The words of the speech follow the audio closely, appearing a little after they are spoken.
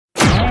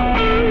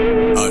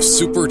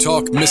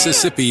SuperTalk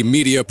Mississippi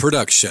media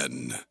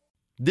production.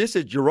 This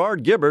is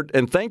Gerard Gibbert,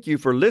 and thank you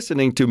for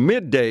listening to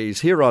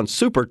Middays here on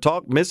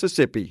SuperTalk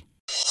Mississippi.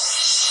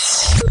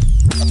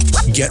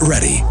 Get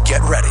ready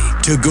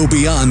to go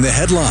beyond the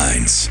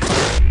headlines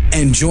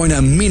and join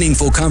a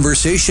meaningful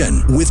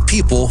conversation with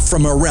people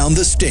from around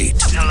the state.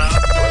 Hello.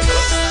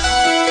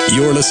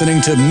 You're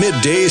listening to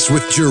Middays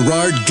with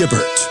Gerard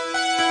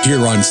Gibbert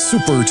here on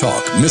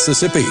SuperTalk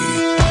Mississippi.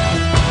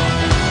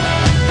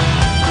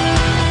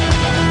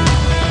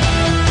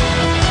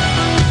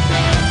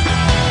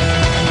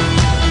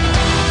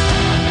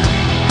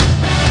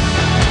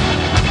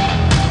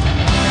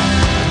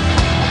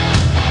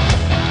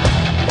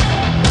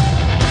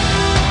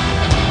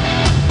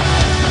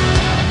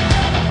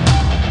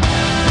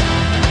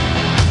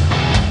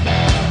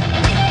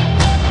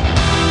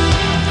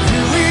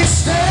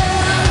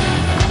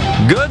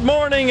 Good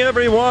morning,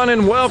 everyone,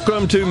 and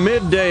welcome to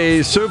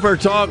Middays Super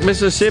Talk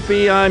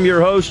Mississippi. I'm your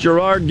host,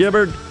 Gerard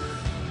Gibbert,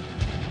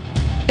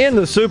 in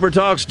the Super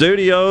Talk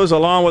studios,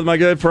 along with my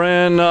good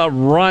friend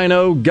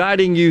Rhino,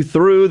 guiding you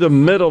through the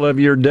middle of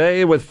your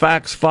day with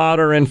facts,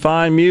 fodder, and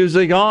fine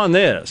music on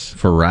this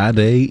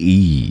Friday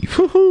Eve.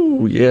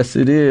 Woo-hoo, yes,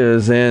 it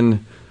is.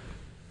 And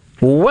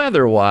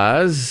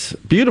weather-wise,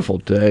 beautiful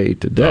day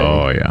today.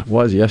 Oh, yeah. It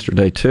was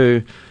yesterday,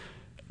 too.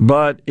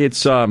 But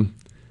it's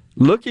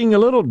looking a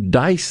little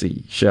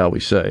dicey, shall we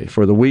say,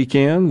 for the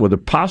weekend, with a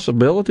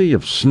possibility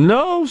of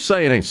snow.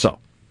 Say it ain't so.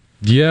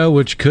 Yeah,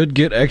 which could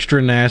get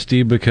extra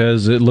nasty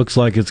because it looks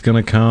like it's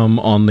going to come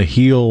on the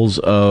heels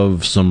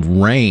of some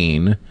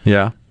rain.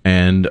 Yeah.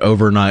 And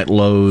overnight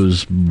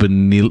lows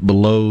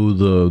below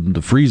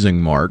the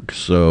freezing mark.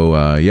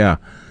 So, yeah,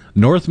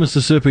 North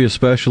Mississippi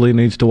especially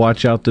needs to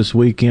watch out this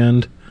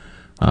weekend.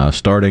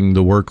 Starting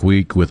the work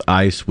week with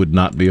ice would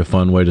not be a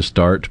fun way to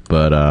start,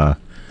 but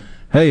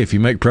hey, if you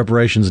make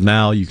preparations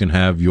now, you can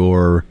have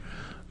your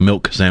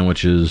milk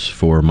sandwiches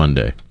for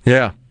Monday.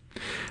 Yeah.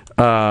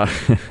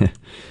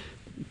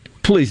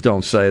 Please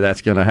don't say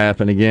that's going to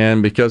happen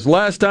again, because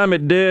last time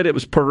it did, it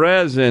was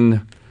Perez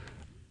and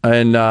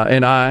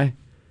I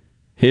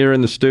here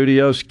in the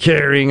studios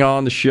carrying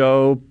on the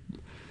show.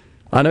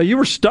 I know you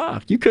were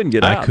stuck. You couldn't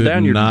get out. I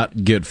could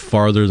not get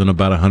farther than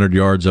about 100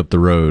 yards up the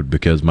road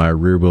because my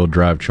rear-wheel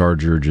drive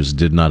Charger just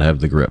did not have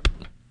the grip.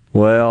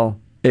 Well,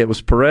 it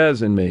was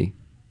Perez and me.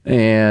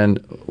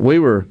 And we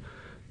were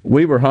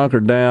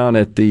hunkered down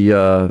at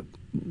the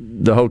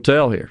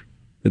hotel here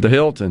at the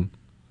Hilton,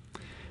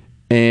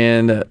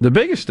 and the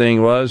biggest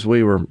thing was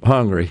we were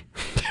hungry.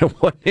 There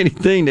wasn't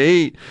anything to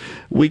eat.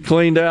 We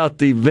cleaned out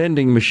the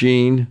vending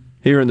machine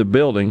here in the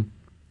building.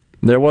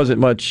 There wasn't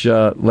much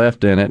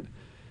left in it,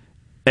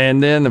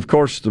 and then of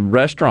course the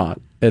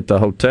restaurant at the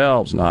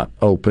hotel's not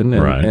open,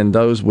 and, right. And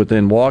those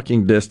within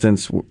walking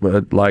distance,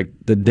 like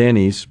the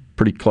Denny's,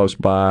 pretty close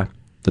by,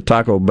 the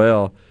Taco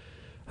Bell.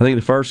 I think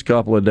the first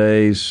couple of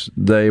days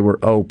they were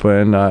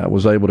open. I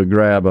was able to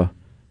grab a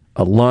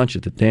lunch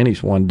at the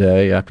Denny's one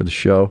day after the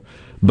show.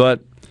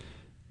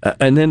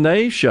 And then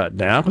they shut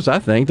down because I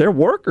think their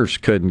workers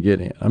couldn't get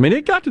in. I mean,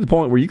 it got to the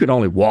point where you could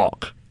only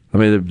walk. I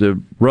mean,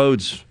 the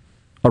roads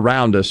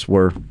around us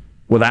were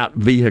without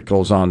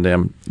vehicles on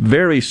them.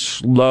 Very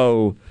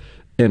slow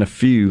in a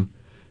few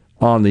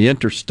on the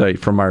interstate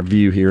from our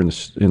view here in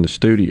the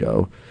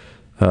studio,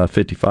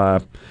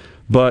 55.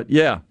 But,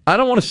 yeah, I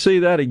don't want to see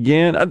that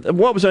again.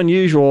 What was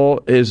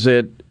unusual is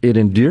that it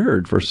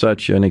endured for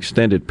such an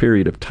extended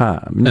period of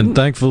time. And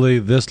thankfully,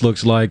 this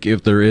looks like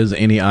if there is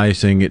any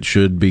icing, it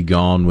should be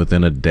gone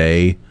within a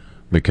day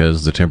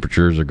because the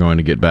temperatures are going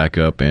to get back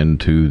up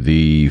into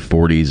the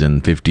 40s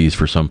and 50s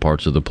for some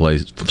parts of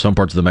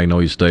the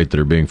Magnolia State that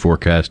are being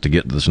forecast to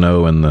get the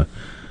snow and the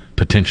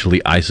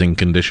potentially icing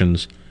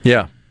conditions.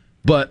 Yeah.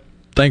 But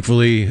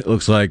thankfully, it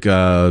looks like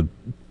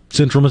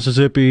Central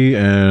Mississippi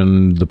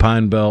and the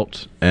Pine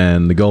Belt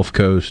and the Gulf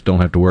Coast don't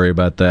have to worry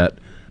about that.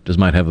 Just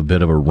might have a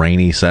bit of a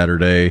rainy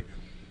Saturday, a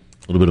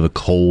little bit of a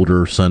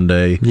colder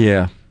Sunday.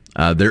 Yeah.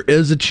 There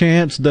is a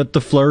chance that the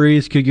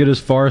flurries could get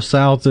as far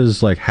south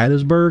as like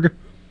Hattiesburg,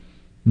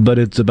 but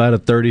it's about a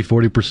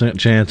 30-40%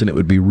 chance, and it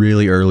would be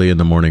really early in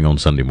the morning on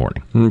Sunday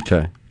morning.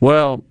 Okay.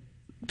 Well,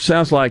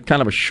 sounds like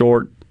kind of a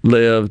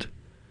short-lived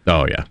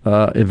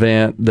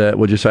event that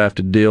we'll just have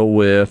to deal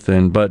with,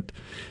 but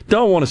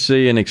don't want to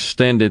see an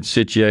extended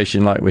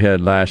situation like we had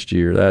last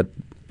year. That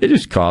it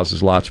just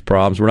causes lots of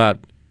problems. We're not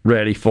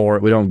ready for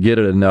it. We don't get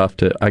it enough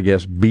to, I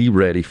guess, be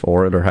ready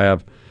for it or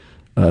have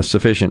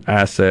sufficient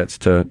assets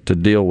to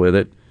deal with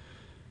it,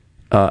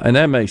 and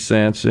that makes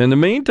sense. In the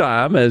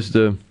meantime, as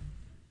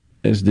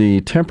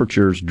the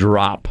temperatures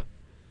drop,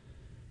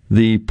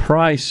 the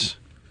price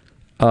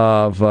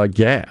of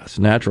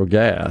natural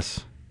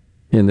gas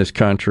in this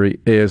country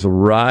is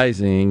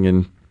rising,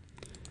 and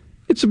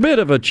it's a bit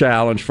of a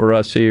challenge for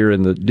us here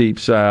in the Deep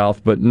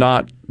South, but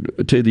not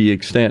to the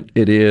extent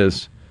it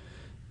is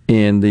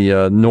in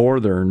the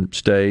northern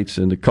states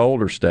and the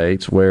colder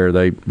states where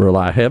they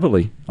rely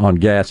heavily on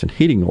gas and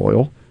heating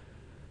oil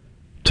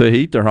to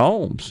heat their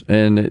homes.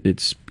 And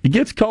it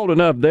gets cold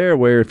enough there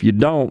where if you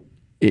don't,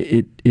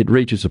 it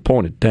reaches a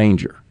point of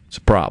danger. It's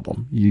a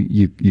problem.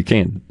 You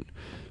can't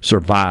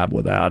survive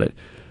without it.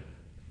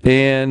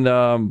 And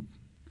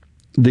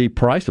the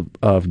price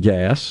of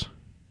gas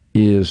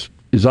is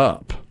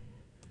up.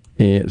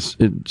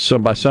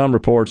 By some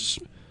reports,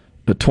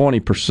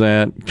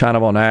 20%, kind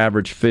of on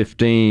average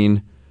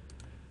 15%.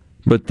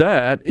 But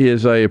that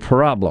is a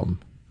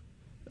problem.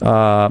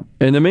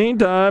 In the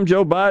meantime,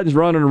 Joe Biden's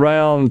running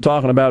around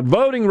talking about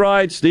voting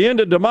rights, the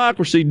end of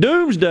democracy,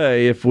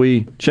 doomsday if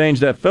we change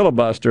that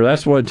filibuster.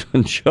 That's what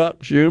Chuck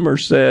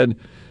Schumer said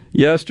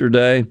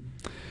yesterday.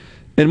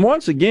 And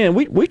once again,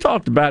 we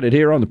talked about it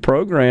here on the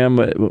program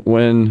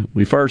when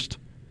we first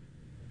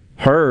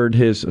heard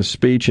his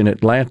speech in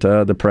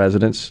Atlanta, the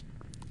president's,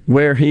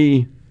 where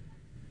he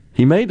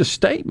made the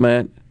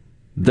statement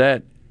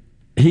that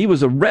he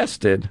was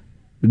arrested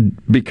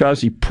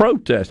because he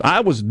protested.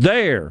 I was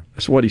there.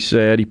 That's what he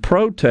said. He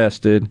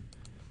protested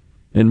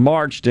and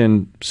marched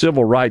in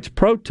civil rights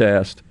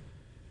protest,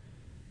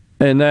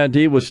 and that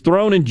he was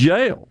thrown in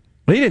jail.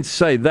 He didn't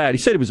say that. He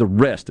said he was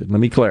arrested. Let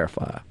me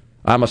clarify.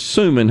 I'm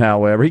assuming,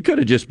 however, he could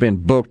have just been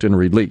booked and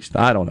released.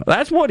 I don't know.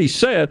 That's what he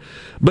said,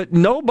 but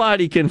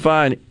nobody can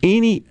find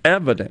any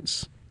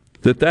evidence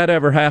that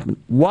ever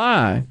happened.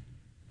 Why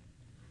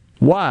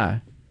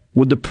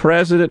would the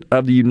President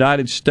of the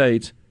United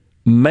States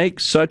make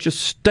such a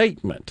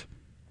statement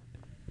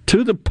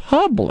to the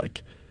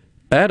public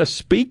at a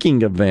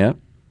speaking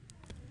event?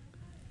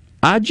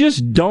 I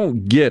just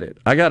don't get it.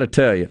 I got to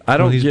tell you, I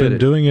don't get it. He's been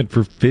doing it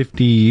for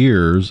 50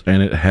 years,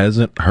 and it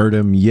hasn't hurt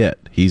him yet.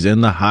 He's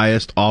in the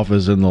highest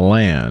office in the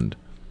land,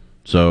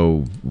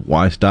 so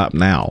why stop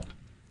now?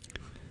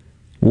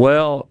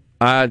 Well,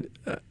 I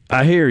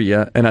hear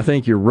you, and I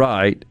think you're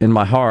right. In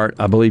my heart,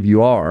 I believe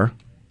you are,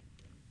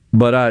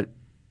 but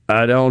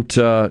I don't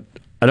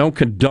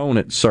condone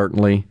it,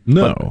 certainly.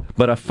 No.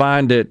 But I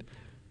find it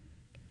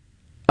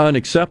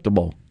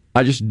unacceptable.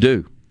 I just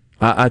do.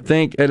 I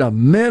think at a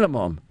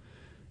minimum,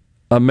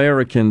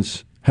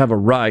 Americans have a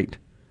right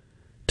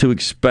to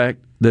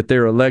expect that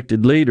their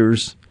elected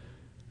leaders,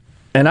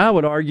 and I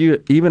would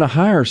argue even a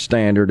higher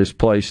standard is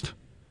placed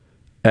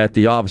at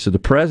the office of the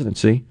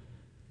presidency,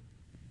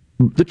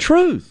 the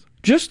truth,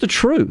 just the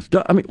truth.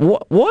 I mean,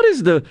 what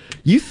is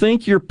you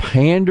think you're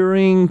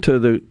pandering to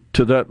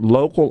that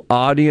local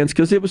audience?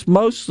 Because it was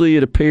mostly,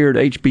 it appeared,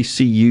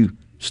 HBCU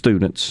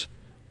students.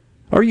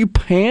 Are you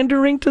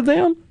pandering to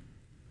them?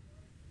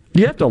 Do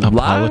you have to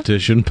lie?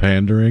 Politician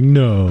pandering?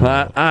 No.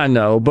 I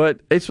know, but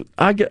it's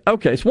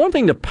one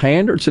thing to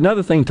pander. It's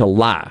another thing to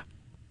lie.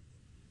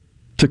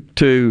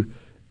 To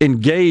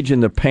engage in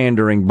the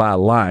pandering by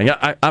lying.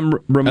 I'm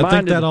reminded. I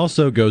think that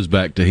also goes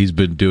back to he's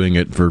been doing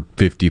it for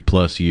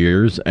 50-plus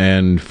years,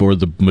 and for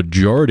the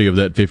majority of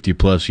that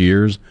 50-plus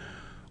years,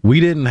 we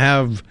didn't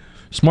have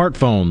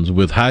smartphones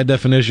with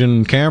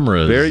high-definition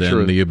cameras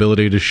and the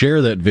ability to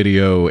share that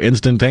video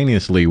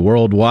instantaneously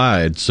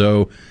worldwide.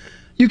 So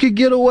you could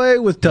get away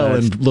with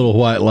telling little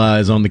white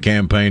lies on the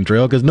campaign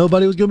trail because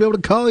nobody was going to be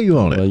able to call you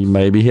on it. Well,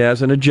 maybe he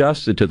hasn't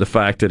adjusted to the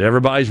fact that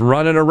everybody's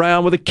running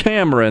around with a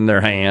camera in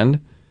their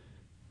hand,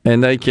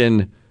 and they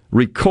can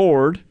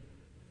record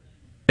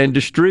and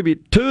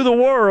distribute to the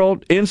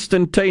world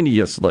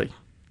instantaneously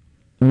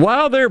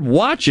while they're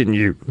watching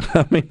you.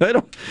 I mean,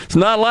 it's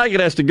not like it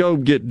has to go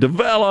get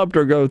developed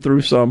or go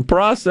through some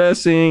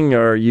processing,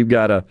 or you've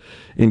got to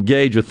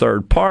engage a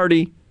third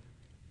party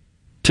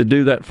to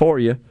do that for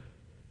you.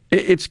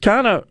 It's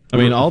kind of... I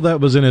mean, all that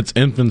was in its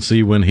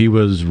infancy when he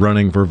was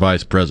running for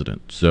vice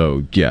president.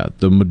 So, yeah,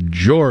 the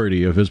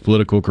majority of his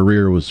political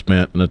career was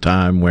spent in a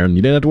time when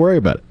you didn't have to worry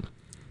about it.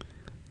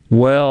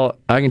 Well,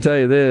 I can tell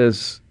you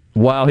this.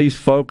 While he's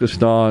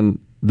focused on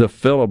the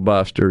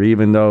filibuster,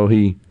 even though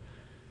he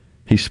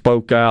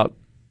spoke out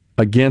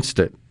against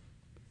it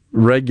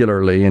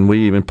regularly, and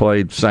we even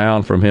played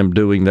sound from him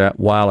doing that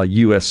while a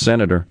U.S.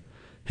 Senator,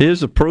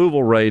 his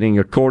approval rating,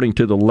 according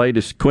to the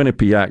latest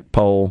Quinnipiac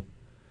poll,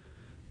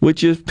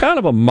 which is kind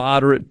of a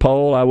moderate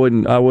poll. I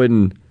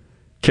wouldn't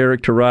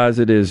characterize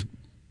it as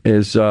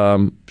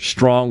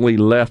strongly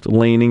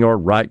left-leaning or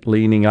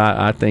right-leaning.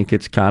 I think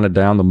it's kind of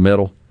down the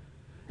middle.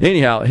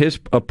 Anyhow, his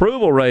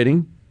approval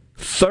rating,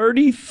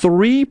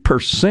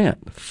 33%.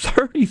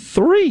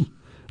 33.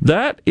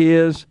 That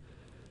is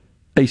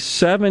a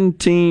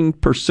 17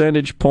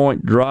 percentage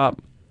point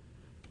drop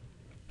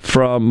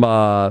from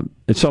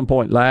at some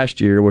point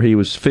last year where he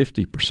was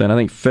 50%. I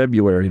think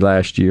February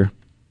last year.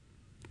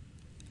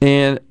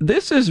 And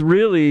this is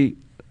really,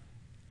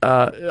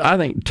 I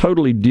think,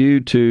 totally due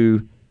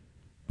to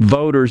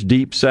voters'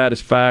 deep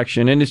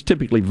satisfaction, and it's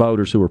typically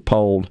voters who are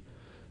polled,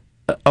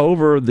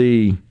 over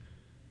the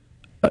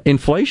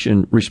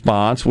inflation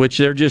response, which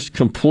they're just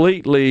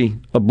completely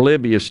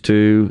oblivious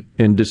to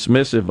and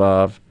dismissive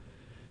of.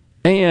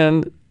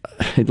 And,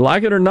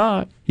 like it or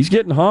not, he's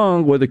getting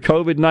hung with a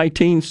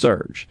COVID-19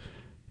 surge.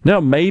 Now,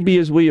 maybe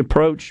as we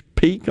approach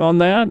peak on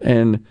that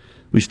and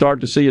we start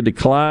to see a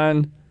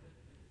decline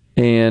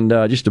and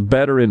just a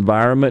better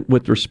environment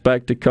with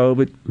respect to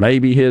COVID,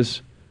 maybe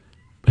his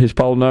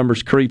poll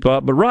numbers creep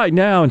up. But right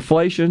now,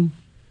 inflation,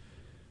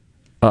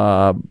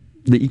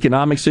 the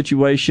economic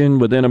situation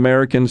within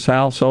Americans'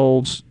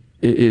 households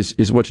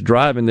is what's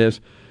driving this.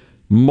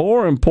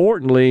 More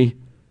importantly,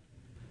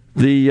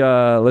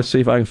 let's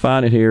see if I can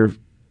find it here.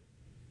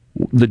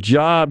 The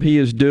job he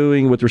is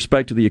doing with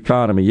respect to the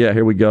economy. Yeah,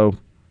 here we go.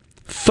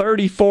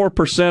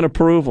 34%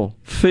 approval,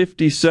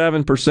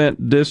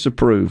 57%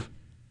 disapprove.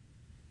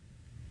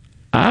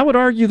 I would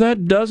argue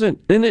that doesn't,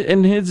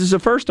 and his is the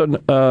first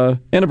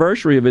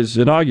anniversary of his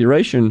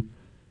inauguration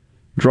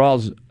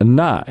draws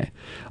nigh.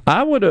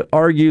 I would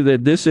argue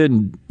that this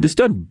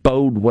doesn't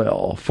bode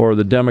well for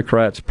the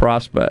Democrats'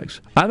 prospects.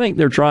 I think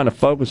they're trying to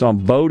focus on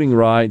voting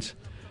rights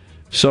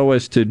so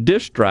as to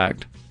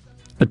distract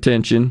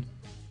attention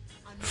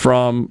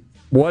from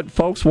what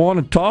folks want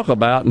to talk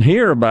about and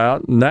hear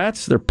about, and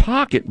that's their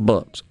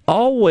pocketbooks.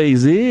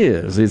 Always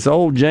is. It's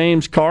old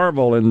James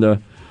Carville in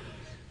the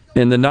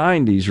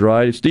 90s,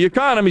 right? It's the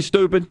economy,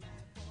 stupid.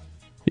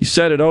 He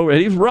said it over,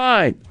 and he's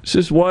right. This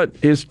is what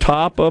is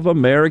top of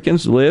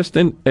Americans' list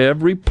in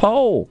every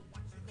poll.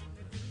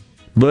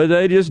 But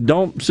they just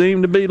don't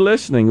seem to be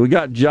listening. We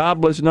got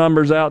jobless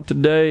numbers out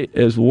today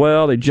as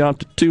well. They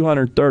jumped to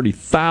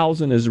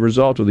 230,000 as a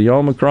result of the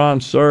Omicron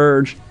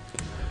surge.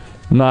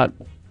 Not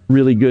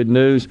really good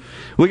news.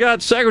 We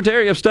got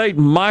Secretary of State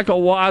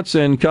Michael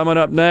Watson coming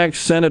up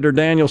next, Senator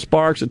Daniel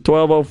Sparks at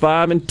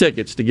 12:05, and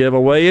tickets to give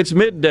away. It's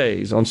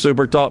Middays on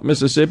Super Talk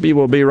Mississippi.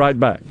 We'll be right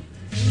back.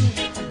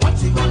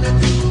 What you gonna do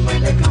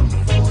when they come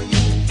for you?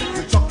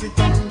 You chuck it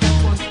on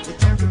that one, you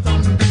chuck it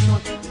on this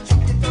one, you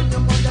chuck it on your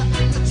mother,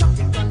 and you chuck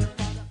it on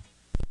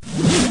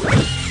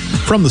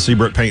From the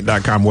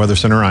SeabrookPaint.com Weather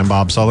Center, I'm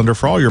Bob Sullender.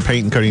 For all your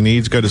paint and coating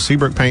needs, go to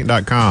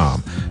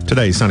SeabrookPaint.com.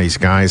 Today, sunny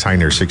skies, high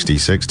near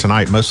 66.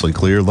 Tonight, mostly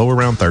clear, low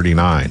around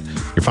 39.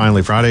 Your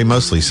finally Friday,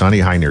 mostly sunny,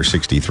 high near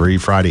 63.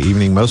 Friday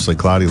evening, mostly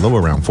cloudy, low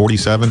around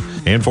 47.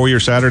 And for your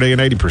Saturday, an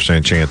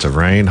 80% chance of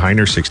rain, high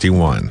near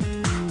 61.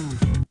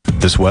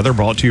 This weather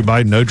brought to you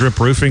by No Drip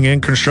Roofing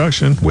and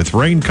Construction. With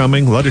rain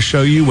coming, let us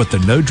show you what the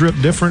No Drip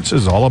difference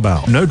is all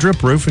about. No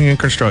Drip Roofing and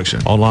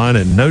Construction. Online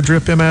at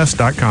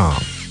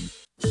NoDripMS.com.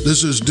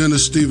 This is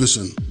Dennis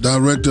Stevenson,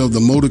 Director of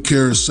the Motor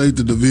Carrier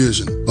Safety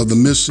Division of the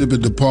Mississippi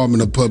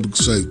Department of Public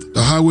Safety.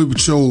 The Highway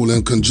Patrol,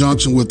 in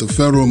conjunction with the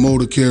Federal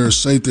Motor Carrier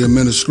Safety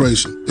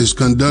Administration, is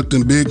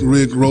conducting big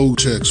rig road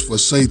checks for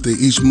safety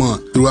each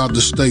month throughout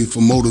the state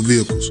for motor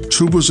vehicles.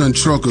 Troopers and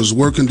truckers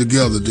working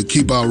together to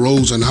keep our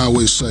roads and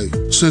highways safe.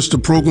 Since the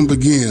program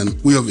began,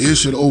 we have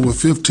issued over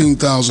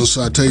 15,000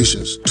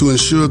 citations to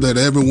ensure that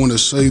everyone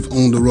is safe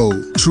on the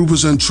road.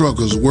 Troopers and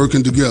truckers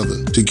working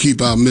together to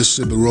keep our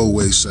Mississippi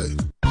roadways safe.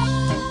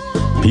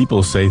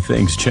 People say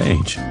things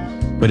change,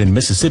 but in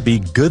Mississippi,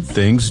 good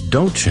things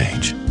don't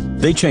change.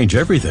 They change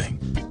everything.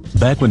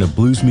 Back when a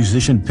blues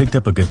musician picked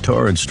up a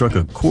guitar and struck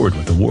a chord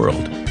with the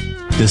world,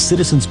 the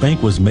Citizens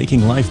Bank was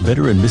making life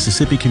better in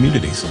Mississippi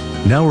communities.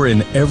 Now we're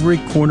in every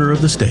corner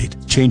of the state,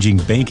 changing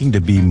banking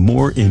to be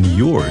more in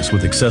yours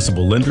with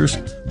accessible lenders,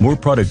 more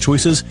product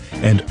choices,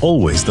 and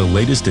always the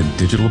latest in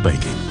digital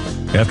banking.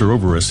 After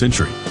over a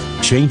century,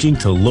 changing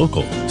to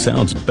local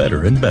sounds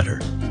better and better.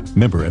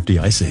 Member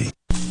FDIC.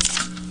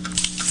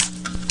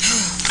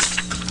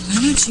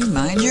 Why don't you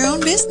mind your own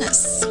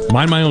business?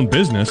 Mind my own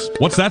business?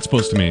 What's that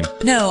supposed to mean?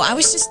 No, I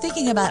was just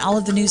thinking about all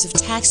of the news of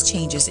tax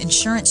changes,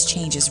 insurance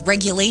changes,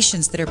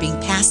 regulations that are being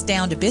passed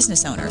down to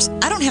business owners.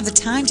 I don't have the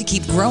time to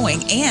keep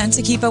growing and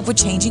to keep up with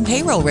changing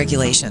payroll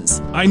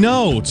regulations. I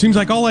know. It seems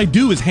like all I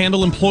do is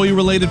handle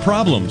employee-related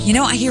problems. You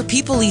know, I hear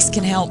PeopleLease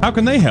can help. How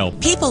can they help?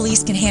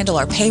 PeopleLease can handle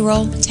our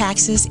payroll,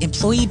 taxes,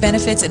 employee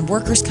benefits, and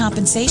workers'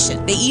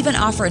 compensation. They even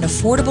offer an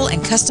affordable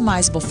and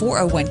customizable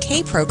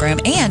 401k program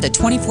and a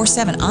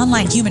 24/7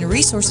 online human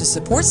resources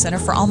support center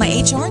for all my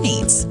HR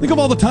needs. Think of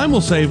all the time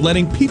we'll save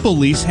letting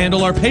PeopleLease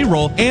handle our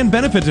payroll and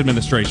benefits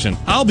administration.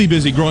 I'll be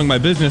busy growing my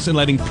business and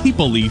letting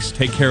PeopleLease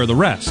take care of the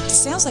rest.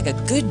 Sounds like a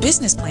good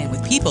business plan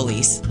with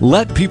PeopleLease.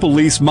 Let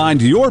PeopleLease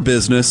mind your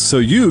business so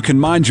you can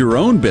mind your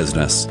own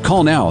business.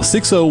 Call now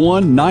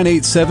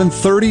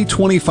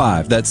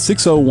 601-987-3025. That's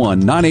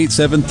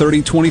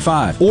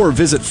 601-987-3025. Or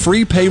visit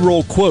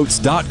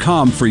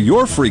freepayrollquotes.com for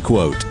your free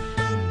quote.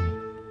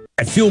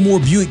 At Fillmore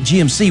Buick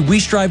GMC, we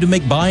strive to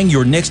make buying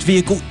your next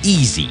vehicle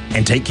easy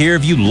and take care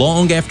of you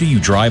long after you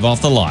drive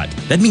off the lot.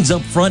 That means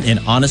upfront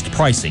and honest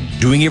pricing,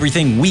 doing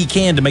everything we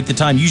can to make the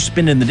time you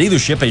spend in the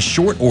dealership as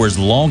short or as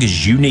long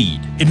as you need.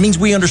 It means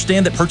we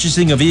understand that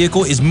purchasing a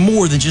vehicle is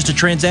more than just a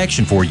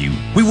transaction for you.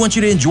 We want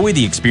you to enjoy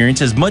the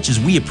experience as much as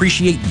we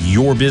appreciate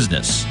your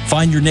business.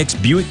 Find your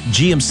next Buick,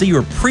 GMC,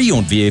 or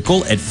pre-owned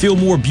vehicle at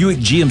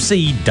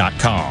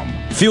FillmoreBuickGMC.com.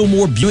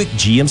 Fillmore Buick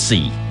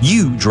GMC.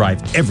 You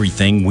drive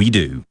everything we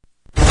do.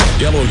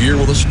 Gallo here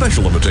with a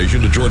special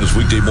invitation to join us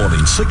weekday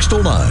morning, 6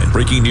 to 9.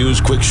 Breaking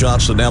news, quick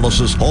shots,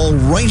 analysis, all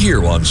right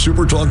here on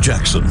Super Talk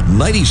Jackson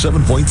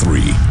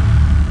 97.3.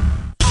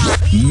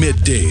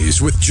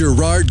 Middays with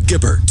Gerard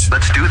Gibbert.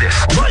 Let's do this.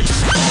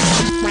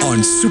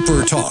 On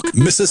Super Talk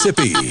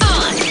Mississippi.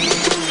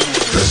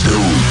 Let's go.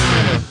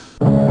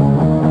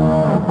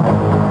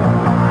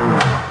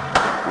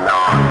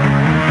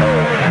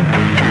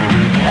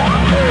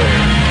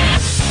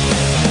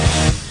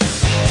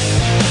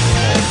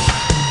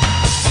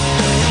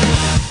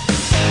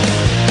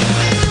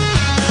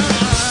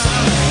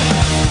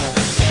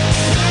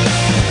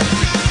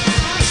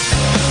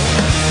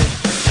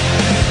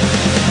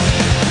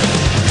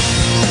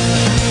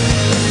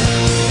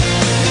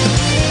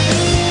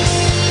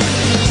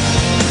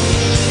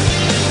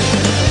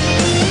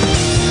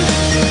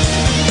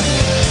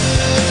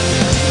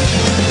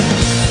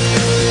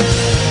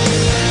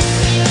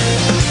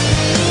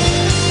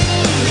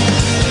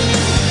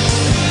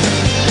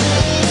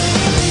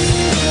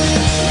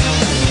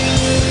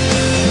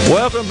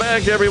 Welcome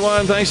back,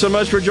 everyone. Thanks so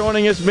much for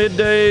joining us.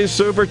 Midday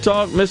Super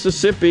Talk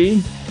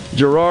Mississippi.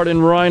 Gerard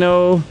and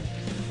Rhino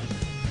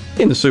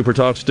in the Super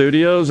Talk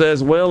studios,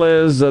 as well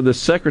as the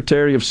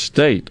Secretary of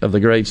State of the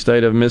great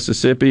state of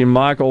Mississippi,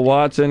 Michael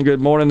Watson. Good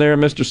morning there,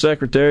 Mr.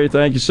 Secretary.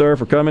 Thank you, sir,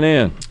 for coming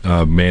in.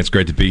 Man, it's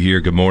great to be here.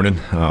 Good morning.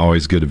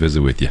 Always good to visit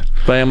with you.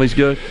 Family's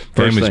good?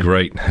 Family's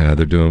great.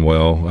 They're doing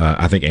well.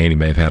 I think Annie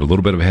may have had a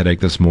little bit of a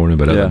headache this morning,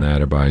 but other than that,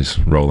 everybody's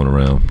rolling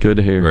around. Good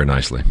to hear. Very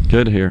nicely.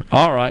 Good to hear.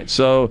 All right,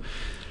 so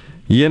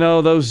you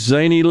know those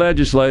zany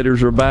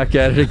legislators are back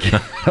at it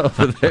again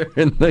over there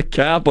in the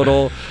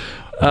Capitol.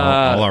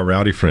 All our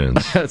rowdy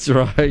friends. That's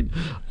right.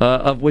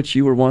 Of which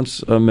you were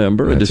once a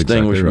member, a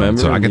distinguished exactly right.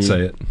 member. So I can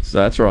say it.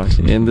 That's right,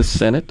 in the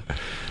Senate.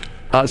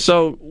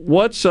 So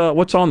what's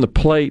on the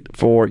plate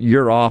for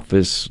your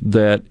office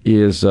that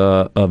is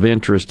of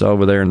interest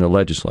over there in the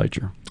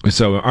legislature?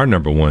 So our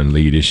number one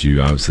lead issue,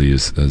 obviously,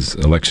 is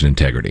election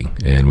integrity,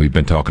 and we've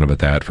been talking about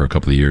that for a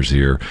couple of years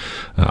here.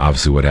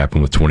 Obviously, what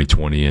happened with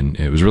 2020, and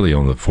it was really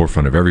on the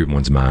forefront of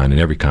everyone's mind in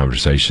every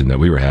conversation that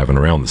we were having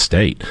around the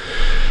state.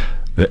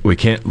 That we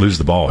can't lose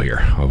the ball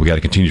here. We got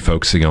to continue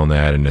focusing on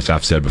that. And as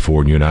I've said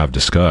before, and you and I have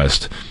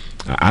discussed,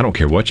 I don't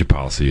care what your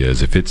policy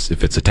is. If it's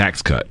a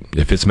tax cut,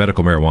 if it's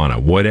medical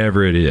marijuana,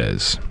 whatever it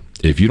is,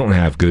 if you don't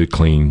have good,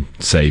 clean,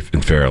 safe,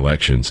 and fair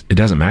elections, it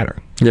doesn't matter.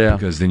 Yeah.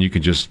 Because then you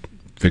can just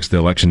fix the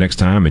election next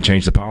time and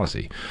change the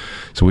policy.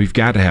 So we've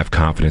got to have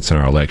confidence in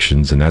our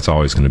elections, and that's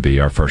always going to be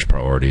our first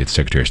priority at the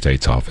Secretary of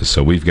State's office.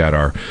 So we've got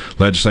our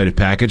legislative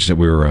package that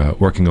we're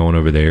working on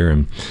over there,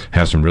 and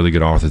have some really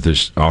good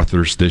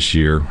authors this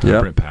year.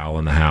 Yep. Brent Powell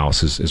in the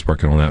House is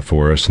working on that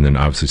for us, and then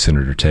obviously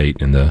Senator Tate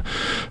in the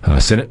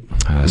Senate.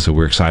 So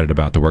we're excited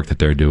about the work that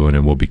they're doing,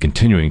 and we'll be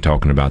continuing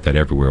talking about that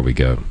everywhere we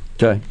go.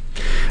 Okay.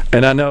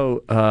 And I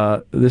know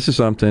this is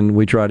something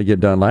we tried to get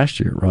done last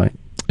year, right?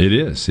 It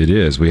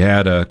is. We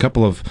had a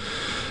couple of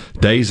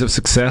days of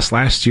success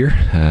last year.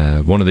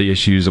 One of the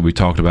issues that we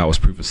talked about was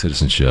proof of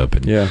citizenship.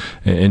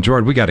 And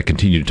Gerard, we got to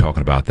continue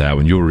talking about that.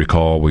 When you'll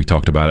recall, we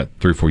talked about it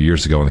 3 or 4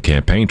 years ago on the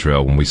campaign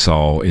trail when we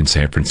saw in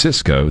San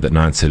Francisco that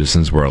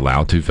non-citizens were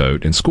allowed to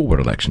vote in school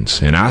board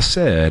elections. And I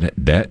said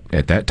that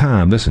at that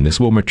time, listen, this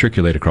will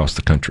matriculate across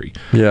the country.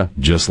 Yeah.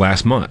 Just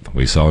last month,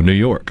 we saw New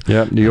York.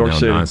 Yeah, New York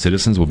City.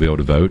 Non-citizens will be able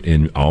to vote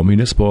in all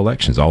municipal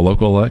elections, all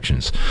local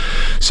elections.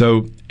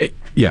 So,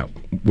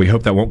 we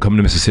hope that won't come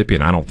to Mississippi,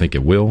 and I don't think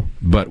it will,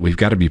 but we've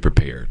got to be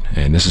prepared.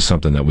 And this is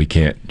something that we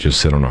can't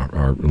just sit on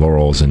our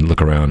laurels and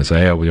look around and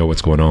say, hey, we know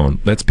what's going on.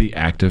 Let's be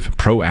active,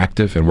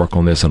 proactive, and work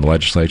on this in the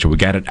legislature. We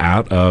got it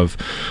out of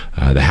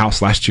the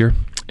House last year,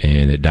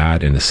 and it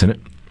died in the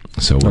Senate.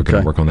 So we're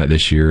going to work on that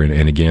this year.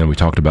 And again, we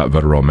talked about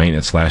voter roll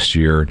maintenance last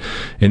year.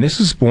 And this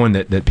is one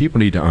that people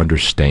need to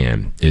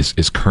understand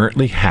is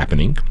currently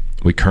happening.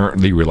 We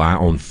currently rely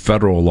on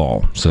federal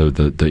law, so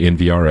the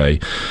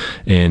NVRA.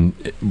 And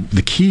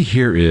the key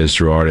here is,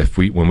 Gerard,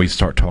 when we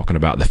start talking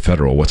about the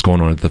federal, what's going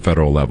on at the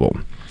federal level,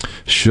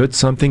 should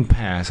something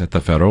pass at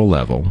the federal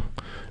level,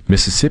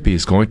 Mississippi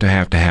is going to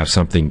have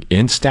something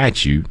in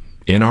statute,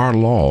 in our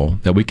law,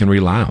 that we can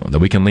rely on, that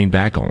we can lean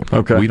back on.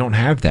 Okay. We don't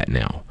have that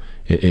now.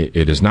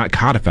 It is not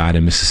codified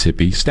in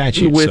Mississippi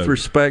statute. With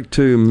respect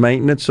to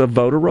maintenance of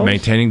voter rolls?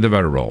 Maintaining the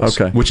voter rolls,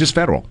 which is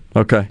federal.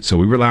 Okay. So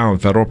we rely on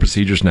federal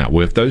procedures now.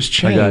 Well, if those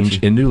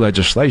change in new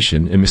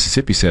legislation, and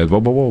Mississippi says,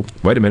 whoa,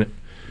 wait a minute.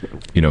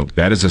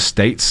 That is a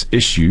state's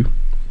issue,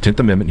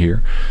 10th Amendment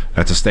here.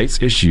 That's a state's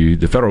issue.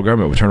 The federal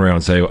government would turn around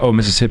and say, oh,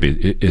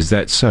 Mississippi, is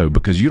that so?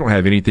 Because you don't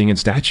have anything in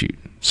statute.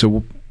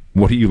 So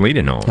what are you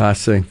leaning on? I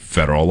see.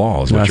 Federal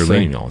law is what you're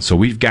leaning on. So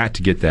we've got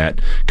to get that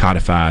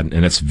codified,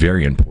 and that's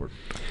very important.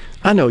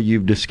 I know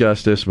you've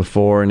discussed this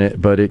before,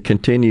 but it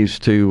continues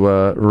to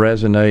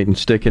resonate and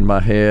stick in my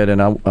head,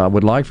 and I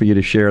would like for you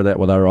to share that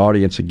with our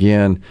audience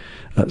again.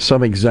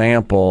 Some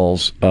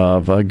examples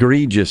of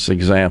egregious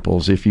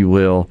examples, if you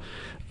will,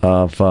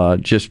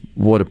 of just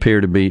what appear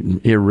to be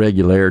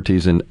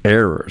irregularities and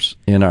errors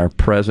in our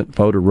present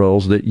voter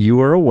rolls that you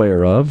are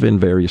aware of in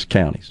various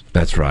counties.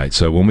 That's right.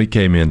 So when we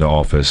came into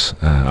office,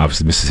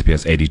 obviously Mississippi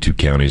has 82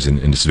 counties, and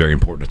it's very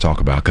important to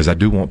talk about because I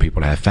do want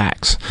people to have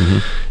facts. Mm-hmm.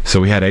 So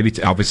we had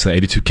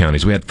 82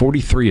 counties. We had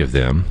 43 of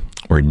them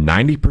where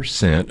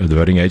 90% of the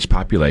voting age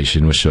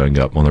population was showing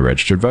up on the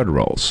registered voter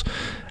rolls.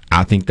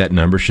 I think that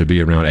number should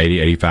be around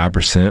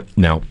 80-85%.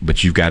 Now,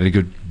 but you've got to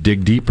go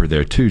dig deeper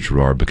there too,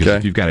 Gerard, because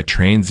if you've got a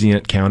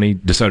transient county,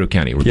 DeSoto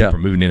County, where people are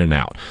moving in and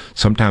out,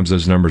 sometimes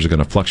those numbers are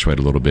going to fluctuate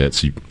a little bit.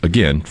 So,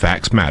 again,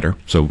 facts matter,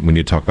 so we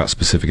need to talk about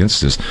specific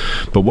instances.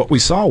 But what we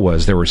saw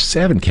was there were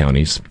 7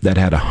 counties that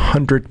had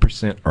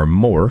 100% or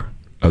more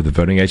of the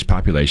voting age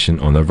population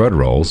on their voter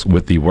rolls,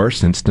 with the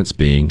worst instance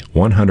being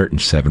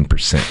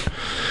 107%.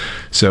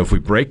 So if we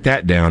break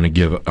that down and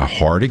give a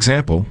hard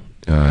example,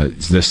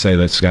 let's say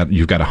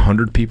you've got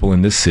 100 people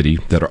in this city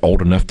that are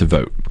old enough to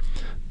vote,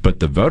 but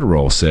the voter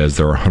roll says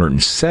there are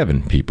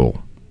 107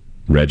 people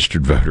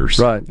registered voters.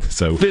 Right.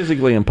 So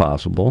physically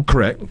impossible.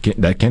 Correct.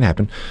 That can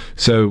happen.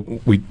 So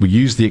we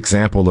use the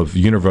example of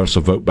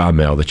universal vote by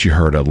mail that you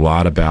heard a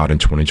lot about in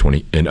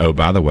 2020. And oh,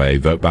 by the way,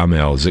 vote by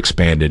mail is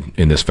expanded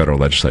in this federal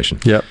legislation.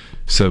 Yep.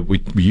 So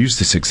we use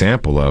this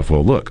example of,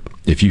 well, look,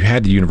 if you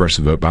had the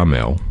universal vote by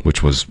mail,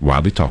 which was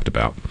widely talked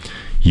about,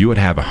 you would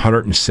have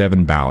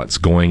 107 ballots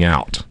going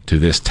out to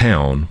this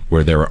town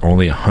where there are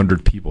only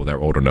 100 people that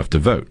are old enough to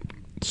vote.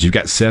 So you've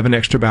got 7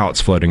 extra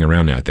ballots floating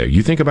around out there.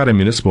 You think about a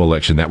municipal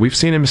election that we've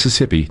seen in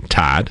Mississippi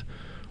tied,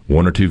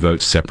 1 or 2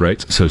 votes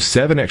separates. So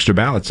 7 extra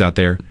ballots out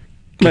there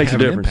makes a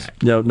difference.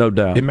 No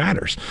doubt. It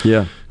matters.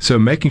 Yeah. So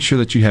making sure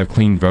that you have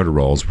clean voter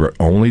rolls where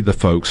only the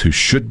folks who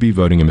should be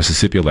voting in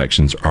Mississippi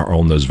elections are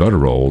on those voter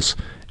rolls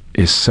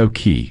is so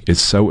key.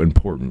 It's so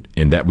important.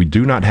 And that we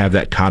do not have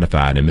that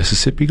codified in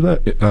Mississippi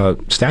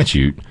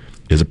statute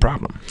is a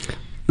problem.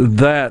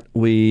 That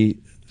we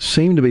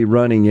seem to be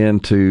running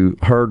into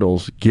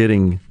hurdles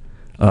getting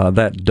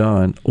that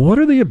done. What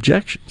are the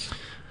objections?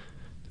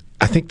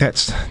 I think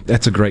that's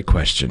a great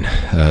question.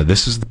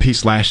 This is the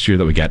piece last year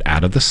that we got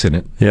out of the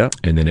Senate,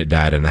 and then it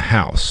died in the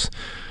House.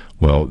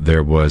 Well,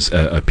 there was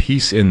a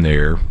piece in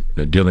there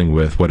dealing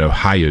with what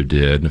Ohio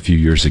did a few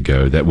years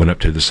ago that went up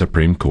to the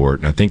Supreme Court,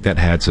 and I think that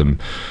had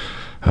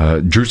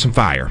drew some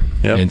fire.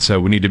 Yep. And so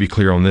we need to be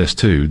clear on this,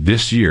 too.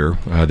 This year,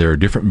 there are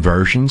different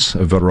versions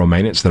of voter roll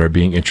maintenance that are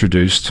being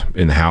introduced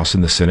in the House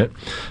and the Senate.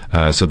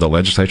 So the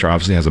legislature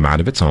obviously has a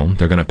mind of its own.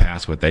 They're going to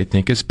pass what they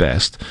think is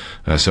best.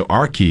 So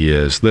our key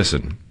is,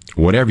 listen,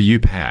 whatever you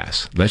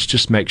pass, let's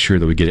just make sure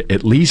that we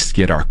at least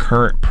get our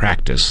current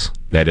practice,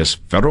 that is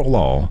federal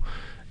law,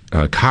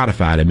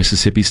 codified in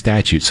Mississippi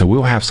statute, so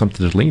we'll have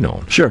something to lean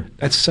on. Sure.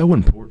 That's so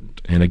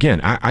important. And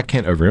again, I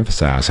can't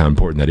overemphasize how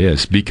important that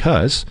is,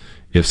 because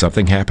if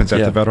something happens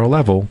at the federal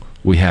level,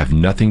 we have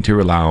nothing to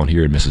rely on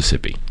here in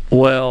Mississippi.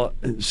 Well,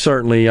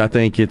 certainly, I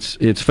think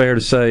it's fair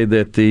to say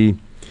that the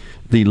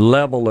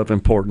level of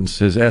importance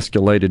has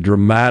escalated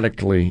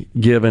dramatically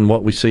given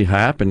what we see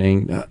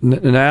happening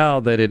now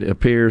that it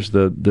appears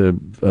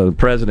the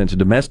president's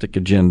domestic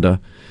agenda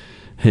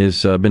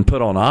has been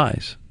put on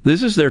ice.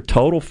 This is their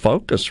total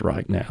focus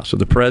right now. So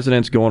the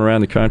president's going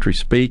around the country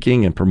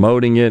speaking and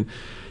promoting it.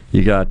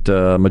 You got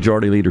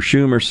Majority Leader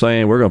Schumer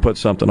saying we're going to put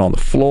something on the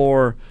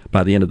floor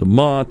by the end of the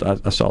month.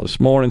 I saw this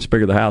morning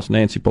Speaker of the House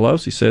Nancy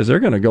Pelosi says they're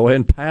going to go ahead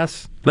and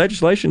pass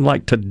legislation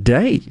like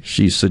today,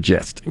 she's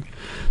suggesting.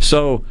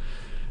 So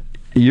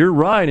you're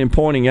right in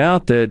pointing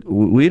out that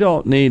we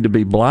don't need to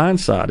be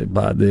blindsided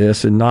by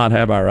this and not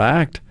have our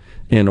act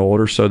in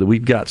order so that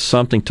we've got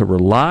something to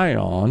rely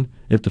on.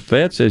 If the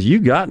Fed says you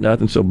got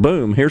nothing, so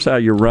boom, here's how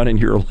you're running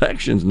your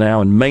elections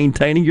now and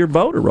maintaining your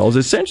voter rolls.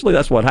 Essentially,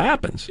 that's what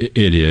happens.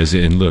 It is,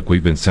 and look,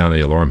 we've been sounding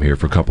the alarm here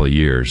for a couple of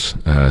years.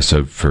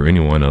 So for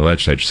anyone in the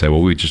legislature to say,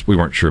 well, we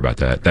weren't sure about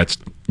that. That's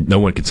no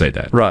one can say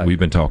that. Right. We've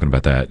been talking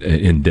about that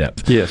in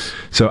depth. Yes.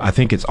 So I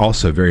think it's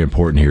also very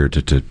important here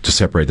to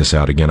separate this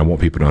out. Again, I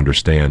want people to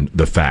understand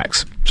the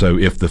facts. So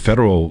if the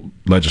federal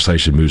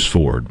legislation moves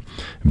forward,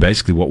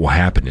 basically what will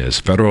happen is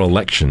federal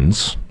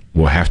elections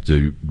will have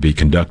to be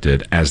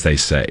conducted as they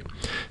say.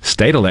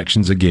 State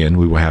elections, again,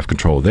 we will have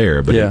control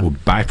there, but it will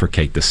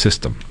bifurcate the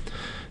system.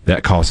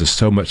 That causes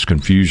so much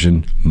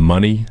confusion,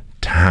 money,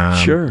 time.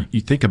 Sure.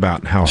 You think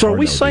about how So hard are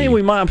we that would saying be.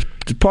 we might,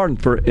 pardon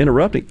for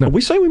interrupting, are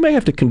we saying we may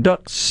have to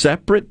conduct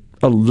separate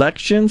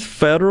elections,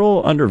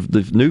 federal, under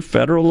the new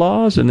federal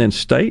laws, and then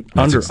state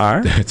under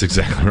our? That's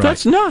exactly right.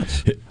 That's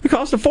nuts. It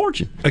costs a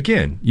fortune.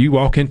 Again, you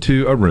walk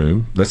into a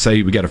room, let's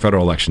say we got a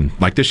federal election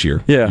like this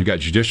year. Yeah. You got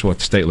judicial at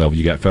the state level,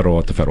 you got federal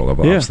at the federal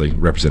level, obviously,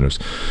 representatives,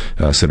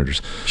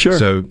 senators. Sure.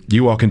 So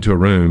you walk into a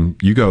room,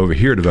 you go over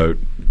here to vote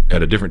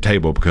at a different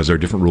table because there are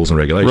different rules and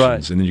regulations,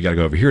 Right. and then you got to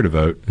go over here to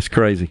vote. It's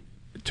crazy.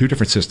 Two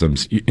different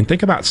systems. And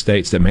think about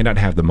states that may not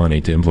have the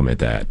money to implement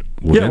that.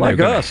 Well, Yeah, then like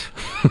they're gonna- us.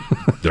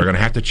 They're going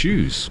to have to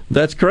choose.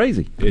 That's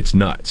crazy. It's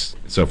nuts.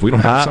 So if we don't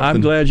have something, I'm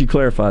glad you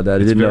clarified that. I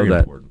it's didn't know very that.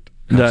 important.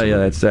 No,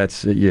 yeah,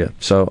 that's yeah.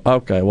 So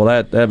okay,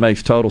 well that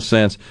makes total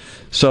sense.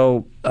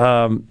 So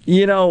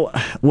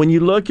when you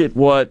look at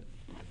what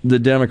the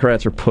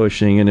Democrats are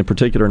pushing, and in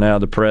particular now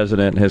the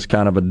president has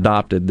kind of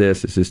adopted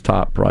this as his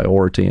top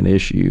priority and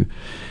issue.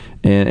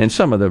 And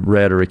some of the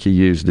rhetoric he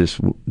used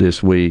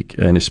this week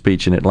in his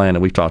speech in Atlanta,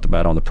 we talked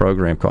about on the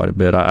program quite a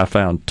bit, I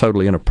found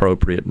totally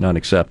inappropriate and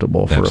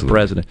unacceptable for a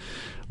president.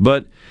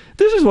 But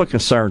this is what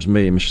concerns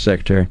me, Mr.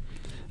 Secretary.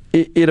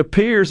 It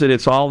appears that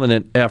it's all in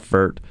an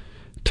effort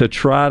to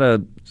try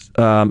to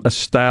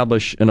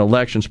establish an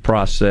elections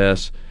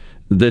process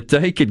that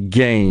they could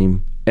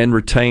game and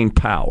retain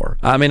power.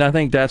 I mean, I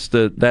think that's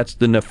the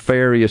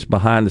nefarious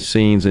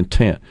behind-the-scenes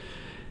intent.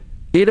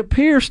 It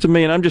appears to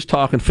me, and I'm just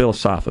talking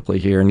philosophically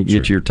here and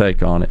get your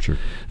take on it,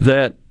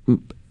 that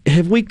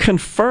have we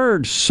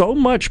conferred so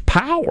much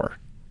power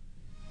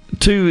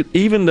to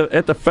even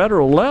at the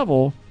federal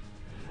level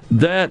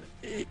that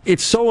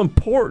it's so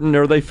important,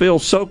 or they feel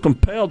so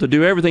compelled to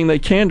do everything they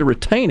can to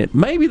retain it?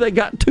 Maybe they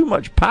got too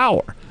much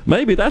power.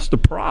 Maybe that's the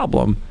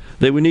problem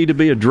that we need to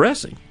be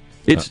addressing.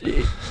 That's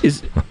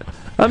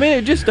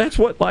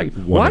what,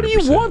 why do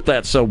you want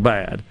that so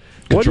bad?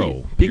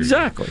 control.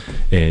 Exactly.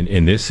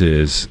 And this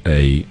is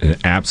an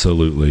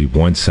absolutely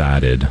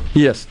one-sided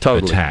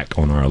attack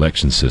on our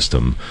election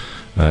system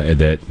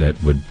that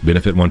would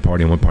benefit one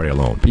party and one party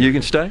alone. You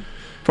can stay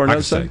for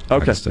another segment?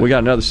 Okay. We got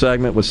another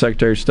segment with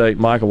Secretary of State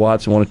Michael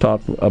Watson. I want to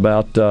talk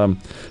about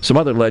some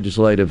other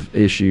legislative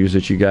issues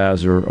that you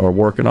guys are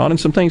working on and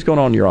some things going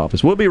on in your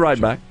office. We'll be right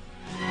back.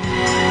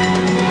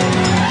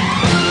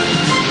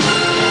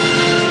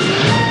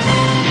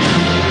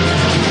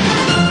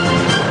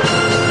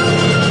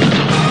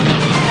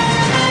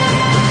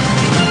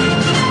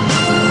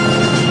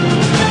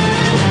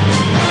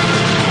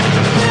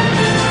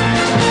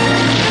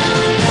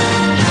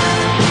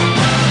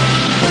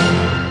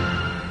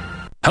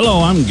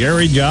 Hello, I'm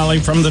Gary Jolly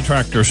from the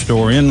Tractor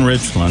Store in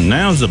Richland.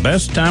 Now's the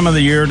best time of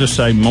the year to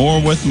save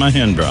more with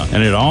Mahindra,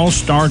 and it all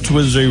starts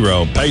with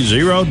zero. Pay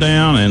zero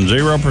down and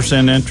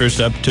 0% interest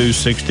up to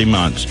 60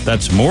 months.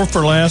 That's more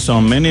for less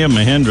on many of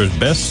Mahindra's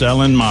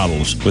best-selling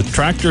models, with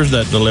tractors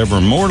that deliver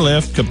more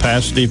lift,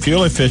 capacity,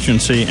 fuel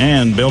efficiency,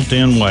 and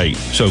built-in weight.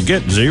 So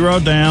get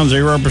zero down,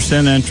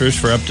 0% interest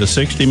for up to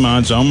 60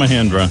 months on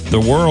Mahindra, the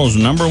world's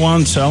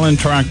 #1 selling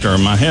tractor,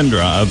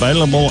 Mahindra,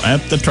 available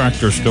at the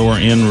Tractor Store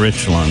in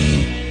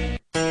Richland.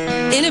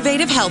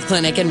 Innovative Health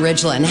Clinic in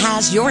Ridgeland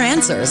has your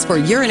answers for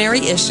urinary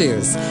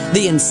issues.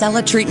 The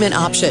Incella treatment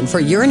option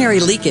for urinary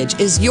leakage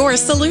is your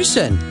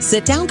solution.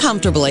 Sit down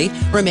comfortably,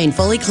 remain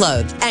fully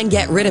clothed, and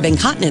get rid of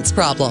incontinence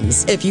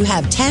problems. If you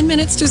have 10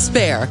 minutes to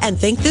spare and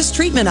think this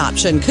treatment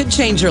option could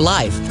change your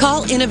life,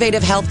 call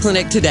Innovative Health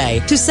Clinic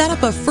today to set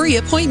up a free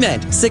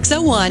appointment.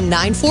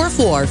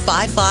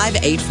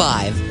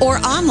 601-944-5585 or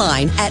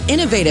online at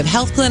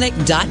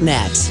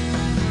innovativehealthclinic.net.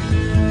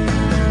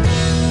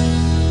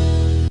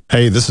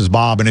 Hey, this is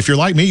Bob, and if you're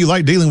like me, you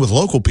like dealing with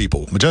local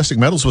people. Majestic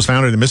Metals was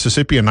founded in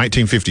Mississippi in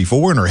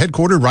 1954 and are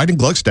headquartered right in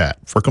Gluckstadt.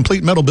 For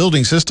complete metal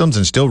building systems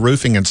and steel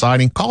roofing and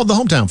siding, call the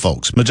hometown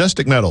folks.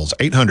 Majestic Metals,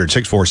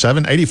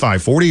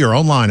 800-647-8540 or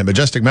online at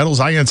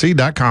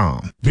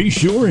majesticmetalsinc.com. Be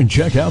sure and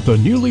check out the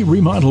newly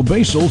remodeled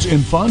Basil's in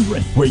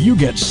Fondren, where you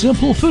get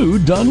simple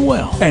food done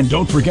well. And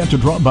don't forget to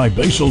drop by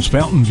Basil's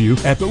Fountain View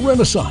at the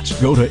Renaissance.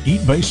 Go to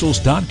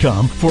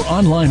eatbasils.com for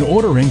online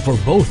ordering for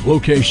both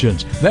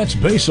locations. That's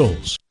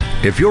Basil's.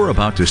 If you're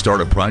about to start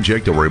a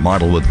project or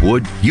remodel with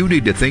wood, you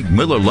need to think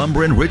Miller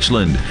Lumber in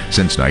Richland.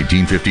 Since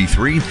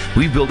 1953,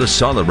 we've built a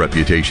solid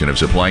reputation of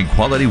supplying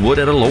quality wood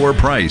at a lower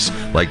price,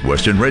 like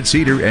Western Red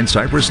Cedar and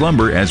Cypress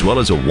Lumber, as well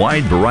as a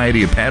wide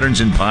variety of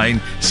patterns in pine,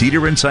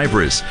 cedar, and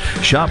cypress.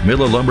 Shop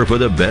Miller Lumber for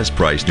the best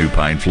price new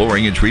pine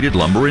flooring and treated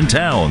lumber in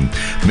town.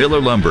 Miller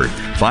Lumber,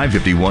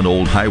 551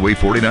 Old Highway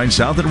 49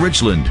 South in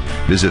Richland.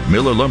 Visit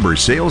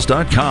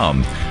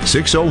MillerLumberSales.com,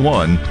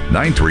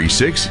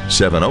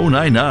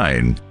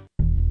 601-936-7099.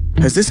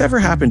 Has this ever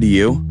happened to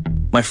you?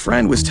 My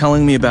friend was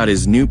telling me about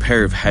his new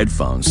pair of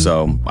headphones,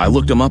 so I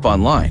looked them up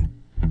online.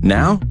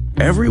 Now,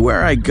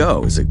 everywhere I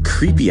go is a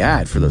creepy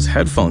ad for those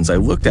headphones I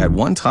looked at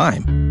one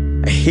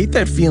time. I hate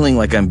that feeling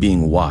like I'm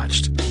being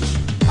watched.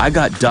 I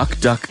got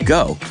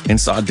DuckDuckGo and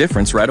saw a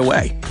difference right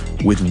away.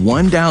 With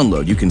one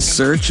download, you can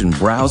search and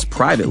browse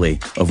privately,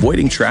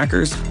 avoiding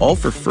trackers, all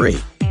for free.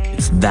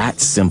 It's that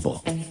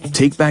simple.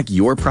 Take back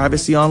your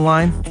privacy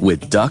online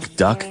with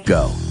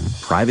DuckDuckGo.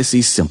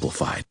 Privacy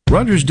simplified.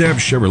 Rogers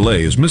Dabbs Chevrolet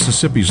is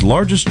Mississippi's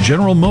largest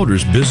General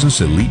Motors business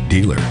elite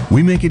dealer.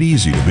 We make it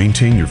easy to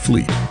maintain your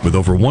fleet with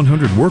over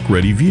 100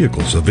 work-ready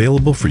vehicles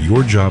available for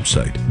your job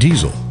site.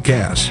 Diesel,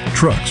 gas,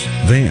 trucks,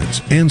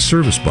 vans, and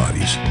service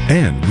bodies.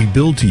 And we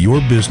build to your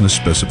business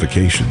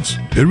specifications.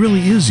 It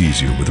really is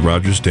easier with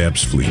Rogers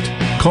Dabbs Fleet.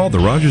 Call the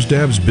Rogers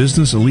Dabbs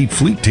Business Elite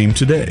Fleet Team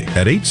today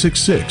at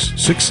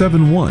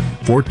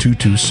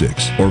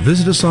 866-671-4226 or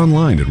visit us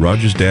online at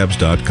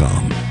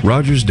rogersdabbs.com.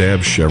 Rogers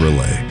Dabbs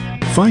Chevrolet.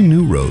 Find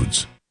new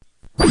roads.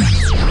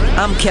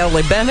 I'm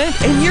Kelly Bennett,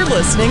 and you're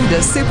listening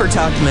to Super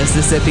Talk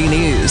Mississippi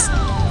News.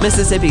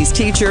 Mississippi's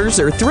teachers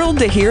are thrilled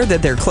to hear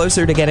that they're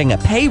closer to getting a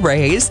pay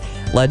raise.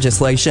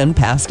 Legislation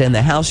passed in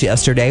the House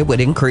yesterday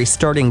would increase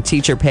starting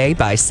teacher pay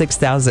by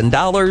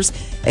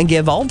 $6,000 and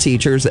give all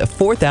teachers a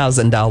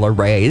 $4,000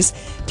 raise.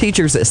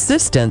 Teachers'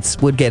 assistants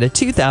would get a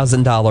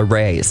 $2,000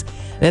 raise.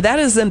 Now, that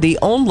isn't the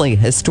only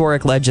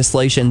historic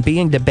legislation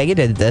being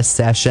debated this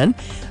session.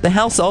 The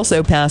House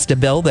also passed a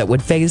bill that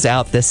would phase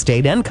out the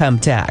state income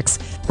tax.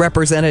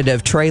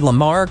 Representative Trey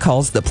Lamar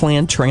calls the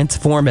plan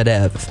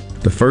transformative.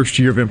 The first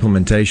year of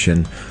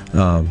implementation,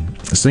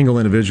 single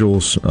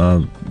individuals,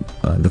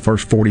 the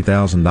first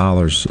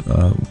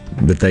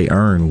 $40,000 that they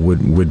earn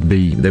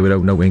they would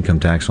owe no income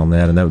tax on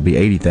that, and that would be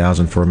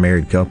 $80,000 for a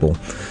married couple.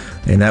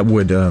 And that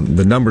would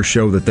the numbers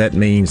show that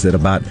means that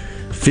about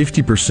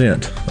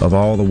 50% of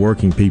all the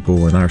working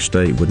people in our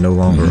state would no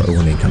longer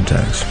owe an income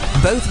tax.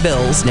 Both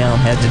bills now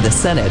head to the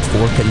Senate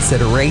for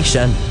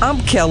consideration.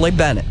 I'm Kelly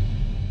Bennett.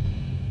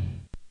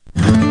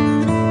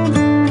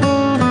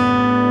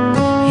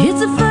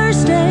 It's the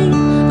first day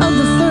of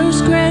the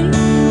first grade,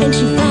 and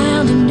she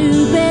found a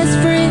new best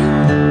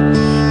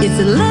friend. It's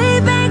a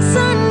laid-back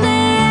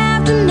Sunday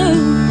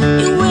afternoon,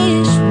 you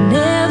wish would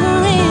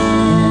never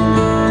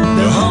end.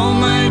 The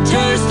homemade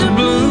taste of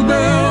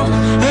Bluebell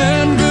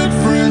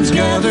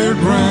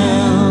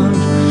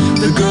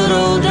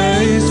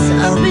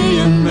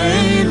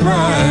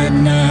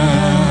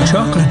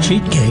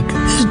sheet cake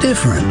is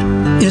different.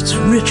 It's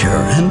richer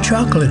and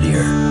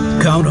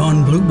chocolatier. Count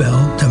on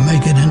Bluebell to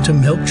make it into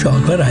milk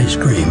chocolate ice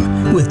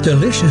cream with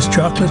delicious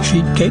chocolate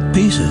sheet cake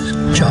pieces,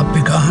 chopped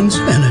pecans,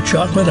 and a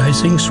chocolate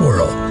icing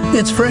swirl.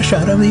 It's fresh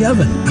out of the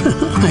oven.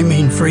 I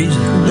mean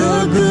freezing.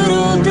 The good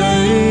old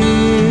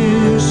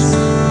days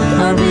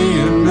are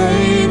being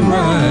made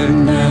right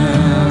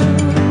now.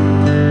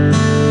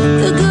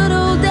 The good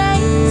old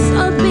days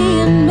are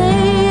being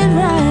made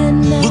right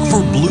now. Look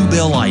for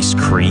Bluebell ice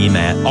cream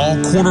at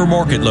all Corner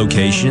Market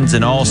locations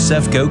and all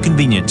Sefco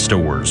convenience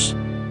stores.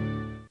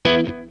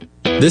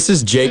 This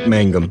is Jake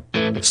Mangum.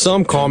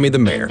 Some call me the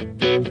mayor.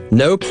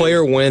 No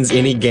player wins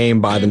any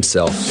game by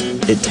themselves.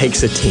 It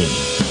takes a team.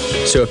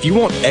 So if you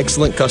want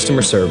excellent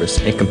customer service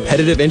and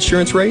competitive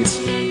insurance rates,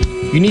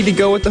 you need to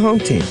go with the home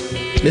team,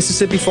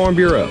 Mississippi Farm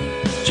Bureau,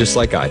 just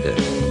like I did.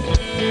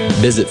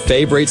 Visit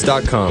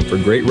favrates.com for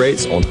great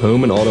rates on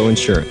home and auto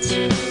insurance,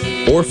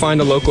 or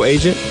find a local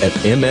agent at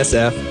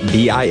msfbins.com.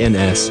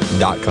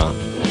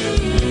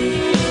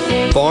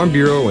 Farm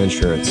Bureau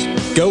Insurance.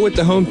 Go with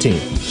the home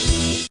team.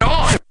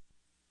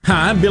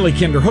 Hi, I'm Billy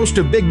Kinder, host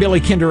of Big Billy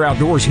Kinder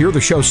Outdoors here. The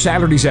show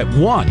Saturdays at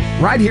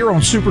 1, right here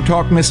on Super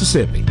Talk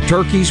Mississippi.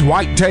 Turkeys,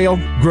 whitetail,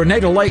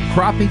 Grenada Lake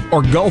crappie,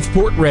 or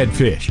Gulfport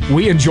redfish.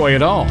 We enjoy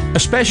it all,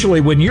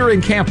 especially when you're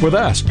in camp with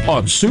us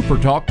on Super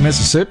Talk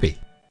Mississippi.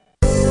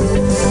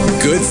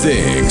 Good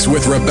Things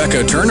with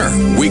Rebecca Turner.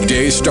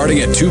 Weekdays starting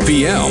at 2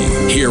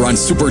 p.m. here on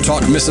Super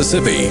Talk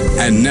Mississippi.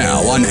 And now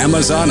on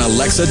Amazon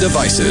Alexa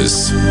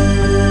devices.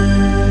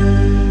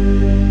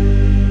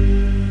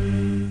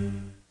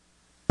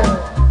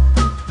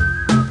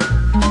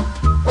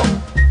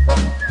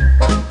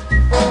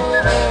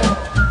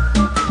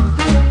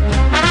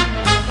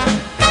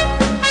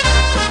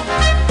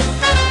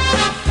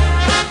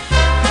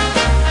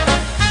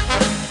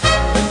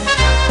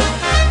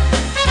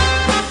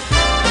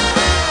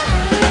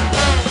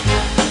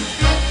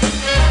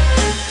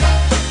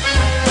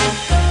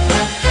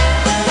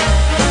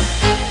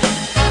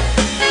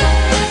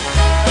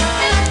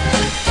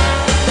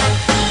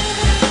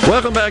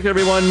 Welcome back,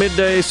 everyone.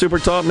 Midday Super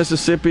Talk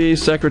Mississippi.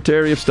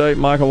 Secretary of State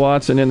Michael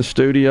Watson in the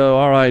studio.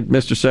 All right,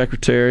 Mr.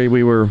 Secretary,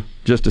 we were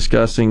just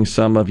discussing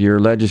some of your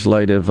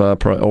legislative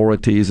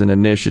priorities and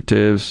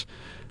initiatives,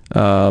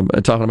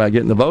 talking about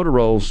getting the voter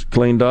rolls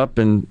cleaned up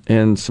and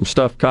some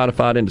stuff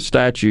codified into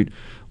statute.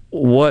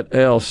 What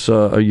else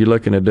are you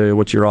looking to do?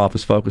 What's your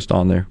office focused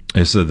on there?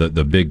 It's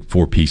the big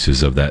four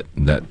pieces of that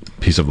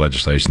piece of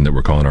legislation that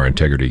we're calling our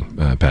integrity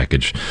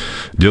package.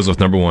 Deals with,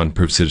 number one,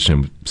 proof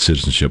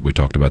citizenship. We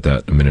talked about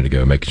that a minute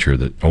ago, making sure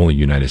that only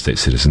United States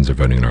citizens are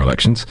voting in our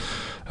elections.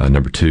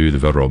 Number two, the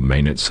voter roll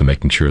maintenance, so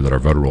making sure that our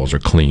voter rolls are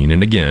clean.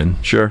 And again,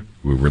 sure,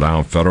 we rely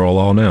on federal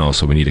law now,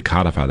 so we need to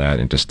codify that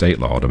into state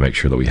law to make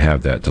sure that we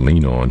have that to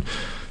lean on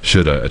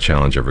should a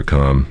challenge ever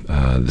come.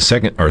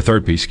 The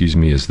third piece,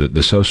 is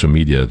the social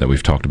media that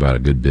we've talked about a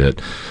good bit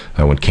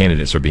when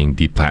candidates are being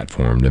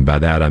deplatformed. And by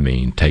that I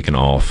mean taken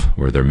off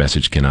where their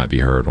message cannot be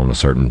heard on a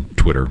certain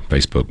Twitter,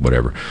 Facebook,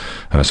 whatever.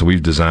 So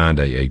we've designed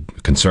a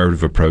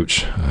conservative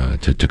approach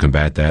to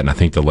combat that. And I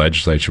think the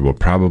legislature will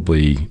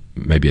probably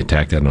maybe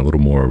attack that in a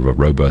little more of a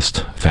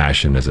robust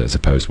fashion as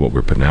opposed to what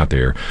we're putting out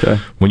there. Okay.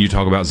 When you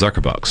talk about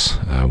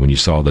Zuckerbucks, when you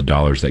saw the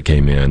dollars that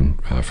came in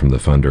from the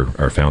founder of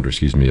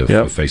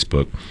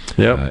Facebook,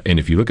 and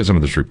if you look at some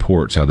of those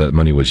reports, how that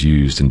money was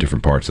used in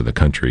different parts of the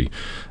country,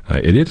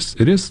 it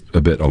is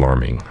a bit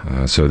alarming.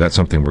 So that's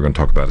something we're going to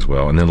talk about as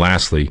well. And then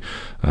lastly,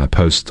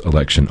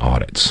 post-election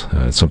audits.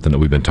 It's something that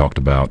we've been talked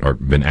about or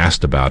been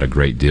asked about a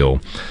great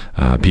deal.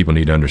 People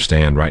need to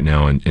understand right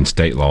now in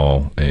state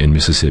law in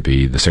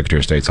Mississippi, the Secretary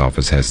of State's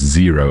office has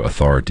zero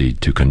authority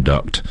to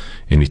conduct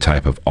any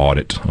type of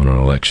audit on an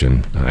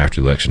election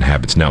after the election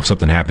happens. Now, if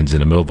something happens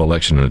in the middle of the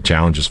election and a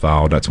challenge is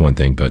filed, that's one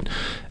thing, but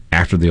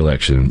after the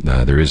election,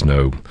 there is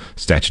no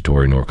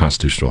statutory nor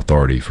constitutional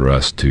authority for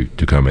us to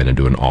come in and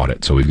do an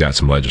audit. So we've got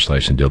some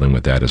legislation dealing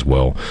with that as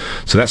well.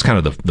 So that's kind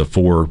of the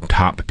four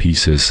top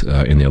pieces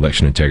in the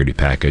election integrity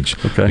package.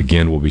 Okay.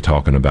 Again, we'll be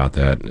talking about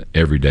that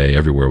every day,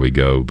 everywhere we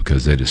go,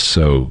 because it is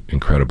so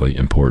incredibly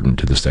important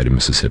to the state of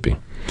Mississippi.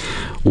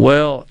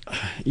 Well,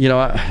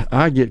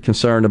 I get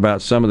concerned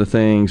about some of the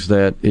things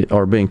that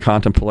are being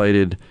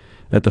contemplated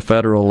at the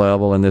federal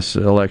level in this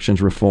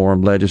elections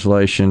reform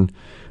legislation.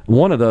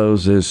 One of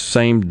those is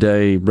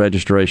same-day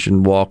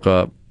registration,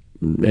 walk-up,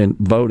 and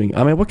voting.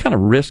 I mean, what kind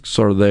of risks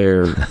are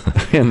there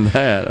in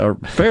that? Are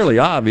fairly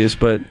obvious,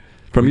 but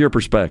from your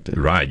perspective.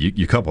 Right.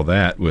 You couple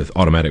that with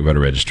automatic voter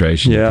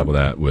registration. You couple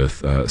that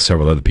with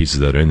several other pieces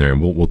that are in there,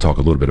 and we'll talk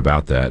a little bit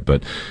about that.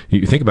 But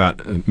you think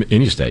about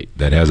any state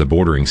that has a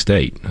bordering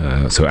state,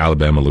 so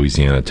Alabama,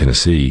 Louisiana,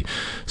 Tennessee.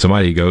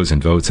 Somebody goes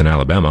and votes in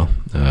Alabama.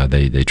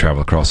 They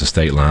travel across the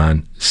state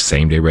line,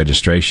 same-day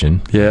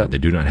registration. Yeah. They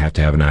do not have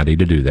to have an ID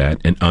to do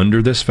that. And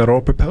under this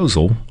federal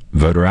proposal,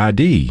 voter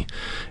ID.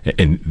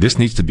 And this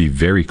needs to be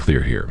very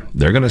clear here.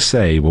 They're going to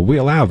say, well, we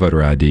allow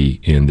voter ID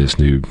in this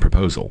new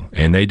proposal,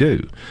 and they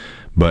do.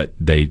 But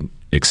they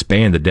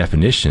expand the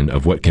definition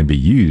of what can be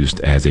used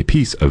as a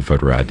piece of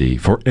voter ID.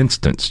 For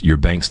instance, your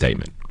bank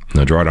statement.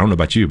 Now, Gerard, I don't know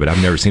about you, but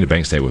I've never seen a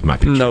bank statement with my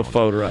picture. No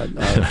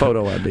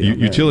photo ID.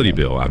 Utility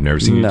bill. I've never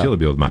seen a utility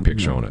bill with my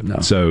picture on it. No.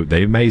 So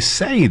they may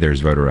say there's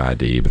voter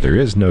ID, but there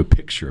is no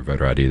picture of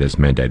voter ID that's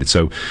mandated.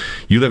 So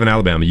you live in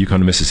Alabama, you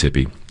come to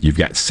Mississippi, you've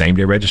got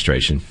same-day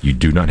registration. You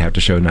do not have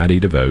to show an ID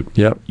to vote.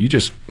 Yep. You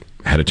just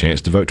had a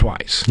chance to vote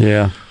twice.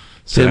 Yeah.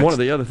 So and one of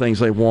the other things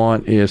they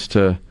want is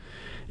to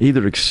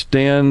either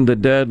extend the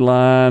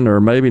deadline or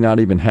maybe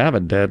not even have a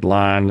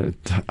deadline,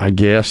 I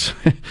guess,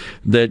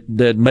 that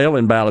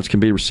mail-in ballots can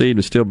be received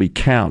and still be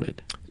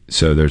counted.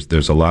 So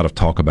there's a lot of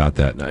talk about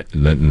that.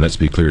 And let's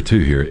be clear, too,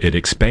 here. It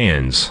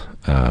expands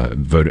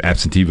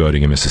absentee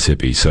voting in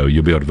Mississippi. So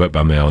you'll be able to vote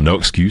by mail, no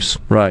excuse.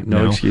 Right,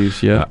 no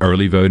excuse, yeah.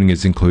 Early voting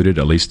is included,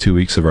 at least 2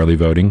 weeks of early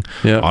voting.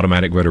 Yeah.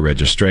 Automatic voter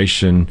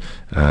registration.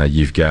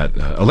 You've got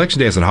Election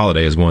Day as a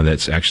holiday is one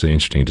that's actually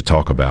interesting to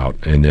talk about.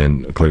 And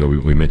then clearly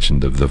we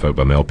mentioned the vote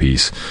by mail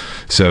piece.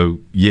 So,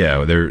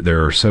 yeah,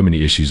 there are so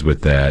many issues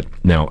with that.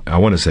 Now, I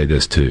want to say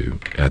this, too.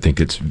 I think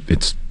it's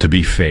to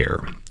be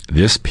fair,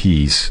 this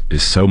piece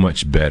is so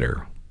much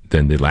better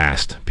than the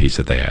last piece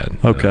that they had.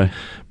 Okay.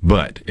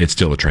 But it's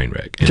still a train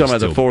wreck. You're talking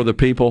about the For the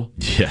People?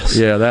 Yes.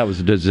 Yeah, that was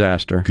a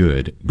disaster.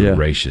 Good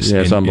gracious. Yeah,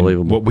 it's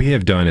unbelievable. And what we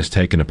have done is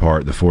taken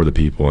apart the For the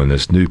People in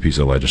this new piece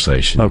of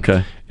legislation.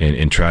 Okay.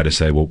 And try to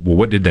say, well,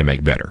 what did they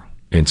make better?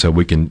 And so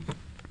we can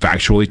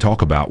factually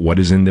talk about what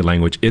is in the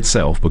language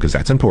itself, because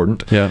that's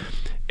important. Yeah.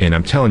 And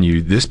I'm telling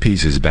you, this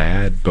piece is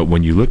bad, but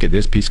when you look at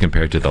this piece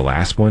compared to the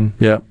last one,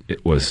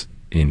 it was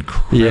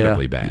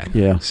incredibly bad.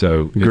 Yeah.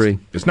 So agree.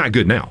 It's not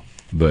good now.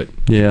 But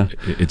yeah,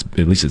 it's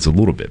at least it's a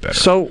little bit better.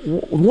 So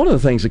one of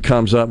the things that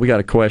comes up, we got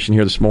a question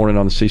here this morning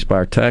on the C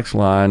Spire text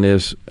line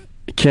is,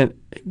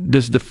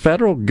 does the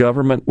federal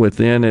government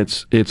within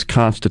its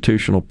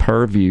constitutional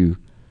purview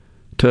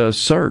to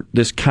assert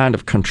this kind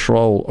of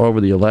control over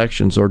the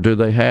elections, or do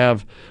they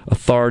have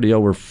authority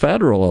over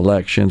federal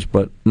elections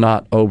but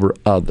not over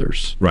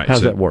others? Right. How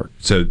does that work?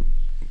 So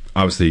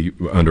obviously,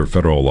 under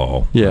federal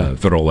law,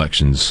 federal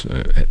elections,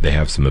 they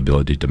have some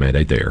ability to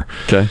mandate there.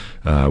 Okay.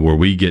 Where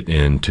we get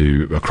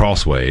into a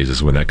crossways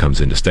is when that comes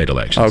into state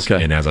elections.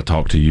 Okay. And as I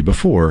talked to you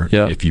before,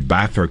 if you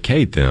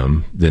bifurcate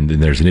them, then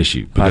there's an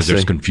issue. Because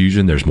there's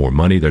confusion, there's more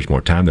money, there's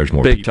more time, there's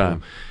more people. Big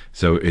time.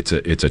 So it's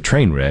a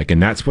train wreck,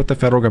 and that's what the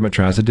federal government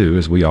tries to do,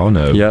 as we all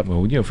know. Yep.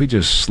 Well, if we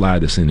just slide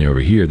this in over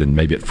here, then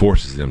maybe it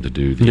forces them to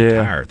do the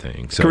entire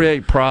thing. So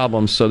create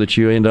problems so that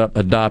you end up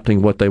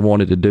adopting what they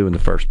wanted to do in the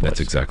first place. That's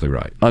exactly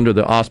right. Under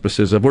the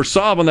auspices of, we're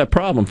solving that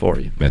problem for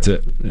you. That's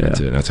it. Yeah. That's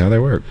it. That's how they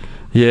work.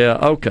 Yeah,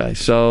 okay.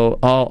 So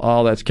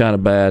all that's kind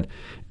of bad.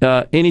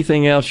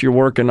 Anything else you're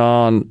working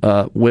on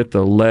with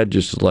the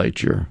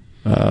legislature?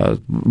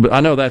 But I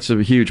know that's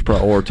a huge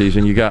priorities,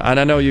 and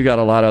I know you got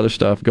a lot of other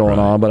stuff going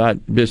on. But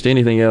just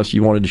anything else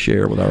you wanted to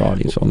share with our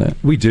audience on that?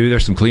 We do.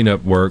 There's some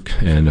cleanup work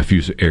in a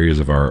few areas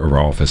of our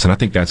office, and I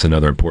think that's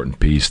another important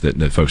piece that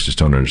folks just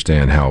don't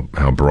understand how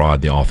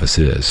broad the office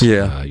is.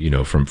 Yeah.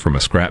 From a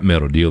scrap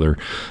metal dealer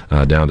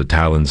down to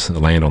Tylen's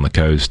land on the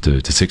coast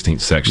to 16th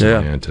section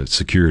land to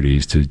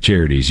securities to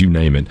charities, you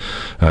name it.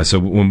 So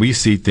when we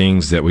see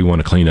things that we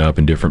want to clean up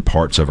in different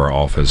parts of our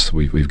office,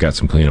 we've got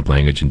some cleanup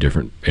language in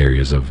different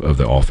areas of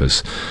the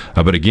office.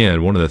 But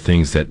again, one of the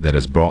things that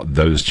has brought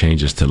those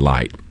changes to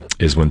light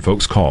is when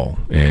folks call,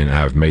 and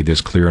I've made this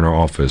clear in our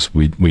office,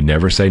 we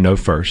never say no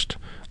first.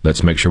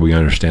 Let's make sure we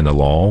understand the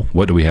law.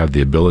 What do we have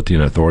the ability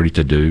and authority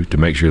to do to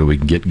make sure that we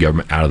can get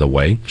government out of the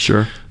way?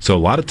 Sure. So a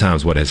lot of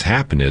times what has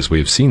happened is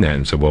we've seen that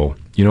and said, well,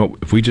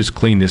 if we just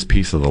clean this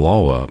piece of the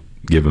law up,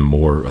 giving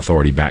more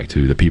authority back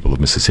to the people of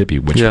Mississippi,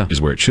 which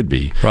is where it should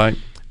be, right?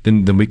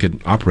 Then we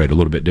could operate a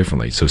little bit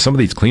differently. So some of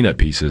these cleanup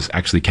pieces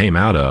actually came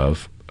out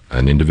of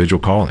an individual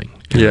calling.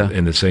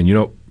 And they're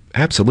saying,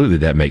 absolutely,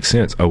 that makes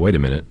sense. Oh, wait a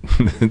minute.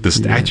 The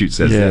statute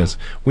says this.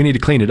 We need to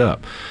clean it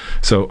up.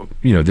 So,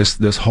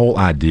 this whole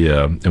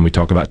idea, and we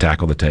talk about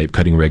tackle the tape,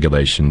 cutting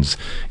regulations,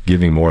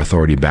 giving more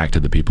authority back to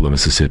the people of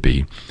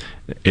Mississippi.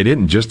 It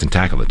isn't just in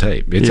tackle the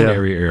tape. It's an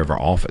area of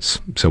our office.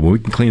 So when we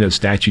can clean those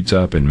statutes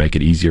up and make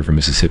it easier for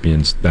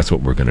Mississippians, that's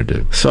what we're going to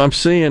do. So I'm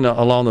seeing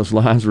along those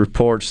lines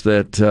reports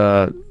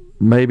that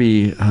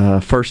maybe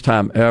first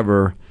time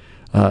ever,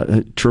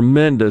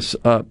 tremendous,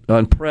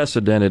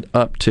 unprecedented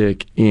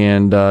uptick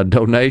in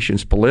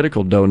donations,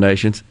 political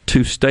donations,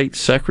 to state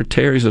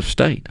secretaries of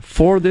state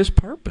for this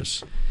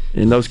purpose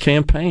in those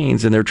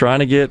campaigns. And they're trying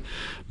to get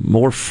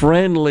more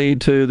friendly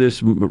to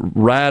this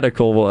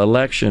radical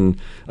election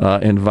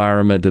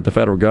environment that the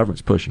federal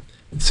government's pushing.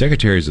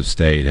 Secretaries of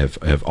state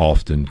have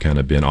often kind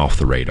of been off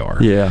the radar.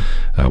 Yeah.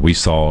 We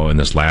saw in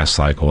this last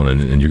cycle,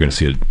 and you're going to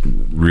see a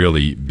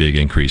really big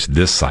increase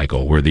this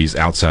cycle, where these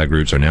outside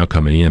groups are now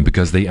coming in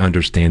because they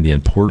understand the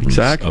importance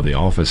of the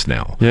office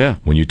now. Yeah.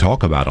 When you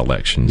talk about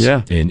elections.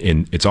 Yeah.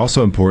 And it's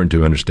also important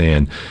to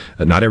understand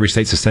that not every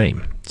state's the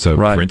same. So,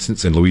 for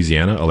instance, in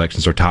Louisiana,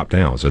 elections are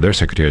top-down. So their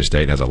Secretary of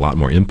State has a lot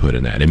more input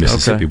in that. In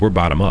Mississippi, we're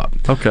bottom-up.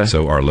 Okay.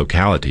 So our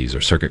localities,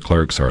 our circuit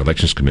clerks, our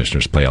elections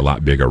commissioners play a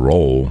lot bigger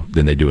role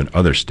than they do in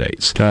other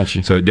states.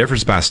 Gotcha. So it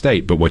differs by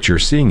state, but what you're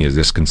seeing is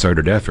this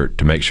concerted effort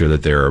to make sure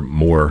that there are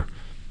more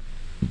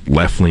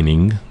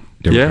left-leaning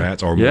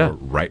Democrats or more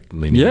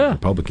right-leaning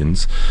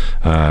Republicans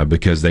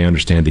because they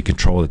understand the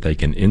control that they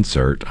can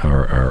insert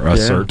or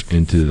assert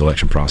into the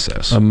election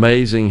process.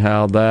 Amazing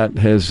how that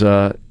has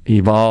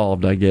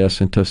evolved, I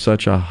guess, into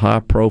such a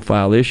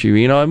high-profile issue.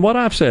 And what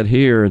I've said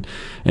here,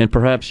 and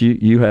perhaps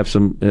you have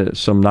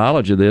some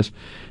knowledge of this,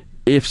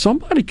 if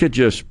somebody could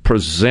just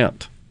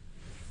present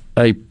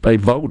a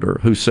voter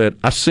who said,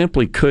 I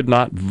simply could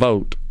not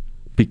vote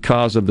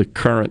because of the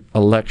current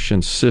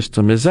election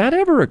system. Has that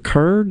ever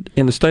occurred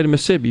in the state of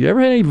Mississippi? You ever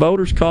had any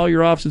voters call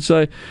your office and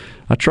say,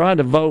 I tried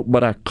to vote,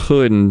 but I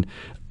couldn't,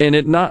 and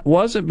it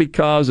wasn't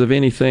because of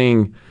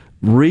anything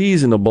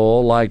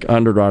reasonable like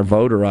under our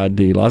voter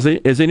ID laws?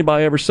 Has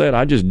anybody ever said,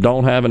 I just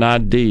don't have an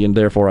ID and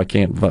therefore I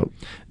can't vote?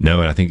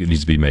 No, and I think it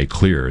needs to be made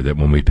clear that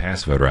when we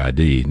pass voter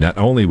ID, not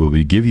only will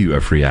we give you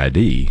a free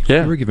ID,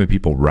 we're giving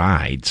people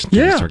rides to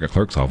the circuit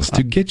clerk's office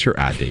to get your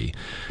ID.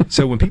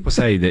 So when people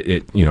say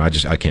that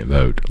I can't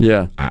vote,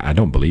 I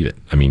don't believe it.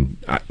 I mean,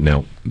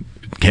 now,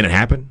 can it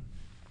happen?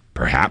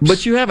 Perhaps.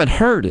 But you haven't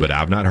heard it. But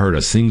I've not heard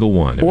a single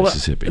one in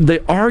Mississippi.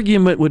 The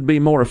argument would be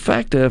more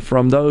effective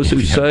from those who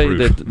say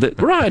that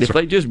right, if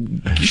they just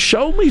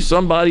show me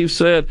somebody who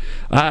said,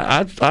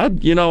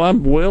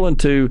 I'm willing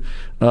to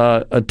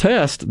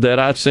attest that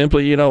I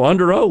simply,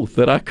 under oath,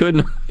 that I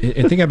couldn't.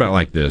 And think about it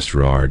like this,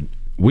 Gerard.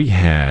 We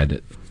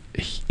had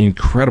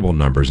incredible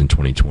numbers in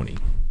 2020.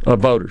 Of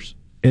voters.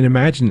 And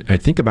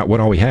think about what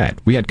all we had.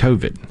 We had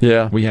COVID.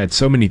 Yeah. We had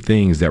so many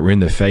things that were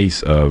in the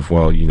face of,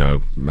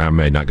 I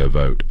may not go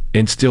vote.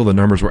 And still the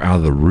numbers were out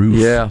of the roof.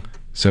 Yeah.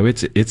 So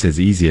it's as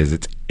easy as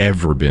it's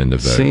ever been to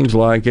vote. Seems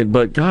like it.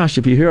 But gosh,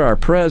 if you hear our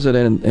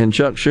president and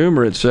Chuck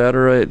Schumer, et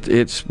cetera,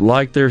 it's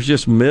like there's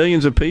just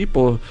millions of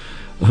people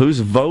whose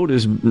vote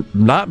is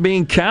not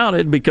being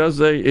counted because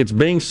it's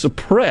being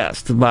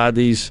suppressed by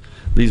these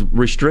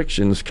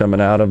restrictions coming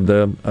out of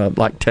the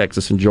like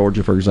Texas and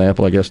Georgia, for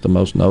example, I guess the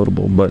most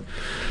notable. But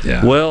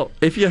well,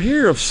 if you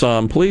hear of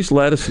some, please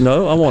let us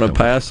know. I want to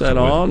pass that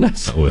on. I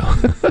will.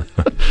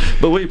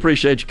 But we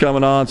appreciate you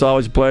coming on. It's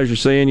always a pleasure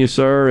seeing you,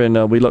 sir,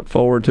 and we look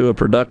forward to a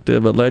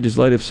productive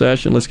legislative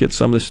session. Let's get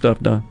some of this stuff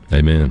done.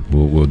 Amen.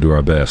 We'll do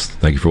our best.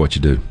 Thank you for what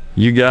you do.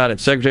 You got it.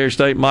 Secretary of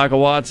State Michael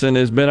Watson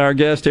has been our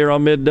guest here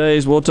on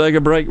Middays. We'll take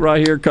a break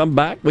right here. Come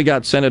back. We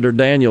got Senator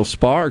Daniel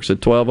Sparks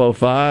at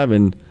 12:05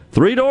 and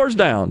 3 doors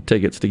down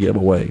tickets to give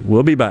away.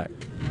 We'll be back.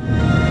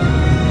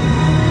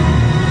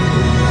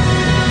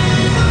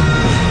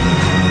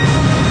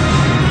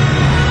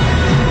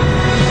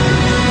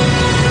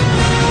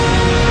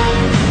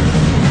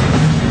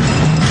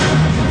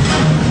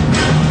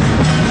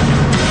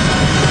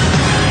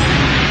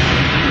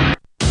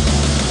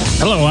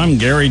 Hello, I'm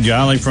Gary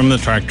Jolly from the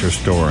Tractor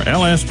Store.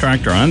 LS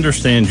Tractor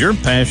understands your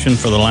passion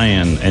for the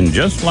land, and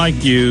just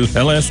like you,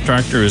 LS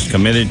Tractor is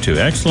committed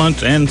to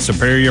excellence and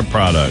superior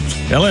products.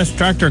 LS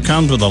Tractor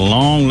comes with a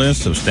long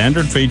list of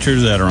standard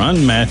features that are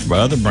unmatched by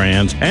other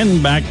brands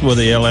and backed with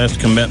the LS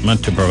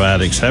commitment to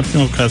provide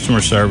exceptional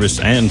customer service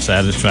and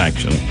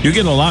satisfaction. You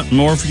get a lot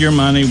more for your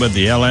money with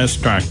the LS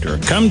Tractor.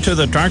 Come to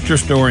the Tractor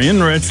Store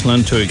in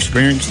Richland to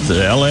experience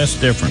the LS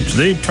difference.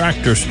 The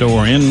Tractor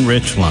Store in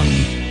Richland.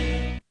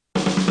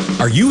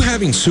 Are you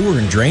having sewer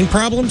and drain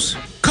problems?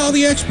 Call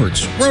the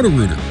experts,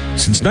 Roto-Rooter.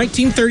 Since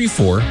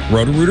 1934,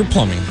 Roto-Rooter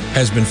Plumbing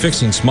has been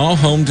fixing small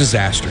home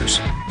disasters.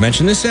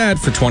 Mention this ad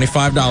for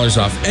 $25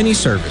 off any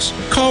service.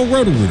 Call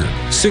Roto-Rooter,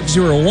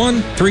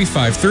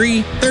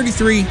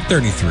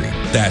 601-353-3333.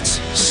 That's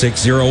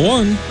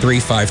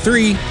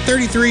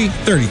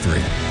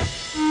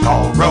 601-353-3333.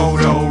 Call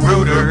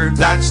Roto-Rooter,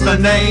 that's the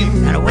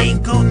name. And away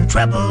go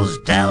troubles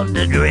down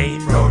the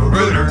drain.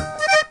 Roto-Rooter.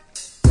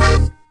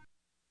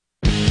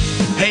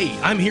 Hey,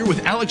 I'm here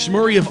with Alex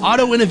Murray of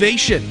Auto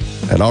Innovation.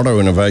 At Auto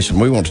Innovation,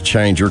 we want to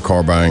change your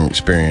car buying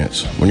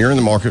experience. When you're in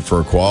the market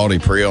for a quality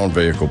pre-owned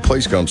vehicle,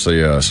 please come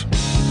see us.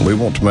 We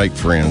want to make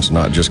friends,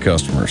 not just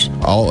customers.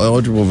 All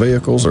eligible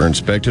vehicles are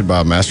inspected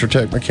by a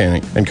MasterTech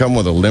mechanic and come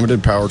with a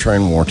limited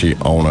powertrain warranty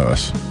on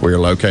us. We are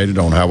located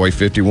on Highway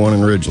 51 in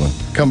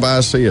Ridgeland. Come by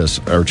and see us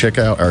or check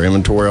out our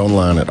inventory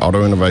online at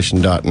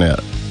autoinnovation.net.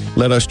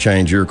 Let us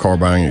change your car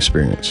buying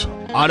experience.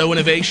 Auto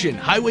Innovation,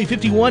 Highway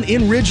 51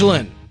 in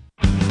Ridgeland.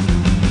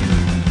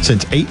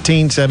 Since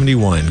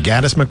 1871,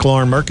 Gaddis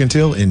McLaurin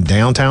Mercantile in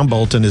downtown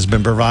Bolton has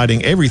been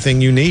providing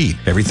everything you need.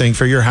 Everything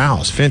for your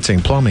house, fencing,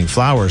 plumbing,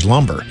 flowers,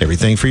 lumber.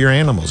 Everything for your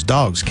animals,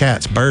 dogs,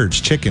 cats,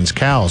 birds, chickens,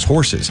 cows,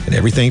 horses, and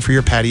everything for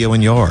your patio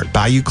and yard.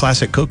 Bayou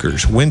Classic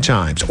cookers, wind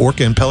chimes,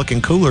 Orca and Pelican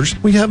coolers.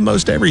 We have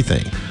most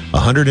everything.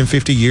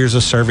 150 years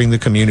of serving the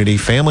community,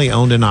 family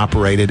owned and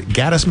operated.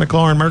 Gaddis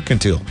McLaurin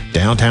Mercantile,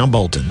 downtown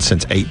Bolton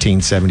since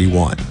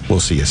 1871. We'll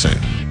see you soon.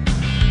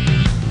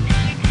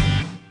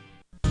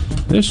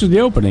 This is the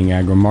opening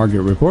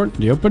agri-market report.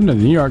 The open of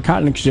the New York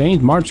Cotton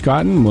Exchange, March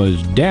cotton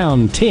was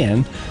down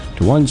 10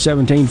 to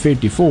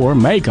 117.54.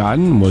 May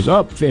cotton was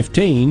up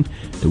 15 to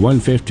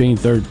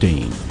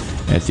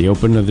 115.13. At the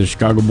open of the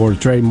Chicago Board of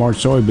Trade,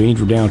 March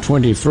soybeans were down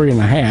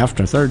 23.5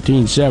 to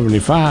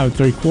 13.75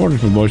 3/4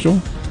 per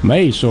bushel.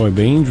 May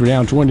soybeans were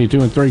down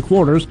 22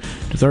 3/4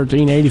 to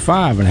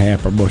 13.85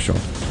 1/2 per bushel.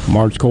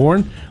 March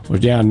corn was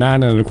down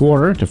 9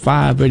 1/4 to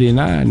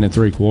 5.89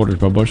 3/4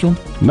 per bushel.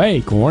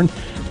 May corn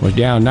was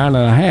down 9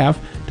 1/2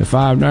 to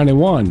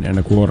 5.91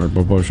 1/4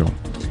 per bushel.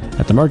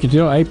 At the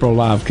Mercantile, April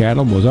live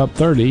cattle was up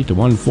 30 to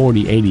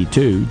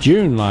 140.82.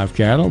 June live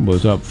cattle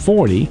was up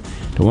 40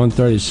 to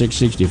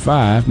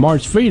 136.65.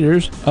 March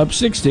feeders up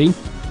 60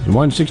 to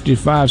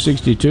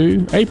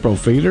 165.62. April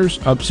feeders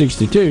up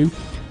 62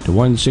 to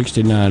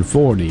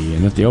 169.40.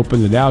 And at the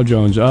open, the Dow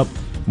Jones up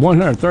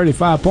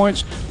 135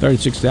 points,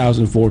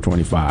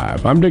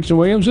 36,425. I'm Dixon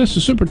Williams. This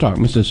is Super Talk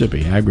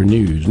Mississippi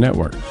Agri-News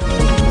Network.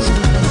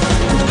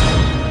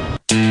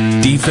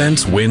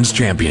 Defense wins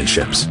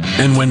championships.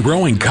 And when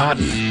growing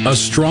cotton, a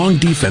strong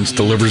defense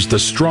delivers the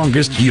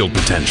strongest yield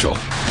potential.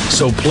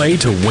 So play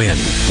to win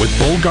with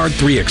Bollgard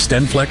 3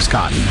 XtendFlex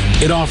Cotton.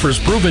 It offers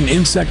proven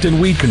insect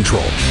and weed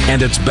control,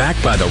 and it's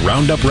backed by the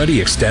Roundup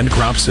Ready Extend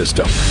crop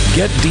system.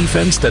 Get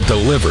defense that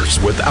delivers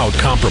without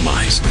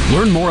compromise.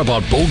 Learn more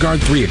about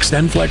Bollgard 3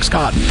 XtendFlex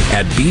Cotton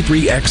at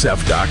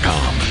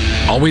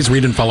b3xf.com. Always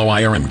read and follow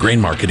IRM, grain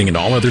marketing, and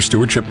all other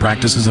stewardship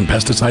practices and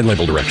pesticide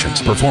label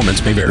directions.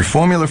 Performance may vary. The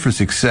formula for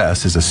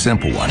success is a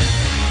simple one.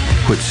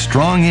 Put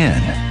strong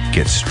in,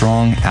 get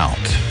strong out.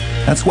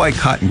 That's why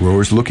cotton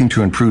growers looking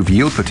to improve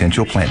yield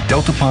potential plant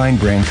Delta Pine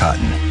brand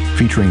cotton,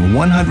 featuring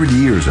 100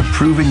 years of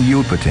proven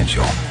yield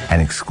potential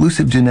and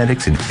exclusive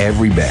genetics in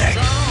every bag.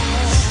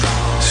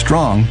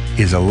 Strong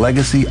is a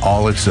legacy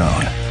all its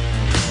own.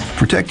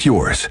 Protect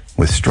yours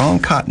with strong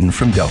cotton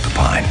from Delta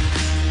Pine.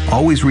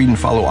 Always read and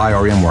follow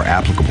IRM where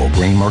applicable,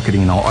 grain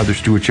marketing, and all other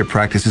stewardship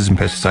practices and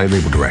pesticide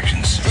label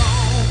directions.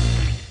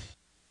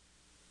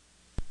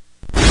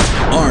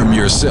 Arm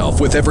yourself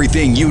with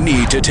everything you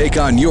need to take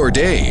on your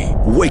day.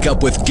 Wake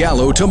up with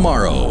Gallo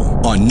tomorrow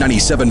on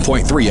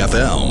 97.3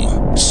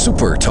 FM.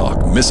 Super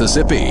Talk,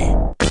 Mississippi.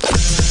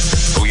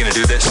 Are we going to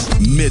do this?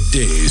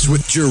 Middays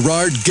with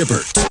Gerard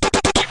Gibbert.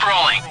 Keep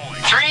rolling.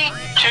 3,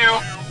 2,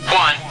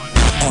 1.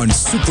 On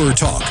Super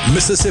Talk,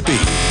 Mississippi.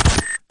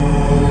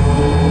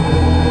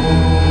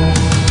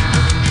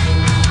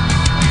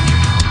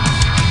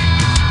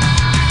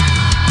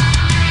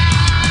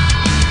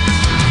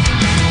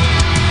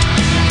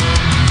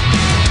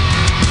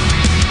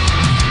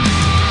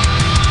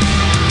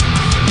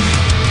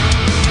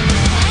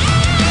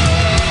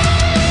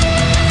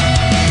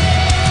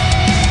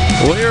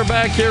 We're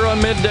back here on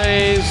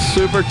Middays,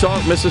 Super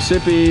Talk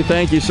Mississippi.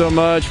 Thank you so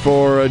much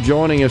for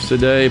joining us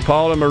today.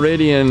 Paula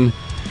Meridian,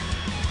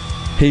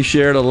 he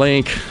shared a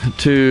link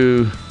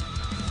to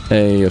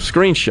a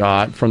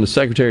screenshot from the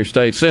Secretary of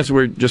State. Since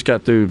we just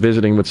got through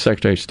visiting with the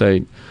Secretary of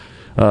State,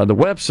 the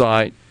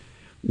website,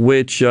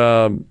 which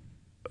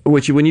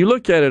when you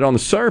look at it on the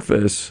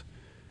surface,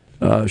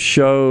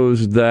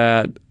 shows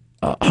that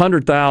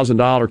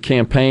 $100,000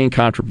 campaign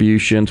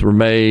contributions were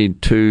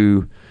made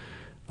to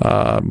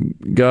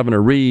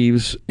Governor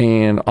Reeves,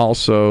 and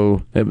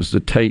also it was the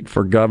Tate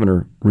for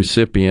Governor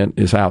recipient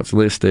is how it's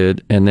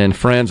listed, and then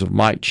friends of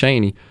Mike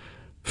Cheney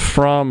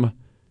from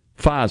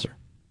Pfizer.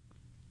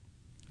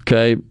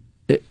 Okay,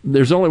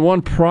 there's only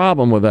one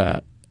problem with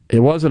that. It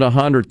wasn't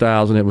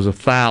 100,000; it was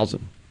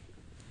 1,000.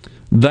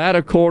 That,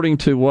 according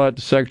to what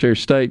the Secretary of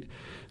State.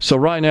 So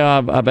right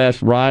now, I've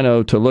asked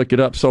Rhino to look it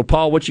up. So,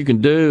 Paul, what you can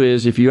do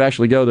is if you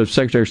actually go to the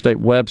Secretary of State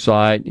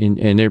website,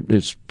 and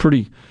it's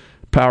pretty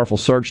powerful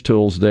search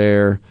tools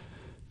there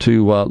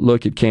to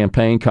look at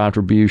campaign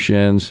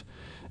contributions.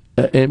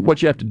 And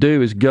what you have to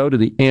do is go to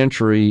the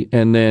entry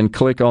and then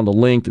click on the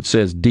link that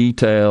says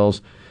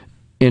details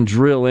and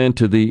drill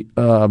into the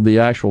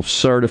actual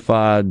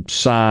certified,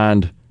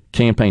 signed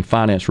campaign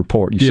finance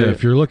report.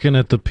 If you're looking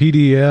at the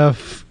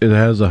PDF, it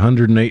has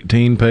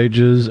 118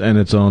 pages and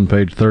it's on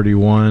page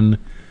 31.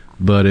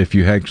 But if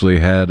you actually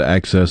had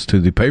access to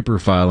the paper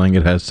filing,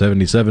 it has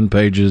 77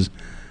 pages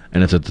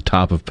and it's at the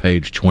top of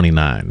page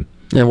 29.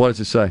 And what does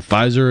it say?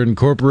 Pfizer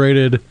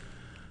Incorporated.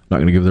 Not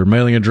going to give their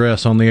mailing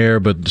address on the air,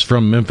 but it's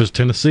from Memphis,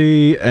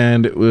 Tennessee,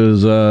 and it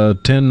was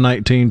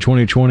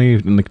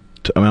 10/19/2020 in the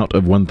amount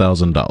of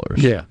 $1,000.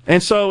 Yeah,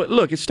 and so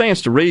look, it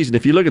stands to reason.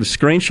 If you look at the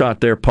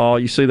screenshot there, Paul,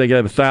 you see they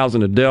gave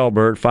 $1,000 to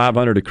Delbert,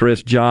 $500 to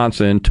Chris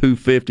Johnson,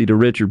 $250 to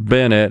Richard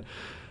Bennett,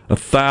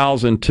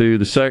 $1,000 to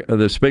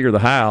the Speaker of the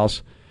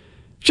House.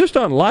 Just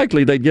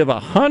unlikely they'd give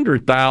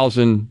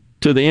 $100,000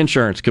 to the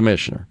insurance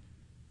commissioner,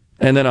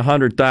 and then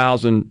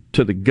 $100,000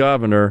 to the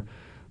governor,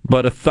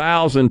 but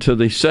 $1,000 to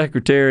the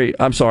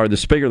the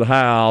Speaker of the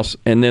House,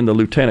 and then the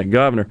Lieutenant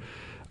Governor.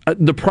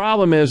 The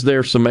problem is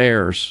there's some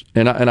errors,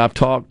 and I've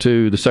talked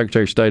to the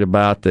Secretary of State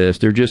about this.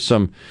 There are just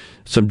some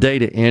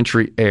data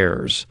entry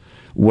errors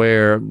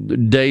where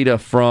data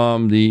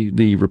from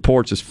the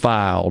reports is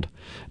filed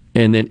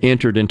and then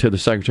entered into the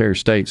Secretary of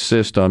State's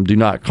system do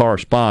not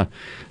correspond.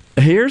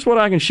 Here's what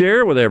I can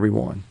share with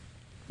everyone.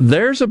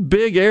 There's a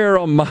big error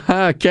on my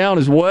account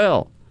as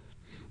well.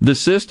 The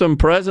system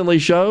presently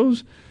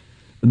shows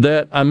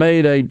that I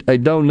made a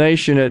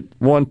donation at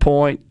one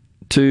point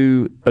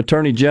to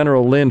Attorney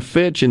General Lynn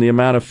Fitch in the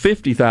amount of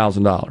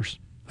 $50,000.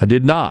 I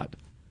did not.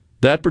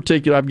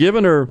 I've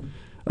given her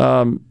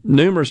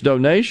numerous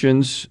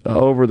donations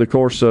over the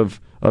course of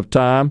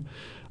time,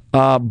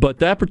 But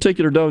that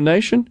particular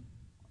donation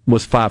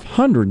was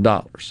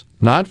 $500,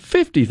 not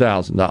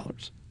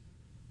 $50,000.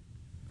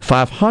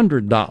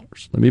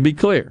 $500. Let me be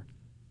clear.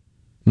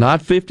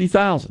 Not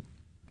 $50,000.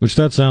 Which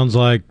that sounds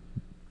like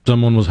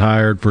someone was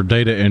hired for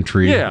data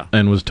entry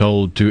and was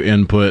told to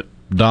input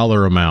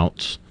dollar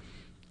amounts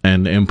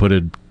and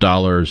inputted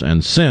dollars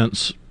and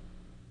cents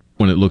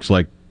when it looks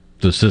like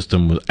the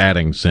system was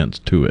adding cents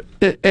to it.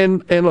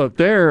 And look,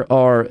 there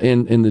are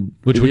in the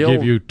which would the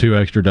give you 2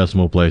 extra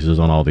decimal places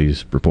on all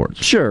these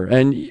reports. Sure,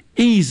 and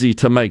easy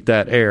to make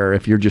that error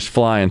if you're just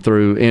flying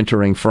through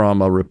entering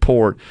from a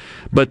report.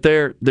 But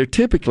they're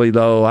typically,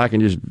 though, I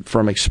can just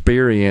from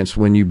experience,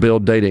 when you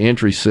build data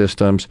entry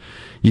systems,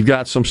 you've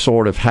got some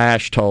sort of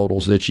hash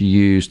totals that you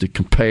use to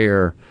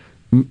compare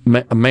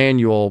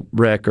manual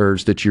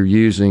records that you're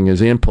using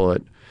as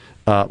input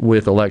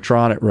with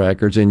electronic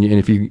records, and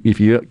if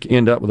you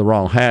end up with the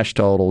wrong hash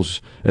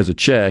totals as a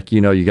check,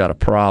 you got a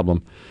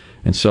problem.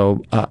 And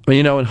so,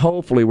 and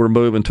hopefully we're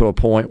moving to a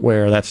point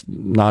where that's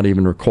not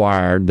even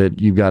required,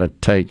 that you've got to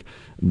take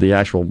the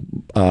actual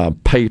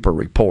paper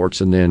reports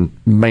and then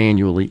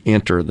manually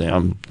enter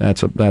them.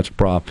 That's a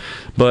problem.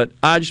 But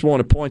I just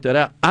want to point that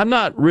out. I'm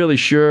not really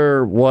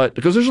sure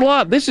because there's a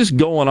lot. This is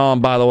going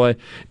on, by the way.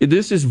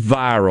 This is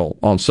viral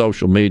on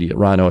social media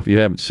right now, if you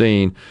haven't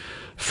seen,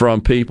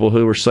 from people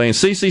who are saying,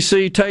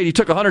 CCC, Tate, he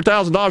took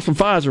 $100,000 from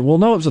Pfizer. Well,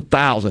 no, it was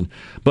 $1,000.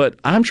 But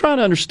I'm trying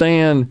to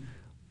understand.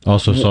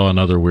 Also saw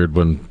another weird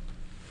one,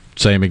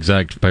 same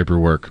exact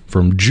paperwork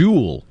from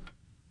Juul.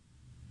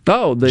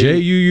 Oh, the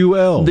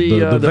Juul,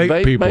 the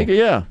vape people. Maker,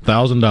 yeah.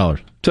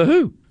 $1,000. To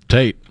who?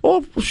 Tate.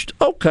 Oh,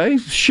 okay,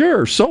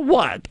 sure. So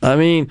what? I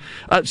mean,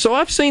 so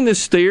I've seen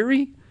this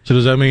theory. So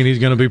does that mean he's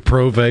going to be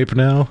pro-vape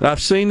now? I've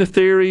seen the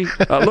theory.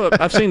 Look,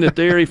 I've seen the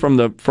theory from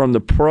the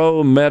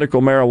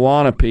pro-medical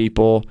marijuana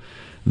people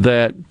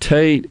that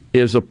Tate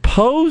is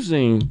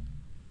opposing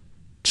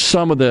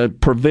some of the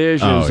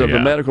provisions of the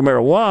medical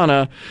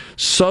marijuana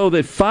so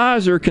that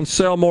Pfizer can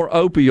sell more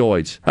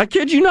opioids. I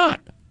kid you not.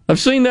 I've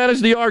seen that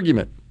as the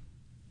argument.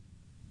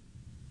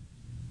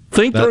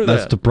 Think through that.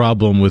 That's the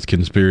problem with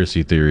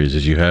conspiracy theories,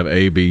 is you have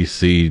A, B,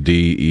 C,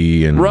 D,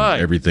 E, and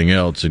everything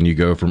else, and you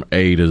go from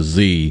A to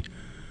Z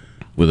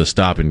with a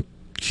stop in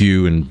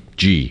Q and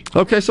G.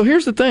 Okay, so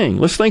here's the thing.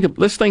 Let's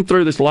think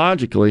through this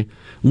logically.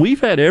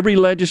 We've had every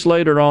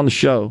legislator on the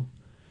show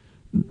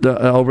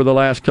over the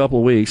last couple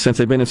of weeks since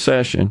they've been in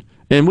session,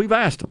 and we've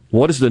asked them,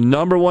 what is the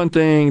number one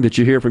thing that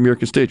you hear from your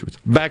constituents?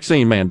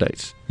 Vaccine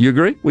mandates. You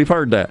agree? We've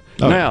heard that.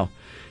 Oh. Now,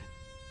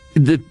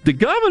 the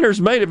governor's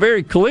made it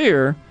very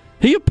clear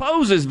he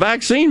opposes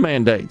vaccine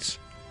mandates.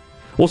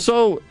 Well,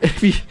 so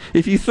if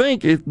you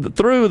think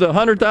through the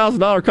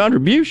 $100,000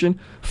 contribution,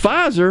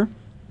 Pfizer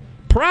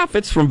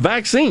profits from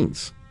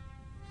vaccines.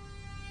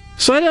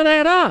 So that doesn't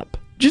add up.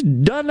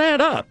 Just doesn't add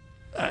up.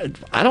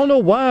 I don't know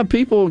why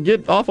people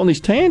get off on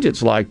these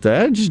tangents like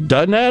that. It just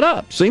doesn't add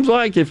up. Seems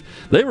like if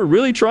they were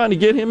really trying to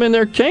get him in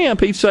their camp,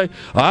 he'd say,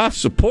 I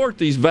support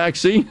these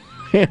vaccine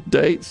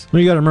mandates.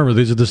 Well, you got to remember,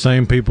 these are the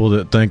same people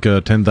that think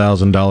a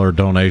 $10,000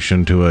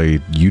 donation to a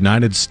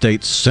United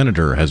States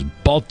senator has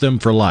bought them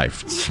for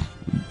life.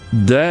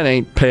 That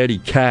ain't petty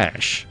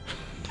cash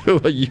to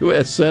a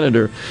U.S.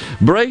 senator.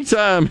 Break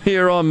time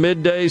here on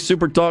Midday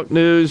Super Talk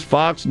News,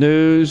 Fox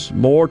News,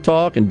 More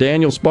Talk, and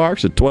Daniel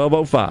Sparks at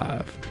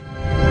 12:05.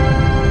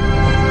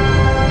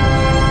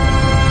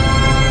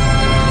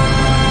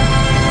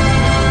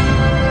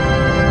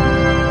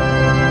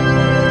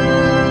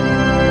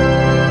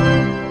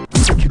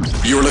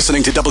 You're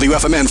listening to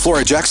WFMN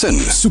Flora Jackson,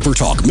 Super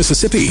Talk,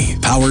 Mississippi,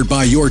 powered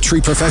by your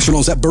tree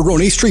professionals at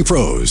Barone's Tree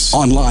Pros.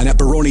 Online at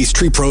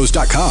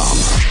baronestreepros.com.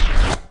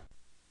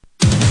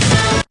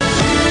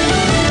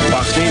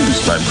 Fox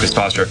News, I'm Chris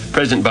Foster.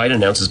 President Biden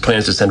announces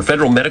plans to send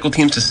federal medical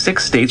teams to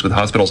 6 states with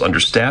hospitals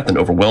understaffed and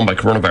overwhelmed by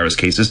coronavirus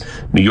cases: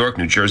 New York,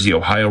 New Jersey,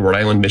 Ohio, Rhode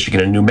Island, Michigan,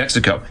 and New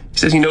Mexico. He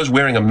says he knows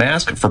wearing a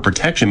mask for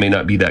protection may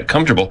not be that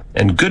comfortable,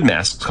 and good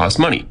masks cost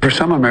money. For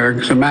some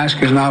Americans, a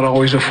mask is not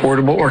always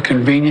affordable or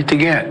convenient to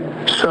get.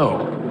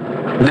 So,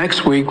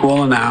 next week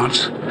we'll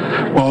announce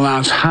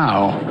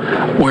how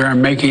we are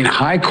making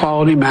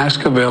high-quality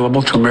masks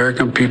available to the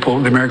American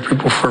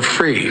people for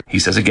free. He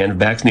says again,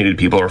 vaccinated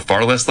people are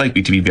far less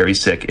likely to be very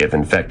sick if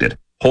infected.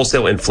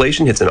 Wholesale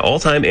inflation hits an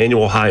all-time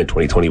annual high in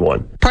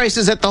 2021.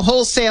 Prices at the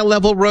wholesale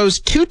level rose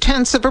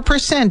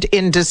 0.2%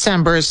 in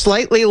December,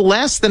 slightly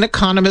less than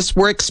economists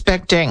were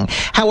expecting.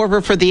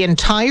 However, for the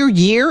entire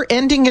year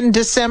ending in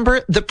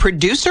December, the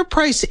producer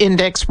price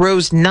index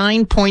rose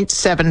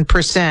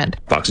 9.7%.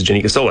 Fox's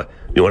Jenny Casola.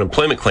 New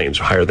unemployment claims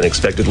are higher than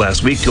expected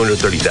last week,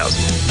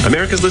 230,000.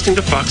 America's listening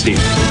to Fox News.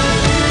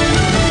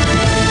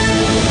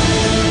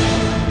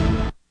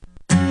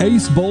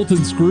 Ace Bolt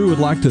and Screw would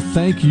like to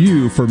thank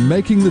you for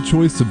making the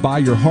choice to buy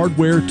your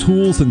hardware,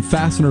 tools, and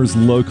fasteners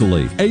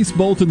locally. Ace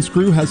Bolt and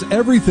Screw has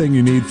everything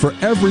you need for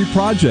every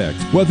project.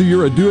 Whether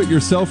you're a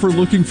do-it-yourselfer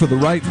looking for the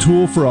right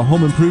tool for a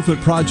home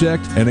improvement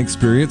project, an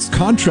experienced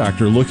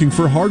contractor looking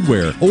for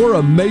hardware, or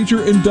a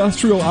major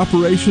industrial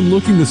operation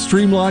looking to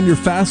streamline your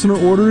fastener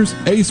orders,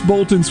 Ace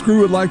Bolt and Screw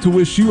would like to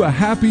wish you a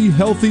happy,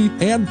 healthy,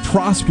 and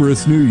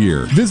prosperous new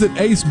year. Visit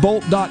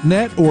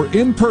acebolt.net or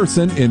in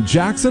person in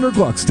Jackson or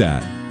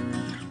Gluckstadt.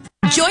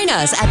 Join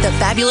us at the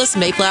fabulous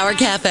Mayflower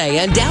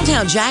Cafe in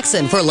downtown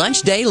Jackson for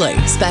lunch daily.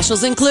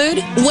 Specials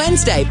include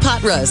Wednesday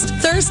pot roast,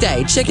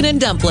 Thursday chicken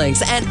and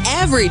dumplings, and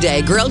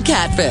everyday grilled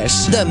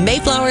catfish. The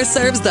Mayflower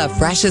serves the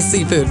freshest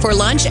seafood for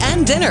lunch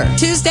and dinner,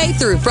 Tuesday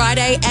through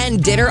Friday,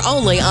 and dinner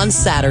only on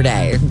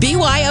Saturday.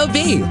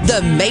 BYOB,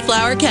 the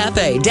Mayflower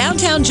Cafe,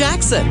 downtown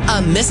Jackson,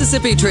 a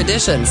Mississippi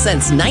tradition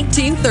since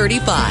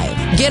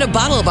 1935. Get a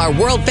bottle of our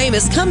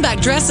world-famous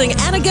comeback dressing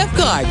and a gift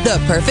card. The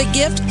perfect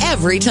gift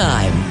every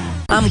time.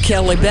 I'm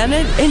Kelly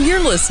Bennett, and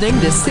you're listening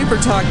to Super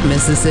Talk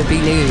Mississippi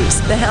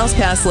News. The House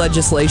passed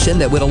legislation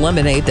that would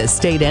eliminate the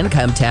state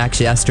income tax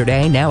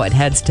yesterday. Now it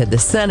heads to the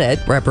Senate.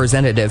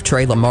 Representative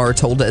Trey Lamar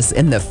told us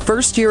in the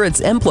first year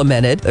it's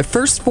implemented, the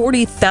first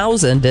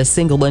 $40,000 a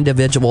single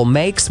individual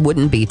makes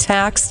wouldn't be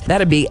taxed.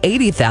 That'd be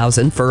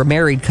 $80,000 for a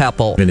married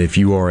couple. And if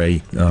you are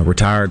a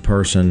retired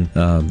person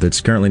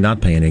that's currently not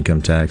paying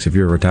income tax, if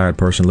you're a retired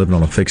person living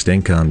on a fixed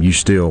income, you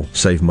still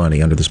save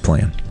money under this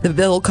plan. The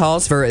bill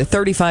calls for a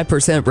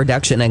 35%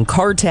 reduction in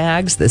car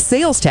tags. The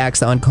sales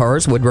tax on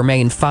cars would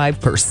remain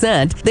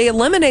 5%. They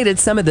eliminated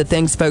some of the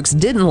things folks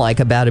didn't like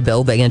about a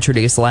bill they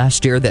introduced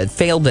last year that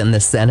failed in the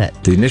Senate.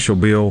 The initial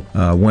bill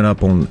went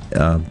up on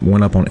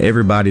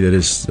everybody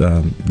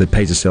that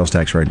pays the sales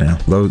tax right now.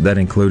 That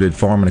included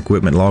farming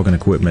equipment, logging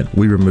equipment.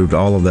 We removed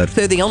all of that.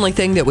 So the only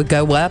thing that would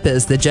go up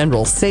is the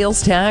general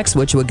sales tax,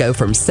 which would go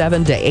from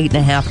 7 to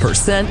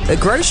 8.5%. The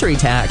grocery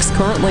tax,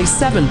 currently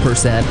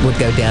 7%, would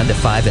go down to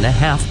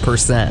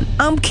 5.5%.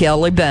 I'm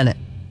Kelly Bennett.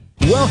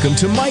 Welcome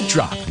to Mike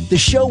Drop, the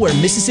show where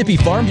Mississippi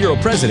Farm Bureau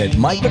President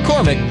Mike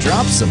McCormick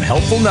drops some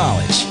helpful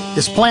knowledge.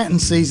 It's planting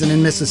season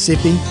in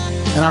Mississippi,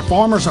 and our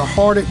farmers are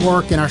hard at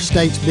work in our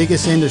state's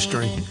biggest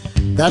industry.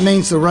 That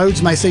means the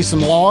roads may see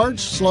some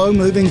large,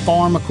 slow-moving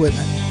farm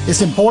equipment.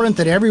 It's important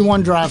that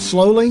everyone drive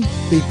slowly,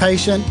 be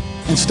patient,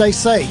 and stay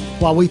safe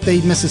while we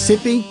feed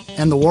Mississippi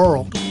and the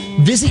world.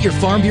 Visit your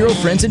Farm Bureau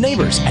friends and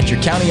neighbors at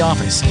your county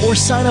office or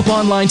sign up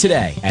online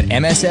today at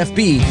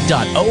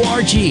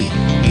msfb.org.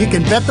 You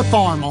can bet the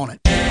farm on it.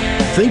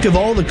 Think of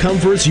all the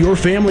comforts your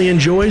family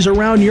enjoys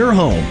around your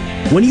home.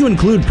 When you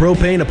include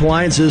propane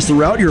appliances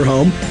throughout your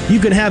home, you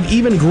can have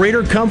even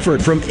greater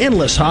comfort, from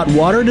endless hot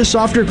water to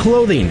softer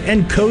clothing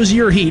and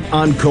cozier heat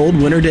on cold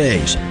winter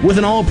days. With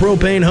an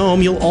all-propane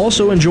home, you'll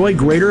also enjoy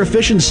greater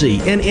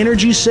efficiency and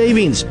energy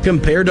savings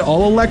compared to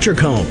all-electric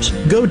homes.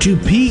 Go to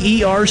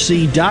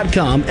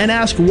PERC.com and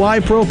ask why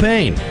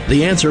propane.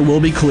 The answer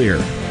will be clear.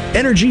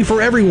 Energy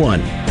for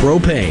everyone.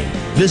 Propane.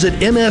 Visit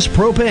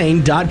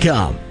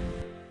mspropane.com.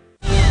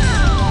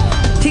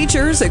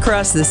 Teachers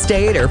across the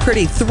state are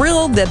pretty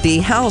thrilled that the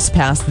House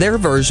passed their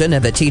version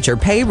of a teacher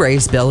pay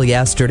raise bill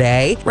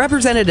yesterday.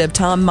 Representative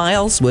Tom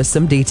Miles with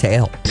some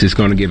detail. It's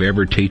going to give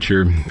every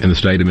teacher in the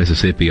state of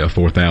Mississippi a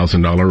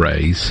 $4,000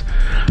 raise.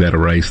 That'll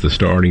raise the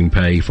starting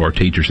pay for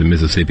teachers in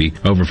Mississippi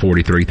over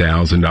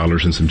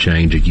 $43,000 and some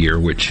change a year,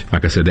 which,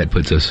 like I said, that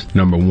puts us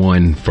number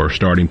one for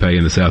starting pay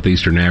in the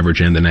southeastern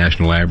average and the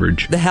national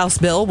average. The House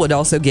bill would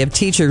also give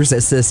teachers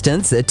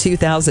assistants a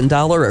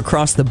 $2,000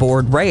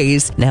 across-the-board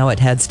raise. Now it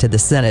heads to the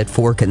Senate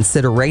for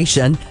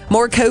consideration.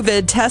 More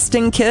COVID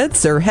testing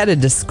kits are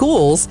headed to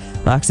schools.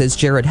 Fox's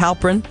Jared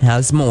Halpern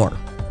has more.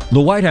 The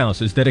White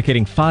House is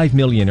dedicating 5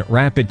 million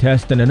rapid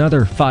tests and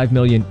another 5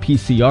 million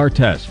PCR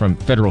tests from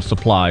federal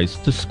supplies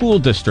to school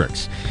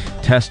districts.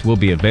 Tests will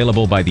be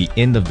available by the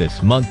end of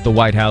this month, the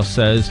White House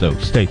says, though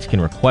states can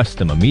request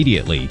them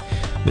immediately.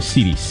 The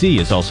CDC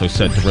is also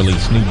set to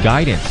release new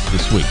guidance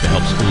this week to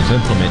help schools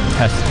implement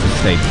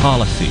test-to-stay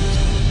policies.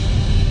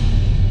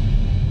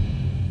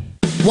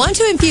 Want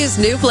to infuse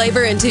new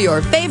flavor into your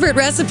favorite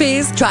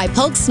recipes? Try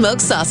Polk's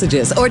smoked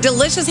sausages or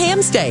delicious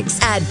ham steaks.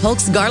 Add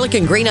Polk's garlic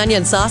and green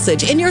onion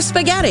sausage in your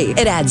spaghetti.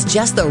 It adds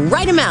just the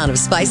right amount of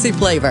spicy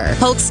flavor.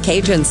 Polk's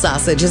Cajun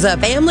sausage is a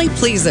family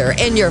pleaser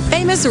in your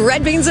famous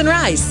red beans and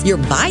rice. Your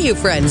Bayou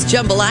Friends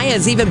jambalaya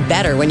is even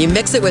better when you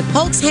mix it with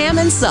Polk's ham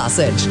and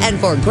sausage. And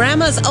for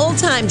Grandma's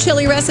old-time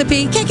chili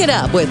recipe, kick it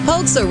up with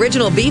Polk's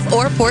original beef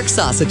or pork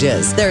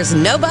sausages. There's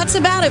no buts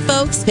about it,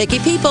 folks. Picky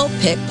people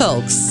pick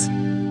Polk's.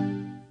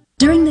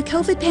 During the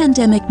COVID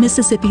pandemic,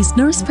 Mississippi's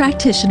nurse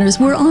practitioners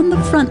were on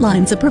the front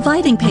lines of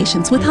providing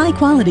patients with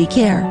high-quality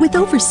care. With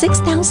over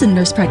 6,000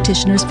 nurse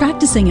practitioners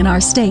practicing in our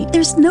state,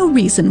 there's no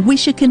reason we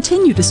should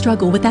continue to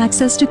struggle with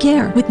access to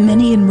care, with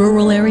many in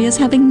rural areas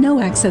having no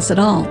access at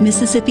all.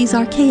 Mississippi's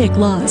archaic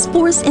laws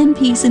force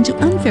NPs into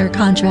unfair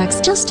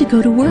contracts just to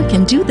go to work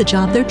and do the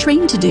job they're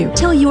trained to do.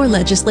 Tell your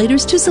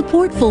legislators to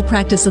support full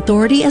practice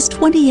authority, as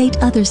 28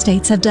 other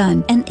states have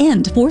done, and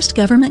end forced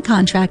government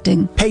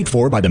contracting. Paid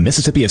for by the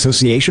Mississippi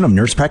Association of from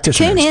nurse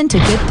practitioners. Tune in to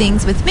Good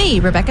Things with me,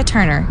 Rebecca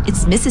Turner.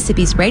 It's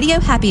Mississippi's Radio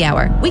Happy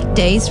Hour,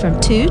 weekdays from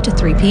 2 to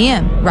 3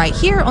 p.m., right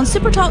here on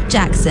Supertalk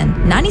Jackson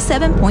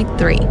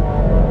 97.3.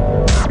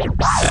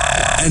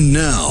 And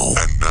now,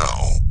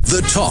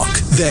 the talk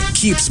that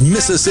keeps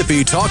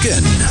Mississippi talking.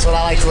 That's what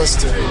I like to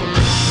listen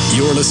to.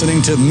 You're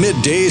listening to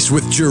Middays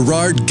with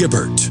Gerard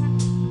Gibbert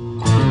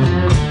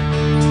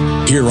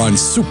here on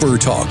Super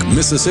Talk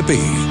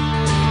Mississippi.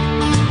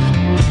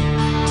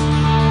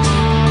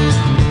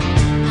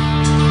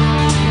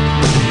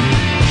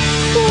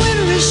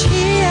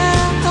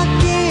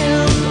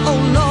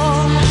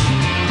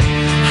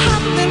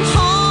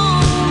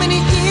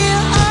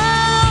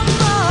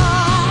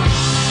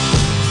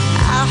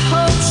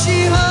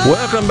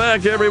 Welcome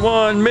back,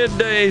 everyone.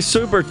 Midday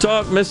Super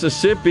Talk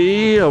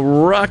Mississippi,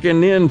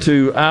 rocking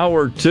into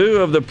hour 2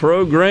 of the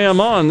program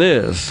on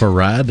this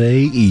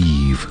Friday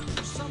Eve.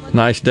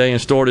 Nice day in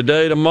store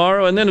today,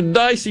 tomorrow, and then a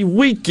dicey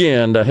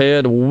weekend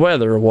ahead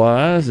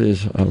weather-wise,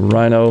 as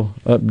Rhino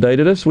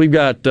updated us. We've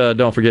got,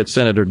 don't forget,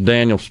 Senator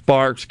Daniel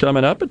Sparks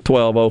coming up at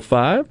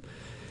 12:05.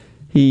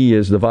 He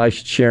is the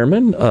vice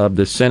chairman of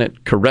the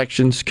Senate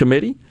Corrections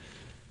Committee.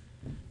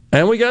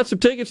 And we got some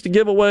tickets to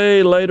give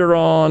away later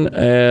on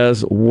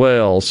as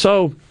well.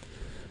 So,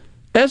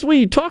 as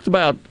we talked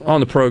about on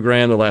the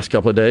program the last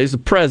couple of days, the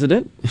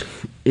president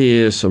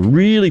is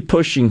really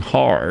pushing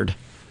hard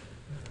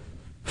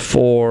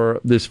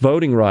for this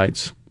voting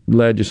rights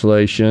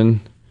legislation.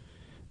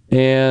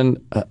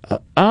 And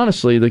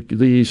honestly,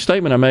 the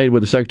statement I made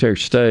with the Secretary of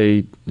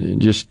State,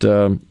 just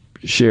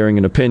sharing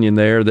an opinion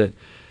there, that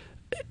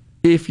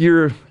if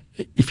you're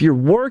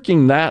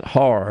working that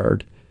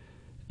hard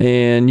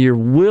and you're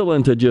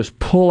willing to just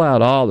pull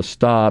out all the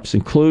stops,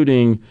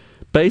 including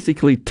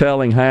basically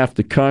telling half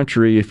the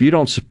country, if you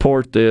don't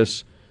support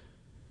this,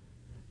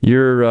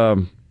 you're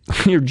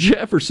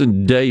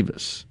Jefferson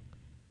Davis.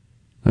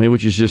 I mean,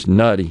 which is just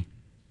nutty.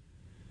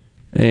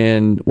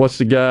 And what's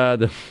the guy,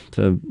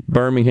 the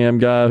Birmingham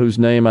guy whose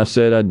name I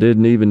said I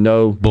didn't even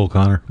know? Bull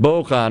Connor.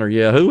 Bull Connor,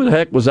 yeah. Who the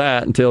heck was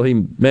that until he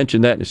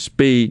mentioned that in his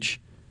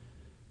speech?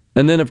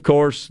 And then, of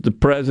course, the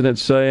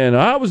president's saying,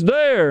 I was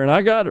there and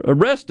I got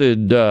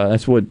arrested.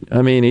 That's what,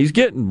 I mean, he's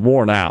getting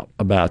worn out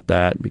about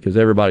that because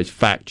everybody's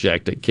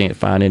fact-checked it, can't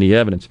find any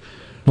evidence.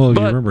 Well,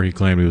 you remember he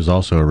claimed he was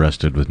also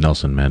arrested with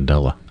Nelson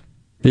Mandela.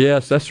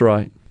 Yes, that's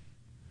right.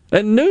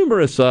 And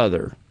numerous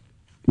other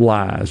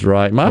lies,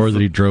 right? Or that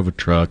he drove a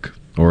truck,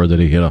 or that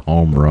he hit a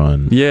home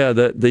run. Yeah,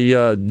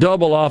 the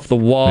double off the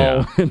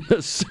wall in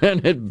the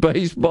Senate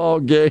baseball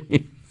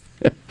game.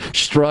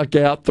 Struck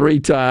out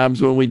 3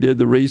 times when we did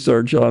the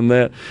research on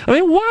that. I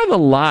mean, why the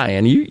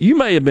lying? You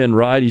may have been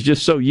right. He's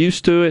just so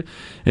used to it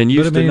and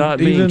used to not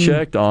being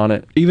checked on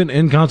it. Even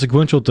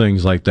inconsequential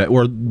things like that,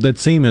 or that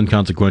seem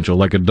inconsequential,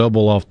 like a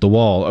double off the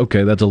wall.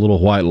 Okay, that's a little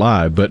white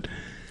lie, but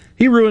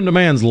he ruined a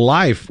man's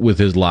life with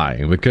his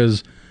lying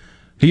because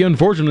he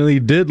unfortunately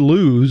did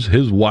lose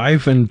his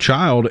wife and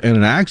child in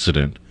an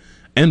accident,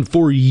 and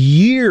for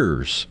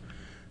years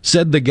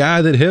said the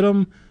guy that hit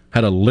him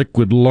had a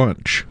liquid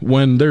lunch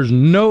when there's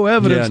no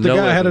evidence the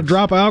guy had a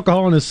drop of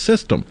alcohol in his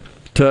system.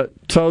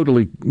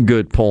 Totally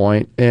good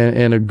point,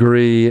 and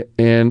agree.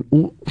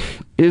 And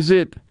is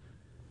it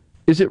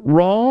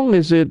wrong?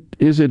 Is it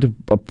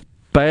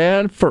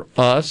bad for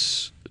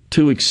us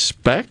to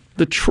expect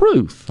the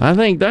truth? I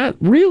think that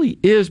really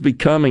is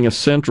becoming a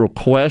central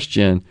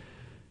question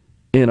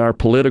in our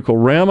political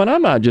realm, and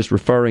I'm not just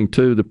referring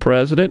to the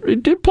president.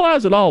 It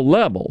applies at all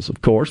levels,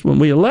 of course, when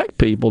we elect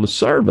people to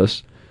serve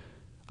us.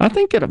 I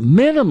think at a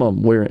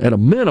minimum, we're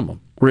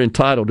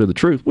entitled to the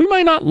truth. We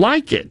may not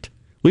like it.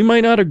 We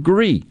may not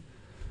agree.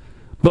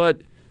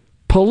 But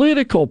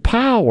political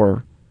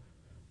power,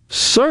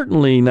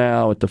 certainly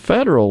now at the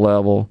federal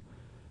level,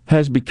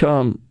 has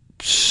become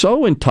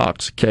so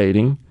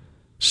intoxicating,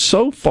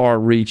 so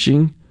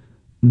far-reaching,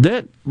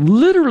 that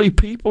literally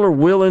people are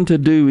willing to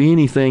do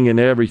anything and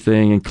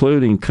everything,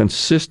 including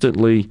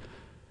consistently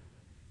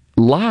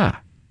lie,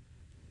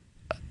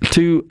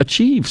 to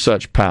achieve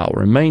such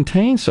power and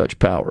maintain such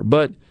power.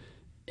 But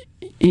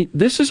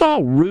this is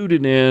all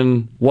rooted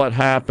in what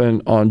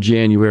happened on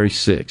January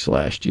 6th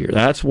last year.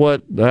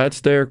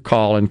 That's their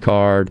calling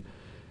card.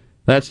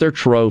 That's their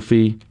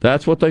trophy.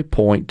 That's what they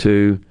point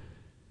to.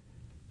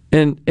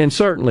 And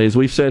certainly, as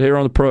we've said here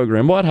on the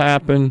program, what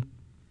happened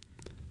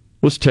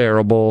was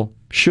terrible,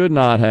 should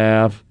not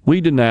have.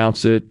 We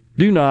denounce it,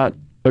 do not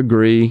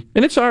agree.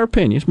 And it's our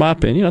opinion. It's my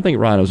opinion. I think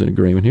Rhino's in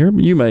agreement here,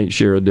 but you may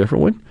share a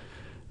different one.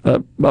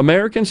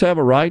 Americans have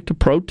a right to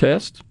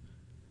protest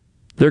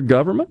their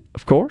government,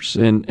 of course,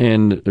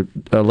 in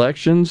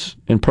elections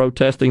and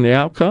protesting the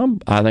outcome.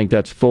 I think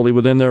that's fully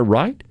within their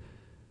right.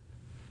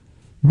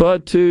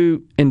 But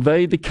to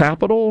invade the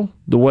Capitol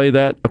the way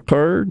that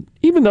occurred,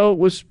 even though it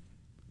was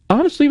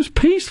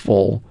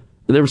peaceful,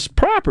 there was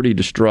property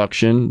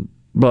destruction,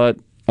 but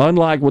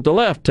unlike what the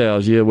left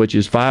tells you, which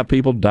is 5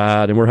 people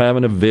died and we're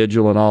having a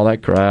vigil and all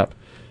that crap,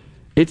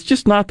 it's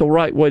just not the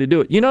right way to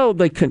do it. You know,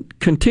 they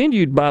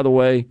continued, by the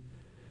way,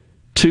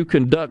 to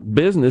conduct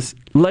business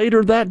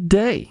later that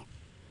day.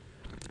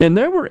 And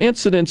there were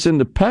incidents in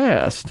the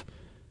past,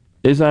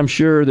 as I'm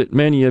sure that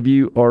many of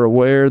you are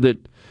aware, that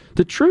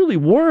truly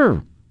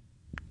were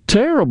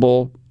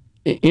terrible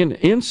in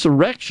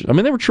insurrection. I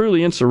mean, they were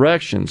truly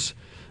insurrections.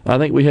 I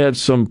think we had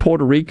some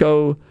Puerto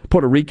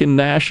Rican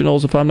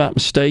nationals, if I'm not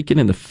mistaken,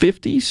 in the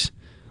 50s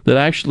that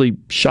actually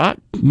shot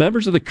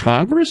members of the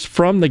Congress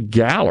from the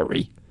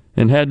gallery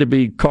and had to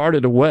be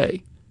carted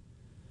away.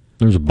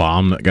 There was a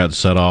bomb that got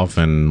set off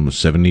in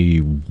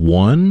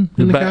 71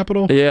 in the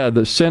Capitol? Yeah,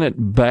 the Senate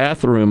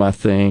bathroom, I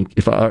think,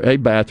 a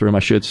bathroom, I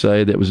should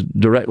say, that was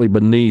directly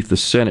beneath the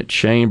Senate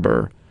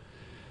chamber.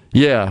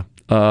 Yeah,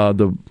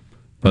 the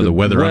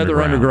Weather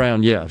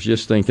Underground. Yeah, I was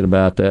just thinking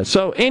about that.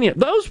 So,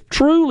 those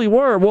truly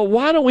were. Well,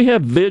 why don't we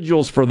have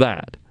vigils for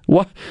that?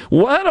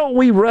 Why don't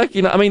we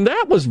recognize? I mean,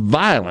 that was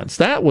violence.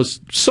 That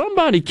was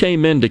somebody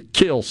came in to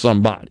kill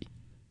somebody.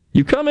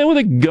 You come in with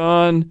a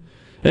gun,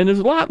 and there's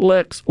a lot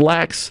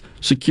lax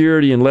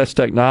security and less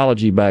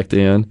technology back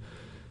then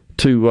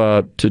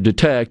to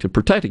detect and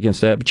protect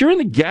against that. But you're in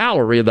the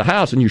gallery of the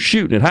House and you're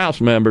shooting at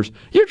House members.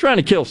 You're trying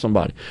to kill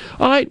somebody.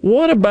 All right,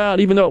 what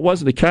about, even though it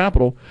wasn't the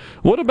Capitol,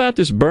 what about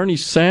this Bernie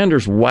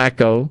Sanders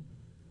wacko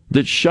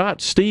that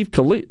shot Steve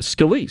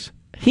Scalise?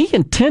 He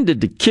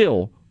intended to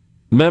kill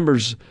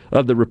members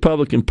of the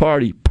Republican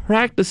Party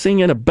practicing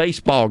in a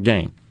baseball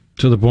game.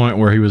 To the point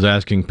where he was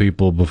asking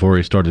people before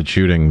he started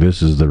shooting,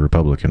 this is the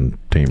Republican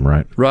team,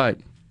 right? Right.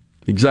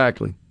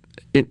 Exactly.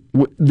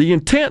 The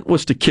intent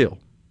was to kill.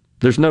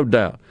 There's no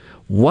doubt.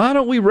 Why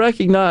don't we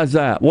recognize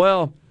that?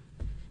 Well,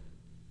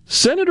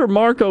 Senator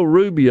Marco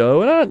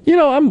Rubio,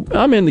 and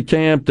I'm in the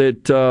camp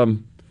that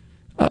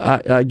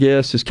I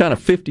guess is kind of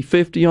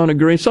 50-50 on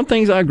agreeing. Some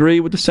things I agree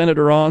with the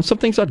senator on, some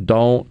things I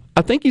don't.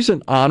 I think he's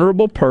an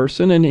honorable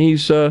person, and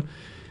he's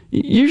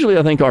usually,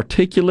 I think,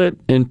 articulate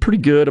and pretty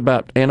good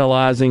about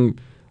analyzing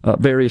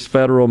various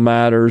federal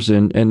matters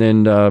and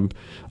then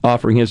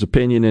offering his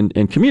opinion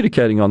and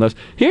communicating on those.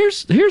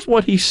 Here's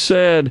what he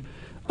said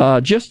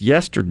just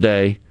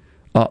yesterday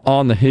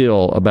on the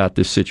Hill about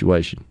this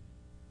situation.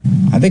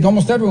 I think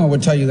almost everyone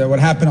would tell you that what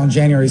happened on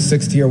January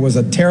 6th here was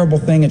a terrible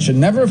thing. It should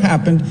never have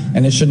happened,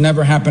 and it should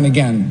never happen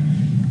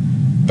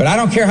again. But I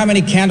don't care how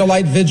many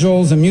candlelight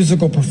vigils and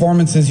musical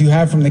performances you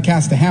have from the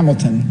cast of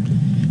Hamilton.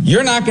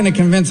 You're not going to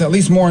convince at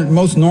least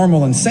most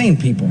normal and sane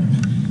people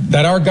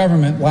that our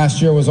government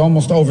last year was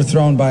almost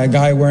overthrown by a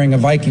guy wearing a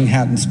Viking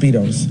hat and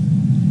Speedos.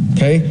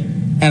 Okay?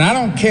 And I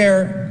don't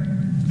care,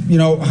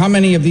 how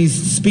many of these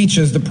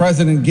speeches the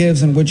president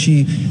gives in which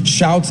he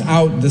shouts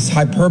out this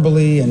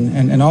hyperbole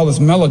and all this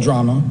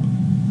melodrama.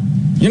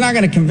 You're not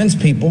going to convince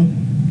people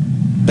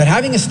that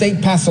having a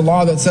state pass a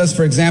law that says,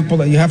 for example,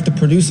 that you have to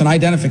produce an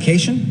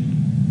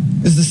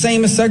identification is the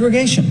same as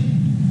segregation.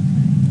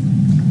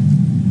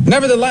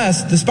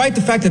 Nevertheless, despite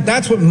the fact that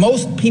that's what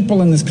most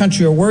people in this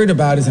country are worried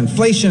about is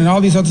inflation and all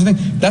these other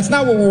things, that's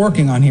not what we're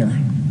working on here.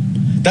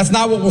 That's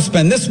not what we'll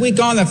spend this week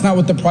on. That's not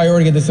what the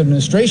priority of this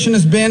administration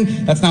has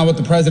been. That's not what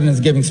the president is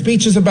giving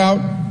speeches about.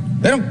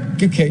 They don't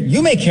care.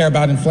 You may care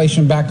about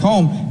inflation back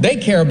home. They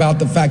care about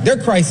the fact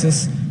their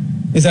crisis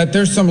is that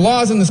there's some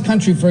laws in this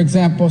country, for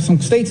example,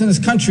 some states in this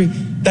country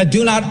that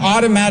do not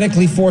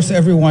automatically force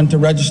everyone to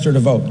register to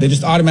vote. They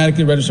just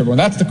automatically register everyone.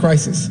 That's the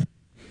crisis.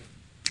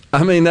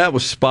 I mean, that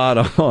was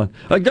spot on.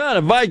 A guy in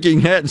a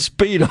Viking hat and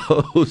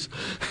Speedos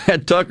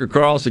had Tucker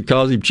Carlson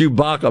calls him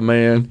Chewbacca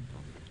Man.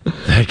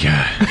 That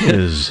guy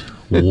is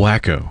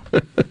wacko.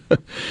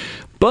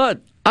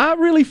 But I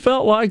really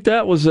felt like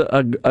that was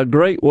a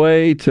great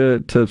way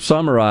to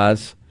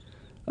summarize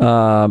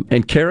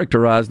and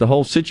characterize the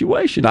whole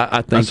situation.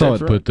 I think I saw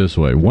it put this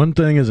way. One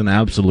thing is an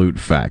absolute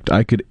fact.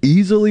 I could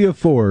easily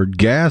afford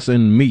gas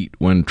and meat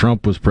when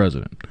Trump was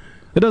president.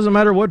 It doesn't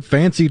matter what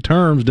fancy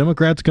terms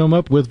Democrats come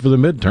up with for the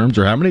midterms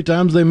or how many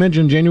times they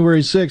mention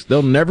January 6th.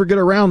 They'll never get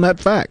around that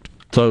fact.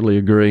 Totally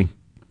agree.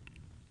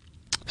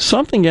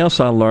 Something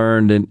else I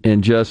learned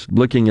in just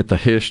looking at the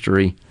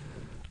history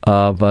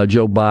of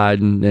Joe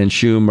Biden and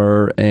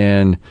Schumer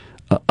and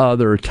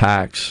other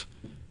attacks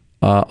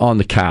on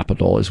the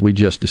Capitol, as we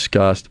just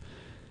discussed.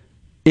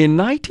 In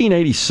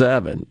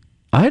 1987,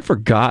 I had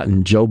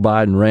forgotten Joe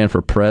Biden ran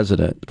for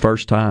president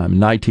first time in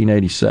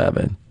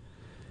 1987.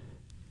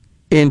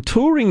 In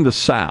touring the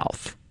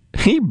South,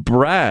 he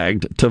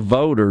bragged to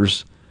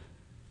voters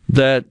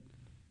that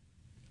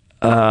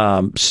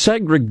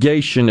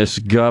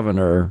segregationist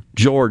governor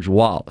George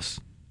Wallace,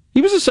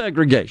 he was a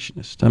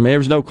segregationist. I mean,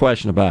 there's no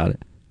question about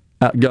it.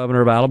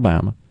 Governor of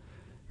Alabama.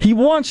 He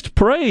once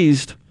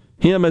praised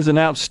him as an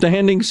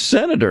outstanding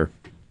senator.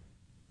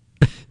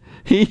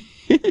 He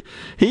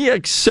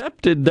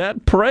accepted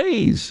that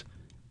praise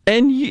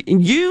and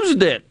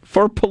used it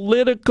for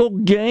political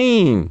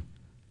gain.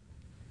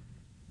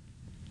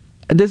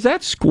 Does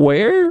that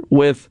square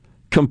with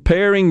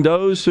comparing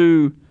those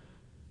who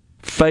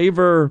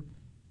favor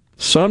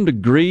some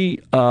degree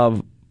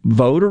of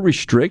voter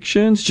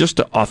restrictions just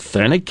to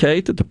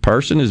authenticate that the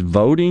person is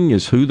voting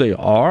is who they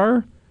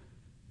are,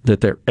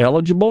 that they're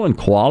eligible and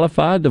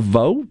qualified to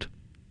vote?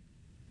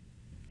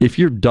 If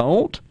you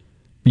don't,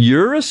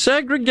 you're a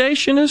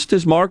segregationist,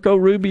 as Marco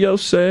Rubio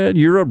said.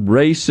 You're a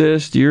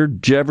racist. You're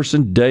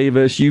Jefferson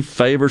Davis. You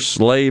favor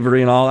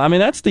slavery and all. I mean,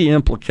 that's the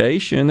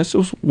implication. This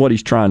is what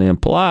he's trying to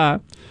imply.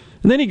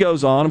 And then he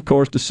goes on, of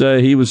course, to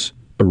say he was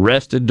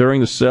arrested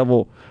during the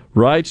civil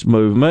rights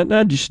movement.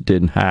 That just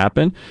didn't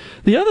happen.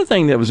 The other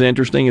thing that was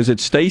interesting is that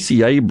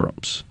Stacey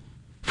Abrams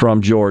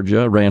from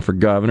Georgia ran for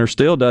governor,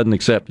 still doesn't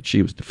accept that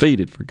she was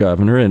defeated for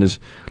governor, and is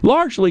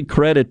largely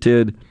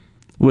credited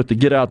with the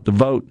Get Out the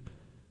Vote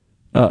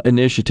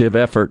initiative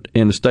effort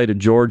in the state of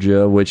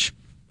Georgia, which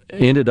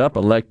ended up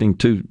electing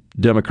 2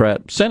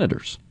 Democrat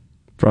senators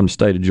from the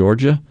state of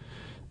Georgia,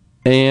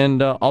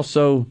 and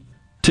also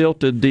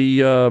tilted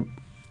the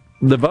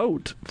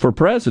vote for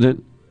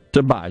president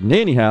to Biden.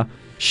 Anyhow,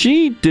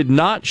 she did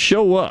not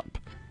show up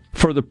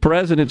for the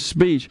president's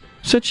speech.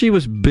 Said she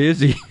was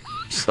busy,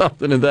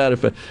 something to that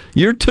effect.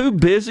 You're too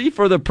busy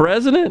for the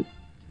president?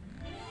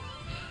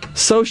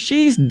 So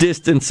she's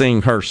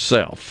distancing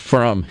herself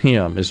from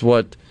him, is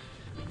what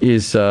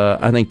is,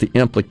 I think, the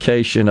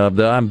implication of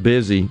the I'm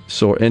busy.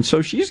 And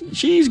so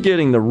she's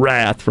getting the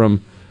wrath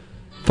from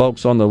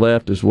folks on the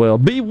left as well.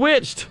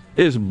 Bewitched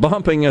is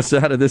bumping us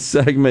out of this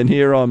segment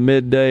here on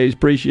Middays.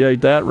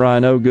 Appreciate that,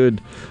 Rhino.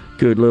 Good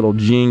little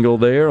jingle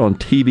there on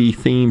TV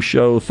Theme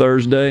Show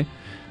Thursday.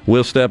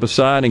 We'll step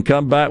aside and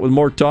come back with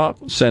more talk.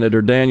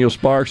 Senator Daniel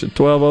Sparks at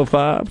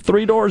 12:05.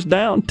 3 Doors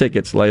Down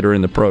tickets later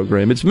in the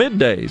program. It's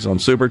Middays on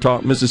Super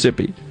Talk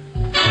Mississippi.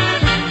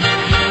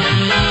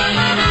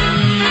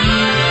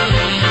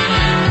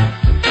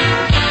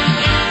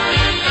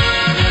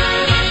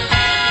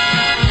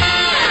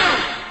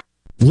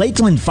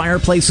 Lakeland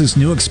Fireplace's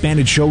new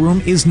expanded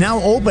showroom is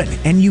now open,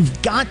 and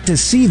you've got to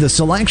see the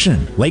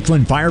selection.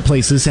 Lakeland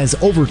Fireplaces has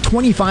over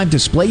 25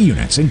 display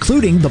units,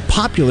 including the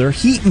popular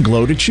Heat and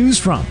Glow to choose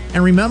from.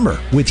 And remember,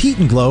 with Heat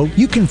and Glow,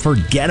 you can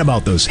forget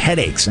about those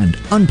headaches and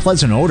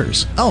unpleasant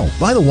odors. Oh,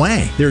 by the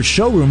way, their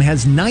showroom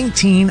has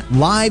 19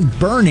 live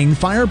burning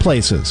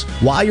fireplaces.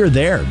 While you're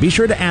there, be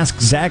sure to ask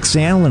Zach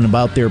Sandlin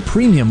about their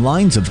premium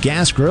lines of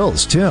gas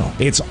grills, too.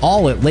 It's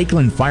all at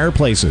Lakeland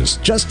Fireplaces,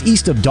 just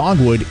east of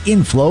Dogwood in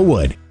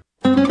Flowood.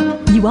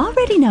 You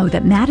already know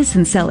that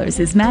Madison Cellars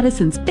is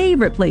Madison's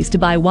favorite place to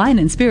buy wine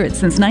and spirits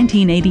since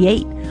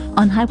 1988.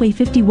 On Highway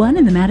 51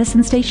 in the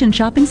Madison Station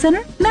Shopping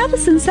Center,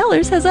 Madison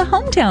Cellars has a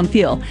hometown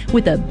feel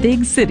with a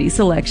big city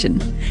selection.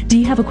 Do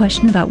you have a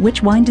question about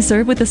which wine to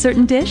serve with a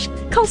certain dish?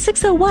 Call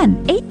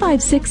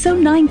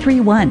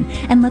 601-856-0931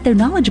 and let their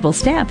knowledgeable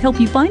staff help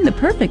you find the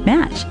perfect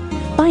match.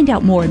 Find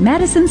out more at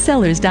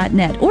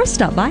MadisonCellars.net or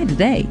stop by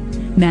today.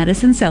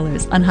 Madison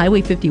Cellars on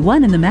Highway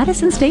 51 in the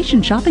Madison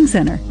Station Shopping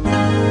Center.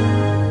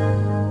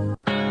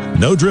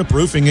 No Drip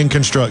Roofing and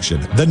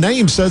Construction. The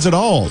name says it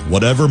all.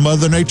 Whatever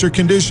Mother Nature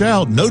can dish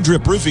out, No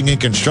Drip Roofing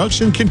and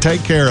Construction can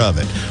take care of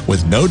it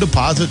with no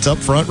deposits up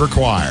front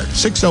required.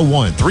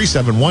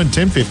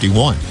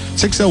 601-371-1051.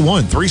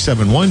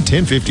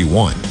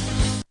 601-371-1051.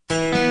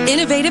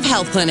 Innovative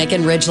Health Clinic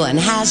in Ridgeland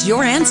has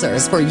your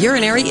answers for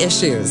urinary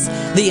issues.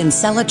 The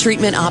Encella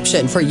treatment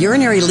option for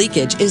urinary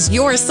leakage is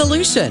your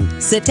solution.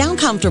 Sit down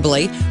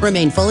comfortably,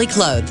 remain fully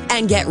clothed,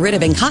 and get rid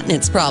of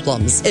incontinence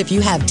problems. If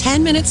you have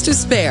 10 minutes to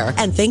spare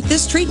and think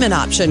this treatment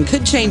option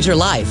could change your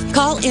life,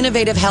 call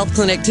Innovative Health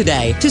Clinic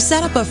today to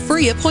set up a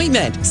free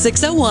appointment.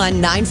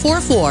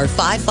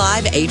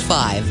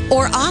 601-944-5585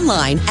 or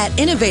online at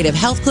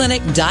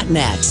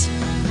innovativehealthclinic.net.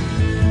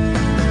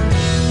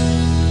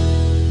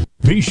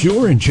 Be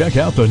sure and check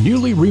out the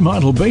newly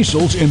remodeled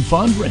Basil's in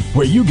Fondren,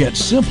 where you get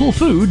simple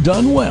food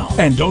done well.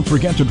 And don't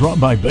forget to drop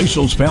by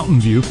Basil's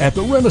Fountain View at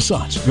the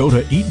Renaissance. Go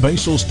to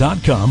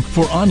eatbasils.com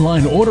for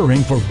online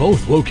ordering for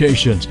both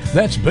locations.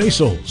 That's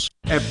Basil's.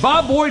 At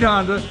Bob Boyd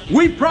Honda,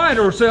 we pride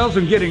ourselves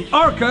in getting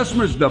our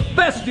customers the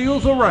best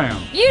deals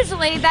around.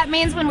 Usually that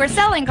means when we're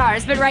selling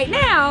cars, but right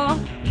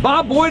now,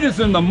 Bob Boyd is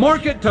in the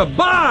market to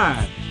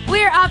buy.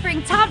 We're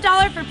offering top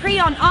dollar for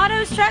pre-owned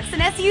autos, trucks,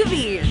 and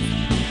SUVs.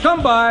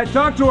 Come by,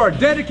 talk to our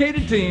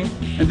dedicated team,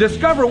 and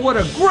discover what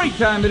a great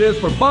time it is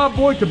for Bob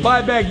Boyd to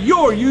buy back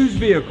your used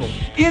vehicle.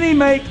 Any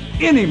make,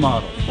 any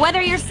model.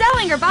 Whether you're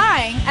selling or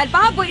buying, at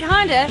Bob Boyd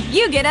Honda,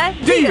 you get a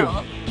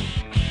deal.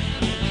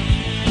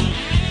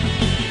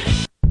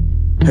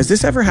 Has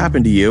this ever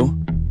happened to you?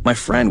 My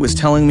friend was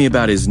telling me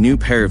about his new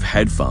pair of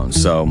headphones,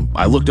 so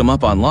I looked them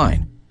up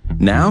online.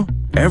 Now,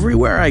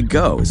 everywhere I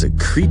go is a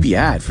creepy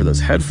ad for those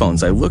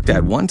headphones I looked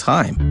at one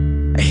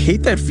time. I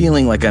hate that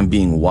feeling like I'm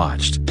being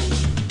watched.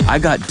 I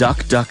got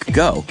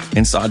DuckDuckGo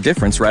and saw a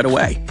difference right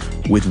away.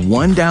 With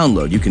one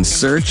download, you can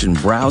search and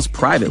browse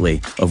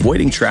privately,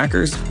 avoiding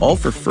trackers, all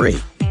for free.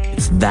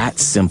 It's that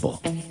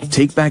simple.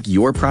 Take back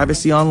your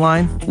privacy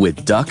online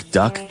with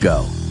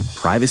DuckDuckGo.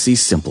 Privacy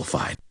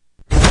simplified.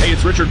 Hey,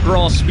 it's Richard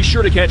Cross. Be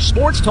sure to catch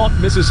Sports Talk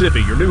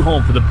Mississippi, your new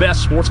home for the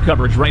best sports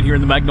coverage right here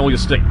in the Magnolia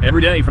State.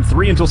 Every day from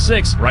 3 until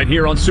 6, right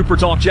here on Super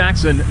Talk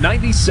Jackson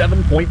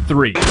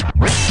 97.3.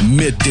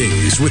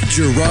 Middays with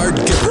Gerard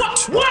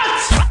Gibbert. What?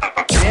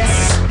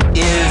 This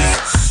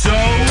is so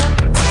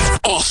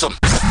awesome.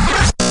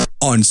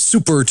 On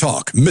Super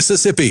Talk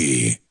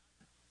Mississippi.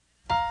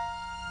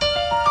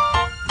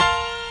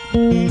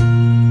 Making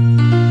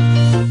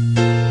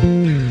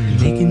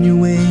your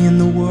way in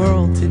the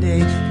world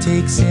today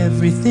takes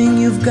everything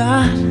you've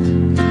got.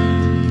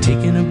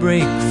 Taking a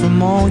break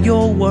from all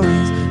your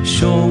worries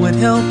sure would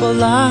help a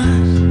lot.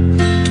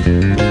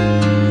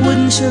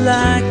 Wouldn't you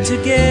like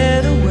to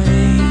get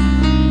away?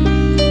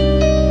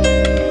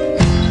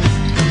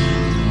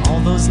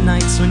 All those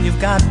nights when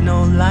you've got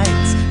no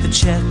lights, the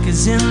check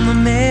is in the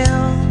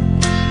mail,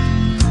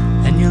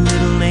 and your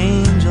little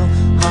angel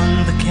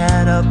hung the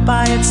cat up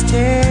by its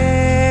tail,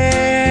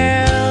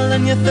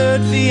 and your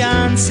third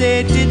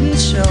fiancé didn't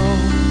show.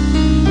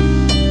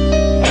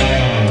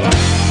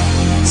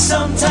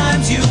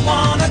 Sometimes you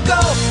wanna go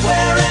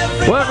where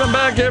everybody... Welcome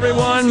back,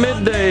 everyone.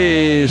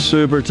 Midday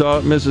Super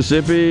Talk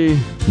Mississippi.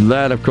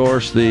 That, of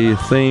course, the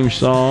theme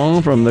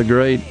song from the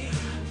great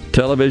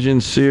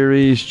television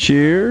series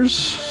Cheers.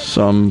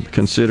 Some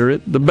consider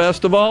it the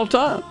best of all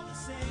time.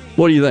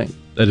 What do you think?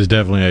 That is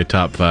definitely a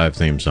top 5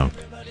 theme song.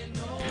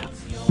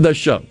 The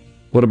show.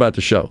 What about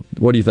the show?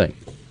 What do you think?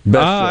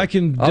 I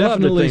can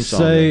definitely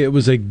say it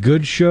was a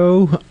good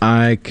show.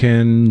 I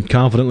can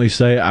confidently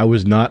say I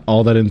was not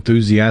all that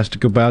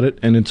enthusiastic about it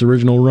in its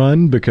original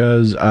run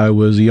because I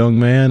was a young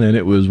man and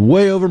it was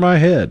way over my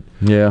head.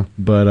 Yeah.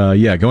 But,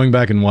 yeah, going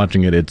back and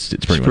watching it, it's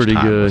pretty much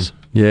timeless. Good.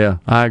 Yeah,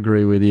 I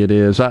agree with you. It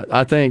is.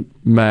 I think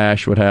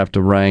MASH would have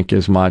to rank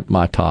as my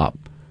top.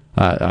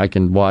 I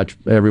can watch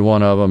every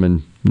one of them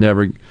and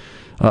never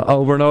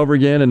over and over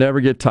again and never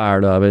get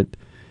tired of it.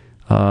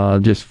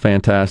 Just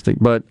fantastic.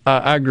 But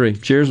I agree.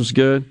 Cheers was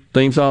good.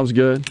 Theme song was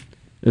good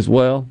as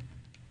well.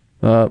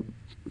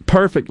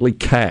 Perfectly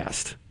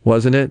cast,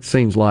 wasn't it?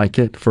 Seems like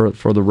it for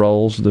the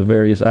roles the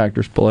various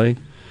actors played.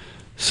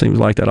 Seems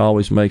like that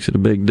always makes it a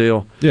big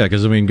deal. Yeah,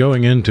 because, I mean,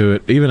 going into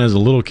it, even as a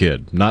little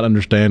kid, not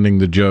understanding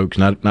the jokes,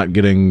 not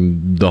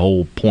getting the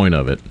whole point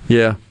of it.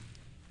 Yeah.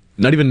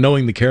 Not even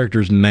knowing the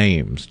characters'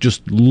 names.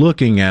 Just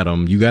looking at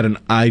them, you got an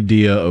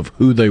idea of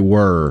who they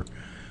were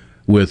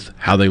with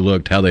how they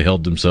looked, how they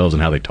held themselves,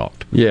 and how they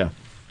talked. Yeah.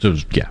 So it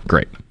was,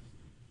 great.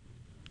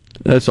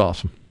 That's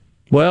awesome.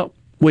 Well,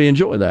 we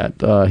enjoy that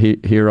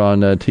here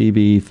on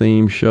TV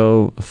Theme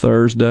Show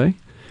Thursday.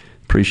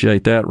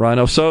 Appreciate that,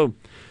 Rhino. So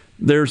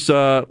there's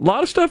a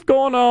lot of stuff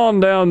going on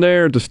down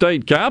there at the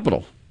state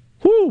capitol.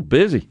 Whew,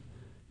 busy.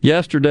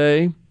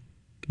 Yesterday,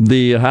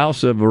 the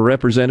House of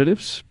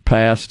Representatives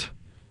passed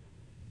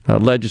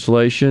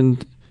legislation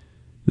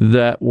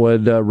that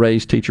would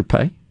raise teacher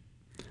pay.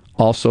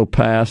 Also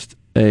passed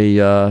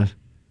a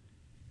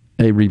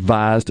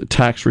revised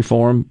tax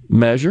reform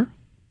measure.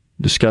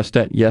 Discussed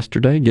that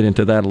yesterday. Get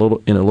into that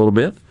in a little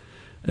bit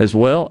as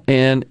well.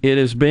 And it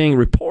is being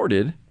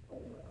reported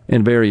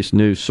in various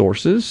news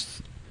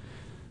sources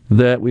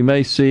that we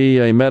may see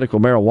a medical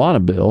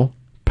marijuana bill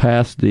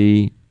pass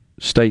the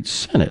state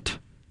Senate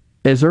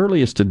as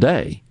early as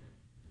today.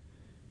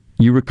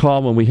 You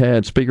recall when we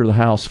had Speaker of the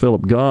House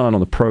Philip Gunn on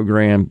the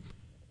program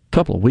a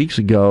couple of weeks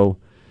ago,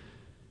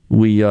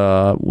 we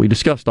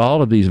discussed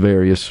all of these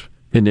various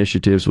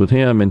initiatives with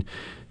him, and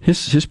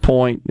his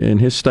point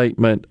and his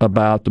statement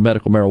about the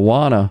medical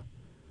marijuana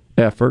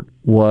effort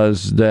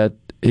was that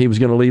he was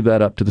going to leave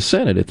that up to the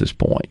Senate at this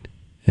point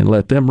and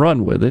let them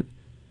run with it.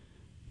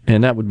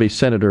 And that would be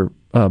Senator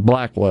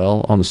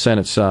Blackwell on the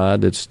Senate side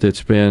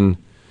that's been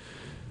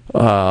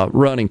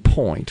running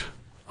point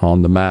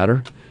on the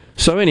matter.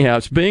 So anyhow,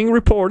 it's being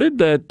reported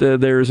that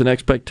there is an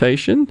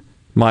expectation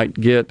might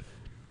get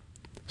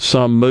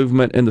some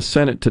movement in the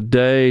Senate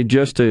today.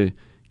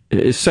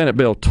 It's Senate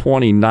Bill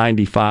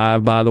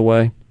 2095, by the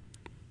way.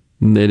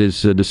 It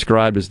is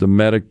described as the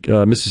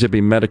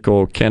Mississippi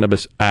Medical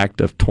Cannabis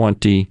Act of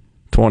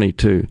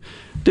 2022.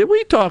 Did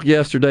we talk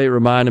yesterday? It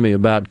reminded me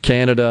about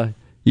Canada.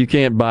 You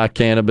can't buy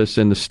cannabis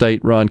in the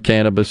state-run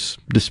cannabis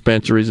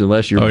dispensaries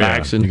unless you're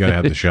vaccinated. You got to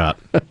have the shot.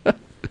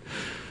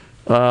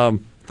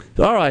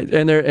 All right,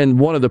 and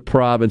one of the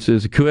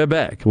provinces,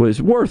 Quebec, what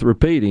is worth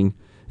repeating,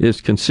 is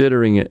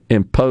considering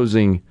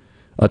imposing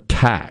a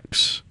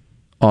tax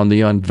on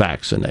the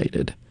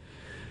unvaccinated.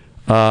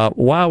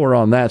 While we're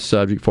on that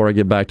subject, before I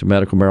get back to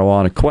medical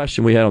marijuana, a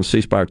question we had on the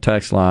C Spire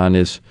text line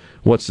is,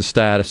 what's the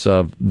status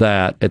of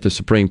that at the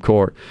Supreme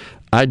Court?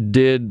 I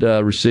did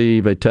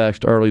receive a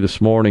text early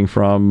this morning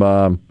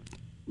from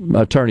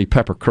Attorney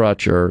Pepper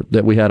Crutcher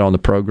that we had on the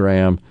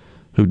program,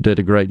 who did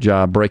a great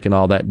job breaking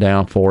all that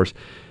down for us.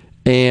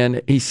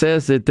 And he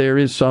says that there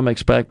is some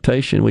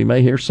expectation we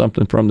may hear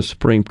something from the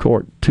Supreme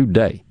Court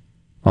today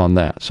on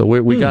that. So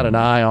we got an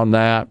eye on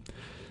that.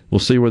 We'll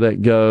see where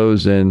that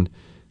goes. And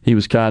he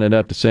was kind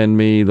enough to send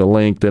me the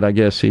link that I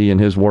guess he and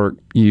his work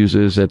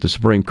uses at the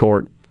Supreme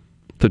Court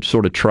to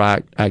sort of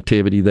track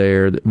activity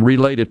there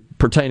related,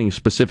 pertaining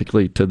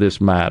specifically to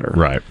this matter.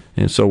 Right.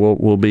 And so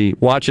we'll be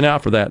watching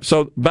out for that.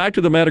 So back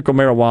to the medical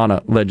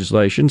marijuana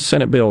legislation,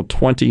 Senate Bill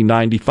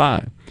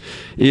 2095.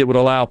 It would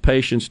allow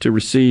patients to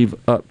receive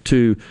up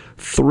to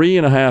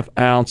 3.5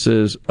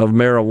 ounces of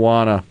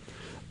marijuana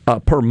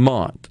per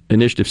month.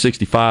 Initiative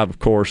 65, of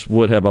course,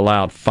 would have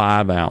allowed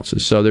 5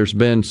 ounces. So there's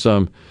been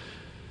some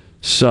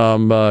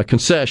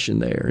concession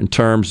there in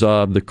terms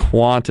of the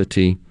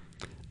quantity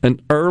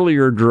an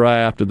earlier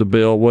draft of the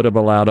bill would have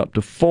allowed up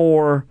to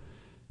 4,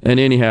 and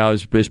anyhow,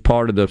 as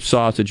part of the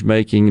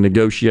sausage-making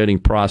negotiating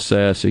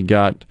process, it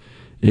got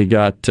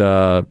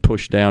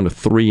pushed down to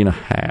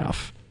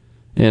 3.5.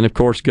 And, of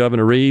course,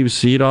 Governor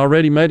Reeves, he'd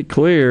already made it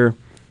clear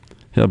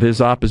of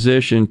his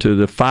opposition to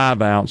the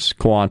 5-ounce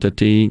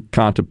quantity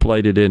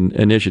contemplated in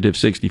Initiative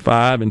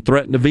 65 and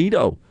threatened to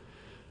veto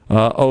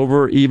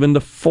over even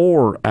the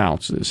 4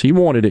 ounces. He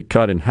wanted it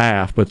cut in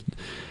half, but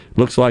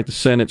looks like the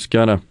Senate's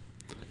going to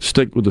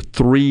stick with the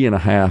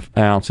 3.5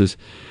 ounces.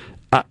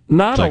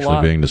 Not it's a actually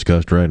lot. being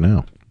discussed right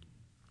now.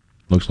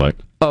 Looks like.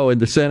 Oh, in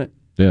the Senate?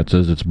 Yeah, it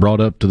says it's brought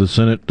up to the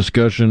Senate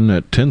discussion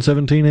at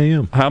 10:17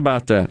 a.m. How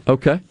about that?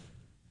 Okay.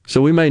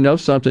 So we may know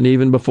something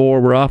even before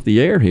we're off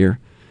the air here.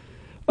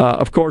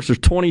 Of course, there's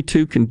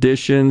 22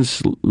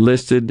 conditions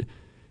listed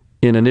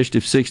in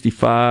Initiative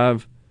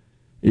 65.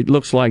 It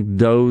looks like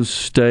those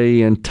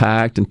stay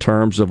intact in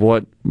terms of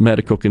what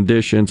medical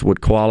conditions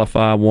would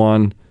qualify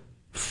one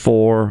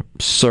for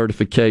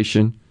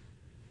certification.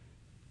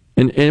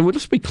 And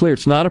let's be clear,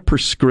 it's not a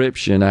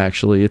prescription,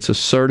 actually. It's a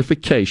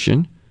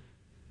certification.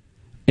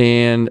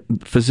 And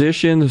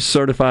physicians,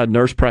 certified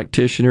nurse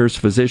practitioners,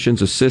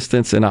 physician's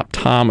assistants, and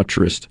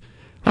optometrists.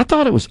 I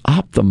thought it was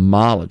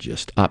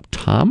ophthalmologist.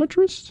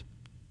 Optometrist?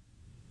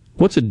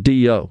 What's a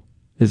DO?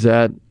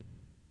 That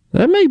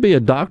may be a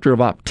doctor of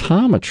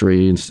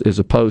optometry as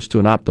opposed to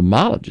an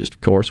ophthalmologist,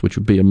 of course, which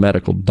would be a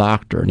medical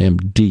doctor, an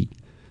MD.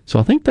 So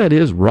I think that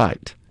is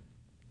right.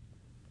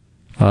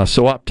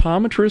 So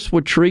optometrists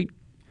would treat,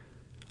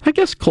 I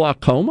guess,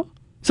 glaucoma.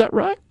 Is that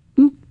right?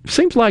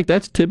 Seems like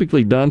that's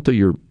typically done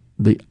through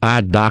the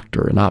eye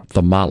doctor, an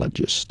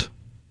ophthalmologist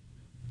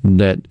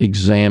that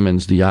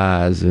examines the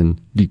eyes and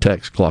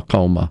detects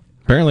glaucoma.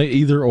 Apparently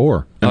either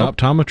or. An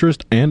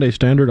optometrist and a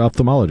standard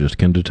ophthalmologist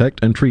can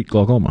detect and treat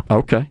glaucoma.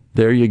 Okay,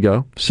 there you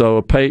go.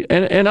 So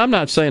and I'm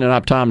not saying an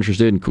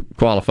optometrist isn't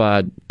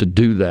qualified to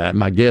do that.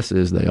 My guess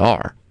is they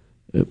are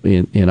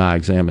in eye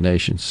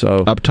examinations.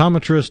 So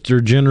optometrists are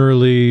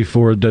generally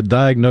for the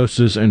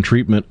diagnosis and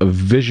treatment of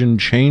vision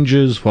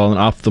changes, while an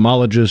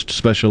ophthalmologist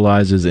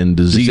specializes in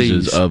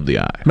diseases of the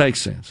eye.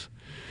 Makes sense.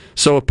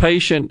 So a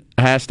patient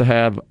has to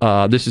have,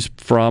 this is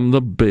from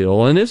the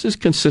bill, and this is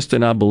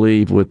consistent, I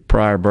believe, with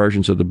prior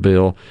versions of the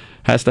bill,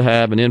 has to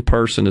have an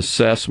in-person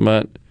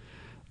assessment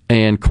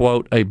and,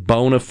 quote, a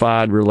bona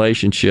fide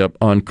relationship,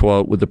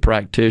 unquote, with the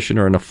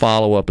practitioner and a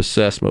follow-up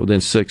assessment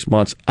within 6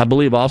 months. I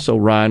believe also,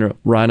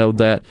 Rhino,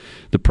 that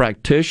the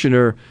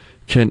practitioner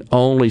can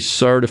only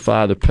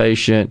certify the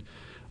patient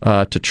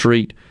to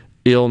treat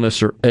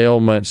illness or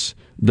ailments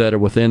that are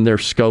within their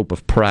scope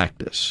of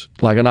practice.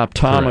 Like an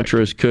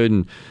optometrist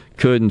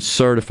couldn't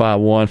certify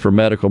one for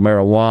medical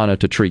marijuana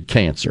to treat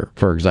cancer,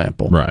 for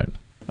example. Right.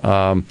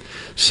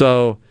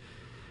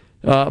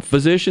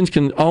 Physicians,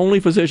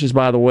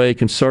 by the way,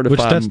 can certify.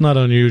 Which that's not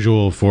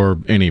unusual for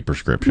any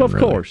prescription. Of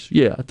course,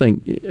 yeah.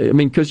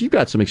 Because you've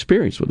got some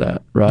experience with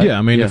that, right?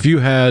 Yeah, if you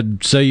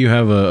had, say, you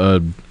have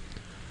a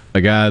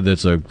guy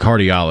that's a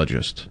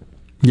cardiologist.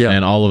 Yeah.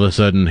 And all of a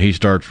sudden he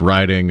starts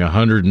writing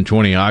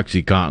 120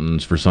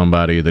 OxyContins for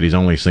somebody that he's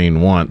only seen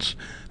once,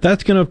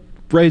 that's going to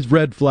raise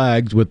red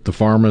flags with the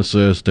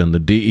pharmacist and the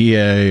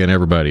DEA and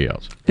everybody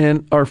else.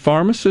 And are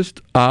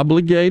pharmacists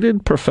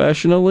obligated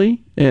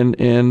professionally and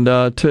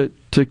to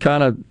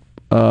kind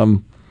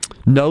of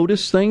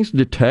notice things,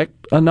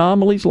 detect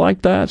anomalies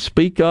like that,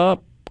 speak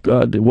up?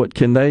 What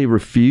can they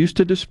refuse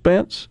to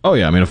dispense? Oh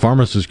yeah, a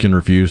pharmacist can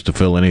refuse to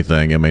fill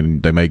anything.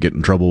 They may get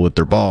in trouble with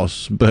their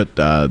boss, but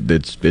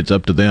it's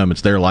up to them.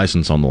 It's their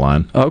license on the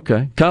line.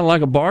 Okay, kind of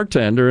like a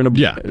bartender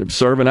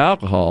serving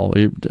alcohol.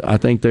 I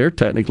think they're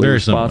technically very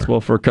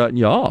responsible for cutting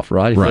you off,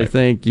 right? If right.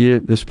 they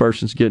think this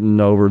person's getting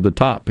over the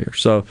top here.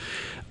 So,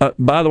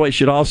 by the way, it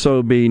should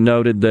also be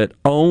noted that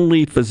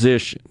only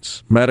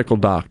physicians, medical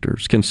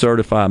doctors, can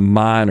certify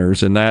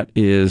minors, and that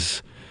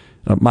is.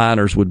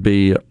 Minors would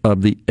be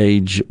of the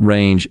age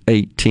range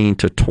 18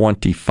 to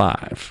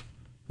 25.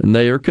 And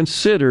they are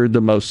considered the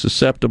most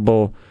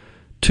susceptible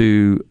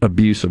to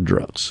abuse of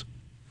drugs.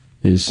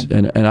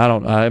 And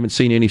I haven't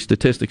seen any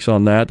statistics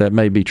on that. That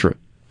may be true.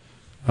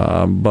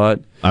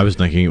 But I was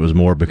thinking it was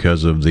more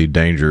because of the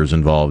dangers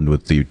involved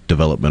with the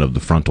development of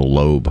the frontal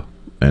lobe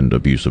and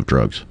abuse of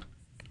drugs.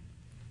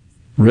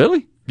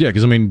 Really? Yeah,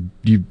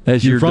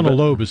 because your frontal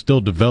lobe is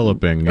still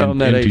developing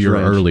into your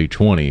early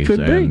 20s,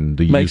 and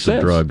the use of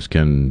drugs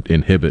can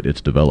inhibit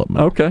its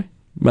development. Okay,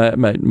 I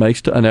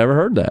never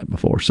heard that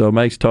before, so it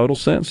makes total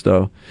sense,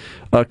 though.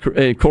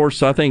 Of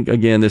course, I think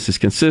again this is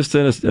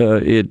consistent.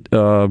 It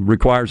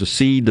requires a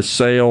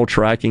seed-to-sale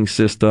tracking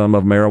system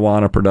of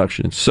marijuana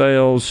production and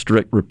sales,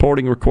 strict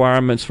reporting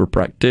requirements for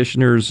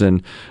practitioners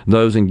and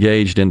those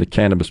engaged in the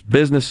cannabis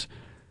business.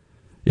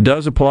 It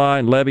does apply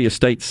and levy a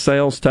state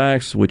sales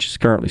tax, which is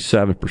currently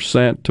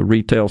 7% to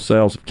retail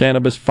sales of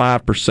cannabis,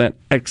 5%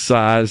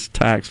 excise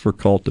tax for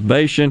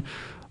cultivation.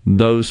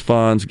 Those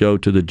funds go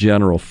to the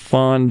general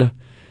fund.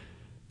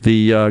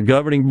 The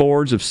governing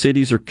boards of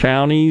cities or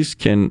counties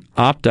can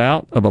opt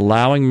out of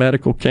allowing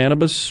medical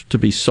cannabis to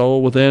be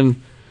sold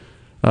within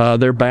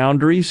their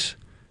boundaries.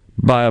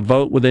 by a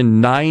vote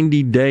within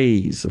 90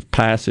 days of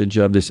passage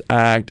of this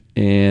act.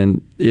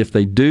 And if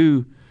they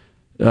do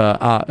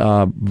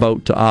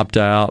vote to opt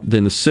out,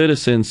 then the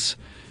citizens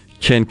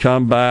can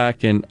come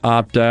back and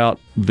opt out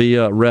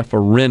via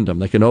referendum.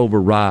 They can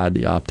override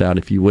the opt-out,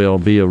 if you will,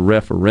 via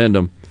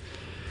referendum.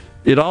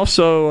 It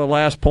also,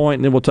 last point,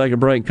 and then we'll take a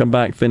break and come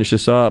back and finish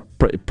this up,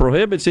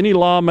 prohibits any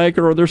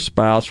lawmaker or their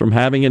spouse from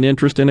having an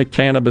interest in a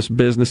cannabis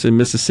business in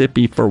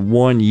Mississippi for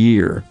 1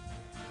 year.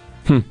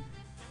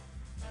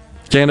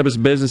 Cannabis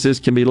businesses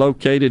can be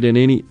located in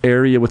any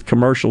area with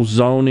commercial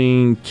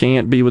zoning,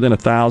 can't be within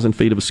 1,000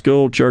 feet of a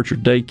school, church, or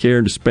daycare,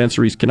 and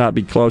dispensaries cannot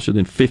be closer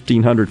than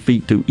 1,500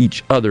 feet to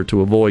each other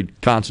to avoid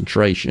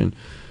concentration.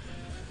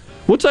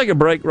 We'll take a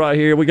break right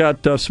here. We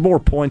got some more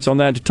points on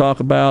that to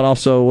talk about.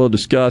 Also, we'll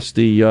discuss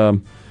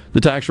the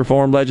tax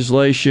reform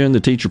legislation,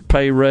 the teacher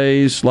pay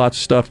raise, lots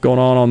of stuff going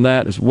on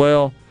that as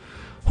well.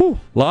 Whew,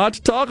 lot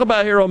to talk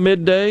about here on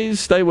Middays.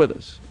 Stay with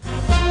us.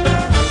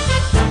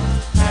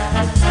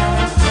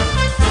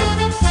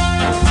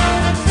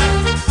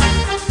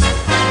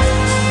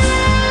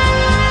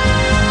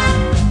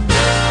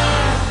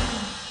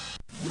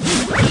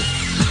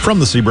 From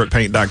the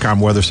SeabrookPaint.com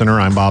Weather Center,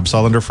 I'm Bob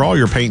Sullender. For all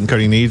your paint and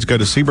coating needs, go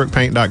to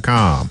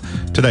SeabrookPaint.com.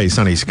 Today,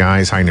 sunny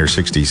skies, high near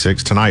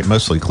 66. Tonight,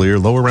 mostly clear,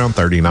 low around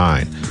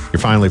 39. Your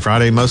finally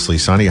Friday, mostly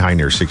sunny, high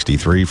near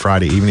 63.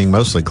 Friday evening,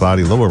 mostly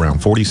cloudy, low around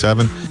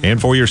 47.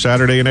 And for your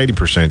Saturday, an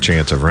 80%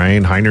 chance of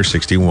rain, high near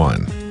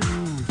 61.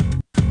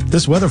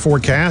 This weather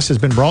forecast has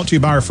been brought to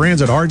you by our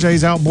friends at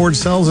RJ's Outboard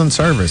Sales and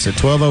Service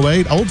at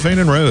 1208 Old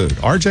Fannin Road.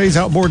 RJ's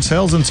Outboard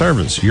Sales and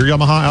Service, your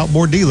Yamaha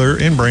outboard dealer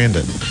in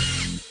Brandon.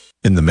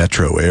 In the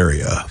metro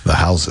area, the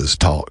houses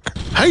talk.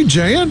 Hey,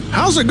 Jan,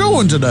 how's it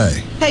going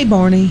today? Hey,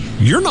 Barney.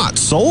 You're not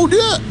sold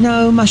yet?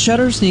 No, my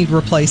shutters need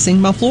replacing,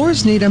 my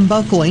floors need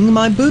unbuckling,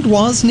 my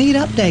boudoirs need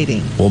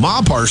updating. Well,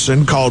 my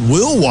person called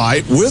Will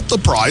White with the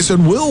price,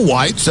 and Will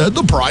White said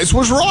the price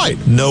was right.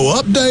 No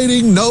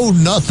updating, no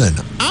nothing.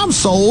 I'm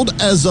sold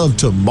as of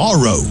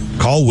tomorrow.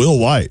 Call Will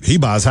White. He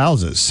buys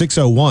houses.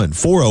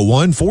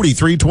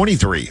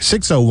 601-401-4323.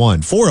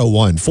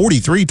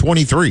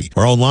 601-401-4323.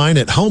 Or online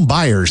at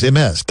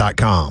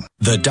homebuyersms.com.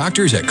 The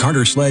doctors at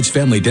Carter Sledge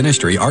Family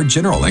Dentistry are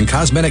general and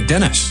cosmetic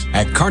dentists.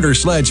 At Carter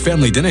Sledge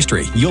Family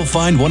Dentistry, you'll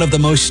find one of the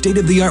most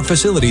state-of-the-art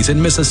facilities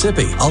in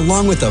Mississippi,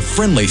 along with a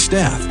friendly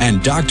staff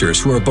and doctors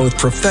who are both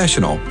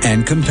professional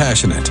and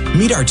compassionate.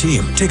 Meet our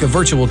team, take a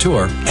virtual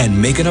tour, and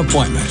make an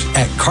appointment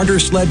at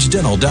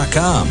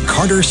CarterSledgeDental.com.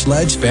 Carter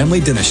Sledge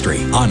Family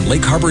Dentistry on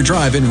Lake Harbor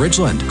Drive in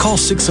Ridgeland. Call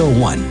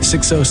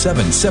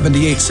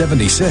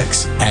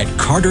 601-607-7876. At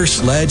Carter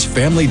Sledge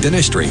Family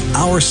Dentistry,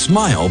 our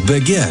smile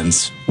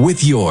begins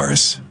with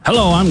yours.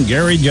 Hello, I'm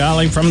Gary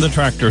Jolly from the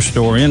Tractor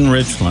Store in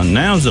Richland.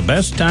 Now's the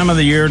best time of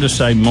the year to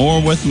save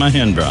more with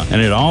Mahindra, and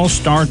it all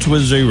starts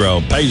with zero.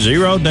 Pay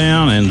zero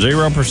down and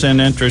 0%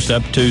 interest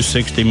up to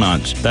 60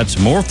 months. That's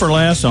more for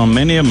less on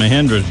many of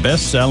Mahindra's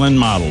best-selling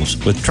models,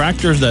 with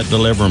tractors that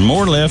deliver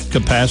more lift,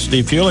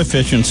 capacity, fuel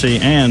efficiency,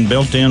 and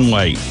built-in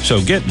weight. So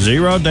get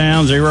zero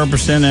down,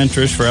 0%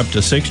 interest for up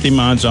to 60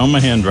 months on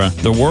Mahindra,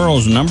 the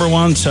world's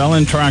 #1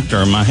 selling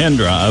tractor,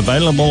 Mahindra,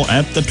 available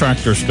at the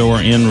Tractor Store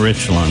in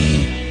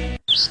Richland.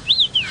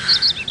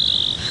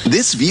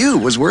 This view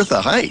was worth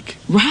a hike.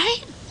 Right?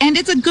 And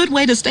it's a good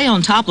way to stay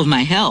on top of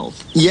my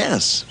health.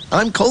 Yes,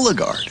 I'm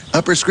Cologuard,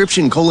 a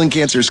prescription colon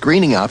cancer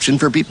screening option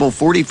for people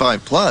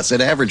 45 plus at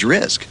average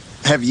risk.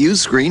 Have you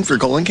screened for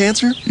colon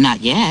cancer?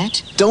 Not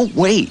yet. Don't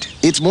wait.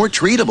 It's more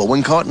treatable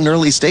when caught in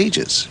early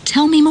stages.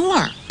 Tell me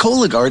more.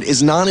 Cologuard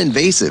is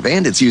non-invasive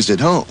and it's used at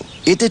home.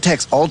 It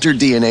detects altered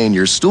DNA in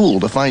your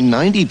stool to find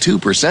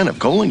 92% of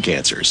colon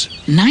cancers.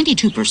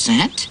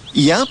 92%?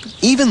 Yep,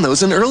 even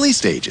those in early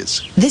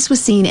stages. This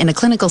was seen in a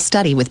clinical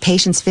study with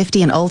patients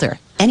 50 and older.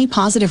 Any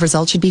positive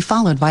result should be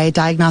followed by a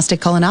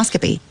diagnostic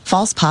colonoscopy.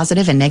 False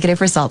positive and negative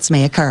results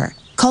may occur.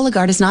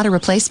 Cologuard is not a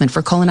replacement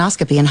for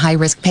colonoscopy in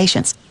high-risk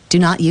patients. Do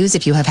not use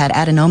if you have had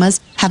adenomas,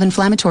 have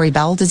inflammatory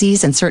bowel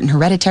disease and certain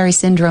hereditary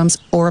syndromes,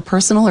 or a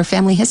personal or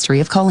family history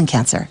of colon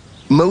cancer.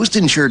 Most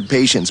insured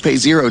patients pay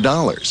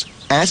 $0.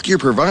 Ask your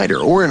provider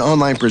or an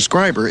online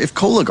prescriber if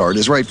Cologuard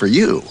is right for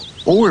you,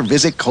 or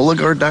visit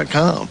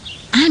Cologuard.com.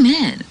 I'm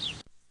in.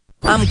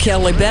 I'm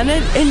Kelly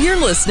Bennett, and you're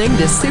listening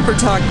to Super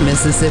Talk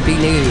Mississippi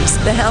News.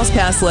 The House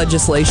passed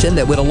legislation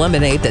that would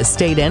eliminate the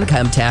state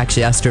income tax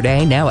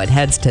yesterday. Now it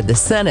heads to the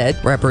Senate.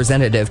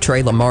 Representative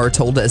Trey Lamar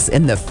told us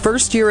in the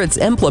first year it's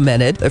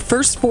implemented, the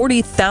first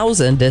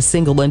 $40,000 a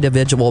single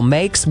individual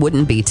makes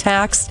wouldn't be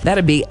taxed.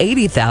 That'd be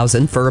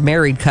 $80,000 for a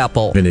married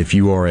couple. And if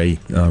you are a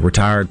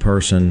retired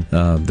person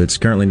that's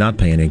currently not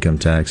paying income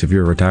tax, if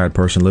you're a retired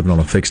person living on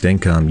a fixed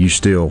income, you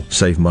still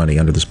save money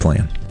under this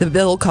plan. The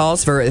bill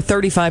calls for a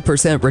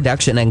 35% reduction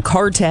reduction in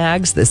car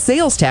tags. The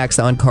sales tax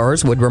on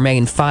cars would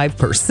remain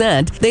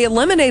 5%. They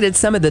eliminated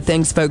some of the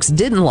things folks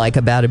didn't like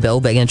about a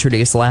bill they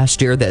introduced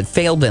last year that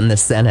failed in the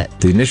Senate.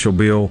 The initial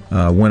bill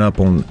went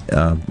up on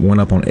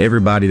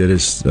everybody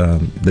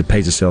that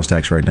pays the sales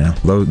tax right now.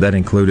 That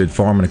included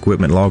farming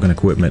equipment, logging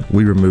equipment.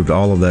 We removed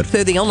all of that.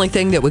 So the only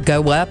thing that would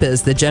go up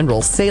is the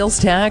general sales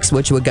tax,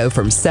 which would go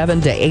from 7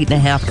 to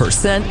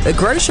 8.5%. The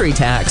grocery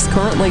tax,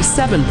 currently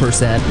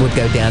 7%, would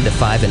go down to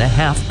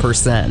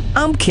 5.5%.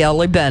 I'm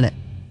Kelly Bennett.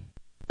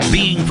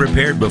 Being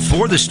prepared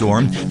before the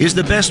storm is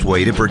the best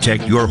way to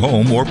protect your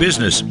home or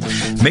business.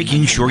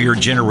 Making sure your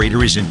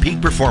generator is in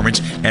peak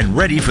performance and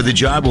ready for the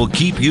job will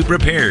keep you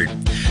prepared.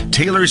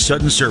 Taylor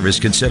Sudden Service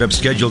can set up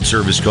scheduled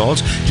service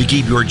calls to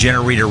keep your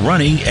generator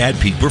running at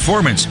peak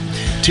performance.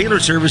 Taylor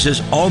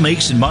services all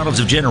makes and models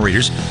of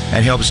generators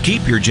and helps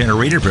keep your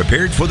generator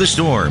prepared for the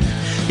storm.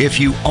 If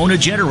you own a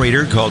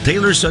generator, call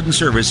Taylor Sudden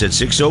Service at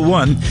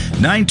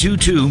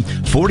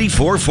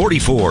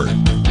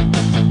 601-922-4444.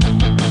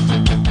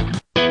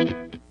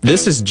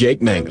 This is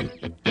Jake Mangum,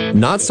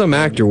 not some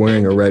actor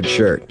wearing a red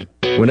shirt.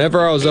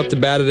 Whenever I was up to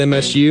bat at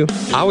MSU,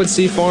 I would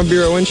see Farm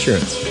Bureau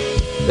Insurance.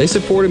 They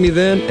supported me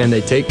then, and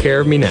they take care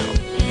of me now.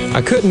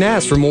 I couldn't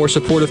ask for more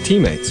supportive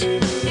teammates.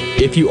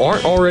 If you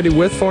aren't already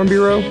with Farm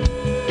Bureau,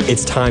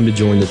 it's time to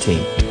join the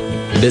team.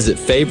 Visit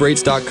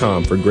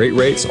favrates.com for great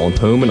rates on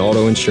home and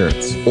auto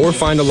insurance, or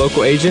find a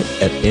local agent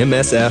at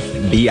msfbins.com.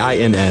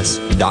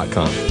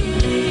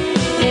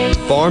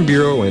 Farm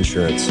Bureau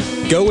Insurance.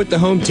 Go with the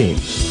home team.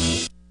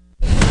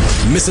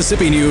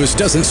 Mississippi news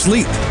doesn't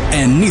sleep,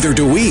 and neither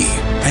do we.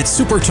 At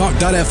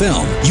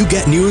supertalk.fm, you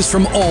get news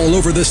from all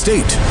over the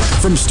state.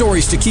 From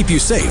stories to keep you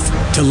safe,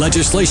 to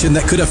legislation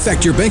that could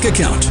affect your bank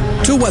account,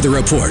 to weather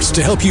reports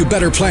to help you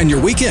better plan your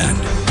weekend.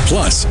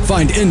 Plus,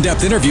 find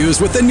in-depth interviews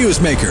with the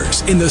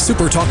newsmakers in the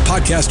Supertalk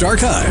podcast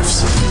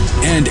archives.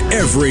 And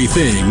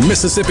everything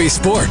Mississippi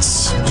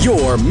sports.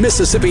 Your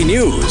Mississippi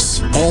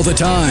news. All the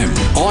time,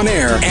 on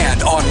air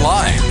and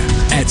online.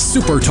 At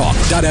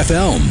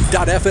supertalk.fm.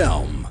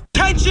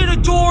 Attention,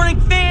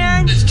 adoring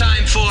fans! It's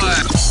time for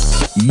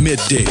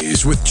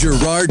Middays with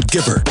Gerard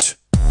Gibbert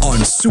on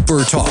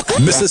Super Talk,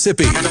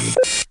 Mississippi.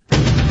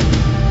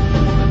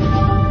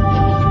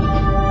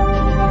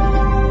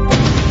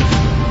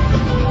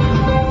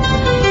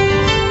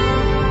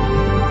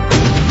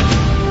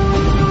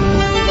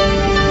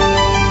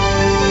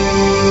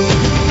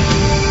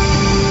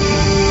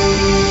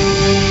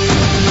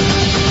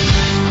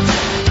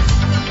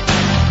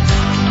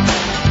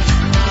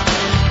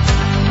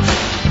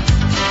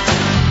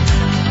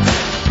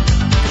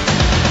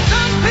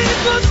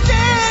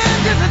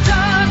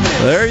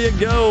 There you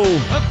go.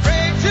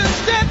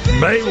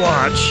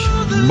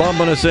 Baywatch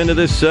bumping us into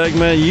this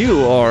segment.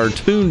 You are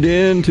tuned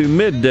in to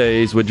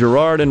Middays with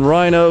Gerard and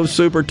Rhino,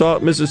 Super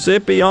Talk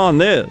Mississippi on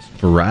this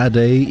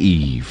Friday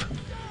Eve.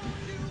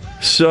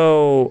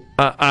 So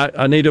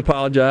I need to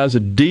apologize.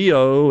 It's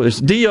DO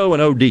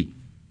and OD.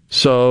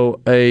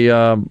 So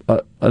an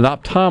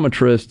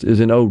optometrist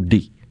is an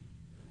OD,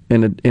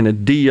 and a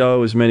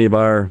DO, as many of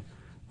our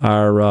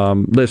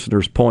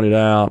listeners pointed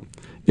out,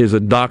 is a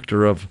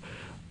doctor of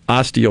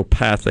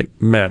osteopathic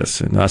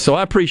medicine. So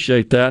I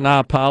appreciate that, and I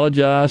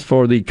apologize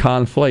for the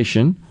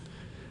conflation.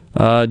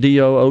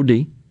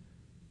 DOOD.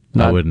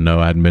 I wouldn't know.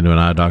 I hadn't been to an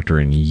eye doctor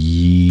in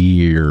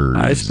years.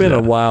 It's been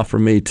a while for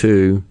me,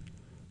 too.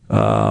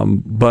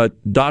 But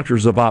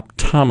doctors of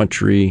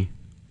optometry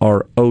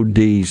are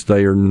ODs.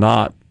 They are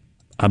not,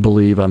 I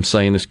believe I'm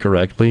saying this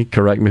correctly.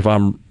 Correct me if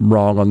I'm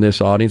wrong on this,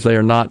 audience. They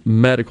are not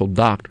medical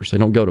doctors. They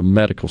don't go to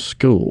medical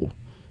school,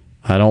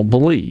 I don't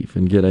believe,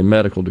 and get a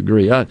medical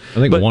degree. I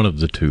think one of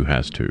the two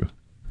has to,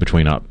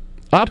 between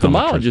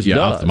ophthalmologists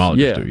does.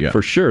 Ophthalmologists do,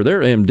 for sure.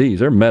 They're MDs.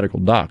 They're medical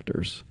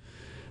doctors.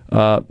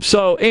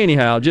 So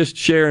anyhow, just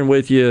sharing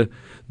with you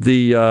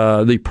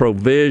the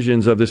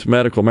provisions of this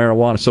medical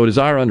marijuana. So it is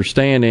our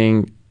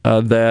understanding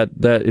that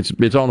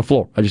it's on the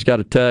floor. I just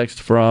got a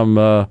text from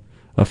a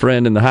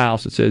friend in the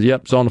House that says,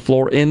 yep, it's on the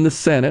floor in the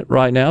Senate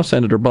right now.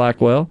 Senator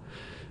Blackwell,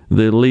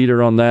 the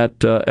leader on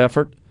that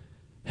effort,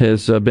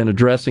 has been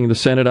addressing the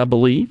Senate, I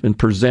believe, and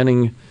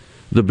presenting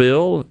the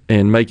bill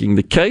and making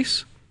the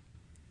case.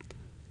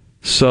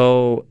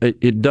 So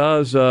it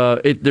does.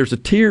 There's a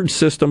tiered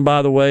system,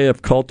 by the way,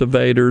 of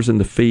cultivators and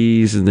the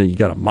fees, and then you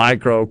got a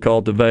micro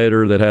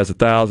cultivator that has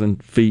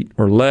 1,000 feet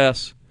or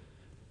less,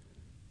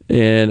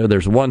 and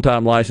there's a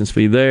one-time license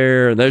fee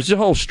there. And there's a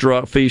whole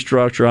fee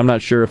structure. I'm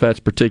not sure if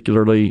that's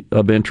particularly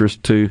of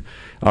interest to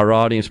our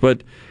audience,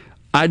 but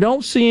I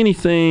don't see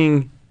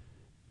anything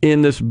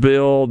in this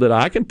bill that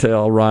I can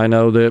tell,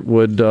 Rhino, that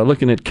would,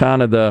 looking at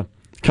kind of the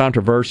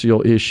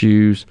controversial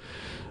issues,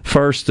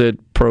 first, it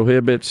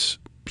prohibits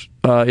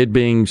it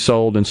being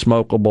sold in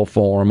smokable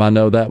form. I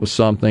know that was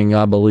something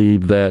I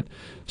believe that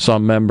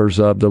some members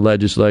of the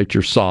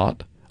legislature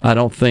sought. I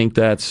don't think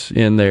that's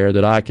in there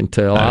that I can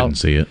tell. I didn't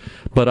see it.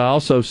 But I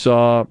also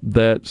saw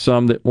that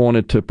some that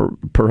wanted to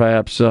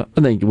perhaps, I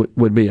think it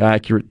would be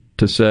accurate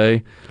to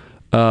say,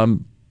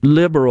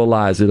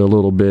 liberalize it a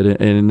little bit.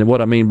 And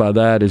what I mean by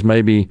that is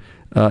maybe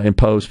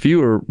impose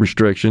fewer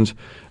restrictions.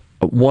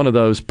 One of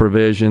those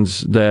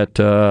provisions that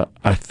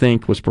I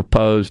think was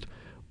proposed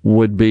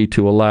would be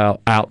to allow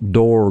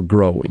outdoor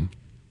growing.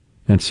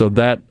 And so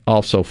that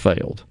also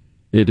failed.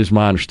 It is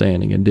my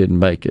understanding, and didn't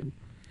make it.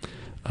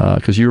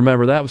 Because you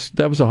remember that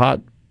was a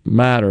hot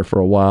matter for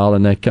a while,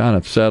 and they kind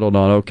of settled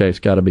on, okay, it's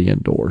got to be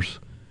indoors.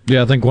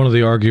 Yeah, I think one of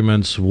the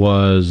arguments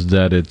was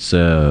that it's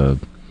a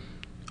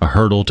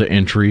hurdle to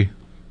entry.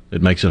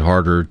 It makes it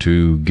harder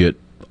to get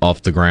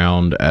off the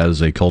ground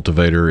as a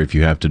cultivator if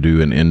you have to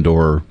do an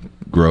indoor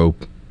grow.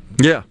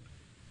 Yeah.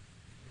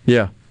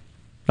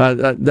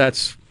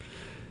 That's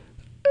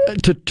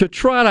to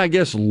try to, I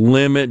guess,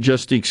 limit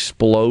just the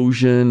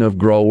explosion of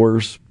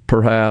growers,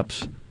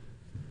 perhaps.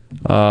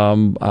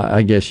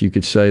 I guess you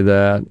could say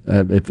that.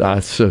 If I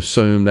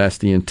assume that's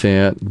the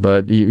intent.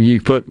 But you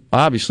put,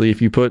 obviously,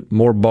 if you put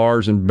more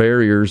bars and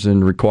barriers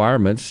and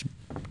requirements,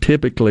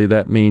 typically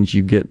that means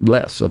you get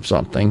less of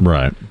something.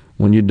 Right.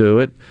 When you do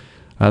it,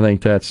 I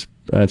think that's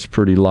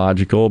pretty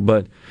logical.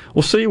 But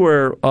we'll see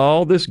where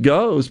all this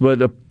goes.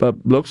 But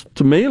looks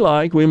to me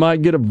like we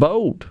might get a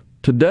vote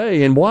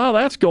today. And while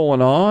that's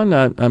going on,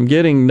 I'm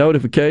getting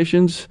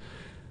notifications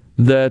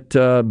that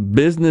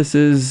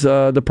businesses,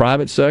 the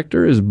private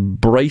sector, is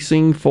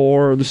bracing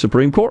for the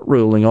Supreme Court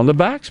ruling on the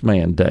vax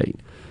mandate.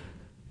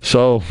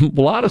 So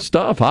a lot of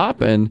stuff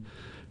happening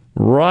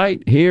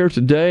right here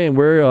today, and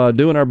we're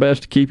doing our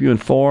best to keep you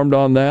informed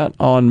on that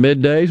on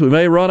middays. We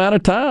may run out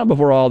of time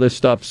before all this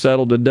stuff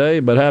settled today,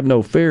 but have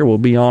no fear, we'll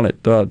be on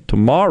it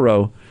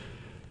tomorrow.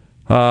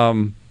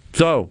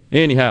 So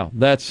anyhow,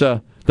 that's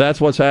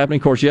what's happening.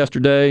 Of course,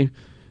 yesterday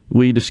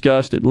we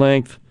discussed at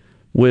length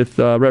with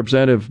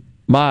Representative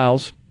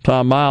Miles.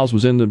 Tom Miles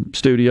was in the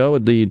studio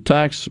at the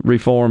tax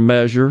reform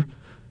measure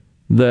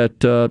that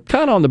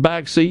kind of on the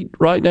back seat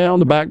right now, on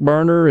the back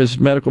burner, as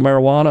medical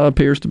marijuana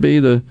appears to be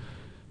the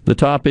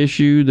top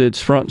issue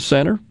that's front and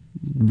center,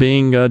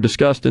 being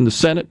discussed in the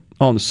Senate,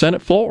 on the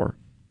Senate floor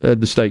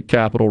at the state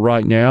capitol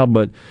right now.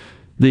 But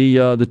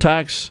the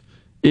tax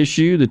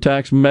issue, the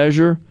tax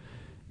measure,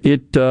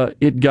 it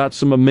got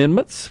some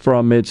amendments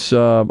from its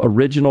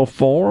original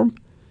form.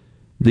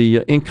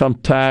 The income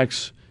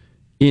tax,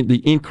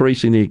 the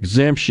increase in the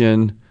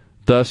exemption,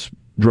 thus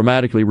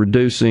dramatically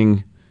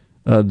reducing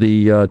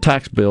the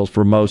tax bills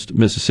for most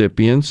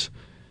Mississippians.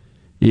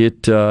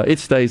 It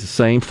stays the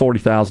same,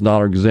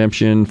 $40,000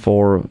 exemption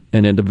for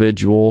an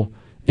individual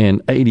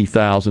and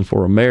 $80,000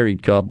 for a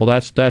married couple.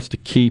 That's the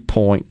key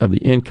point of the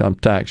income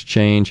tax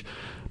change.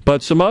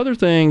 But some other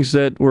things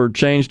that were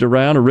changed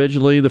around.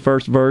 Originally, the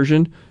first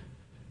version,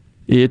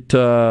 it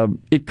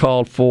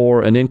called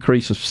for an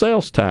increase of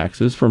sales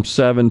taxes from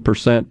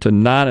 7% to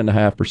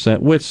 9.5%,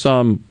 with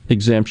some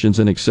exemptions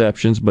and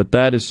exceptions. But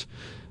that is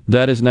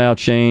now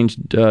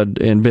changed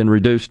and been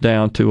reduced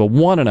down to a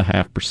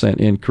 1.5%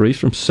 increase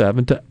from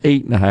 7 to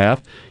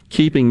 8.5,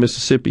 keeping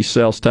Mississippi's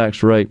sales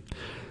tax rate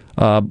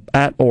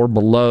at or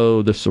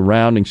below the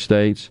surrounding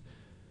states.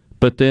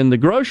 But then the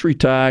grocery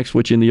tax,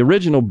 which in the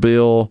original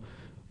bill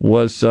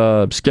was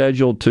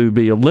scheduled to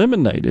be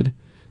eliminated,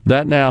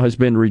 that now has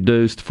been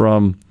reduced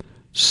from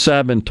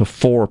 7 to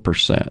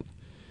 4%.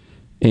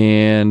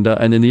 And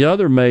then the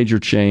other major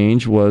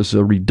change was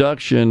a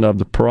reduction of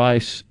the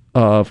price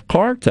of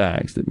car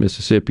tax that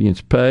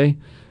Mississippians pay.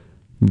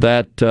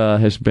 That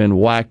has been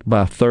whacked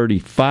by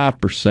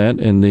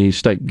 35%, and the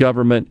state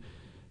government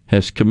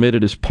has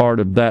committed as part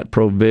of that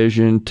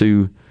provision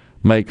to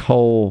make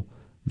whole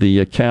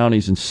the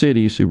counties and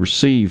cities who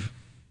receive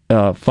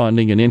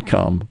funding and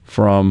income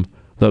from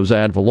those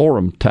ad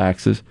valorem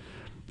taxes.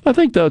 I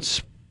think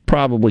that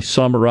probably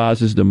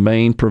summarizes the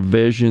main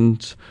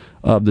provisions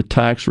of the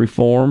tax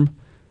reform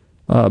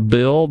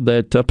bill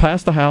that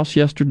passed the House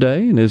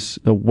yesterday and is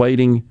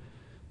awaiting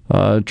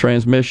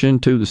transmission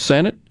to the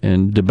Senate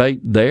and debate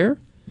there.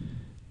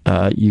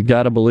 You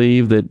got to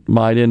believe that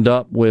might end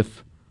up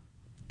with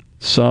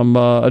some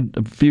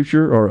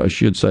future, or I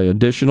should say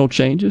additional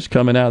changes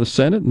coming out of the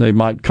Senate, and they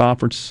might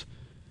conference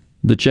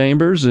the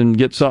chambers and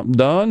get something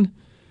done.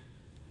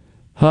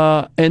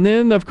 And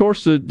then, of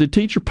course, the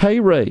teacher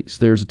pay raise.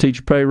 There's a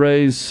teacher pay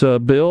raise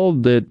bill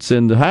that's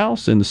in the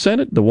House, in the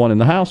Senate. The one in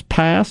the House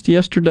passed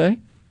yesterday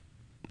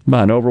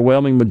by an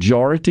overwhelming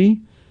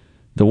majority.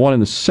 The one in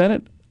the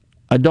Senate,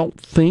 I don't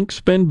think's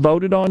been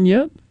voted on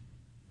yet.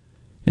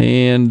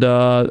 And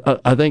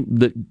I think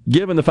that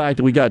given the fact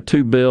that we got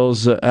two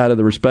bills out of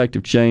the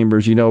respective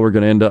chambers, we're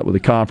going to end up with a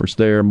conference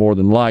there more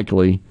than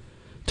likely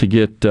to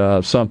get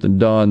something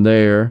done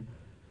there.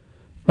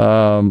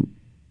 So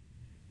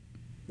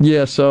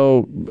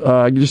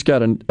I just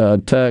got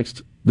a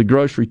text. The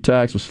grocery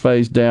tax was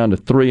phased down to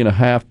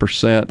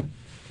 3.5%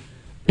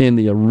 in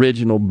the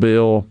original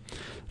bill.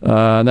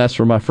 And that's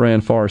from my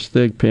friend Forrest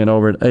Thigpen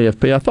over at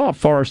AFP. I thought,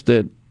 Forrest,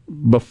 that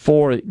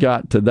before it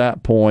got to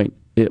that point,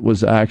 it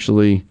was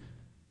actually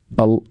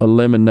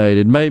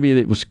eliminated. Maybe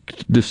it was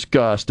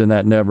discussed and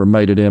that never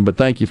made it in, but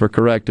thank you for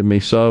correcting me.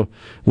 So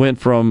we're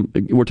talking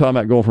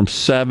about going from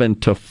 7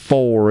 to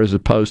 4 as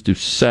opposed to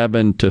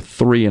 7 to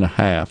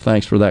 3.5.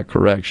 Thanks for that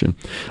correction.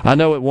 I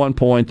know at one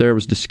point there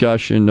was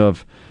discussion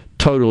of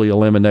totally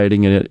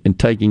eliminating it and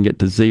taking it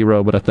to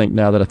zero. But I think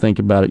now that I think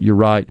about it, you're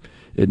right.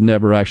 It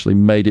never actually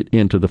made it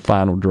into the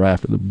final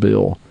draft of the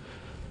bill.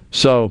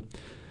 So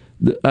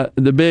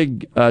the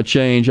big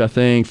change, I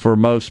think, for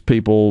most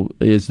people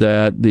is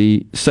that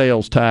the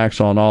sales tax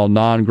on all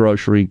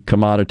non-grocery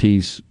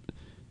commodities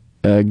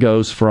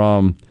goes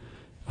from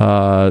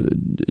up to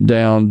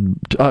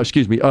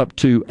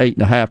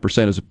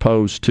 8.5% as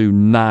opposed to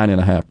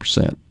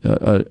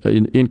 9.5%,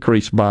 an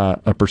increase by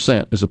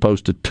 1% as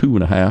opposed to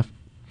 2.5%.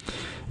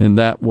 And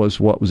that was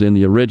what was in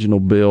the original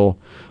bill.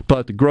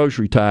 But the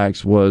grocery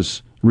tax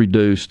was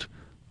reduced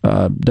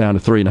down to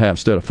 3.5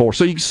 instead of 4.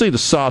 So you can see the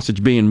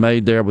sausage being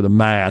made there with the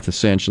math,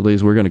 essentially,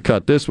 is we're going to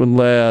cut this one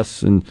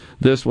less and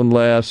this one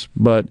less,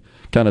 but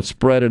kind of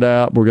spread it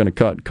out. We're going to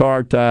cut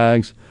car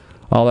tags.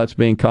 All that's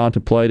being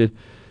contemplated.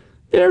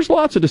 There's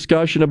lots of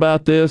discussion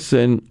about this,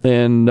 and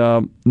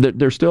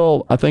there's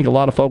still, I think, a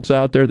lot of folks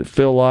out there that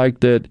feel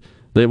like that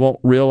they won't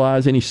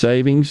realize any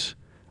savings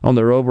on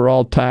their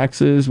overall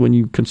taxes when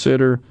you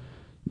consider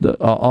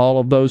all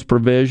of those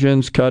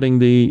provisions, cutting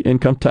the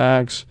income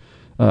tax,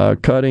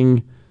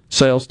 cutting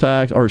sales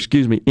tax,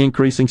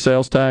 increasing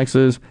sales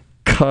taxes,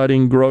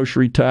 cutting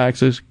grocery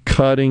taxes,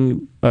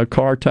 cutting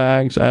car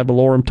tax, ad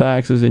valorem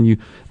taxes, and you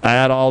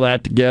add all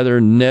that together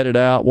and net it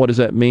out. What does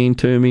that mean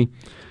to me?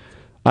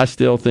 I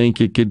still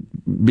think it could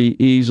be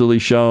easily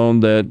shown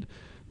that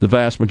the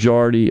vast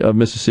majority of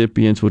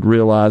Mississippians would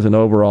realize an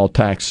overall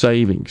tax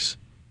savings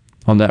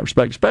on that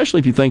respect, especially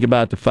if you think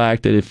about the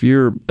fact that if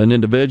you're an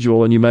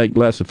individual and you make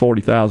less than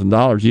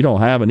 $40,000, you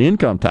don't have an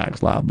income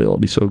tax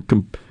liability. So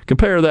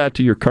compare that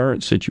to your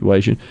current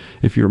situation.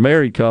 If you're a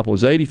married couple,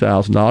 it's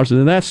 $80,000, and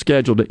then that's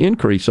scheduled to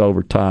increase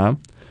over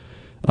time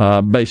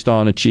based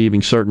on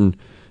achieving certain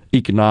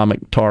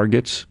economic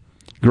targets,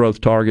 growth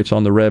targets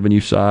on the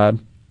revenue side,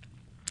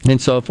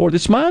 and so forth.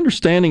 It's my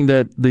understanding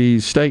that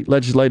the State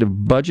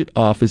Legislative Budget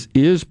Office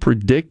is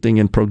predicting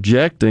and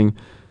projecting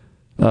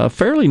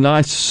fairly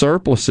nice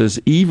surpluses,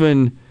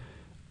 even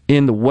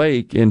in the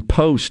wake and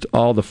post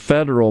all the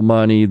federal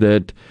money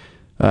that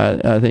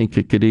I think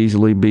it could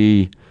easily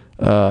be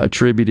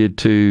attributed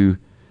to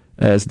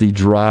as the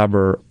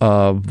driver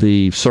of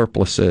the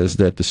surpluses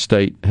that the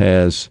state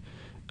has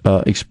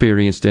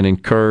experienced and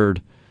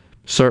incurred,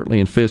 certainly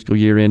in fiscal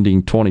year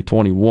ending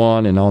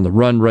 2021, and on the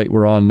run rate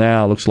we're on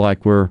now, looks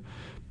like we're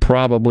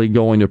probably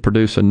going to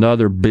produce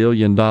another $1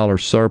 billion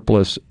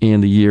surplus in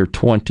the year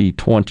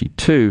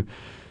 2022.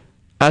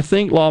 I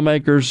think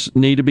lawmakers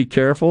need to be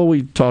careful.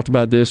 We talked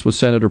about this with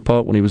Senator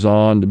Pope when he was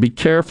on, to be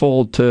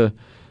careful to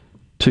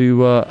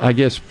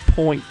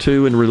point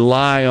to and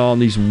rely on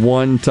these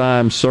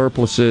one-time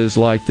surpluses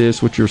like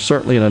this, which are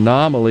certainly an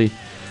anomaly,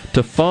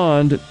 to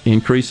fund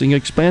increasing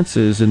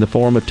expenses in the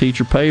form of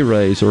teacher pay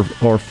raise or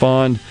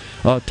fund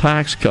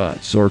tax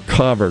cuts or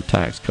cover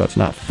tax cuts,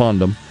 not fund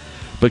them,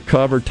 but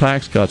cover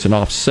tax cuts and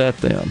offset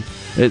them.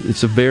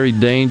 It's a very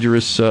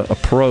dangerous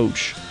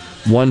approach,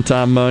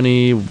 one-time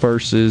money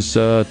versus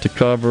to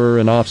cover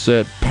and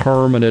offset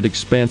permanent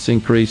expense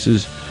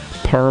increases,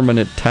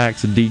 permanent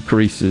tax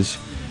decreases,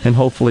 and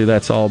hopefully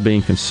that's all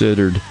being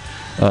considered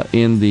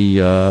in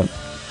the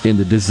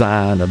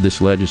design of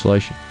this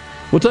legislation.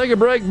 We'll take a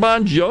break.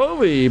 Bon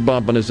Jovi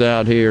bumping us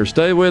out here.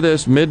 Stay with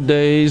us.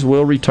 Middays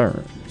will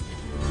return.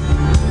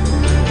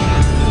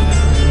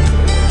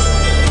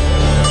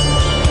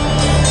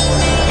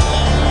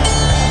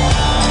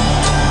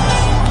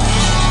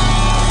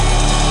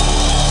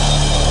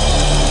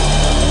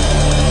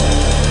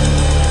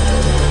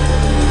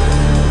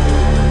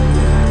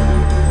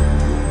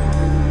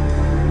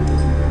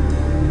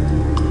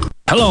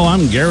 Hello,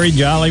 I'm Gary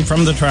Jolly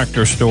from the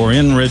Tractor Store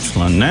in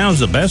Richland. Now's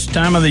the best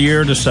time of the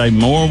year to save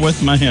more with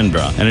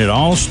Mahindra, and it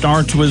all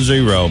starts with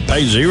zero.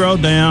 Pay zero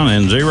down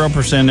and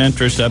 0%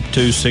 interest up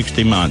to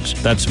 60 months.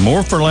 That's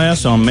more for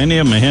less on many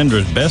of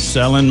Mahindra's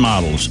best-selling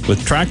models,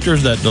 with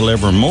tractors that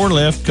deliver more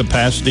lift,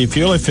 capacity,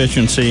 fuel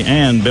efficiency,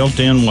 and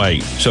built-in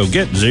weight. So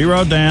get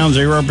zero down,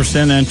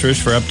 0%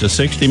 interest for up to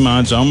 60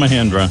 months on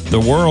Mahindra, the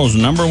world's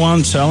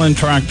 #1 selling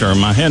tractor,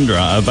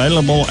 Mahindra,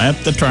 available at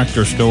the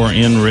Tractor Store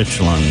in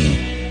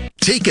Richland.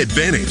 Take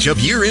advantage of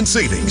year-end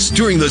savings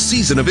during the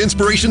Season of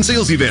Inspiration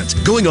sales event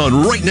going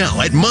on right now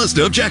at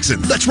Mazda of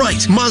Jackson. That's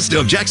right,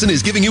 Mazda of Jackson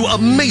is giving you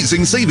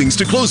amazing savings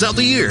to close out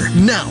the year.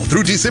 Now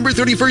through December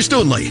 31st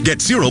only, get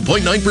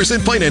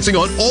 0.9% financing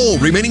on all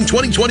remaining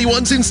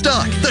 2021s in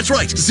stock. That's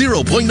right,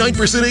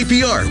 0.9%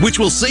 APR, which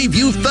will save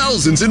you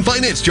thousands in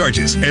finance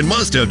charges. And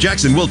Mazda of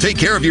Jackson will take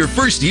care of your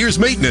first year's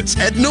maintenance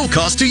at no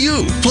cost to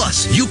you.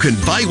 Plus, you can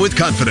buy with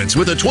confidence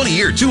with a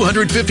 20-year,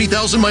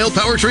 250,000-mile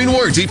powertrain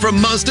warranty from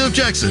Mazda of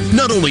Jackson.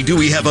 Not only do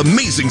we have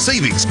amazing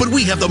savings, but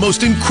we have the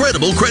most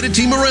incredible credit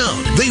team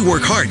around. They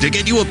work hard to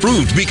get you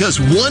approved because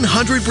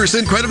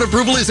 100% credit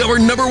approval is our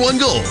number one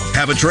goal.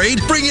 Have a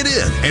trade? Bring it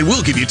in, and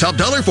we'll give you top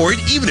dollar for it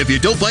even if you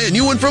don't buy a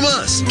new one from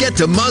us. Get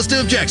to Mazda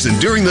of Jackson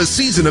during the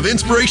Season of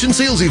Inspiration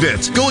sales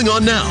event going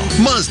on now.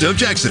 Mazda of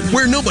Jackson,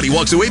 where nobody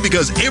walks away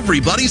because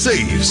everybody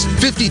saves.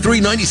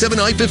 5397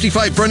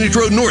 I-55 Frontage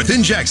Road North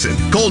in Jackson.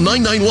 Call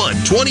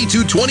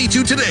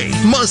 991-2222 today.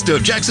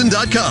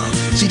 MazdaofJackson.com.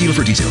 See dealer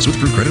for details with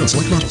approved credit on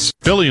select models.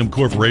 Phylium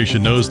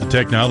Corporation knows the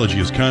technology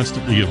is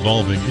constantly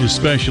evolving,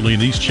 especially in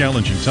these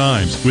challenging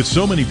times. With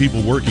so many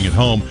people working at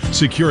home,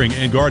 securing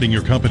and guarding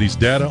your company's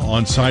data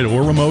on-site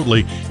or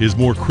remotely is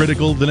more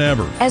critical than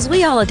ever. As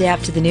we all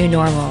adapt to the new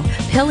normal,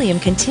 Pilium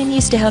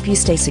continues to help you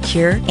stay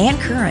secure and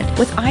current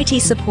with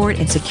IT support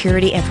in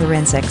security and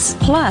forensics,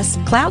 plus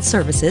cloud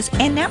services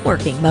and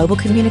networking, mobile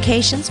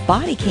communications,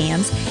 body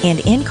cams, and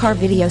in-car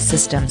video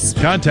systems.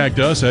 Contact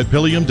us at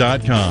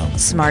Pilium.com.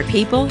 Smart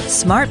people,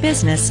 smart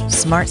business,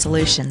 smart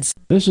solutions.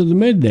 This is the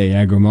Midday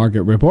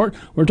Agri-Market Report.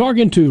 We're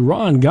talking to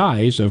Ron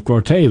Geis of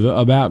Corteva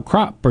about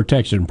crop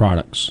protection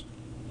products.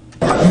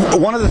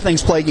 One of the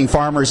things plaguing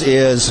farmers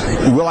is,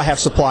 will I have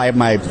supply of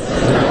my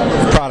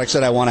products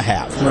that I want to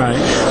have? Right.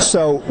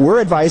 So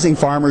we're advising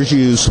farmers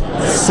use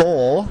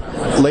full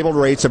labeled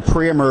rates of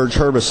pre-emerge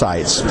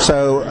herbicides.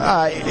 So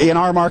in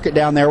our market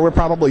down there, we're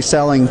probably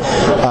selling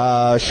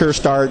Sure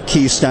Start,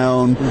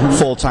 Keystone,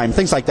 Full Time,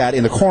 things like that.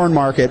 In the corn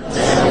market,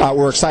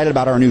 we're excited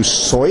about our new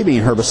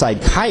soybean herbicide,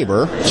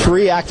 Kyber.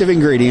 3 active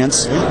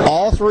ingredients,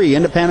 all 3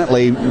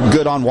 independently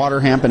good on water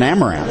hemp and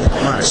amaranth.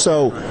 Right.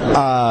 So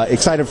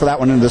excited for that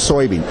one in the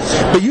soybean.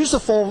 But use the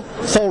full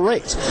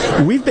rates.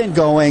 We've been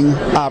going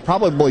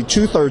probably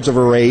 2/3 of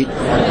a rate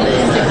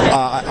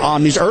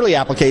on these early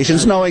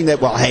applications, knowing that,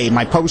 well, hey,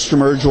 my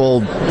post-emerge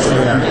will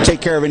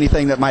take care of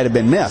anything that might have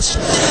been missed.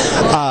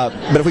 But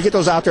if we get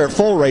those out there at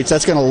full rates,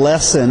 that's going to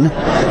lessen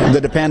the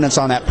dependence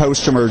on that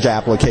post-emerge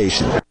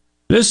application.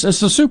 This is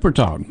the Super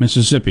Talk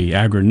Mississippi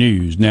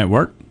Agri-News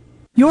Network.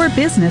 Your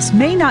business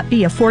may not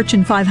be a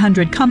Fortune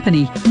 500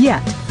 company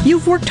yet.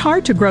 You've worked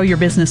hard to grow your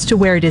business to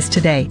where it is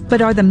today,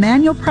 but are the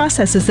manual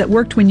processes that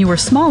worked when you were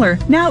smaller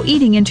now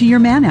eating into your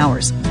man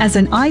hours? As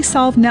an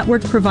iSolve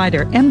network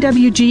provider,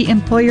 MWG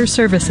Employer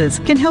Services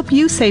can help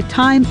you save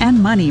time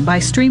and money by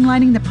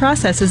streamlining the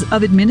processes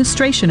of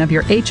administration of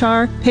your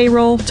HR,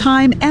 payroll,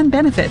 time, and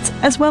benefits,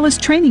 as well as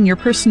training your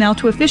personnel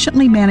to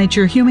efficiently manage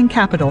your human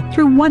capital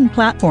through one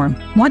platform.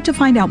 Want to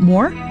find out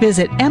more?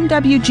 Visit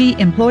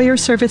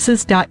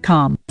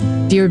MWGEmployerServices.com.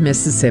 Dear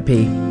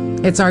Mississippi,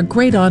 it's our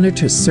great honor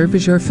to serve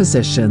as your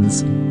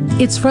physicians.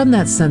 It's from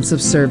that sense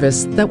of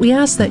service that we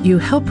ask that you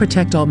help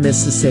protect all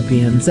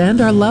Mississippians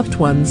and our loved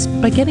ones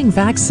by getting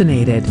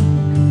vaccinated.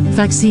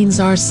 Vaccines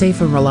are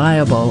safe and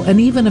reliable and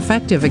even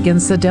effective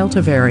against the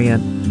Delta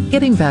variant.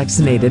 Getting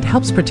vaccinated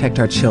helps protect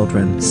our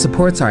children,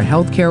 supports our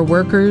healthcare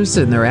workers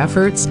in their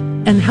efforts,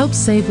 and helps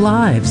save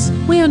lives.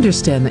 We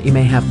understand that you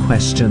may have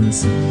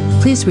questions.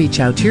 Please reach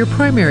out to your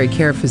primary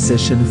care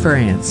physician for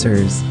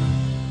answers.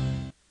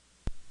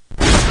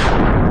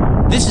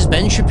 This is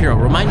Ben Shapiro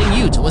reminding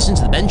you to listen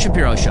to The Ben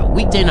Shapiro Show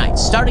weekday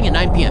nights starting at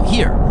 9 p.m.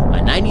 here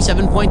on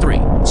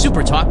 97.3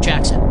 Super Talk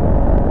Jackson.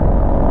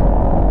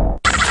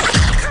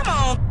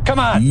 Come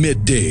on.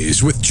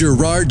 Middays with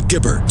Gerard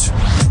Gibbert.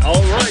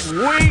 All right,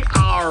 we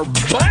are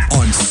back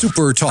on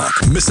Super Talk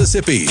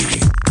Mississippi.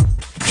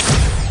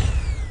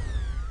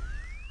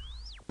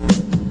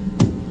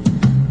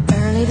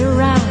 Early to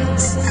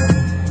rise,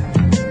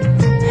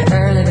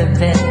 early to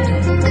bed.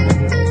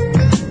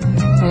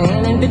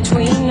 And in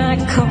between I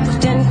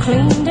cooked and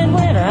cleaned and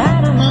went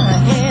out of my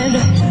head.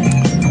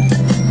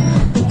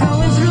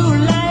 Going through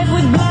life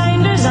with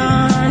blinders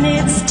on,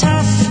 it's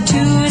tough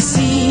to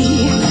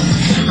see.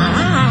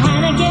 I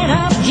had to get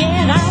up,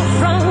 get out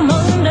from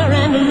under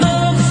and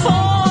look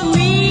for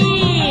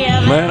me.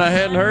 Man, I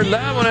hadn't heard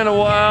that one in a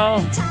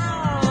while.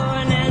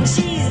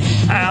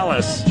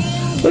 Alice.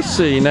 Let's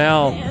see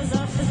now.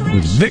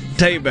 Vic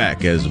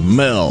Tayback as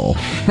Mel.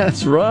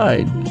 That's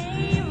right.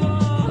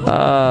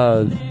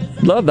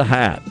 Love the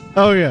hat.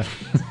 Oh, yeah.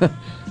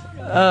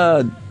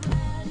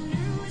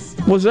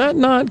 Was that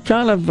not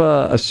kind of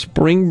a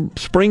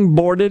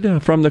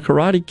springboarded from the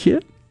Karate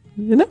Kid?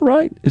 Isn't that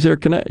right? Is there a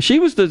connection? She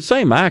was the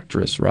same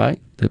actress, right,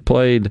 that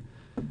played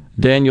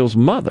Daniel's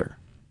mother.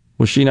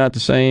 Was she not the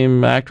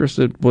same actress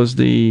that was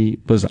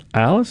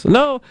Alice?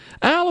 No,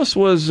 Alice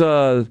was,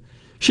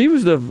 she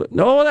was that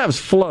was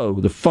Flo,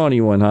 the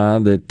funny one, huh?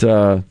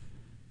 That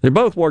they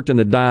both worked in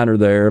the diner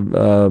there.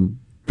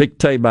 Vic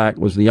Tayback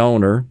was the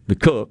owner, the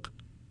cook.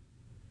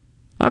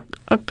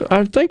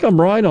 I think I'm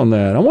right on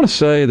that. I want to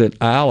say that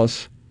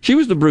Alice, she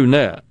was the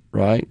brunette,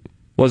 right?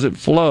 Was it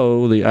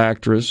Flo, the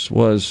actress,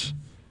 was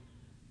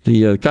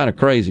the kind of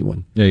crazy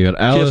one? Yeah, you had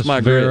Alice,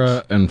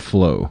 Vera, and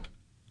Flo.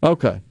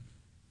 Okay.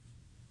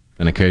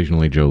 And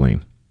occasionally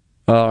Jolene.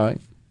 All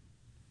right.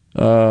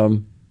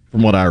 From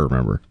what I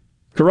remember.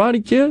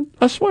 Karate Kid?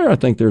 I swear I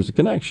think there's a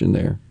connection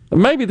there.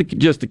 Maybe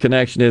just the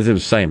connection is it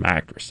was the same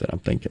actress that I'm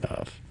thinking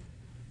of.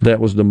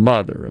 That was the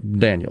mother of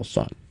Daniel's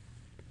son.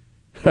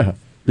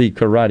 the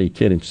Karate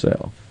Kid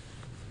himself.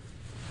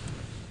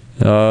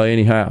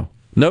 Anyhow,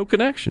 no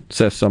connection,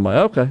 says somebody.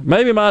 Okay,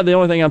 maybe the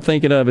only thing I'm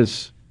thinking of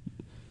is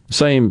the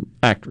same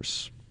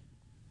actress.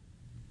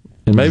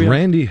 And maybe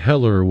Randy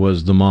Heller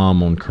was the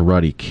mom on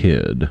Karate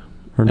Kid.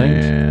 Her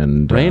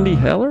name's Randy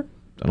Heller?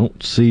 I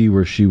don't see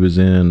where she was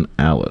in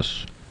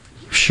Alice.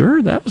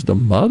 Sure, that was the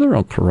mother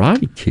on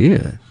Karate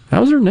Kid. That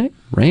was her name?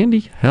 Randy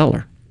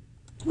Heller.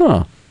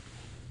 Huh.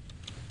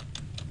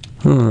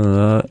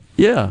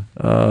 Yeah.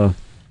 So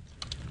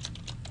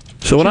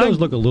she does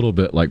look a little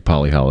bit like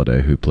Polly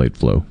Holliday, who played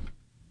Flo.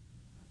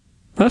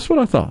 That's what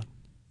I thought.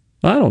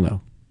 I don't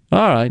know.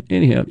 All right.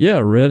 Anyhow, yeah,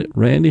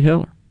 Randy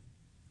Heller.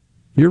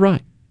 You're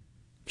right.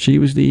 She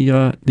was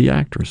the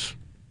actress.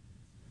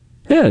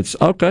 Yeah, it's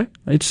okay.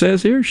 It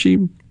says here she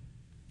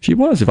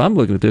was, if I'm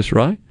looking at this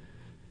right.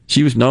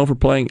 She was known for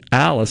playing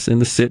Alice in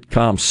the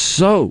sitcom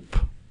Soap.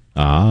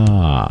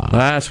 Ah.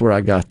 That's where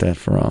I got that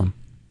from.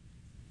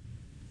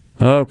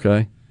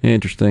 Okay.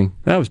 Interesting.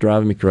 That was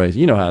driving me crazy.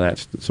 You know how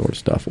that sort of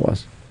stuff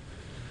was.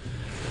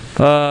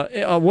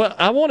 Well,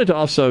 I wanted to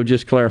also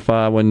just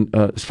clarify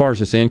as far as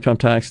this income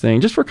tax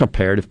thing, just for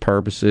comparative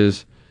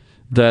purposes,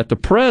 that the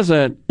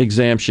present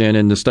exemption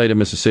in the state of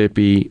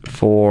Mississippi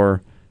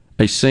for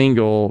a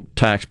single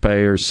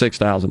taxpayer is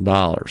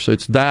 $6,000. So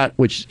it's that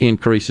which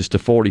increases to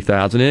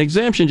 $40,000. An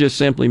exemption just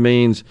simply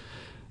means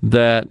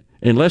that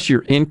unless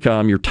your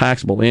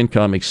taxable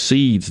income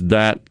exceeds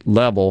that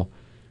level,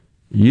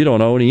 you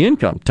don't owe any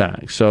income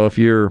tax. So if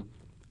your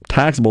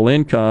taxable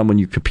income, when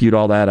you compute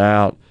all that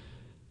out,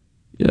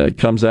 it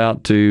comes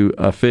out to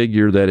a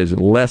figure that is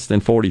less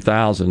than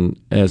 $40,000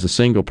 as a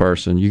single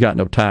person, you got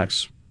no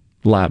tax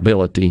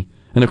liability.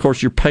 And of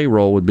course, your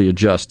payroll would be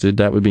adjusted.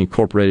 That would be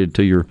incorporated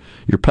to your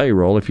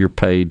payroll if you're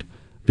paid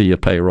via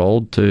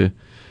payroll so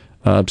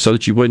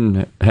that you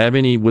wouldn't have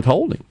any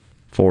withholding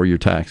for your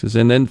taxes.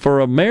 And then for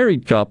a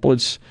married couple,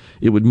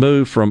 it would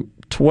move from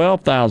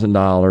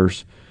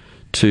 $12,000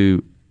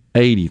 to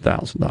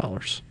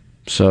 $80,000.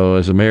 So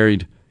as a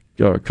married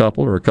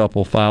couple or a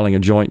couple filing a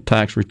joint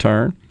tax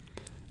return,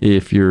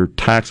 if your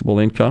taxable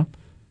income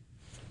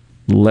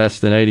less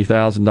than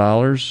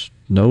 $80,000,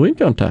 no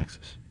income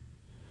taxes.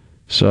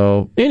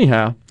 So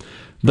anyhow,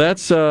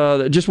 that's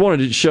just wanted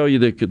to show you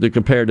the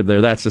comparative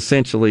there. That's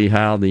essentially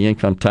how the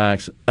income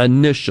tax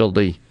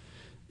initially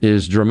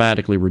is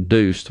dramatically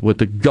reduced, with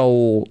the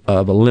goal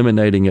of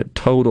eliminating it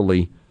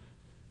totally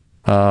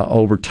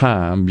over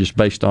time, just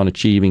based on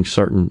achieving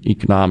certain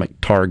economic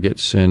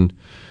targets and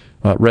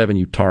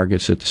revenue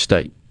targets at the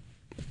state.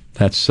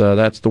 That's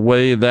the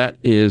way that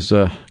is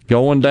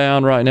going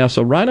down right now.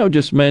 So Rhino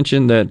just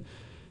mentioned that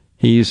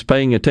he's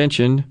paying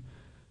attention,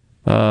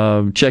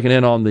 checking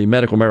in on the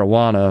medical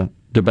marijuana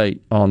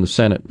debate on the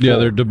Senate floor. Yeah,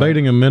 they're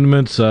debating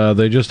amendments.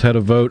 They just had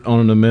a vote on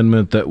an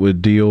amendment that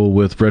would deal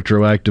with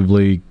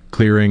retroactively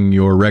clearing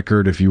your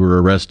record if you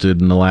were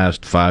arrested in the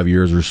last 5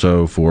 years or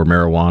so for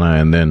marijuana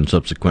and then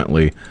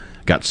subsequently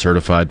got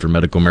certified for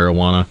medical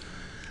marijuana.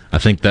 I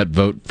think that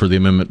vote for the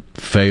amendment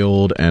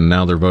failed, and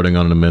now they're voting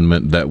on an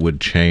amendment that would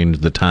change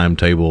the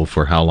timetable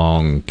for how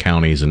long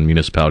counties and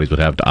municipalities would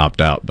have to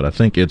opt out. But I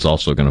think it's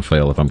also going to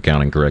fail, if I'm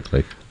counting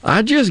correctly.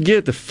 I just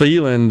get the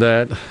feeling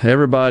that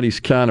everybody's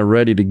kind of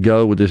ready to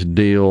go with this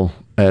deal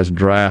as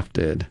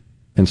drafted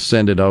and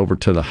send it over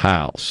to the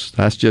House.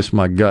 That's just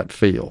my gut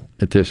feel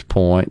at this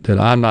point, that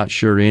I'm not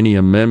sure any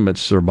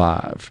amendments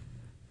survive.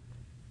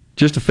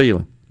 Just a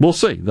feeling. We'll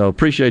see, though.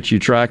 Appreciate you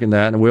tracking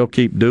that, and we'll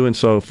keep doing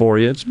so for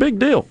you. It's a big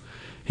deal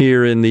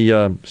here in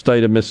the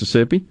state of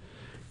Mississippi.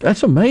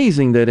 That's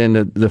amazing that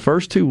in the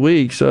first 2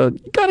 weeks, you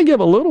got to give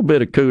a little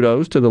bit of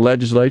kudos to the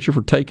legislature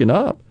for taking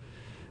up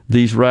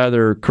these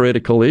rather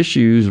critical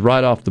issues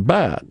right off the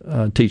bat.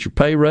 Teacher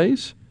pay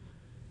raise,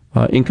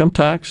 income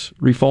tax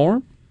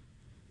reform,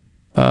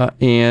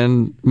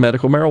 and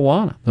medical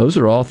marijuana. Those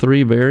are all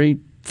three very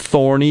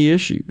thorny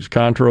issues,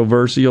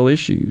 controversial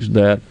issues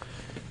that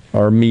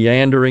are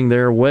meandering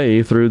their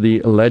way through the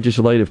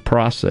legislative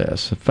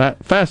process.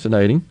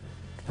 Fascinating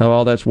how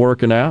all that's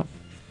working out.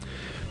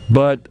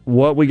 But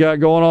what we got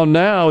going on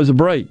now is a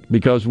break,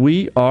 because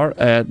we are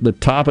at the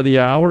top of the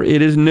hour.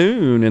 It is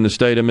noon in the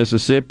state of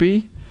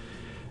Mississippi.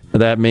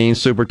 That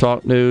means Super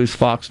Talk News,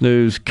 Fox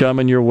News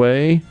coming your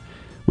way.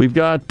 We've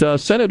got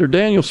Senator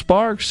Daniel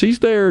Sparks. He's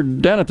there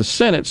down at the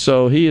Senate,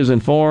 so he is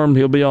informed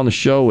he'll be on the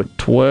show at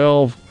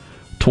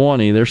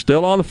 12:20. They're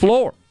still on the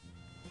floor,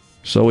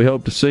 so we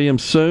hope to see him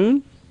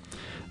soon.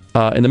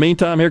 In the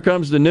meantime, here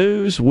comes the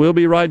news. We'll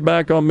be right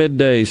back on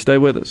midday. Stay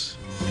with us.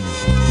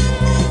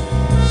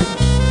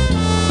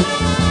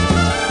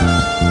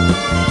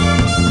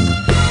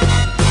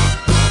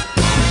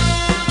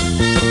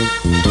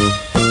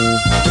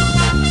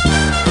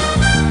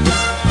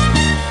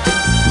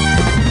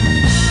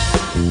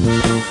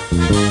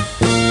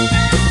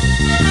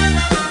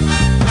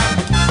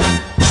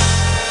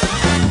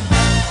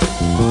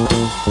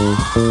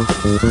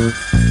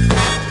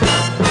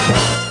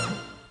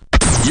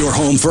 Your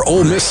home for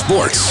Ole Miss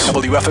sports.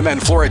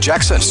 WFMN Flora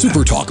Jackson.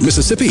 Super Talk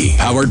Mississippi.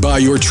 Powered by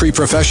your tree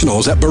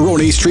professionals at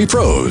Barone's Tree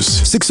Pros.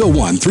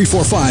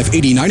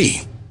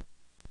 601-345-8090.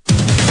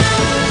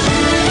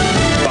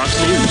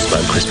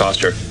 I'm Chris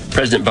Foster.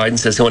 President Biden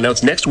says he'll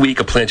announce next week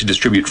a plan to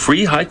distribute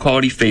free,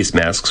 high-quality face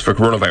masks for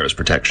coronavirus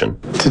protection.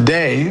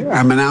 Today,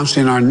 I'm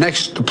announcing our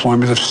next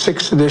deployment of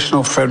 6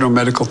 additional federal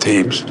medical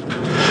teams,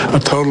 a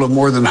total of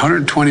more than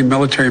 120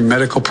 military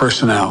medical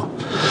personnel,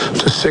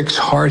 to 6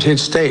 hard-hit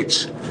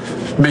states: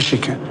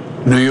 Michigan,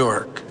 New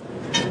York,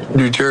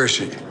 New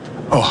Jersey,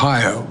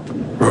 Ohio,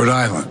 Rhode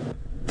Island.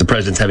 The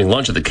president's having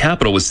lunch at the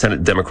Capitol with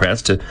Senate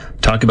Democrats to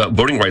talk about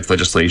voting rights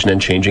legislation and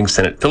changing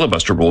Senate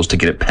filibuster rules to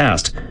get it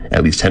passed.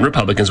 At least 10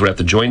 Republicans would have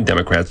to join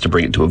Democrats to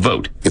bring it to a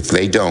vote. If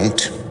they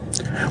don't,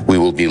 we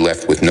will be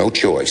left with no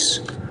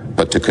choice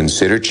but to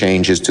consider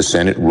changes to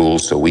Senate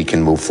rules so we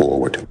can move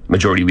forward.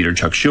 Majority Leader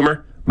Chuck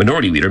Schumer,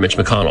 Minority Leader Mitch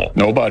McConnell.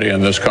 Nobody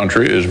in this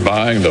country is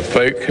buying the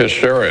fake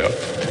hysteria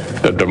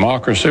that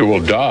democracy will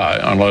die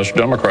unless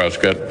Democrats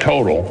get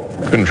total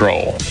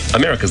control.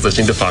 America's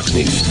listening to Fox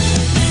News.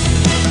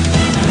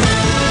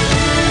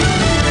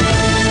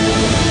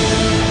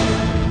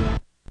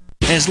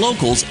 As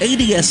locals,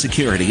 ADS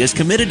Security is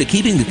committed to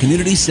keeping the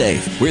community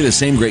safe. We're the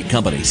same great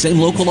company, same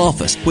local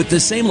office, with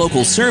the same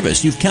local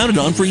service you've counted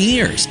on for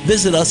years.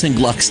 Visit us in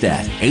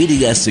Gluckstadt.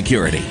 ADS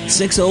Security,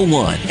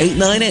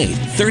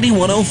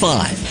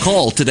 601-898-3105.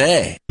 Call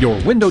today. Your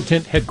window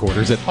tint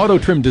headquarters at Auto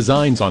Trim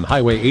Designs on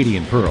Highway 80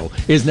 in Pearl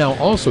is now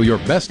also your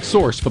best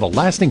source for the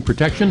lasting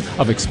protection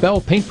of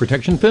Expel paint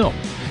protection film.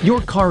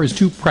 Your car is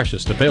too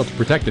precious to fail to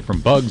protect it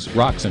from bugs,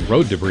 rocks, and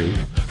road debris.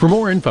 For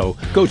more info,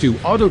 go to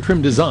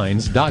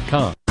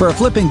autotrimdesigns.com. For a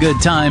flipping good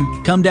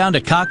time, come down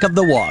to Cock of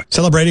the Walk.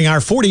 Celebrating our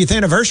 40th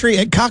anniversary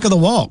at Cock of the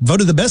Walk.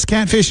 Voted the best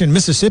catfish in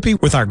Mississippi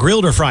with our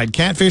grilled or fried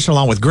catfish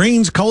along with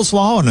greens,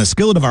 coleslaw, and a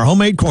skillet of our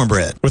homemade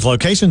cornbread. With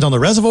locations on the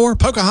Reservoir,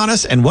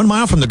 Pocahontas, and 1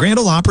 mile from the Grand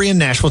Ole Opry in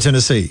Nashville,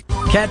 Tennessee.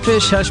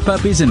 Catfish, hush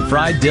puppies, and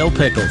fried dill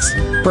pickles.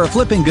 For a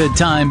flipping good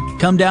time,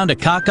 come down to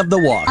Cock of the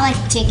Walk. I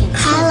like chicken.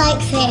 I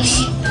like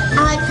fish.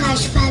 I like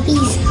hush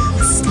puppies.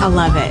 I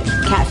love it.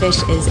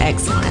 Catfish is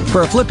excellent.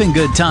 For a flipping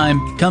good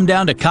time, come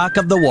down to Cock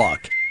of the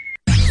Walk.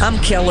 I'm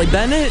Kelly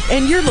Bennett,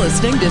 and you're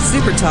listening to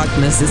Super Talk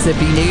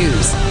Mississippi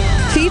News.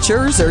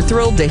 Teachers are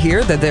thrilled to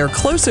hear that they're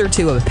closer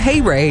to a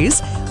pay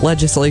raise.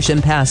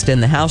 Legislation passed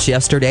in the House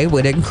yesterday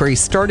would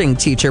increase starting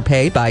teacher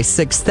pay by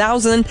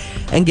 $6,000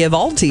 and give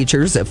all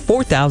teachers a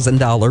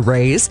 $4,000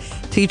 raise.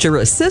 Teacher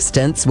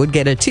assistants would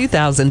get a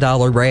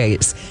 $2,000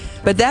 raise.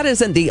 But that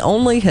isn't the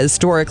only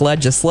historic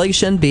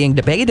legislation being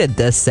debated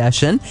this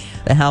session.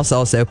 The House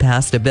also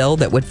passed a bill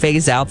that would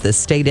phase out the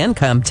state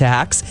income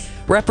tax.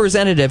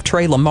 Representative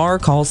Trey Lamar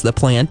calls the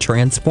plan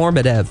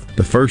transformative.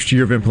 The first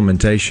year of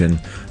implementation,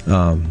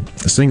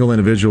 single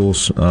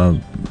individuals,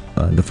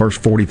 the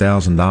first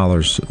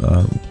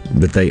 $40,000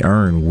 that they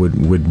earn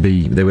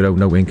they would owe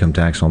no income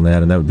tax on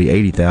that, and that would be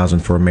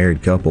 $80,000 for a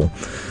married couple.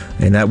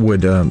 And that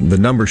would the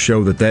numbers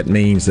show that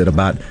means that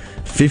about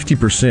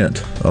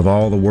 50% of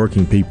all the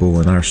working people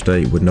in our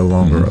state would no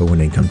longer owe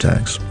an income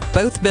tax.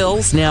 Both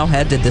bills now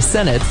head to the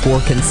Senate for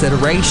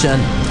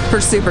consideration. For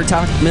Super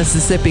Talk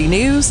Mississippi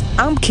News,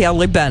 I'm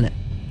Kelly Bennett.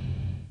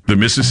 The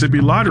Mississippi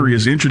Lottery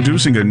is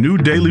introducing a new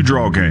daily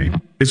draw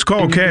game. It's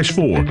called Cash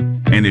 4.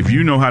 And if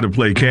you know how to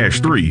play Cash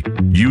 3,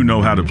 you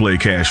know how to play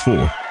Cash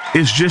 4.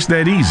 It's just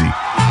that easy.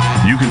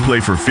 You can play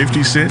for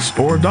 50 cents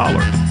or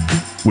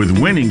 $1, with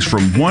winnings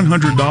from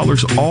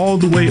 $100 all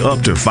the way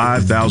up to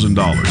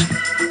 $5,000.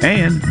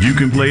 And you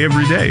can play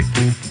every day,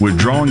 with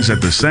drawings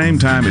at the same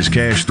time as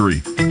Cash 3.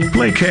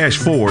 Play Cash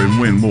 4 and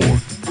win more.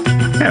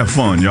 Have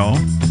fun, y'all.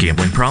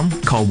 Gambling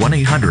problem? Call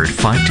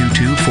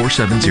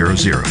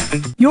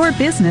 1-800-522-4700. Your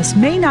business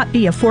may not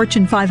be a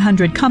Fortune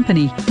 500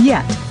 company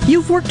yet.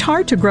 You've worked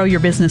hard to grow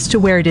your business to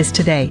where it is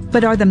today,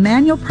 but are the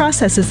manual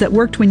processes that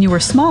worked when you were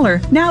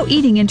smaller now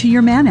eating into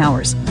your man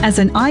hours? As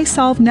an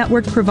iSolve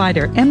network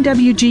provider,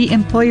 MWG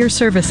Employer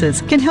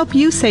Services can help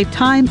you save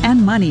time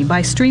and money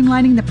by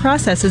streamlining the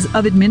processes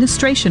of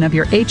administration of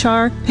your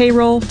HR,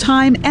 payroll,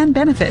 time, and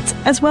benefits,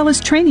 as well as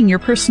training your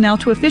personnel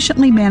to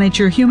efficiently manage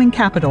your human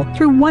capital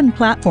through one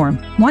platform.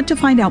 Want to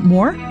find out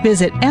more?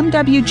 Visit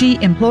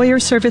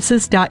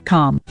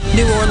MWGEmployerServices.com.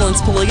 New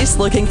Orleans police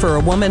looking for a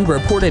woman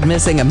reported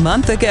missing a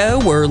month ago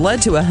were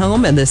led to a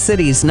home in the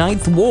city's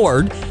 9th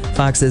Ward.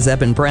 Fox's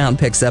Evan Brown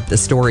picks up the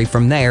story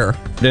from there.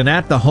 And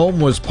at the home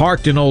was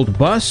parked an old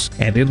bus,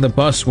 and in the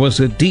bus was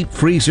a deep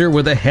freezer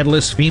with a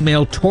headless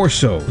female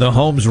torso. The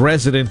home's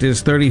resident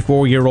is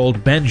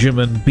 34-year-old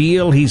Benjamin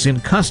Beal. He's in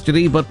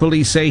custody, but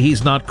police say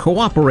he's not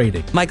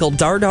cooperating. Michael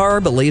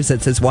Dardar believes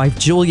it's his wife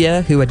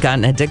Julia, who had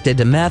gotten addicted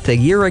to meth a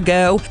year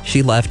ago.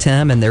 She left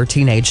him and their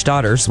teenage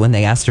daughters when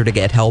they asked her to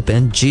get help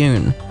in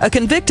June. A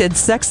convicted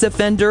sex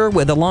offender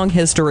with a long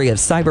history of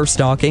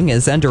cyberstalking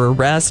is under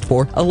arrest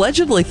for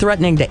allegedly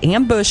threatening to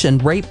ambush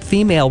and rape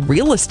female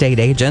real estate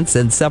agents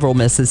in several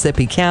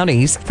Mississippi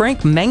counties.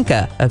 Frank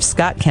Manka of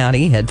Scott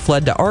County had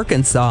fled to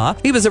Arkansas.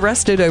 He was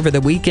arrested over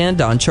the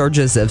weekend on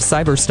charges of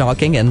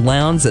cyberstalking in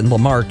Lowndes and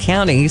Lamar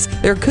counties.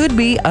 There could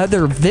be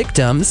other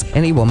victims.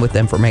 Anyone with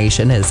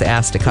information is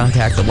asked to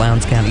contact the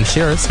Lowndes County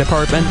Sheriff's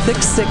Department,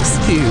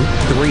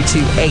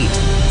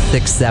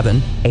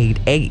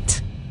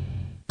 662-328-6788.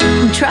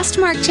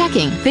 Trustmark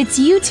Checking fits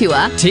you to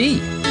a T.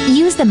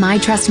 Use the My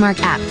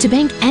Trustmark app to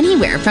bank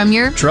anywhere from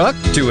your truck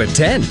to a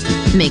tent.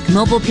 Make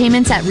mobile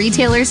payments at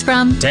retailers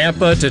from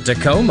Tampa to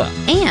Tacoma.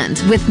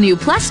 And with new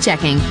Plus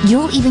checking,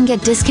 you'll even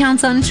get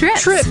discounts on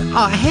trips.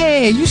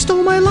 Hey, you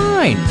stole my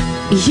line.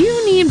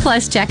 You need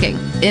Plus checking.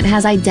 It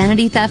has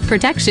identity theft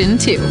protection,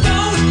 too.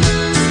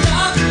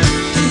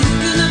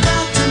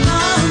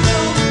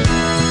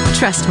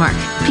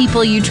 Trustmark.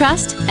 People you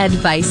trust.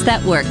 Advice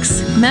that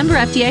works. Member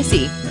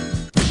FDIC.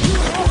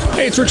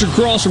 Hey, it's Richard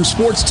Cross from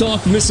Sports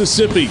Talk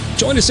Mississippi.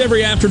 Join us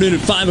every afternoon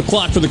at 5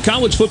 o'clock for the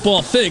College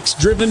Football Fix,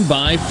 driven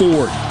by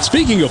Ford.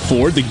 Speaking of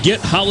Ford, the Get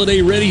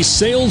Holiday Ready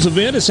sales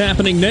event is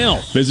happening now.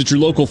 Visit your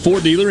local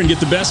Ford dealer and get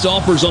the best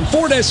offers on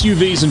Ford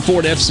SUVs and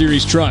Ford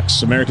F-Series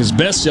trucks. America's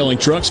best-selling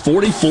trucks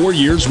 44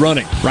 years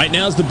running. Right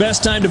now is the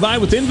best time to buy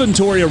with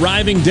inventory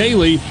arriving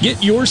daily.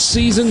 Get your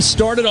season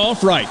started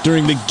off right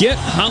during the Get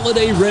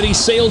Holiday Ready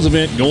sales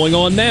event going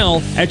on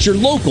now at your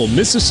local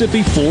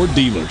Mississippi Ford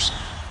dealers.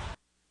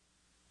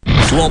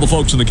 To all the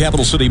folks in the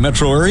Capital City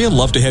metro area,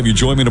 love to have you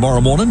join me tomorrow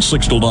morning,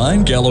 6 till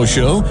 9, Gallo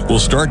Show. We'll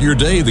start your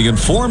day the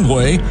informed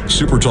way.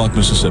 Super Talk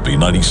Mississippi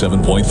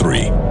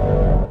 97.3.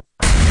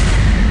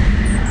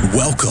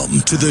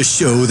 Welcome to the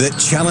show that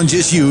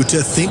challenges you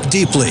to think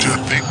deeply,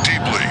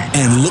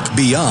 and look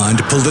beyond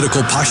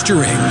political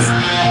posturing.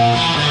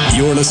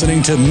 You're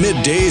listening to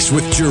Middays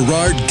with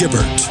Gerard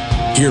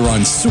Gibbert here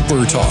on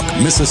Super Talk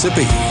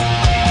Mississippi.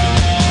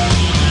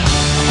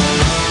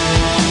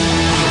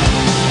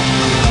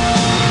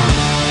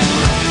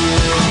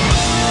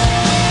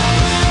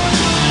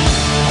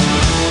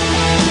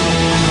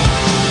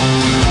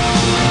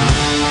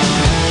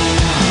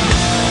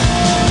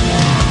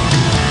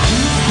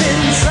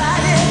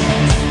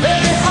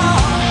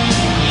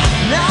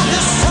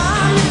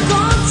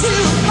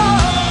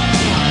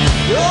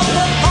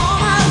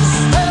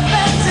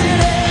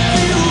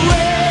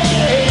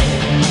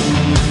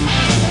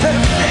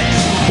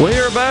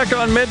 Back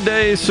on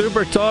Midday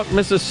Super Talk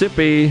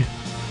Mississippi.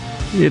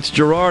 It's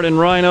Gerard and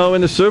Rhino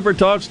in the Super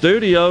Talk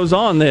studios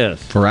on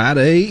this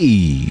Friday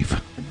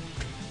Eve.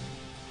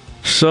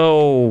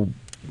 So,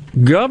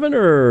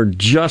 Governor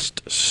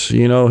Justice,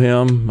 you know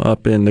him,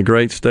 up in the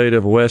great state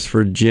of West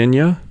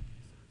Virginia,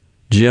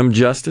 Jim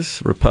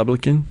Justice,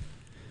 Republican.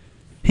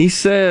 He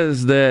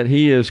says that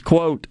he is,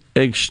 quote,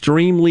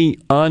 extremely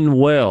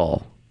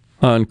unwell,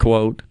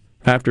 unquote,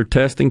 after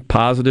testing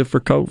positive for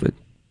COVID.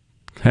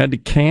 Had to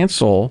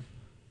cancel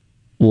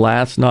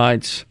last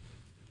night's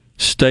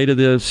State of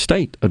the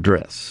State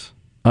address,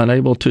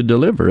 unable to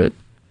deliver it.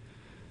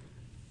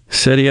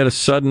 Said he had a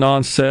sudden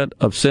onset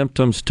of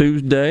symptoms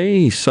Tuesday.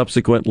 He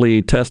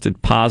subsequently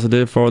tested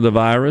positive for the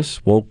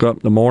virus, woke up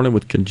in the morning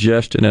with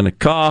congestion and a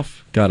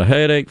cough, got a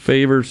headache,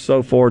 fever,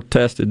 so forth,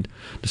 decided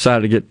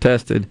to get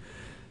tested,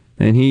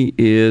 and he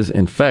is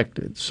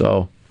infected.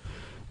 So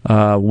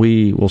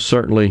we will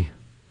certainly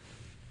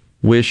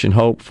wish and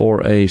hope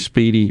for a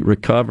speedy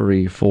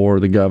recovery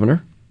for the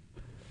governor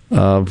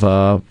of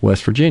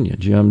West Virginia,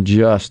 Jim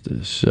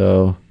Justice.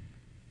 So,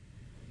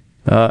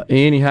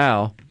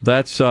 anyhow,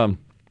 that's where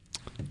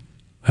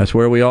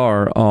we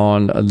are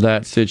on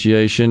that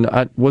situation.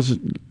 I was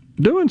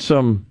doing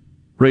some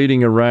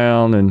reading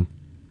around, and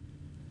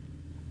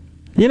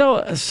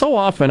so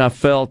often I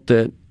felt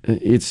that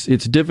it's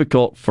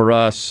difficult for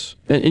us,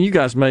 and you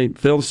guys may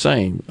feel the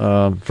same,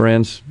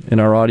 friends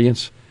in our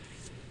audience.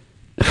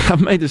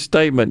 I've made the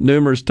statement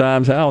numerous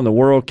times, how in the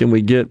world can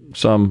we get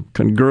some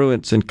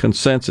congruence and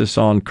consensus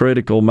on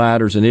critical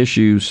matters and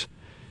issues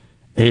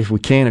if we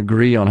can't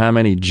agree on how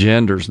many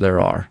genders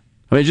there are?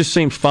 I mean, it just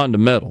seems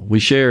fundamental.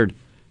 We shared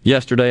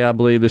yesterday, I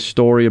believe, this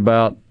story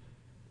about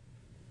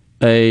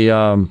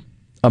a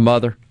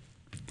mother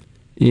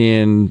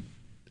in,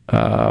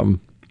 I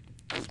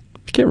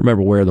can't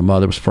remember where the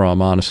mother was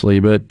from, honestly,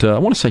 but I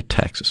want to say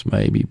Texas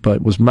maybe,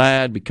 but was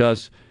mad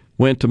because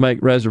went to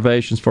make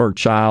reservations for her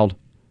child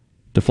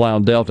to fly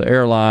on Delta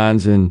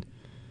Airlines and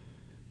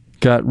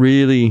got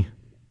really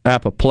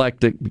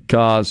apoplectic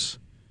because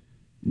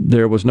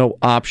there was no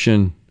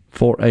option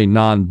for a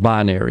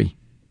non-binary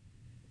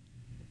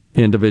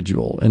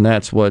individual. And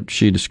that's what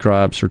she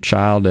describes her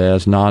child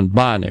as,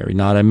 non-binary,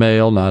 not a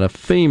male, not a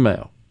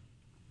female.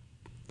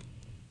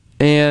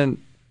 And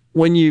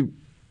when you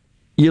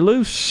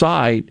lose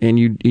sight and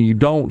you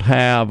don't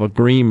have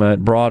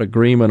broad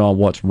agreement on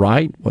what's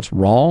right, what's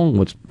wrong,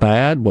 what's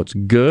bad, what's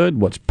good,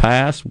 what's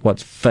pass,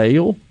 what's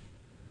fail,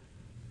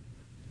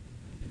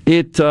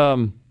 it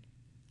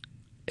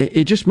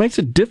just makes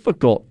it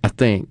difficult, I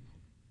think,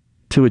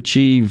 to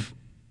achieve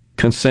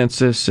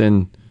consensus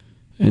and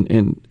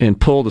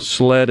pull the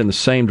sled in the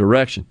same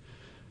direction.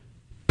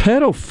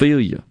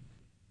 Pedophilia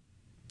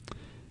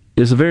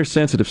is a very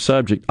sensitive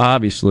subject,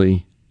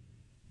 obviously,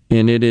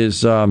 and it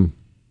is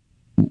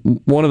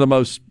one of the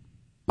most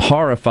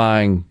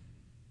horrifying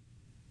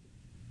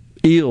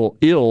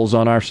ills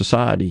on our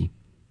society.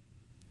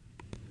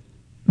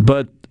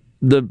 But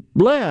the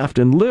left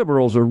and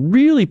liberals are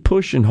really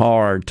pushing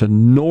hard to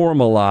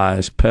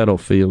normalize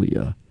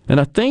pedophilia. And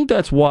I think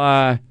that's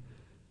why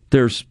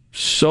there's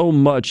so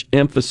much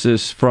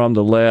emphasis from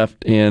the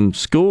left in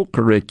school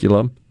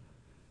curriculum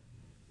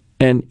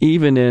And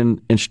even in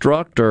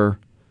instructor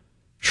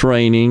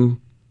training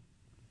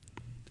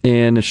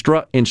and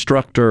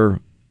instructor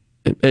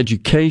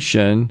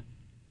education,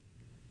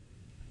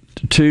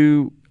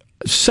 to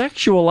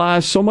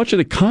sexualize so much of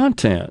the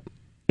content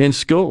in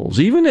schools,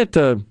 even at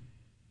the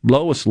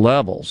lowest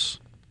levels,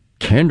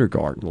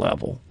 kindergarten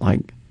level.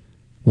 Like,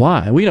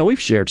 why? We've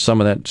shared some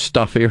of that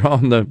stuff here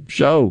on the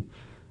show,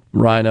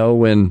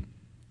 Rhino, and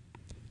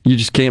you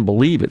just can't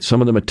believe it. Some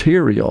of the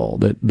material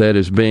that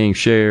is being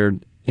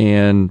shared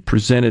and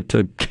presented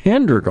to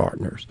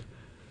kindergartners.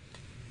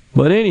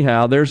 But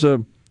anyhow, there's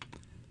a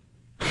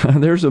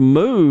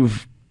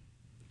move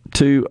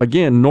to,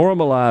 again,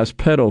 normalize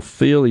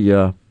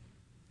pedophilia,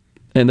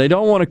 and they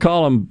don't want to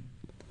call them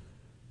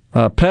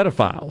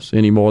pedophiles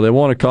anymore. They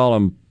want to call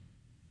them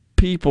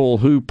people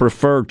who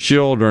prefer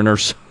children or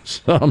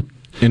some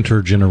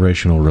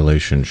intergenerational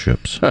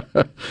relationships.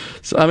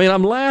 So, I mean,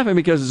 I'm laughing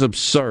because it's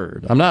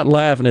absurd. I'm not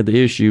laughing at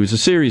the issue. It's a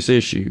serious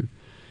issue,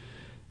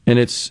 and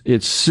it's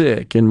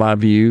sick in my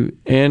view.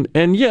 And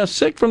yes,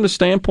 sick from the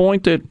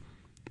standpoint that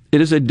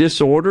it is a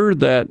disorder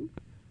that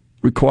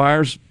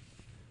requires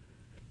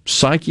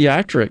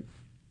psychiatric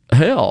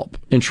help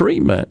and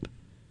treatment.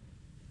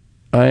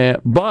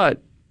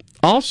 But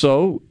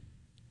also,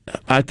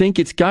 I think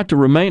it's got to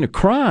remain a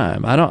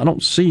crime. I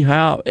don't see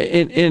how.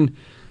 And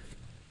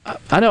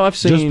I know I've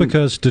seen. Just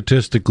because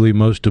statistically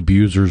most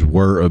abusers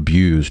were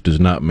abused does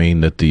not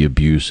mean that the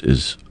abuse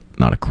is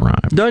not a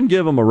crime. Doesn't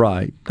give them a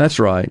right. That's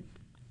right.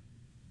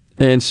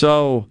 And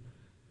so,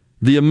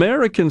 the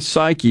American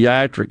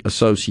Psychiatric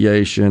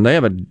Association, they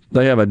have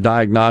a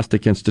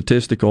diagnostic and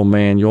statistical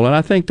manual, and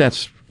I think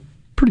that's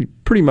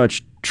pretty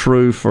much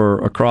true for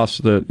across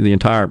the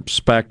entire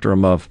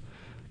spectrum of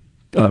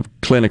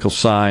clinical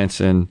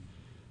science and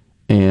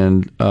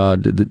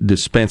the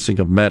dispensing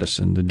of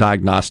medicine, the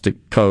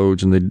diagnostic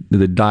codes and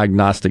the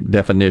diagnostic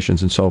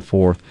definitions and so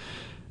forth.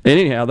 And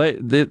anyhow,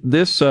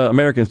 this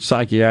American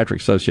Psychiatric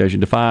Association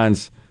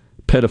defines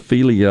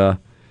pedophilia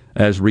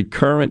as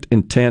recurrent,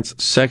 intense,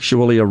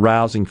 sexually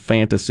arousing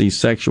fantasies,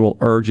 sexual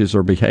urges,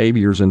 or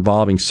behaviors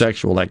involving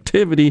sexual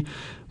activity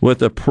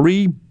with a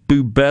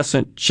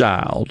prepubescent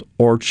child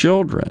or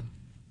children.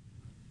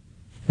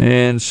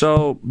 And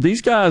so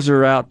these guys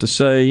are out to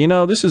say,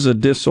 this is a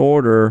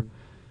disorder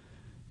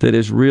that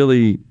is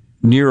really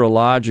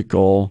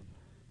neurological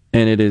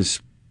and it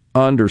is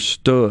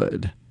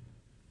understood.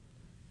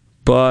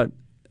 And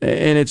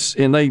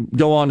they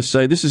go on to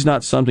say this is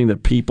not something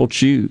that people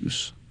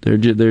choose.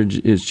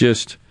 It's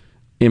just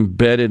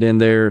embedded in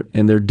their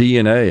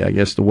DNA, I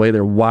guess, the way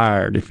they're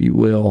wired, if you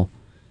will.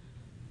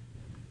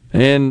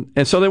 And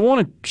so they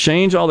want to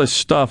change all this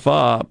stuff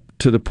up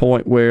to the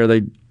point where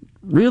they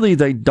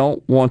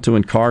don't want to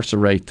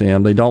incarcerate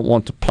them. They don't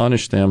want to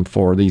punish them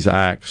for these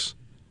acts,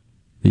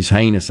 these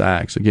heinous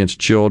acts against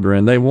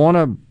children. They want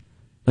to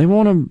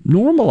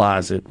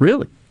normalize it,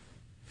 really.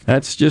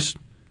 That's just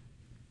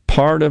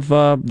part of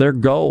their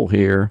goal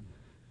here.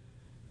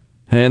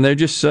 And they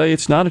just say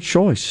it's not a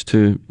choice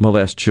to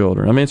molest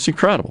children. I mean, it's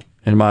incredible,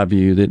 in my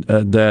view,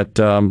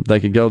 that they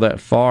could go that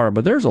far.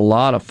 But there's a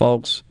lot of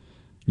folks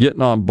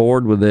getting on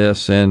board with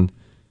this, and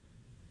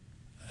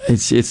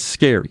it's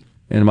scary,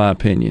 in my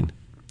opinion.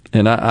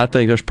 And I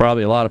think there's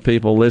probably a lot of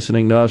people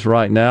listening to us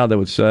right now that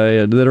would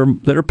say,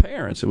 that are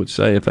parents, that would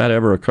say, if that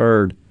ever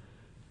occurred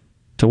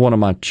to one of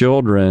my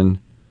children,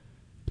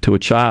 to a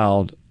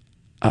child,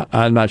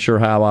 I'm not sure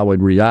how I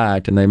would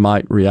react, and they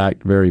might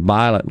react very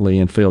violently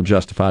and feel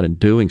justified in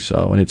doing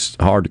so. And it's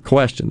hard to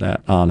question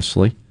that,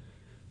 honestly.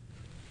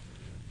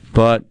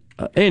 But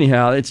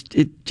anyhow,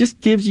 it just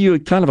gives you a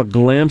kind of a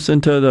glimpse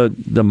into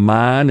the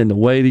mind and the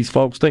way these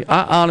folks think.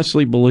 I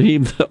honestly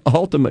believe the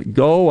ultimate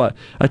goal.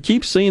 I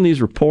keep seeing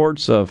these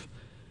reports of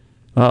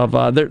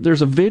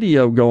there's a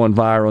video going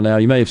viral now.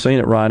 You may have seen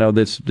it, Rhino.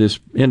 This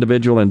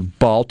individual in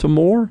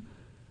Baltimore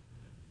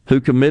who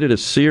committed a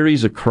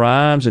series of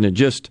crimes, and it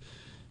just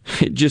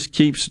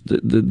keeps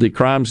the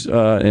crimes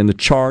and the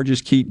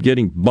charges keep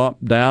getting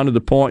bumped down to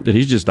the point that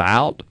he's just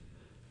out.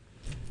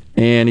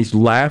 And he's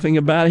laughing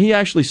about it. He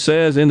actually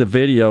says in the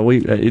video,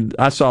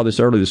 I saw this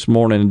early this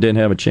morning and didn't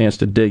have a chance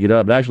to dig it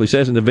up. It actually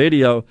says in the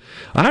video,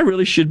 I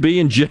really should be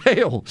in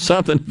jail,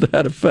 something to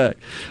that effect.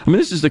 I mean,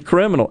 this is the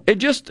criminal. It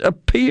just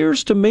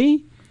appears to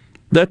me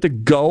that the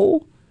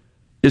goal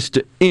is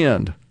to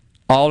end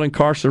all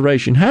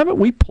incarceration. Haven't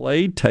we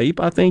played tape,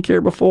 I think, here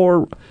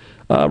before,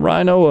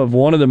 Rhino, of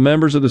one of the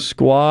members of the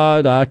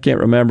squad? I can't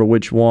remember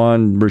which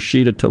one,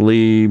 Rashida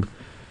Tlaib,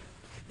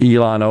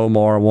 Ilhan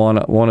Omar,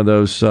 one of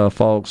those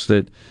folks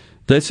that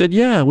they said,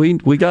 yeah,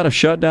 we got to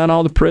shut down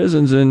all the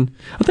prisons. And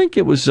I think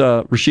it was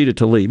Rashida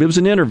Tlaib. It was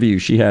an interview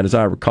she had, as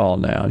I recall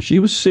now. And she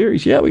was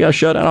serious. Yeah, we got to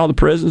shut down all the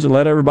prisons and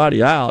let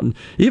everybody out. And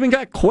even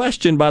got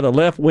questioned by the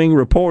left-wing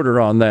reporter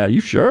on that. You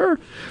sure?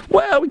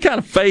 Well, we kind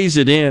of phase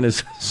it in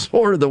as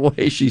sort of the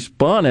way she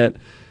spun it.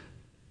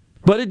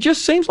 But it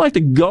just seems like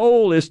the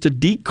goal is to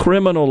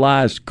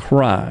decriminalize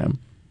crime,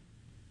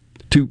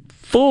 to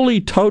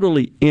fully,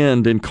 totally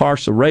end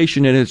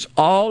incarceration, and it's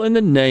all in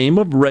the name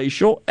of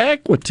racial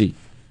equity.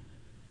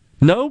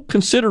 No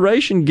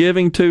consideration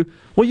giving to,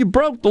 well, you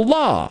broke the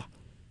law.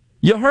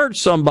 You hurt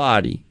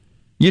somebody.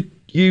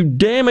 You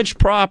damaged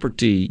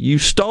property. You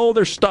stole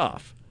their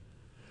stuff.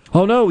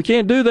 Oh, no, we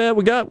can't do that.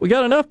 We got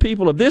enough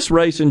people of this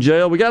race in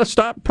jail. We got to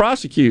stop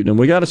prosecuting them.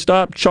 We got to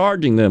stop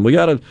charging them. We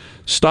got to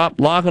stop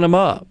locking them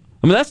up.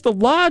 I mean, that's the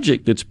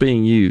logic that's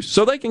being used.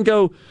 So they can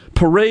go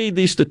parade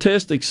these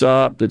statistics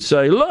up that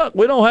say, look,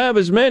 we don't have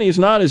as many. It's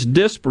not as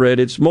disparate.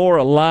 It's more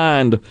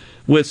aligned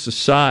with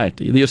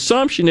society. The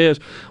assumption is,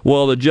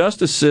 well, the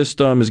justice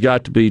system has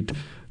got to be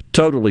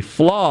totally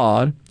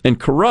flawed and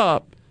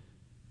corrupt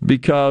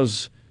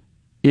because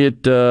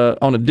it,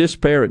 on a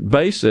disparate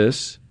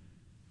basis,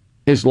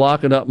 is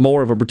locking up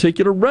more of a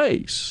particular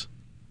race.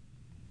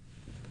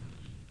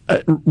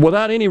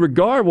 Without any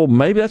regard, well,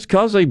 maybe that's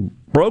because they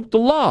broke the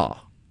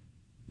law.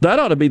 That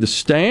ought to be the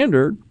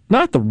standard,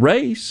 not the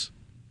race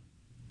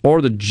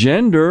or the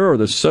gender or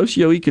the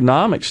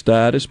socioeconomic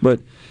status,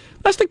 but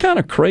that's the kind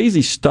of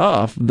crazy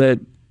stuff that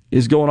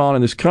is going on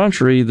in this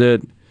country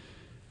that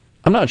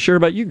I'm not sure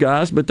about you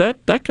guys, but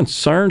that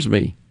concerns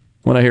me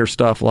when I hear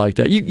stuff like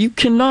that. You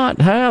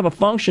cannot have a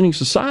functioning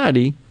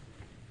society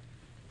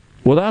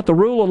without the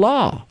rule of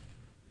law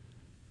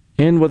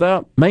and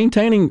without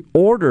maintaining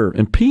order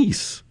and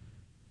peace.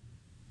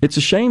 It's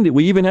a shame that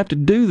we even have to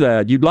do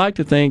that. You'd like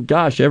to think,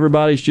 gosh,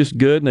 everybody's just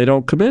good and they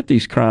don't commit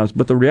these crimes.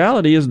 But the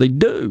reality is they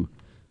do.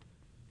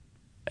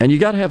 And you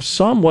got to have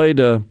some way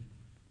to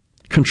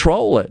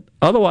control it.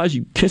 Otherwise,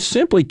 you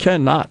simply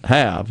cannot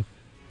have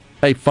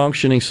a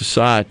functioning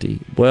society.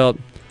 Well,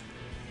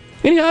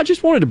 anyhow, I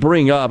just wanted to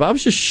bring up, I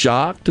was just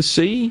shocked to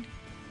see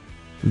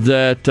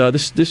that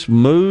this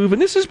move,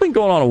 and this has been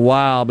going on a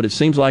while, but it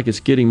seems like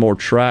it's getting more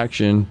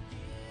traction,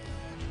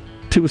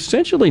 to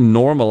essentially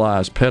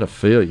normalize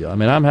pedophilia. I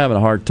mean, I'm having a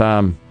hard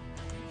time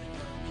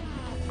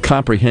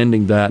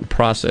comprehending that and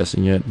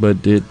processing it,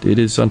 but it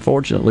is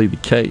unfortunately the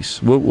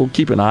case. We'll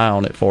keep an eye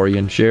on it for you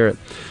and share it.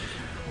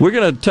 We're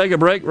going to take a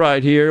break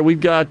right here.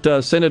 We've got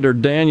Senator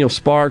Daniel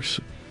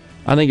Sparks,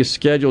 I think, is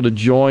scheduled to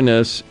join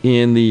us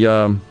in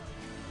the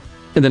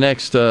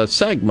next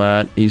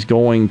segment. He's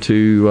going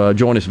to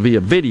join us via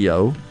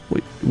video,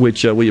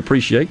 which we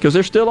appreciate, because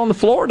they're still on the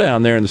floor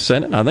down there in the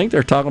Senate. I think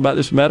they're talking about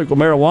this medical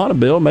marijuana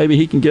bill. Maybe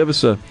he can give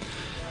us a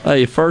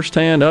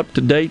first-hand,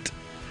 up-to-date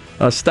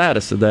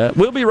status of that.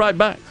 We'll be right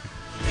back.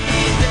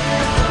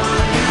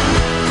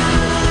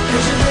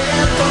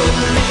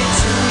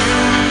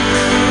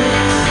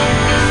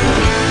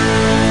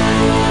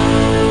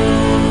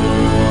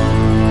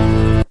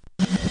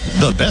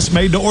 The best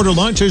made-to-order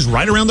lunch is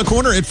right around the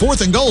corner at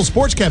 4th and Gold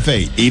Sports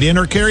Cafe. Eat in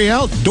or carry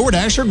out,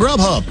 DoorDash or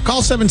Grubhub.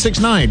 Call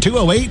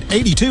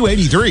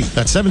 769-208-8283.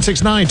 That's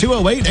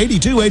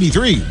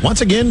 769-208-8283.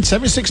 Once again,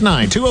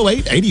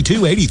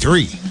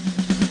 769-208-8283.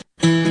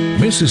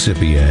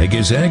 Mississippi Ag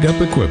is Ag Up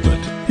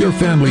Equipment, your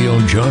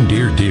family-owned John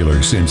Deere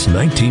dealer since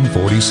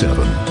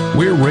 1947.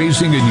 We're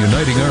raising and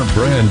uniting our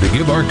brand to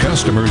give our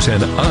customers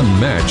an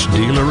unmatched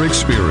dealer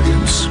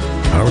experience.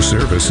 Our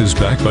service is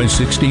backed by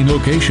 16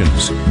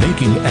 locations,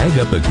 making Ag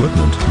Up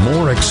Equipment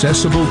more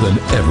accessible than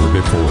ever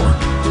before.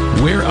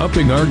 We're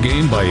upping our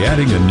game by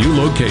adding a new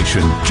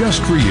location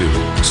just for you.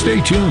 Stay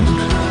tuned.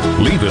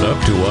 Leave it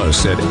up to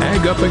us at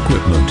Ag Up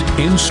Equipment,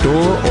 in-store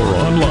or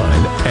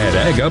online at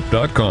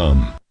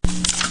agup.com.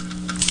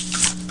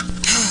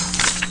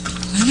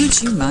 Why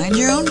don't you mind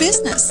your own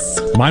business?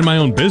 Mind my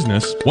own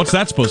business? What's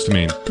that supposed to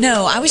mean?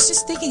 No, I was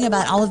just thinking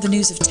about all of the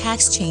news of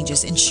tax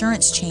changes,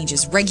 insurance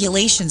changes,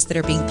 regulations that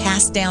are being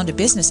passed down to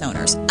business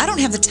owners. I don't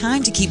have the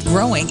time to keep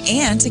growing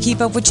and to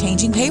keep up with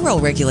changing payroll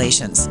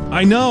regulations.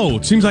 I know.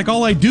 It seems like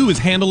all I do is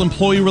handle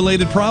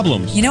employee-related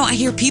problems. You know, I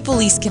hear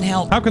PeopleLease can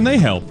help. How can they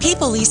help?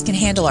 PeopleLease can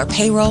handle our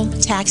payroll,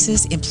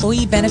 taxes,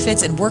 employee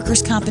benefits, and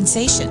workers'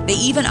 compensation. They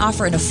even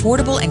offer an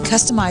affordable and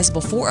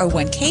customizable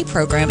 401k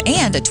program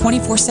and a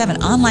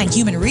 24/7 online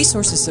human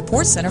resources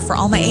support center for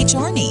all my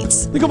HR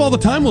needs. Think of all the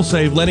time we'll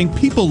save letting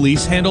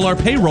PeopleLease handle our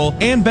payroll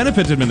and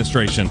benefits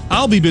administration.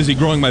 I'll be busy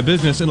growing my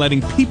business and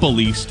letting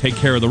PeopleLease take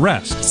care of the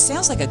rest.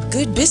 Sounds like a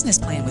good business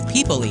plan with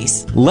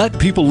PeopleLease. Let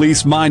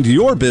PeopleLease mind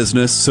your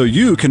business so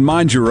you can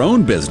mind your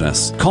own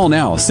business. Call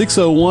now,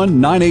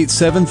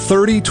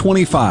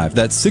 601-987-3025.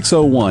 That's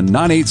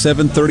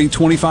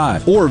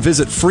 601-987-3025. Or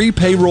visit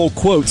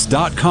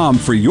freepayrollquotes.com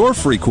for your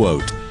free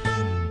quote.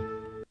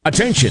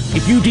 Attention!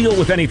 If you deal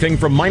with anything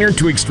from minor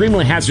to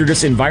extremely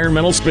hazardous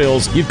environmental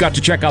spills, you've got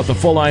to check out the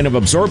full line of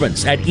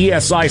absorbents at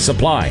ESI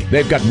Supply.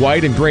 They've got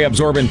white and gray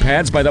absorbent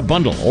pads by the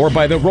bundle or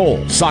by the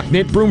roll, sock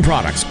knit broom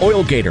products,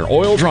 Oil Gator,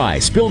 Oil Dry,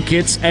 spill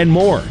kits, and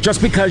more.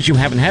 Just because you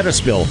haven't had a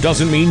spill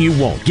doesn't mean you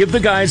won't. Give the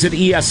guys at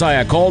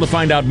ESI a call to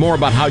find out more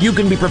about how you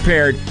can be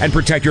prepared and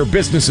protect your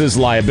business's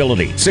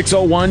liability.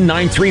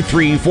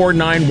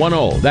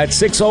 601-933-4910. That's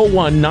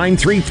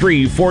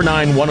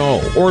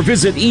 601-933-4910. Or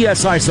visit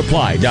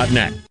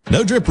esisupply.net.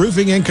 No Drip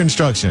Roofing and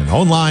Construction.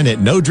 Online at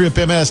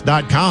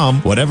NoDripMS.com.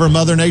 Whatever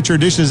Mother Nature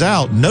dishes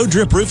out, No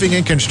Drip Roofing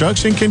and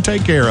Construction can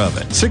take care of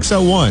it.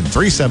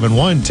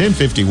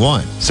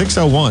 601-371-1051.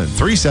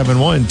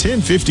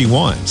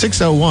 601-371-1051.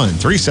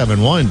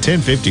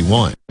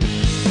 601-371-1051.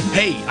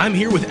 Hey, I'm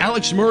here with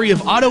Alex Murray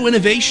of Auto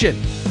Innovation.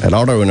 At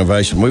Auto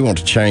Innovation, we want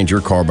to change your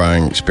car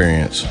buying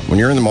experience. When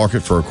you're in the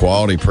market for a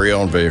quality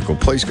pre-owned vehicle,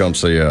 please come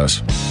see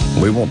us.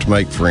 We want to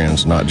make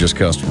friends, not just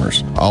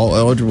customers. All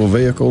eligible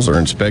vehicles are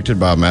inspected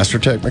by a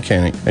MasterTech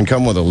mechanic and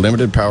come with a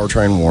limited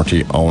powertrain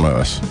warranty on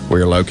us.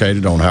 We are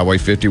located on Highway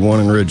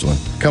 51 in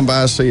Ridgeland. Come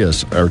by and see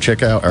us or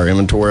check out our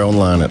inventory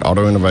online at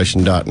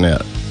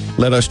autoinnovation.net.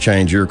 Let us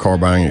change your car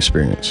buying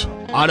experience.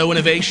 Auto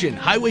Innovation,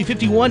 Highway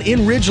 51 in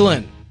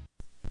Ridgeland.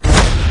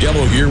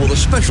 Gallo here with a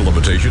special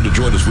invitation to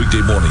join us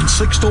weekday morning,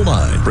 6 to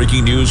 9.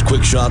 Breaking news,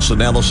 quick shots,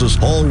 analysis,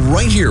 all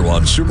right here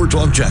on Super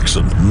Talk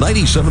Jackson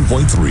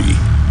 97.3.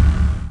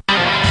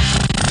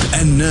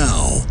 And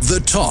now,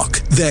 the talk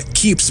that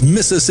keeps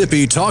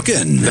Mississippi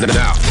talking.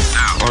 Now,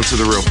 on to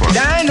the real part.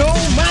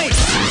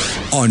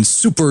 Dynamite! On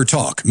Super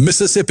Talk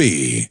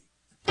Mississippi.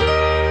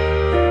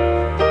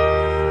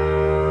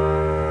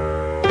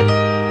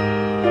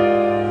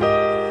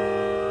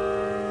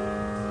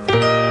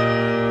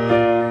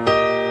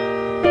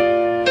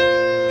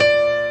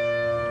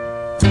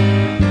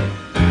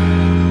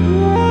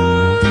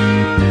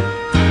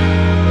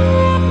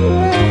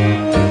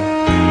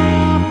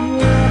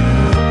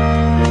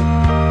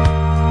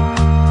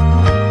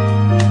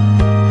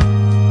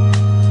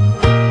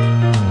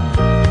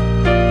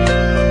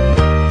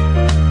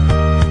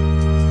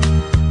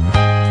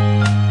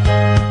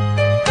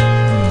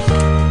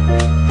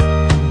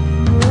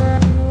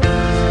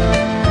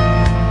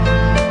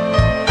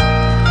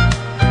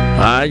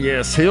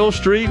 Yes, Hill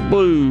Street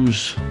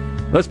Blues.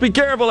 Let's be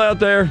careful out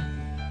there.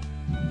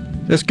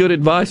 That's good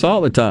advice all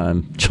the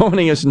time.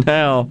 Joining us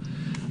now,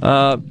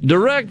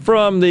 direct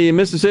from the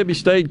Mississippi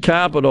State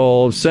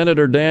Capitol,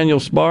 Senator Daniel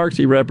Sparks.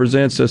 He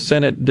represents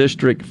Senate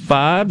District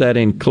 5. That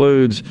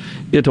includes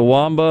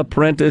Itawamba,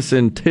 Prentiss,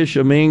 and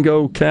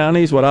Tishomingo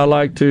counties, what I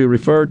like to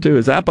refer to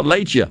as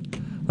Appalachia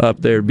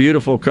up there.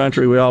 Beautiful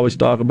country. We always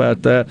talk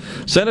about that.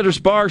 Senator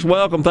Sparks,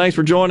 welcome. Thanks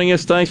for joining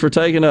us. Thanks for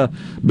taking a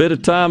bit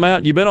of time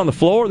out. You've been on the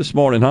floor this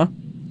morning, huh?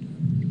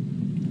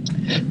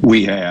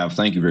 We have.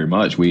 Thank you very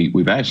much.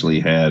 We've actually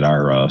had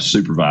our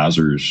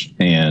supervisors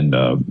and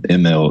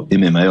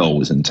MML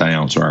was in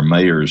town, so our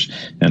mayors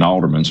and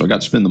aldermen. So I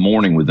got to spend the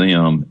morning with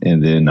them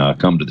and then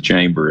come to the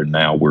chamber, and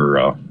now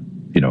we're,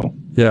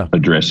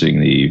 addressing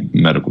the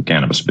medical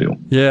cannabis bill.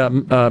 Yeah,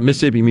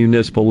 Mississippi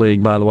Municipal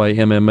League, by the way,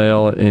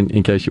 MML,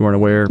 in case you weren't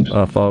aware,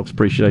 folks.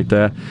 Appreciate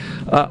that.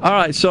 All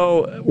right,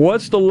 so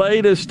what's the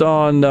latest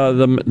on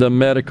the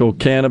medical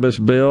cannabis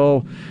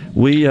bill?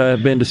 We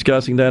have been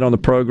discussing that on the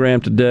program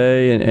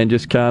today and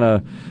just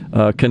kind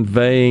of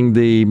conveying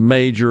the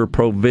major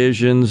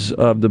provisions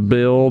of the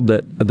bill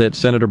that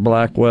Senator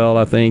Blackwell,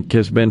 I think,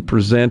 has been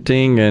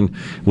presenting, and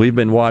we've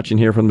been watching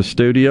here from the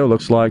studio.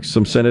 Looks like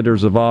some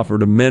senators have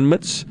offered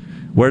amendments.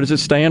 Where does it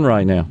stand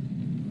right now?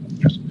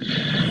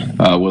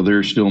 Well,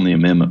 they're still in the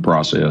amendment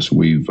process.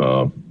 We've,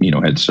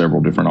 had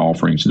several different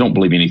offerings. I don't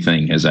believe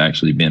anything has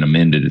actually been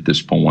amended at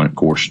this point. Of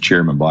course,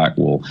 Chairman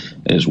Blackwell,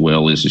 as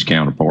well as his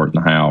counterpart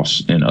in the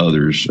House and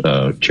others,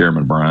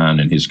 Chairman Bryan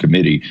and his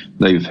committee,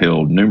 they've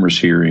held numerous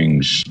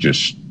hearings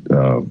just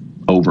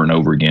over and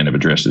over again have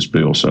addressed this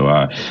bill. So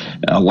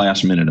a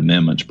last-minute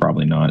amendment's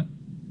probably not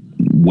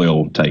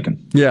well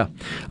taken. Yeah,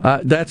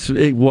 that's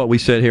what we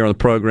said here on the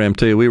program,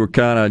 too. We were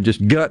kind of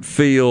just gut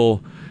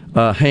feel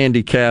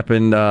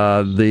handicapping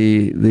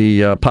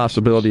the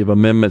possibility of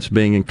amendments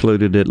being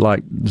included at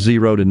like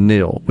 0 to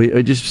 0.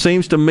 It just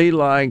seems to me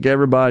like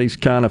everybody's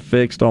kind of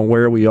fixed on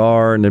where we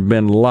are, and there have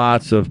been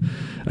lots of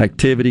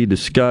activity,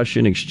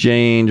 discussion,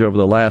 exchange over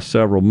the last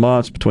several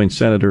months between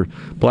Senator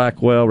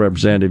Blackwell,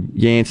 Representative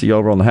Yancey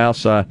over on the House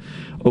side.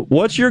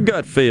 What's your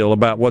gut feel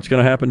about what's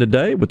going to happen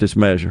today with this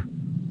measure?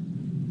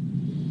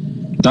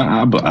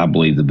 I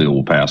believe the bill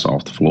will pass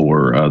off the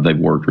floor. They've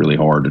worked really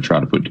hard to try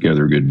to put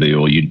together a good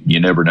bill. You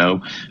never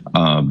know,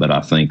 but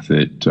I think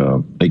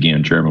that,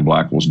 again, Chairman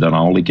Blackwell's done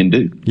all he can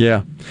do.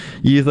 Yeah.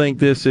 You think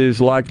this is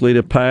likely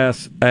to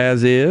pass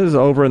as is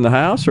over in the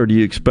House, or do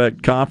you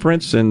expect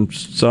conference and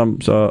some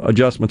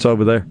adjustments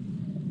over there?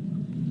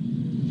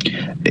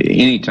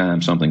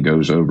 Anytime something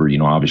goes over,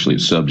 obviously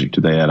it's subject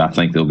to that. I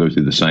think they'll go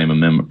through the same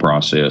amendment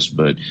process,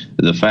 but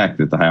the fact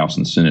that the House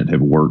and Senate have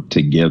worked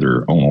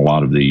together on a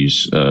lot of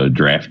these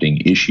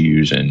drafting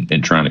issues and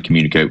trying to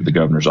communicate with the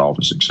governor's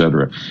office, et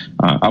cetera,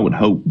 I would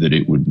hope that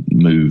it would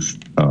move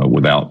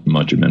without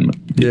much amendment.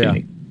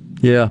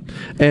 Yeah.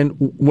 And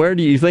where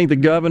do you think the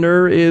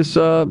governor is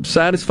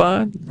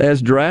satisfied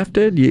as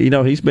drafted?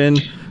 He's been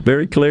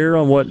very clear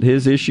on what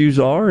his issues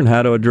are and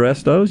how to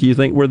address those. You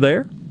think we're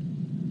there?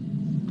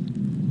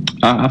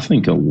 I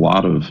think a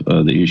lot of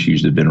the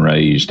issues that have been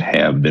raised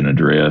have been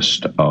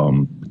addressed.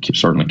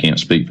 Certainly can't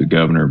speak for the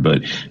governor,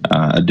 but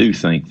I do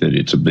think that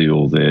it's a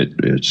bill that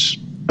it's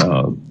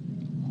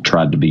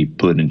tried to be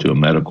put into a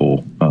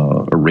medical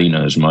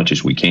arena as much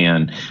as we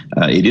can.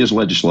 It is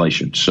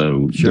legislation,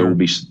 so there will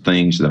be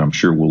things that I'm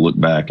sure we'll look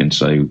back and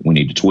say we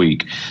need to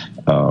tweak.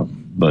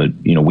 But,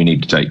 we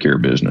need to take care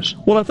of business.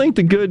 Well, I think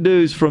the good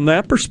news from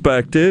that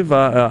perspective,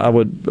 I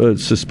would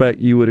suspect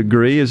you would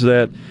agree, is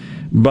that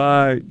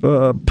by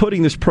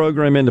putting this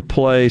program into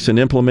place and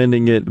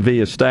implementing it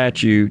via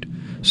statute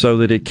so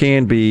that it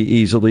can be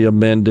easily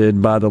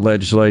amended by the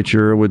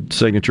legislature with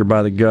signature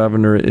by the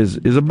governor is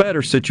a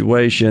better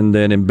situation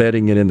than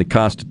embedding it in the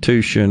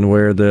Constitution,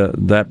 where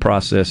that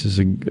process is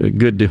a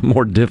good deal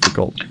more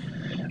difficult.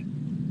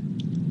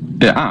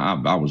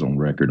 Yeah, I was on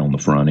record on the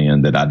front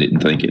end that I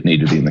didn't think it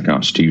needed to be in the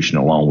Constitution,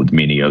 along with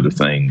many other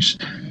things.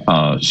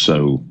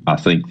 So I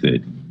think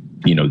that,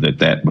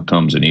 that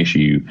becomes an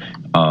issue.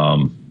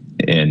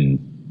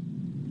 And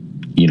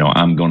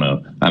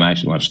I'm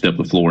actually going to step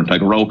the floor and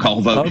take a roll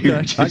call vote. Okay,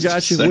 here. I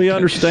got you. We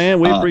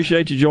understand. We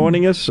appreciate you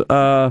joining us. If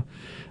I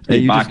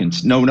can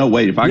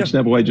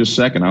step away just a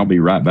second, I'll be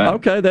right back.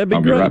 Okay, that'd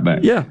be great. I'll be right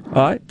back. Yeah.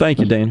 All right. Thank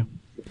you, Daniel.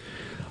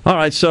 All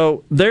right.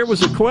 So there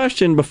was a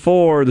question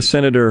before the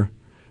senator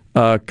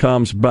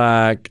comes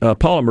back.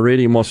 Paula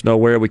Meridian wants to know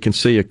where we can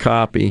see a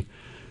copy.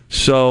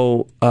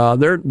 So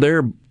there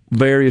are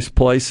various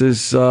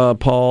places,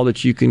 Paul,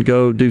 that you can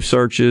go do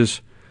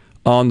searches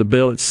on the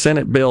bill. It's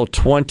Senate Bill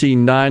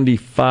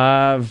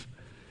 2095.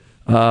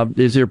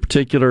 Is there a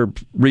particular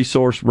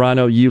resource,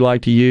 Rhino, you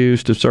like to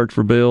use to search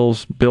for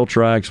bills? Bill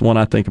Track's one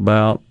I think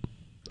about.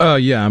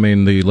 Yeah, I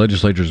mean, the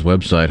legislature's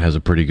website has a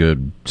pretty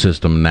good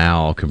system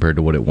now compared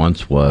to what it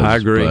once was. I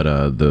agree.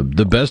 But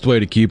the best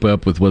way to keep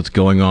up with what's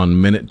going on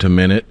minute to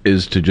minute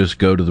is to just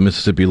go to the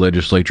Mississippi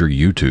Legislature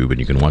YouTube, and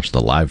you can watch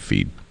the live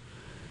feed.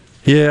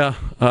 Yeah,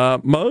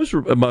 Mose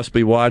must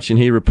be watching.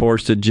 He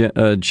reports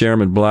that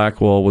Chairman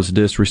Blackwell was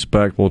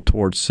disrespectful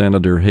towards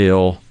Senator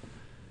Hill.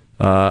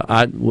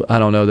 I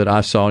don't know that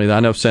I saw anything. I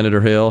know Senator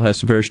Hill has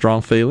some very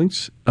strong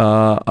feelings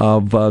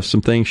of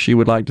some things she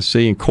would like to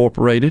see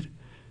incorporated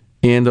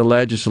in the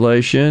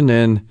legislation,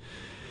 and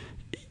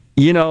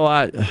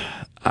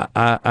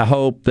I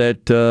hope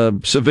that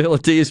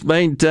civility is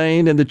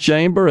maintained in the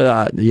chamber.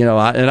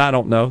 And I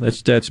don't know.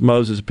 That's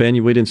Moses'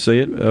 opinion. We didn't see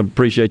it.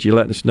 Appreciate you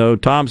letting us know.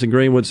 Thompson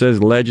Greenwood says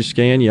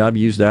Legiscan. Yeah, I've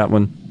used that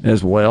one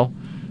as well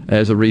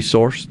as a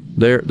resource.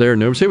 They're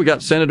numerous. Here we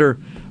got Senator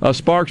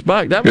Sparks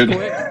back. That was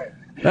quick.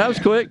 That was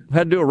quick.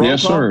 Had to do a roll call.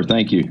 Yes, sir.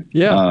 Thank you.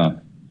 Yeah.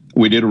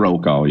 We did a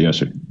roll call. Yes,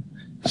 sir.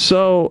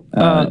 So,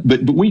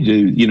 but we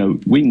do,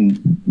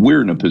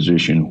 we're in a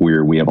position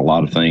where we have a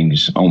lot of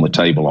things on the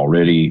table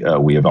already.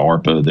 We have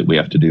ARPA that we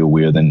have to deal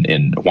with.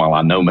 And while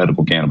I know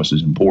medical cannabis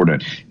is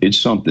important, it's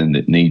something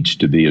that needs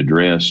to be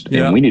addressed,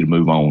 and we need to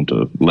move on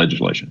to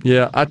legislation.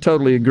 Yeah, I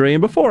totally agree.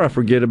 And before I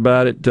forget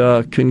about it,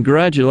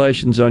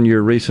 congratulations on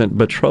your recent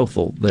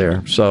betrothal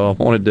there. So I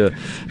wanted to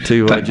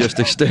just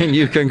extend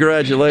you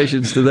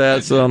congratulations to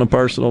that. So on a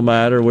personal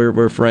matter,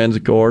 we're friends,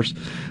 of course,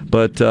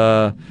 but,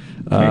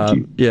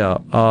 Thank you.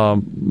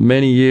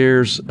 Many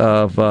years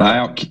of...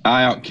 I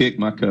outkicked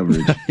my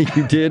coverage.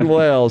 You did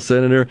well,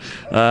 Senator.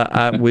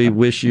 We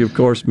wish you, of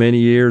course, many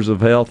years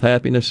of health,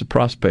 happiness, and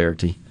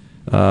prosperity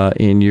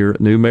in your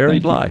new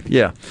married life.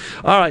 Yeah.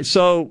 All right,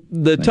 so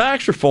the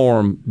tax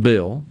reform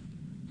bill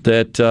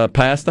that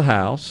passed the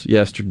House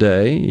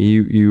yesterday,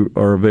 you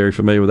are very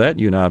familiar with that.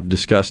 You and I have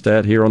discussed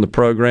that here on the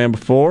program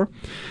before.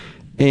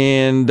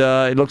 And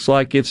it looks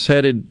like it's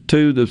headed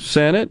to the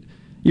Senate.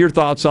 Your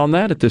thoughts on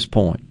that at this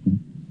point?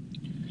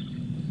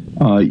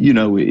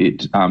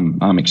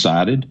 I'm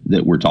excited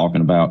that we're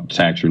talking about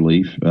tax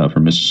relief for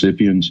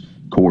Mississippians.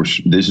 Of course,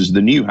 this is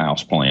the new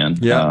House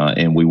plan,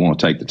 and we want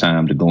to take the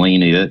time to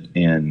glean it.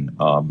 And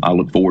I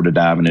look forward to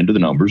diving into the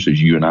numbers. As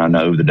you and I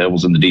know, the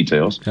devil's in the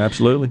details.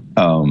 Absolutely.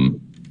 I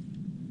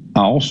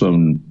also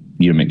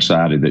am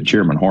excited that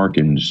Chairman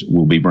Harkins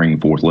will be bringing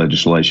forth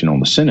legislation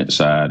on the Senate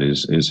side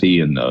as he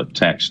and the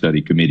Tax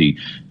Study Committee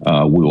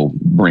will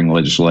bring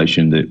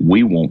legislation that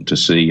we want to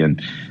see.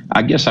 And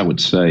I guess I would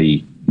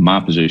say my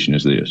position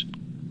is this.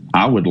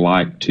 I would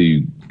like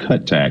to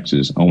cut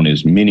taxes on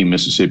as many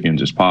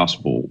Mississippians as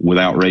possible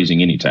without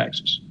raising any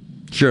taxes.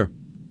 Sure.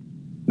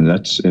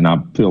 And I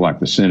feel like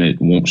the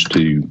Senate wants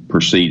to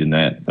proceed in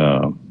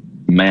that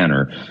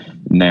manner.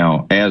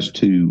 Now, as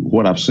to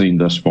what I've seen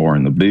thus far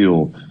in the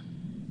bill,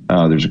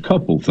 there's a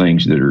couple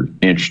things that are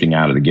interesting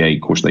out of the gate.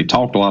 Of course, they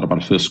talked a lot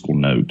about a fiscal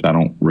note. I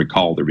don't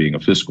recall there being a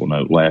fiscal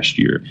note last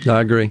year.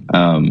 I agree.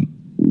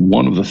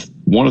 One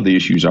of the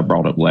issues I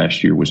brought up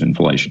last year was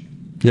inflation.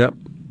 Yep.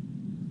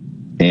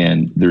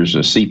 And there's a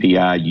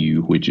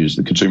CPIU, which is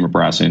the Consumer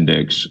Price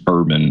Index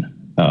Urban,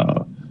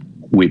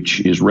 which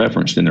is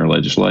referenced in their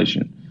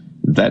legislation.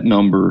 That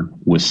number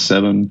was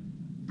 7%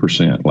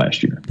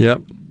 last year.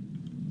 Yep.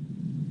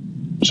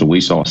 So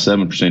we saw a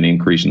 7%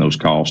 increase in those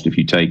costs. If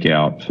you take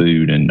out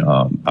food and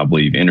I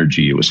believe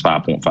energy, it was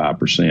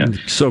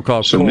 5.5%.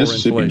 So-called so core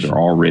Mississippians inflation.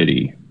 are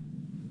already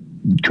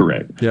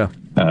correct. Yeah.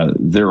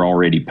 They're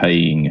already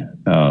paying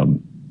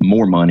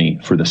more money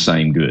for the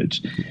same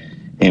goods.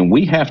 And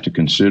we have to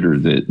consider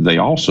that they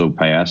also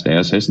passed,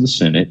 as has the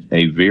Senate,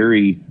 a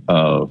very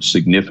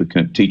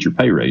significant teacher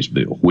pay raise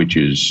bill, which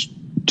is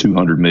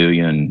 $200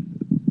 million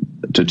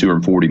to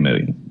 $240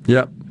 million.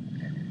 Yep.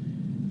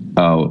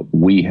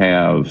 We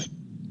have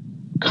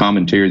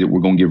commentary that we're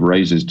going to give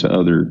raises to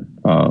other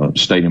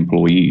state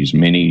employees,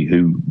 many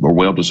who are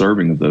well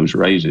deserving of those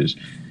raises.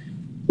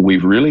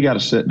 we've really got to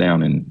sit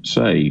down and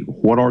say,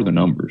 what are the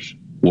numbers?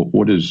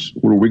 What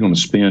are we going to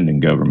spend in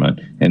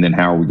government, and then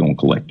how are we going to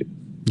collect it?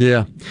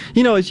 Yeah.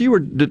 As you were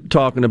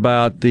talking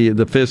about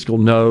the fiscal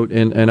note,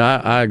 and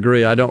I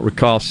agree, I don't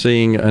recall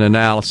seeing an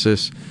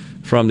analysis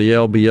from the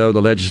LBO,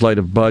 the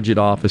Legislative Budget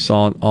Office,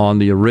 on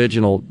the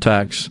original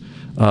tax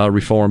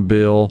reform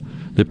bill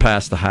that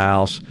passed the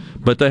House.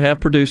 But they have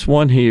produced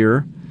one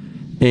here.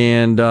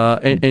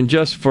 And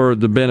just for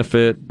the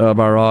benefit of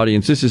our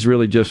audience, this is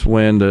really just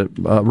when the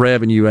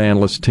revenue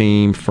analyst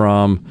team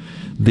from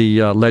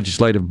the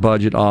Legislative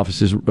Budget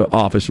Office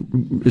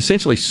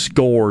essentially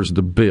scores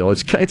the bill.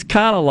 It's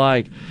kind of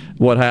like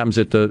what happens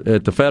at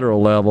the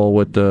federal level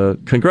with the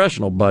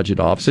Congressional Budget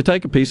Office. They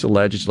take a piece of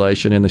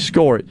legislation and they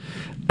score it.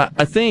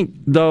 I think,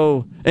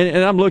 though, and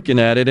I'm looking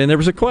at it, and there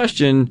was a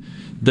question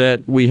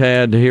that we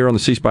had here on the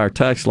C Spire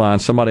text line.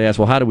 Somebody asked,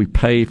 well, how do we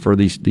pay for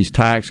these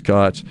tax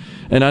cuts?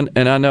 And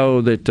I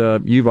know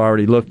that you've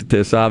already looked at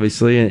this,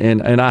 obviously,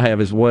 and I have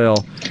as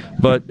well.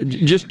 But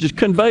just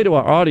convey to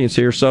our audience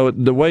here. So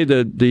the way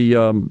that the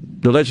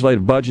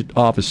Legislative Budget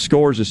Office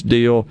scores this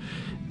deal,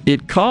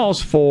 it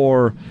calls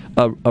for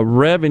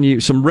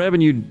some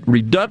revenue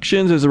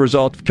reductions as a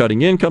result of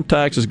cutting income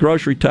taxes,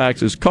 grocery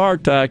taxes, car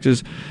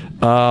taxes.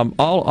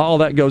 All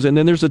that goes in.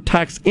 Then there's a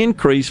tax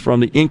increase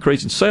from the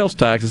increase in sales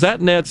taxes. That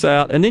nets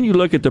out, and then you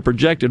look at the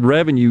projected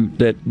revenue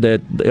that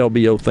the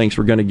LBO thinks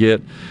we're going to get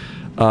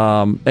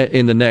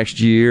in the next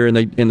year, and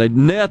they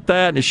net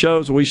that, and it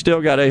shows we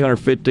still got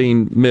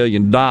 $815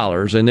 million.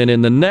 And then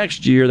in the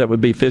next year, that would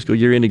be fiscal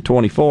year ending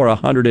 24,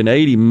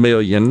 $180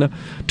 million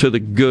to the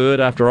good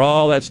after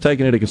all that's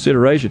taken into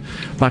consideration.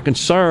 My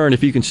concern,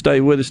 if you can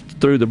stay with us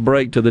through the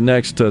break to the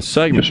next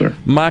segment, yes, sir.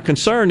 My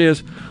concern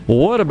is, well,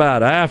 what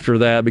about after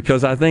that?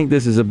 Because I think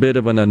this is a bit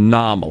of an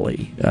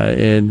anomaly.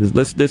 And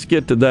let's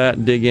get to that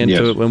and dig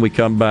into it when we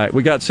come back.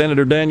 We got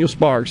Senator Daniel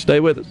Sparks. Stay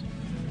with us.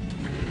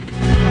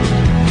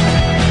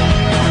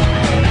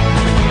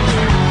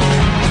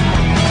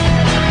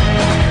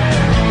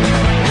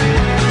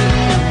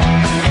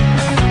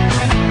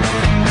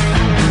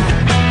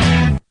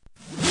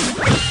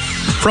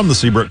 From the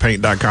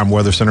SeabrookPaint.com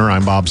Weather Center,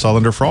 I'm Bob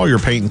Sullender. For all your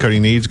paint and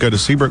coating needs, go to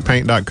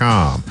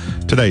SeabrookPaint.com.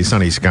 Today,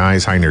 sunny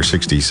skies, high near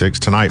 66.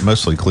 Tonight,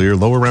 mostly clear,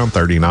 low around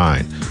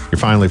 39. Your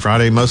finally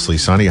Friday, mostly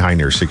sunny, high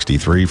near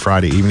 63.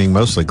 Friday evening,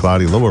 mostly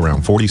cloudy, low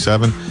around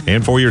 47.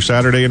 And for your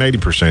Saturday, an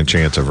 80%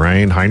 chance of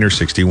rain, high near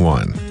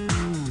 61.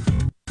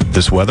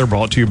 This weather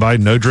brought to you by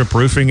No Drip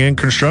Roofing and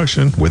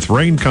Construction. With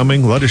rain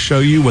coming, let us show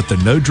you what the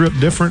No Drip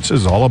difference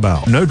is all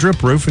about. No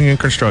Drip Roofing and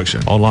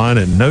Construction. Online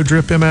at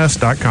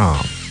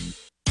NoDripMS.com.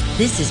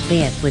 This is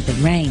Beth with The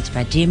Range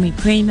by Jimmy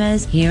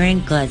Primos here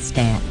in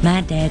Gluckstadt. My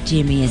dad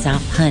Jimmy is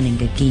off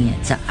hunting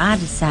again, so I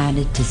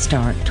decided to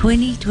start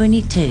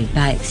 2022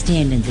 by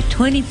extending the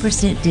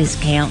 20%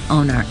 discount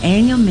on our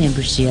annual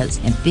memberships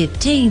and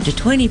 15 to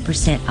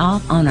 20%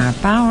 off on our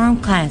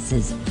firearm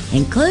classes,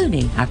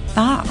 including our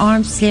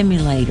firearm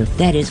simulator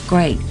that is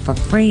great for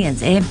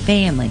friends and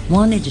family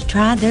wanting to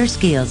try their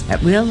skills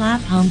at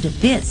real-life home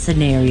defense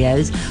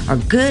scenarios or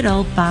good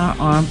old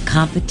firearm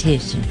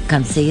competition.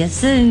 Come see us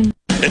soon.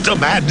 It's a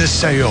madness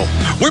sale.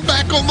 We're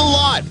back on the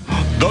lot.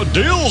 The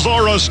deals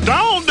are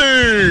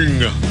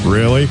astounding.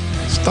 Really?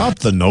 Stop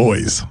the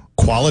noise.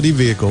 Quality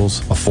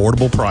vehicles,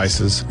 affordable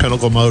prices,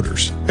 Pinnacle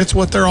Motors. It's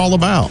what they're all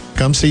about.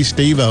 Come see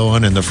Steve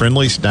Owen and the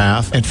friendly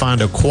staff and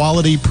find a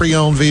quality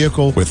pre-owned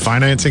vehicle with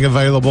financing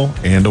available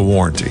and a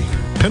warranty.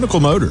 Pinnacle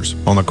Motors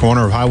on the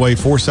corner of Highway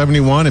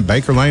 471 and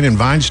Baker Lane and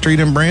Vine Street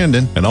in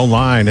Brandon, and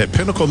online at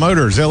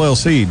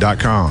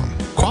PinnacleMotorsLLC.com.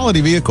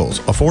 Quality vehicles,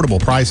 affordable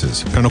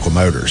prices, Pinnacle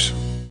Motors.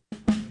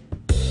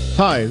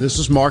 Hi, this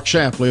is Mark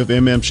Shapley of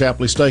MM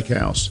Shapley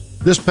Steakhouse.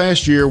 This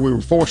past year, we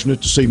were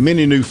fortunate to see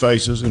many new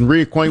faces and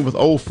reacquaint with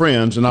old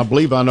friends, and I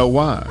believe I know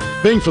why.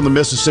 Being from the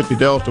Mississippi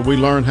Delta, we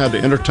learned how to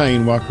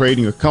entertain while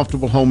creating a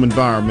comfortable home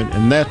environment,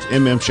 and that's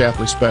MM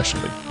Shapley's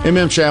specialty.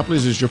 MM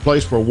Shapley's is your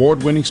place for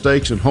award-winning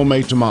steaks and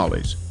homemade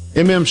tamales.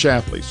 MM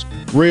Shapley's,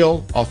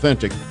 real,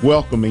 authentic,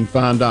 welcoming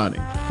fine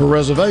dining. For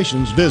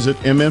reservations, visit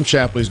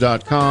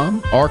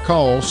mmshapleys.com or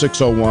call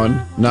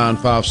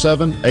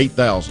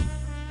 601-957-8000.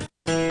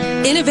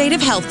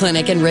 Innovative Health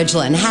Clinic in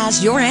Ridgeland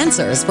has your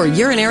answers for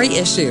urinary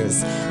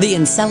issues. The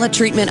Encella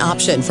treatment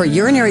option for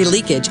urinary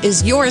leakage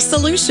is your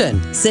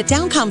solution. Sit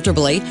down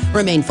comfortably,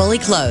 remain fully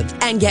clothed,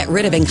 and get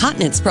rid of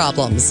incontinence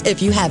problems.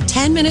 If you have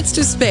 10 minutes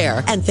to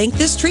spare and think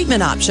this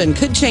treatment option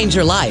could change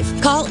your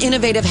life, call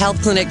Innovative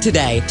Health Clinic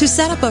today to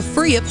set up a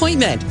free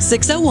appointment.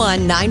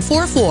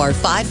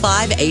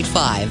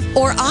 601-944-5585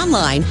 or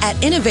online at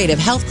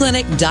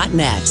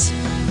innovativehealthclinic.net.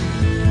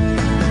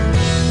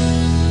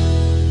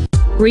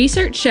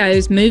 Research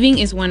shows moving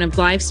is one of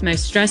life's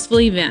most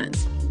stressful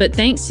events, but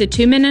thanks to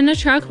Two Men and a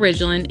Truck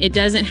Ridgeland, it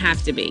doesn't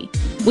have to be.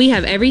 We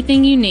have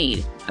everything you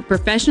need: a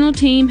professional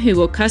team who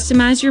will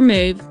customize your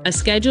move, a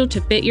schedule to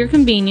fit your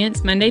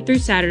convenience Monday through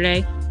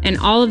Saturday, and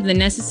all of the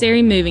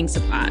necessary moving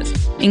supplies,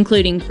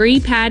 including free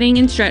padding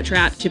and stretch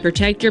wrap to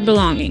protect your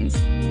belongings.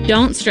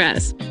 Don't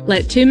stress.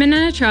 Let Two Men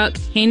and a Truck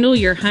handle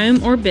your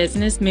home or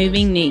business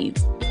moving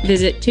needs.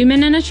 Visit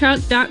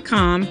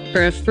twomeninatruck.com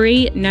for a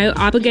free,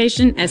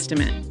 no-obligation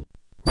estimate.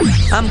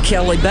 I'm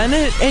Kelly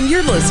Bennett, and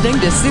you're listening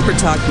to Super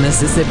Talk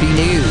Mississippi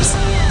News.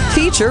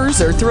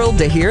 Teachers are thrilled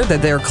to hear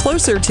that they're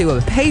closer to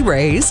a pay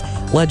raise.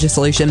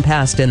 Legislation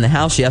passed in the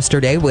House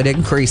yesterday would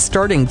increase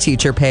starting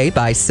teacher pay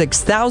by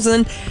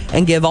 $6,000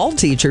 and give all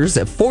teachers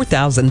a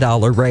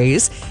 $4,000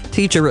 raise.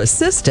 Teacher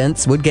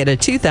assistants would get a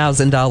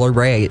 $2,000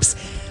 raise.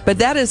 But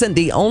that isn't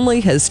the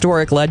only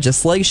historic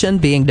legislation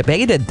being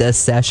debated this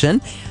session.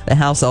 The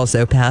House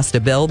also passed a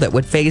bill that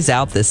would phase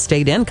out the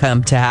state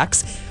income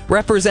tax.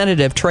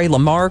 Representative Trey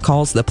Lamar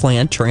calls the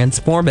plan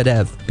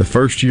transformative. The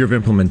first year of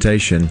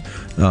implementation,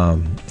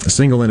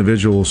 single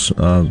individuals,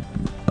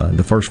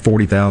 the first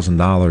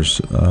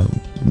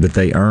 $40,000 that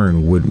they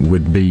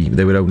earn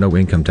they would owe no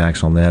income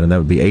tax on that, and that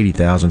would be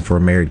 $80,000 for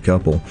a married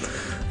couple.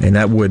 And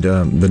that would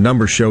the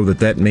numbers show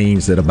that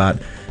means that about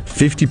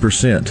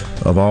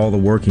 50% of all the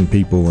working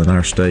people in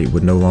our state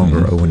would no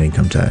longer owe an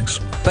income tax.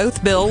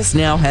 Both bills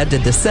now head to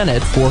the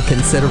Senate for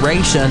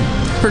consideration.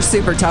 For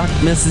Super Talk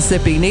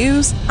Mississippi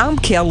News, I'm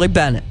Kelly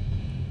Bennett.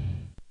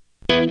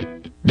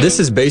 This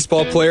is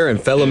baseball player and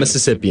fellow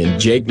Mississippian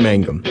Jake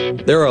Mangum.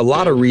 There are a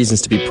lot of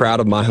reasons to be proud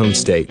of my home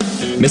state.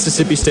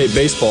 Mississippi State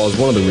baseball is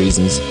one of the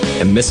reasons,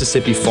 and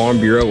Mississippi Farm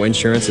Bureau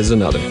Insurance is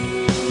another.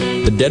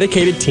 The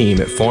dedicated team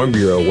at Farm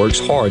Bureau works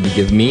hard to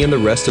give me and the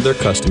rest of their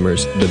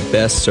customers the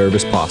best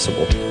service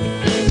possible.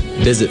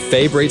 Visit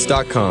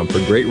favrates.com for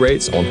great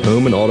rates on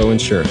home and auto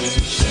insurance.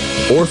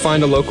 Or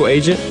find a local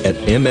agent at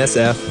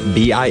msfbins.com.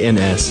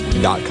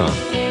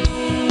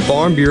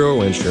 Farm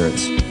Bureau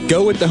Insurance.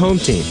 Go with the home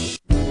team.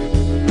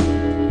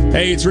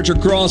 Hey, it's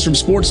Richard Cross from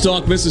Sports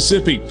Talk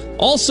Mississippi.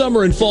 All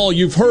summer and fall,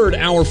 you've heard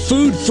our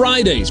Food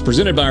Fridays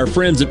presented by our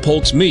friends at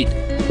Polk's Meat.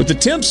 With the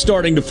temps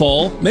starting to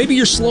fall, maybe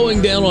you're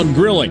slowing down on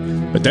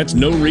grilling, but that's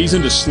no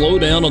reason to slow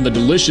down on the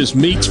delicious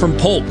meats from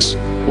Polk's.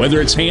 Whether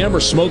it's ham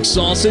or smoked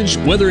sausage,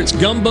 whether it's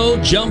gumbo,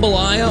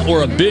 jambalaya,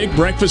 or a big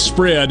breakfast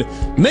spread,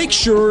 make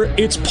sure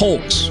it's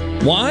Polk's.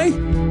 Why?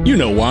 You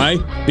know why.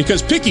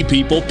 Because picky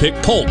people pick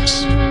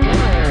Polk's.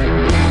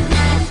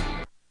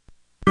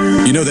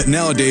 You know that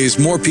nowadays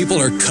more people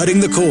are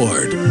cutting the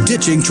cord,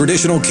 ditching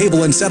traditional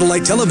cable and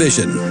satellite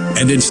television,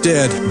 and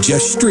instead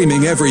just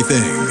streaming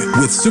everything.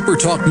 With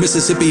SuperTalk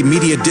Mississippi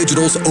Media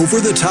Digital's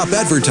over-the-top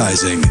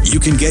advertising,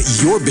 you can get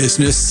your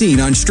business seen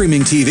on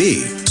streaming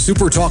TV.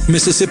 SuperTalk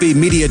Mississippi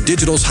Media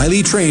Digital's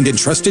highly trained and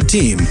trusted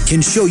team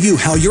can show you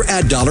how your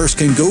ad dollars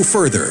can go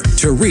further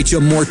to reach a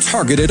more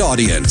targeted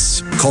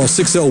audience. Call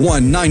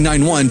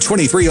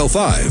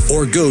 601-991-2305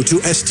 or go to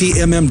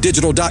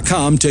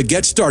stmmdigital.com to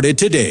get started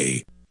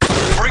today.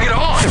 Bring it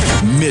on!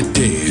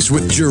 Middays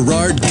with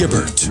Gerard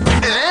Gibbert.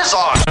 It is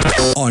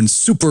on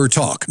Super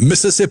Talk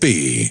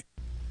Mississippi.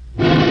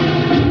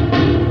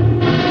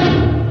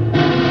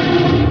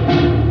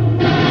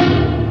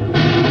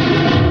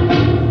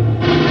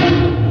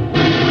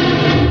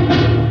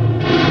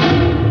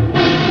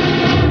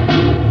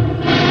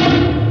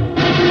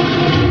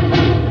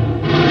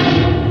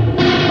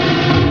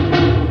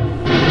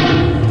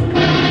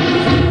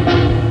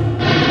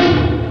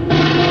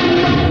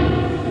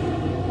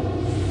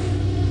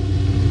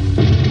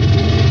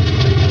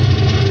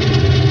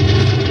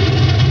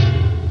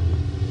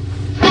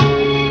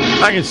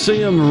 I can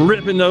see him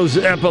ripping those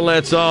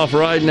epaulets off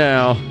right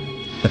now.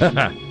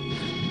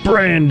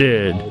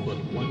 Branded.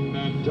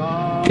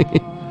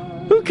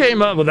 Who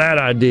came up with that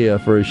idea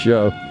for a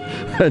show?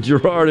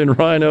 Gerard and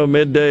Rhino,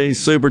 Midday,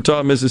 Super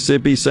Talk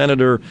Mississippi.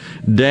 Senator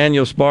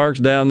Daniel Sparks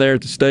down there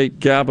at the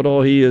state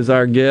capitol. He is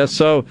our guest.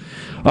 So,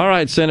 all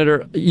right,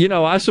 Senator, you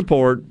know, I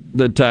support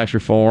the tax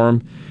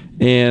reform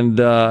and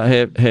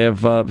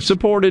have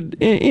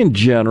supported in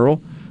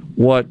general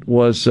what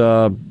was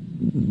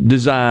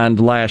designed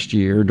last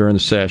year during the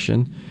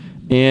session,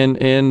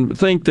 and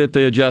think that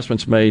the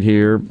adjustments made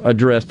here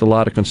addressed a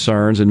lot of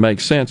concerns and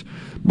make sense.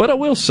 But I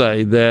will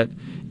say that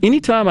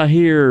anytime I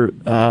hear,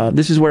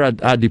 this is where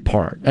I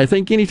depart. I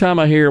think anytime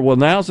I hear, well,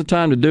 now's the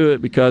time to do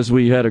it because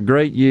we had a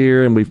great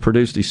year and we've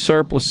produced these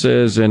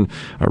surpluses and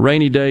a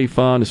rainy day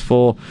fund is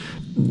full.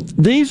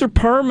 These are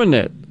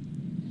permanent.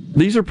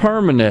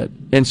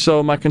 And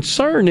so my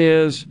concern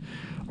is,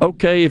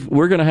 okay, if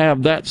we're going to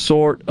have that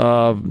sort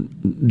of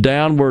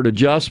downward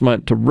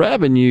adjustment to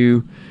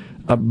revenue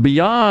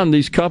beyond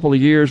these couple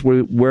of years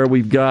where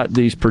we've got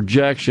these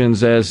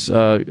projections as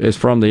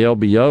from the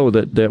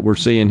LBO that we're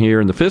seeing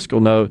here in the fiscal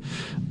note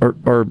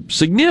are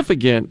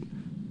significant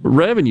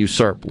revenue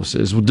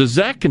surpluses. Does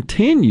that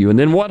continue? And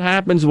then what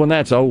happens when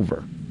that's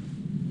over?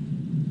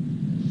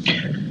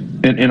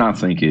 And I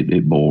think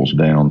it boils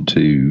down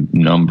to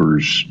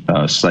numbers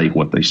say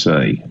what they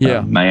say. Yeah.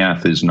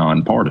 Math is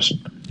nonpartisan.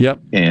 Yep.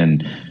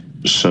 And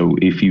so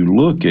if you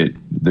look at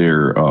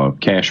their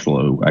cash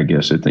flow, I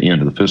guess, at the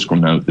end of the fiscal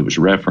note that was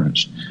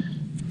referenced,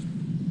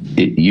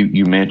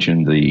 you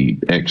mentioned the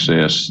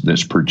excess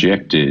that's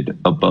projected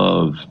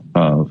above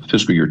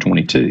fiscal year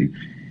 22,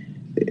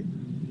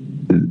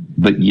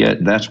 but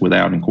yet that's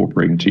without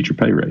incorporating teacher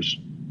pay raise.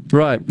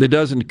 Right. It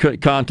doesn't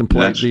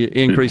contemplate the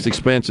increased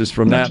expenses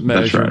from that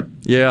measure. That's right.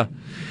 Yeah.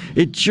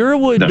 It sure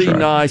would That's be right.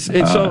 nice.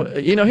 And so,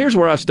 here's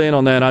where I stand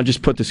on that. I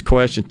just put this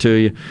question to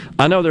you.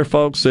 I know there are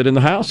folks that in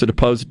the House that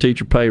oppose the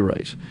teacher pay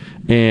raise.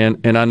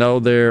 And I know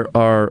there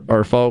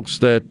are folks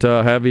that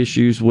have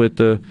issues with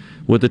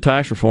the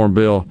tax reform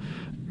bill.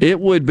 It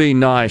would be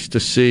nice to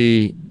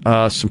see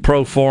some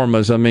pro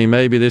formas. I mean,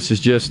 maybe this is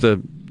just the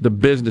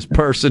business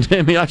person.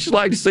 I mean, I should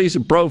like to see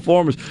some pro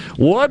formas.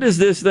 What does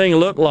this thing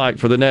look like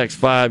for the next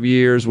 5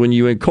 years when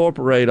you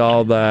incorporate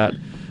all that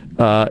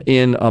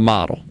in a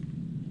model?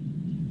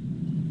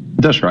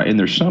 That's right. And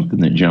there's something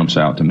that jumps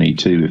out to me,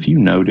 too. If you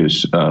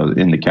notice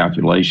in the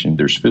calculation,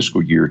 there's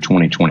fiscal year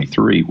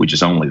 2023, which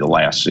is only the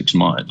last 6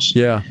 months.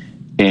 Yeah.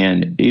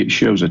 And it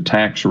shows a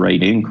tax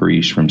rate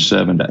increase from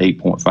 7 to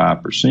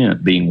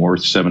 8.5%, being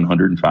worth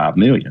 $705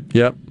 million.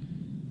 Yep.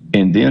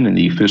 And then in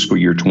the fiscal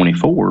year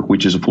 24,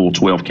 which is a full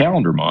 12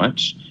 calendar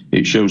months,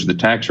 it shows the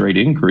tax rate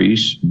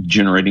increase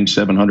generating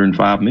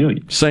 $705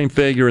 million. Same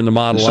figure in the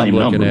model I'm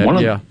looking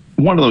at.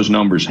 One of those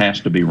numbers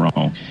has to be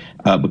wrong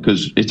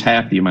because it's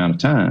half the amount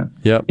of time.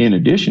 Yep. In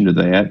addition to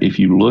that, if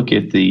you look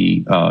at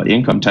the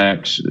income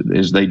tax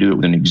as they do it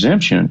with an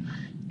exemption,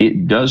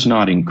 it does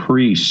not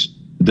increase.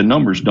 The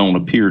numbers don't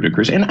appear to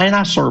increase. And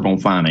I serve on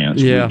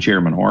finance with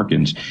Chairman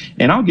Harkins,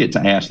 and I'll get to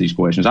ask these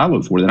questions. I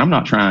look for that. I'm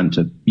not trying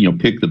to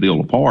pick the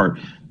bill apart,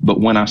 but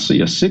when I see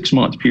a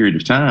 6-month period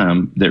of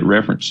time that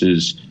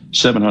references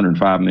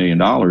 $705 million in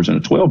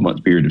a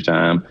 12-month period of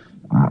time,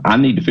 I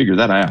need to figure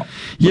that out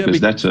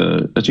because that's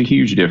a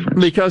huge difference.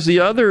 Because the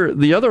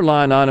other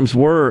line items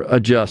were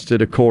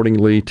adjusted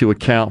accordingly to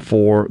account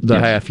for the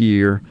half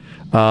year,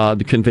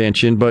 the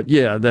convention. But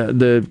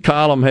the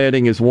column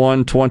heading is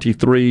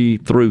 123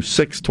 through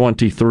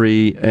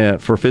 623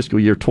 for fiscal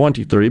year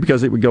 23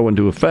 because it would go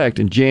into effect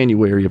in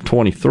January of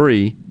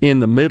 23 in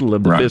the middle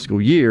of the fiscal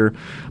year.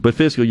 But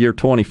fiscal year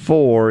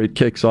 24 it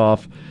kicks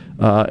off.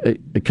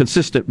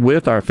 Consistent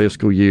with our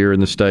fiscal year in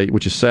the state,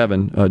 which is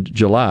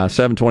July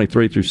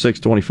 7/23 through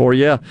 6/24.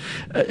 Yeah,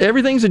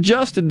 everything's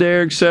adjusted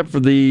there except for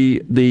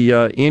the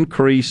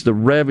increase, the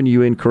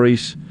revenue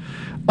increase.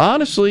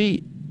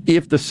 Honestly,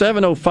 if the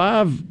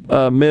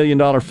 $705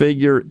 million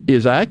figure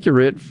is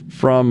accurate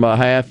from a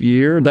half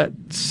year, that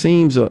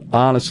seems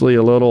honestly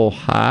a little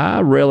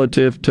high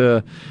relative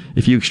to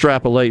if you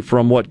extrapolate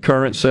from what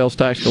current sales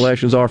tax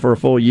collections are for a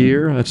full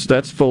year.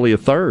 That's fully a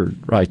third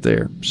right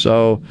there.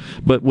 So,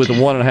 but with a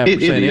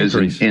 1.5%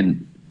 increase.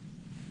 And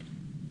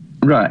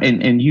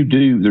you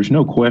do. There's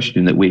no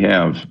question that we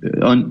have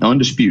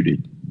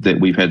undisputed that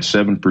we've had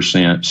 7%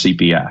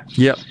 CPI.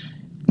 Yep.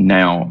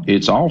 Now,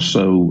 it's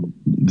also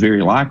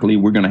very likely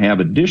we're going to have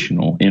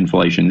additional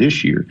inflation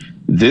this year.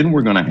 Then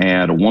we're going to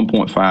add a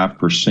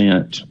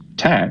 1.5%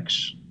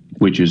 tax,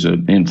 which is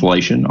an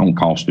inflation on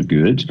cost of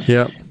goods.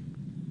 Yep.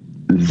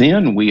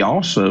 Then we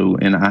also,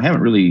 and I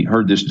haven't really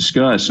heard this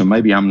discussed, so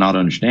maybe I'm not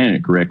understanding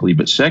it correctly,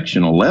 but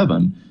Section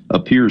 11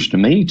 appears to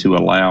me to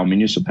allow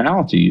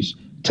municipalities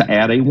to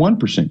add a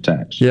 1%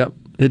 tax. Yep,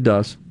 it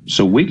does.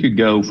 So we could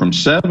go from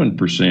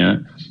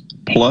 7%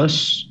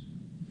 plus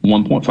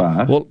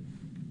 1.5.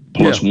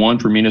 Plus 1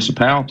 for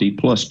municipality,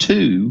 plus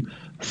 2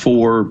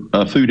 for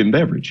food and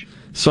beverage.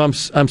 So I'm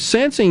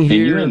sensing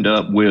here. And you end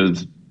up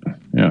with,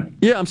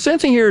 I'm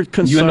sensing here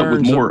concerns. You end up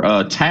with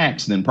more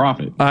tax than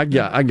profit. I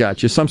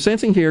got you. So I'm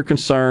sensing here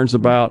concerns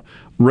about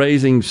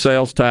raising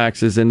sales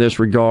taxes in this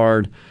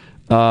regard,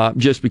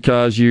 just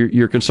because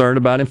you're concerned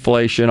about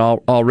inflation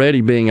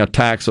already being a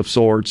tax of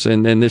sorts,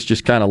 and this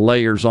just kind of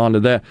layers onto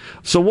that.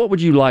 So what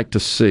would you like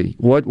to see?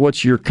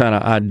 What's your kind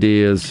of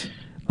ideas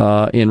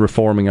in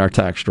reforming our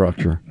tax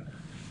structure?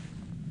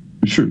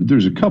 Sure.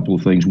 There's a couple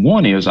of things.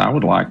 One is I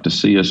would like to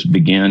see us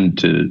begin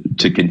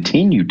to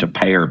continue to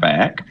pare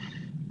back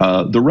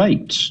the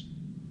rates,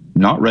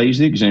 not raise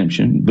the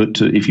exemption,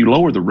 but if you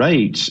lower the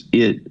rates,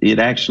 it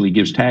actually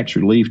gives tax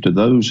relief to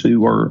those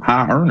who are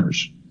high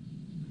earners.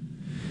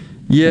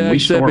 Yeah, and we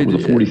start with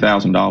a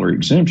 $40,000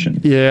 exemption.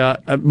 Yeah,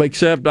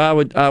 except I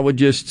would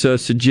just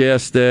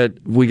suggest that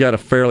we got a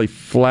fairly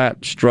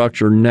flat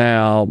structure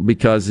now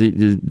because the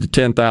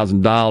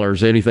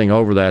 $10,000, anything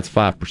over that's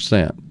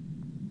 5%.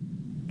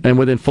 And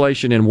with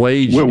inflation and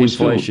wage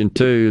inflation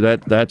too,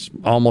 that's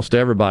almost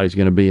everybody's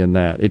going to be in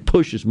that. It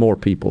pushes more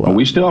people up.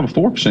 We still have a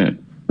 4%.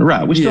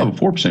 Right, we still have a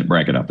 4%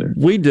 bracket out there.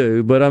 We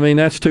do, but I mean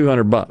that's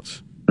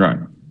 $200. Right.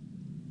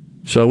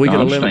 So we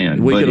could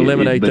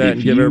eliminate that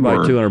and give everybody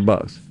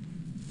 $200.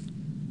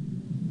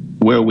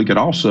 Well, we could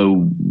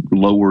also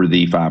lower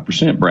the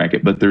 5%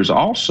 bracket, but there's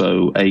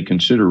also a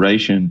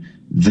consideration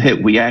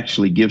that we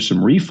actually give some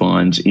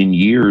refunds in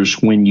years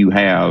when you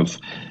have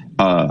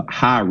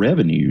high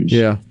revenues.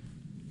 Yeah.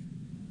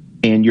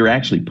 And you're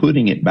actually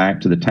putting it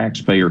back to the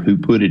taxpayer who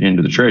put it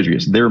into the Treasury.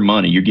 It's their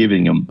money. You're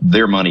giving them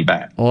their money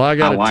back. Well, I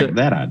like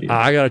that idea.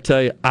 I got to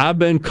tell you, I've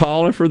been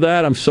calling for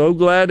that. I'm so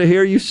glad to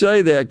hear you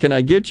say that. Can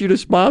I get you to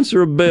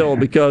sponsor a bill?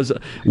 Because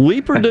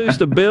we produced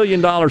 $1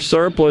 billion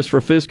surplus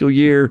for fiscal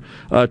year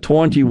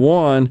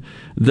 21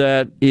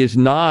 that is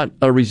not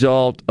a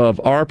result of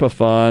ARPA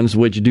funds,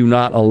 which do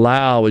not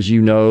allow, as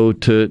you know,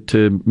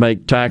 to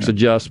make tax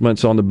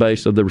adjustments on the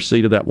basis of the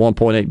receipt of that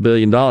 $1.8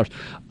 billion.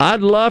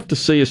 I'd love to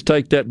see us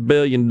take that $1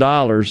 billion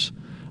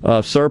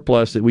of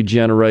surplus that we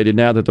generated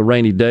now that the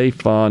rainy day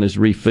fund is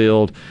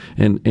refilled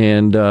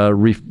and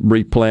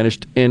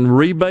replenished, and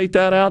rebate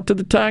that out to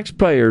the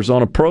taxpayers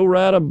on a pro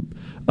rata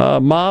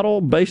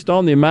model based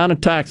on the amount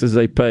of taxes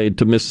they paid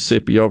to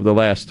Mississippi over the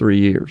last 3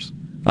 years.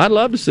 I'd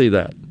love to see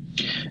that.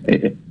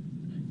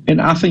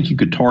 And I think you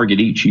could target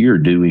each year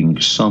doing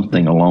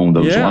something along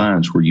those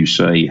lines where you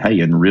say, hey,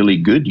 in really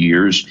good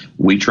years,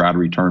 we try to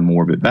return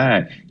more of it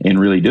back. In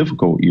really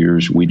difficult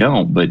years, we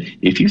don't. But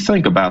if you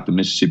think about the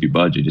Mississippi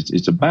budget,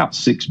 it's about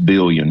 $6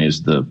 billion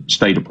is the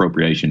state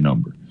appropriation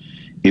number.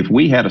 If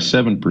we had a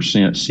 7%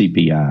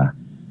 CPI,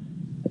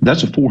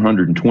 that's a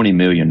 $420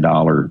 million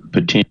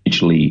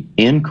potentially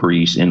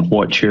increase in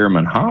what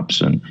Chairman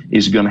Hobson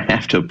is going to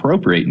have to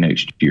appropriate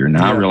next year.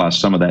 Now, I realize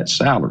some of that's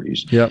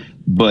salaries,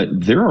 but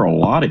there are a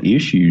lot of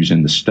issues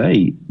in the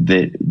state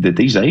that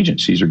these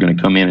agencies are going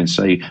to come in and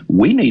say,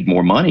 we need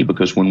more money,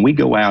 because when we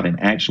go out and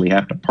actually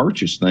have to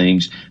purchase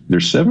things, they're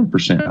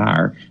 7%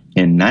 higher.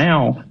 And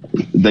now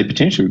they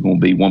potentially are going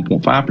to be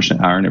 1.5%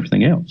 higher and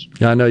everything else.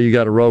 I know you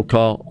got a roll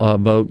call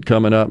vote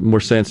coming up, and we're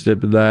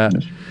sensitive to that.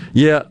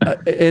 Yeah,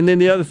 and then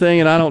the other thing,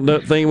 and I don't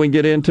think we can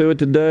get into it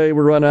today,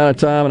 we're running out of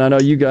time, and I know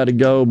you got to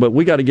go, but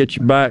we got to get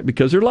you back,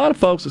 because there are a lot of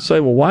folks that say,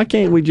 well, why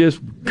can't we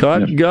just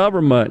cut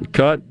government,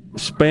 cut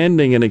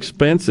spending and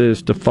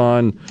expenses to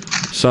fund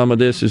some of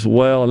this as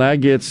well? And that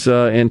gets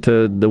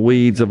into the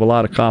weeds of a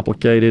lot of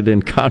complicated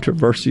and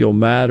controversial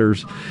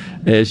matters,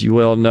 as you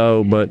well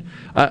know. But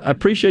I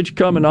appreciate you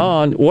coming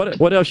on.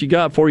 What else you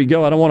got before you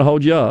go? I don't want to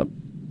hold you up.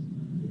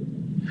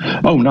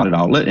 Oh, not at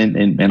all.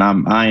 And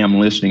I am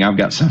listening. I've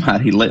got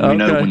somebody letting me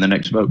know when the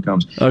next vote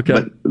comes. Okay.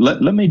 But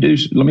let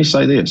me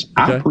say this. Okay.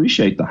 I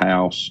appreciate the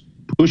House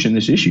pushing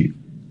this issue.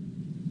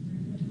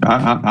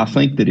 I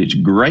think that it's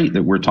great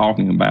that we're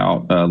talking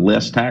about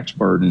less tax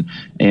burden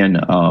and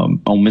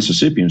on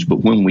Mississippians. But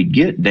when we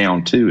get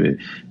down to it,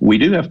 we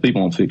do have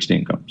people on fixed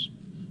incomes.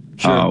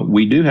 Sure.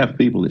 We do have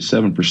people that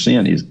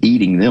 7% is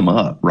eating them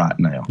up right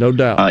now. No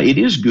doubt. It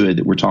is good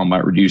that we're talking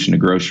about reducing the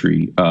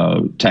grocery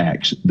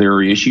tax. There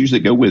are issues that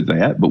go with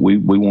that, but we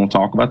won't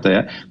talk about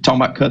that.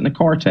 Talking about cutting the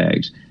car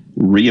tags,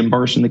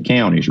 reimbursing the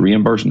counties,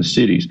 reimbursing the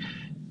cities.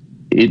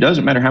 It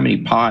doesn't matter how many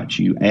pots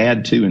you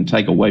add to and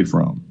take away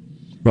from.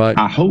 Right.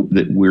 I hope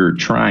that we're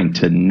trying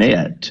to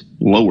net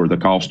lower the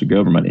cost of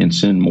government and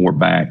send more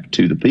back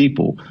to the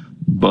people.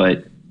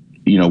 But,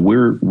 you know,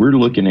 we're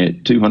looking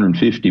at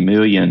 $250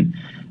 million.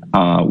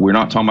 We're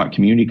not talking about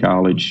community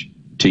college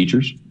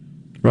teachers.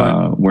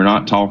 Right. We're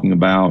not talking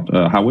about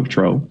highway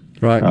patrol.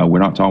 Right. We're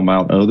not talking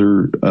about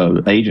other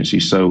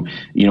agencies. So,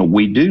 you know,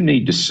 we do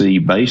need to see,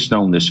 based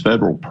on this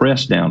federal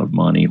press down of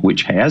money,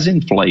 which has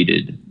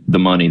inflated the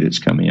money that's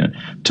come in,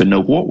 to know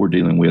what we're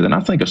dealing with. And I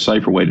think a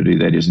safer way to do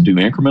that is to do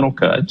incremental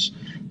cuts,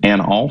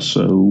 and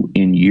also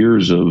in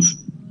years of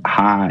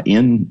high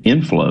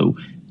inflow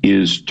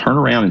is turn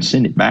around and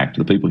send it back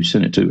to the people who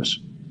sent it to us.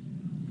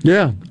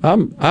 Yeah,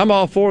 I'm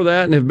all for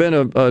that, and have been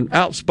an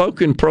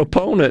outspoken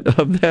proponent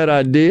of that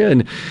idea,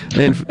 and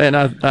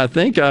I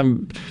think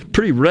I'm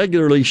pretty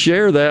regularly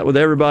share that with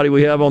everybody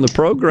we have on the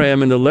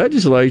program in the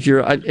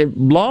legislature.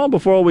 Long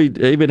before we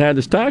even had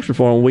this tax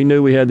reform, we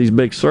knew we had these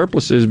big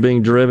surpluses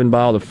being driven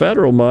by all the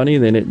federal money,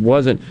 and it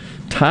wasn't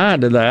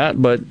tied to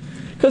that, but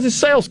because it's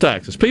sales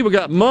taxes. People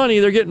got money,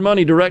 they're getting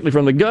money directly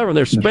from the government,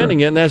 they're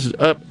spending it, and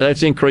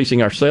that's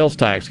increasing our sales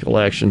tax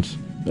collections.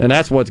 And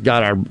that's what's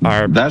got our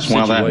That's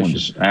situation. why that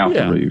one's out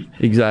the roof.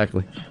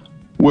 Exactly.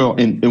 Well,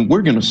 and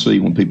we're going to see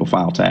when people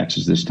file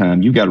taxes this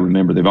time, you've got to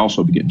remember they've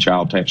also been getting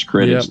child tax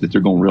credits that they're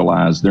going to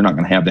realize they're not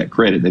going to have that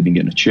credit. They've been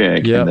getting a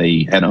check, and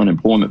they had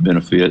unemployment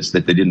benefits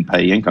that they didn't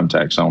pay income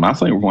tax on. I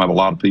think we're going to have a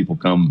lot of people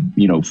come,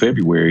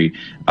 February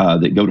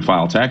that go to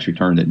file a tax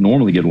return that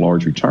normally get a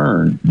large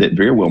return that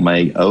very well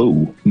may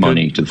owe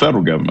money to the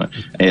federal government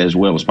as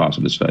well as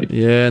possibly the state.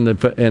 Yeah, and the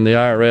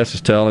IRS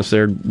is telling us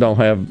they don't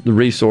have the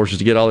resources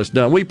to get all this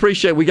done. We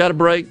got a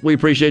break. We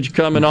appreciate you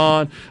coming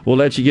on. We'll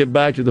let you get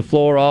back to the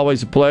floor.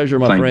 Always a pleasure,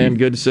 my friend.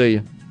 Good to see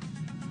you.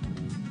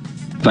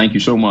 Thank you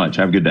so much.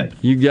 Have a good day.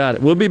 You got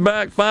it. We'll be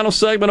back. Final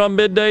segment on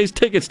Middays.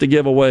 Tickets to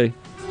give away.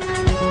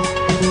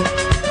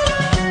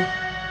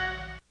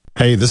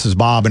 Hey, this is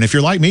Bob, and if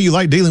you're like me, you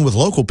like dealing with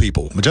local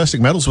people.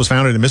 Majestic Metals was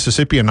founded in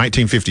Mississippi in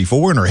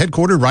 1954 and are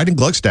headquartered right in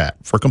Gluckstadt.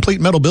 For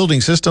complete metal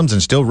building systems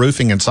and steel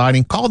roofing and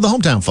siding, call the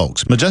hometown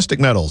folks. Majestic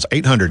Metals,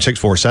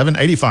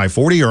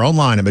 800-647-8540 or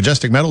online at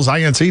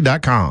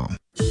majesticmetalsinc.com.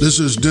 This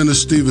is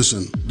Dennis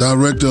Stevenson.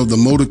 Director of the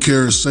Motor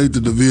Carrier Safety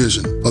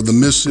Division of the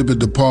Mississippi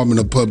Department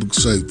of Public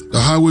Safety.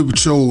 The Highway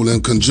Patrol,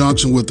 in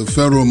conjunction with the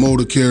Federal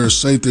Motor Carrier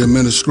Safety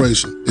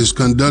Administration, is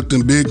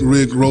conducting big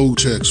rig road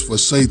checks for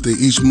safety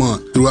each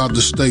month throughout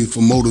the state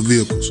for motor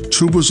vehicles.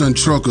 Troopers and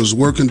truckers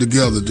working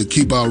together to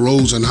keep our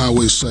roads and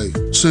highways safe.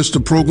 Since the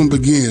program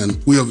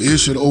began, we have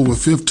issued over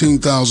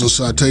 15,000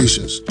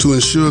 citations to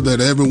ensure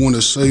that everyone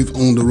is safe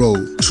on the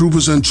road.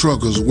 Troopers and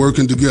truckers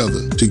working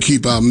together to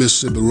keep our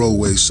Mississippi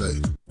roadways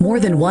safe. More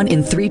than 1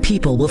 in 3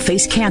 people will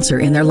face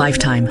cancer in their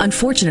lifetime.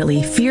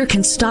 Unfortunately, fear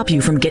can stop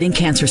you from getting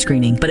cancer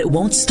screening, but it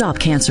won't stop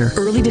cancer.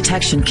 Early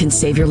detection can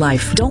save your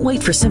life. Don't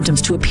wait for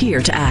symptoms to appear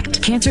to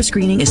act. Cancer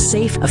screening is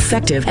safe,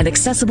 effective, and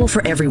accessible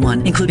for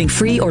everyone, including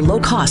free or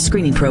low-cost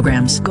screening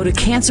programs. Go to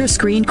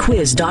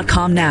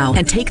CancerScreenQuiz.com now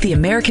and take the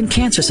American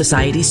Cancer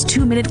Society's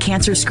 2-minute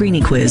cancer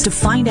screening quiz to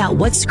find out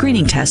what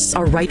screening tests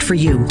are right for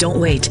you. Don't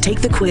wait.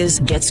 Take the quiz.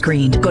 Get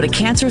screened. Go to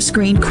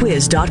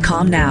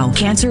CancerScreenQuiz.com now.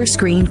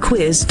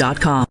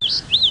 CancerScreenQuiz.com.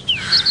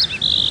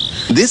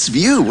 This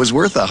view was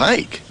worth a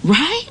hike.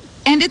 Right?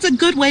 And it's a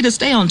good way to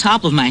stay on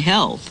top of my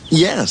health.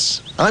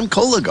 Yes, I'm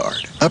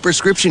Cologuard, a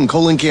prescription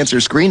colon cancer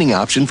screening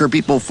option for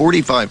people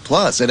 45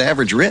 plus at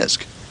average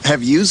risk.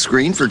 Have you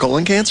screened for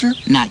colon cancer?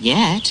 Not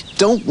yet.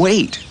 Don't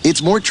wait.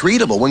 It's more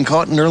treatable when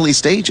caught in early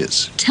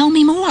stages. Tell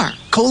me more.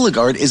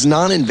 Cologuard is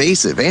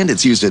non-invasive and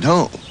it's used at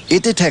home.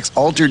 It detects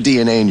altered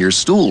DNA in your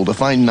stool to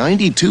find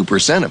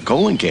 92% of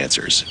colon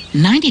cancers.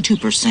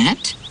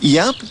 92%?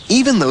 Yep,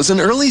 even those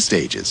in early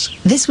stages.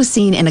 This was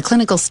seen in a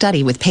clinical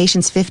study with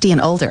patients 50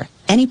 and older.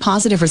 Any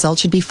positive result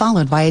should be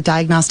followed by a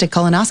diagnostic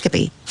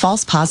colonoscopy.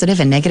 False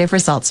positive and negative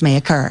results may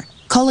occur.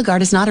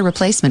 Cologuard is not a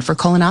replacement for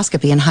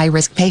colonoscopy in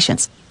high-risk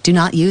patients. Do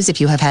not use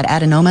if you have had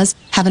adenomas,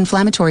 have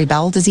inflammatory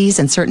bowel disease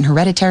and certain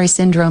hereditary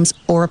syndromes,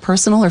 or a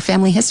personal or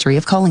family history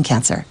of colon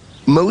cancer.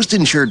 Most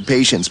insured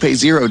patients pay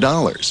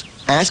 $0.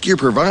 Ask your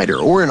provider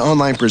or an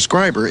online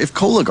prescriber if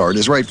Cologuard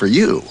is right for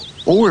you,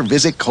 or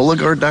visit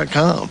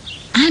Cologuard.com.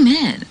 I'm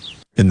in.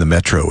 In the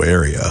metro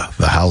area,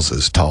 the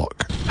houses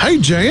talk. Hey,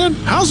 Jan,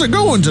 how's it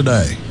going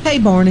today? Hey,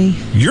 Barney.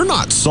 You're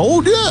not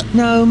sold yet?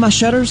 No, my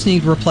shutters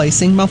need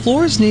replacing, my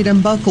floors need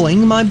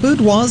unbuckling, my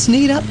boudoirs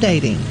need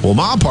updating. Well,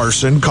 my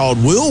person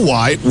called Will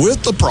White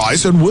with the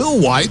price, and Will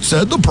White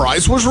said the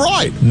price was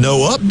right.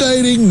 No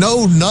updating,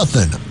 no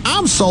nothing.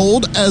 I'm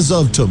sold as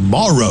of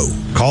tomorrow.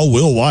 Call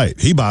Will White.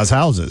 He buys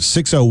houses.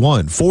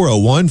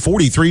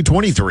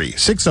 601-401-4323.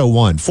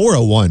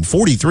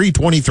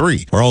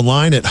 601-401-4323. Or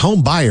online at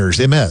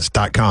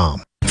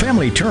homebuyersms.com.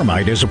 Family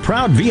Termite is a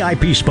proud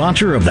VIP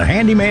sponsor of the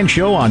Handyman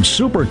Show on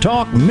Super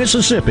Talk,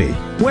 Mississippi.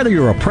 Whether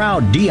you're a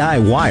proud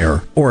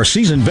DIYer or a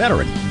seasoned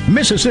veteran,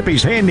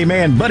 Mississippi's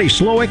handyman Buddy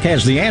Slowick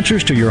has the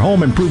answers to your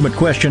home improvement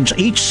questions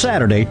each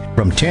Saturday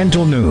from 10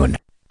 till noon.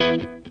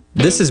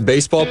 This is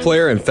baseball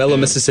player and fellow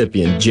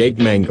Mississippian Jake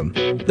Mangum.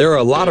 There are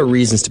a lot of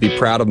reasons to be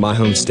proud of my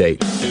home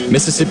state.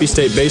 Mississippi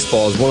State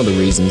Baseball is one of the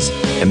reasons,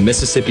 and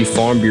Mississippi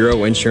Farm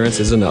Bureau Insurance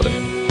is another.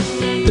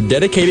 The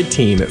dedicated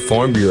team at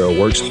Farm Bureau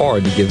works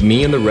hard to give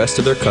me and the rest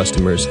of their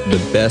customers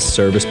the best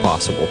service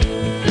possible.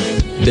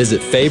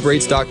 Visit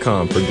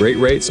favrates.com for great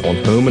rates on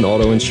home and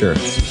auto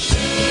insurance.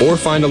 Or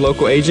find a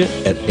local agent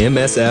at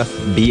msfbins.com.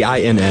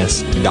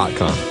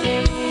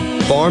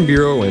 Farm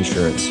Bureau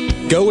Insurance.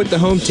 Go with the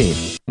home team.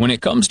 When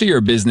it comes to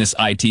your business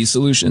IT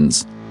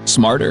solutions,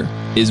 smarter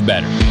is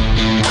better.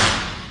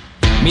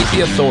 Meet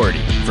the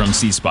authority from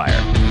C Spire.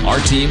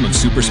 Our team of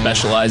super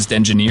specialized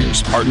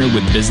engineers partner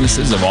with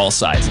businesses of all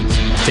sizes,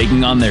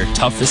 taking on their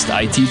toughest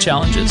IT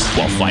challenges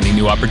while finding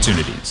new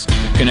opportunities.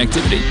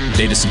 Connectivity,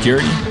 data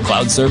security,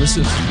 cloud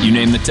services, you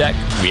name the tech,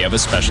 we have a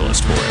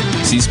specialist for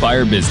it. C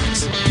Spire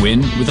Business.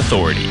 Win with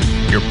authority.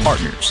 Your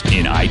partners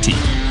in IT.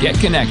 Get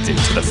connected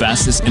to the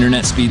fastest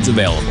internet speeds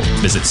available.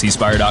 Visit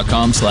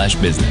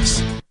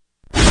cspire.com/business.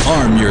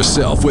 Arm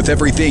yourself with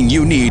everything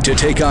you need to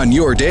take on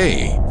your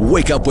day.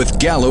 Wake up with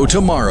Gallo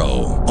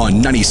tomorrow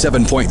on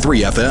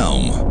 97.3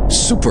 FM.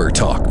 Super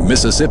Talk,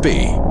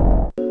 Mississippi.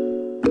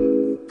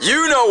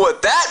 You know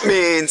what that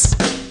means.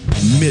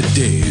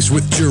 Middays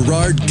with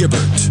Gerard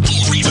Gibbert.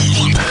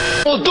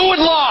 We'll do it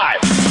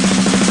live.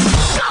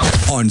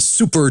 On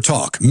Super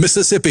Talk,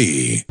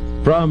 Mississippi.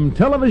 From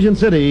Television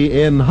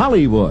City in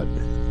Hollywood.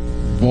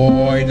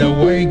 Boy, the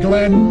way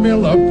Glenn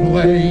Miller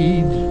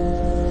played.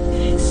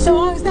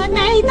 Songs that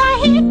made the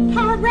hit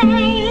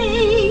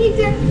parade.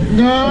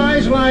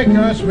 Guys like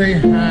us, we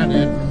had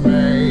it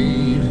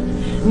made.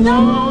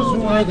 Those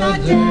were the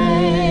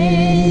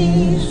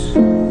days.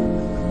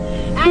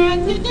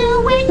 And you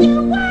knew when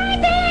you were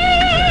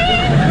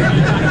there.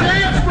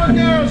 Dance for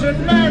girls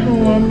and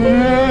men were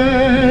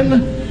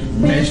men.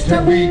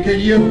 Mister, we could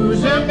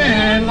use a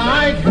man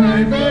like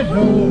Herbert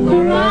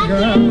Hoover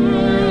again.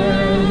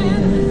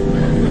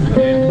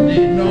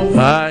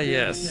 Ah,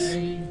 yes.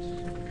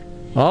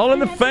 All in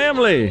the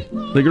Family,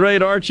 the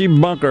great Archie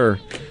Bunker.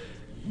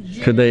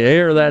 Could they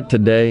air that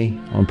today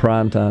on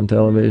primetime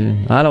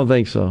television? I don't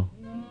think so.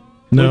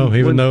 No,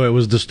 even though it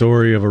was the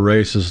story of a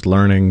racist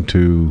learning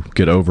to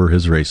get over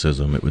his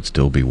racism, it would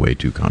still be way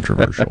too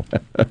controversial.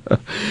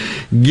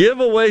 Give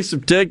away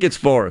some tickets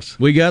for us.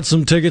 We got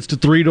some tickets to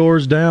Three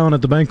Doors Down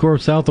at the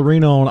Bancorp South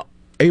Arena on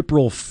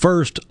April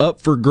 1st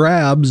up for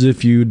grabs.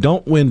 If you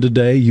don't win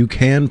today, you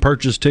can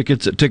purchase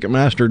tickets at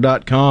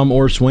Ticketmaster.com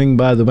or swing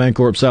by the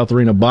Bancorp South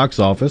Arena box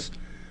office.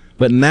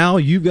 But now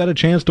you've got a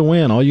chance to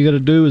win. All you got to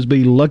do is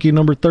be lucky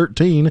number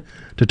 13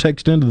 to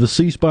text into the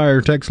C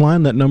Spire text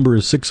line. That number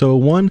is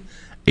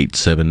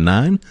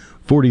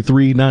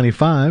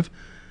 601-879-4395.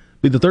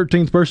 Be the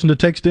 13th person to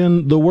text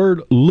in the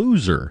word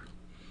loser.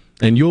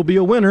 And you'll be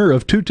a winner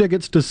of 2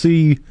 tickets to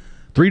see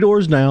Three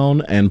Doors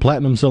Down and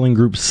platinum selling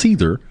group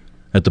Seether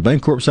at the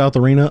Bancorp South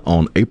Arena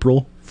on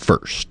April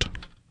 1st.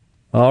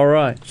 All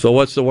right. So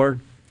what's the word?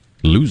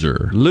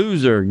 Loser.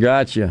 Loser.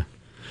 Gotcha.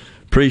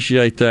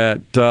 Appreciate that.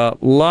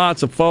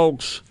 Lots of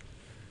folks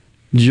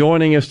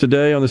joining us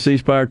today on the C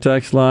Spire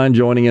text line,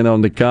 joining in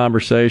on the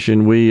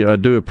conversation. We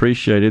do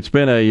appreciate it. It's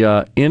been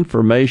a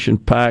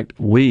information-packed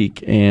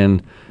week,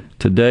 and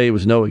today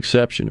was no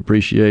exception.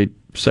 Appreciate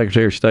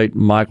Secretary of State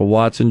Michael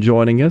Watson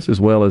joining us, as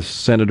well as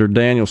Senator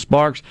Daniel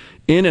Sparks,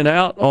 in and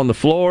out on the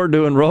floor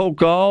doing roll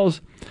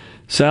calls.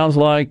 Sounds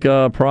like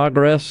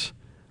progress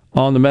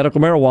on the medical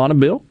marijuana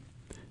bill,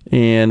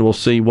 and we'll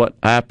see what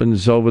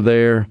happens over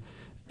there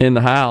in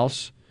the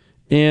House.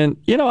 And,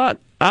 you know,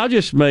 I'll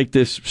just make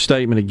this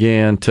statement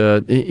again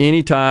to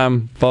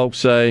anytime folks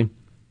say,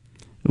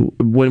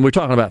 when we're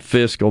talking about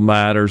fiscal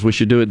matters, we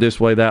should do it this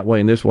way, that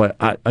way, and this way.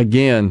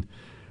 Again,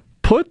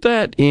 put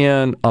that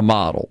in a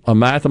model, a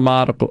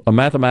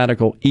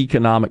mathematical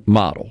economic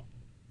model.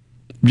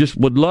 Just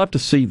would love to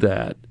see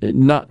that.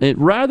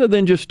 Rather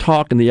than just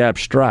talk in the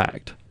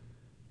abstract.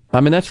 I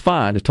mean, that's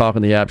fine to talk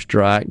in the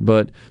abstract,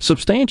 but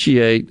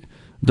substantiate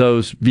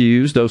those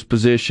views, those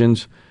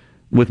positions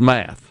with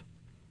math,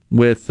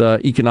 with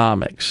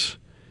economics,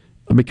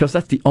 because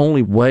that's the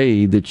only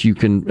way that you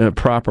can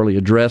properly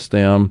address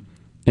them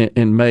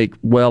and make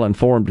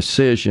well-informed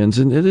decisions.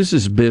 And this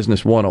is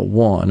Business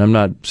 101. I'm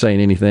not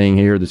saying anything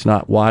here that's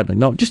not widely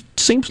known. It just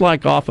seems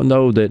like often,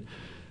 though, that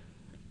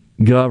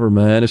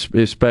government,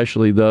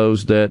 especially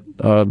those that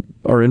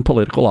are in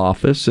political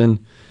office, and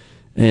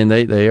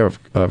they are,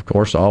 of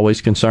course,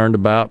 always concerned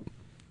about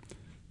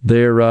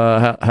their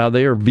how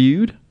they are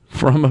viewed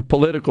from a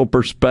political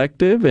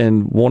perspective,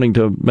 and wanting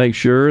to make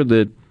sure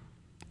that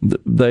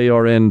they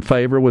are in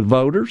favor with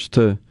voters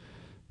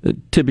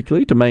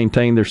typically to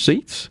maintain their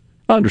seats.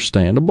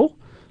 Understandable,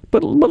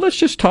 but let's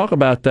just talk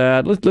about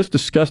that. Let's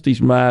discuss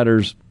these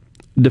matters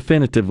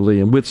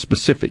definitively and with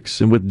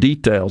specifics and with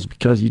details,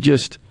 because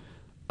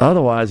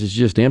otherwise it's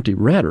just empty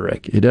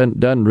rhetoric. It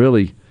doesn't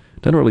really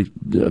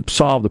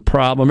solve the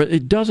problem.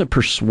 It doesn't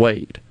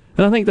persuade,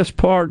 and I think that's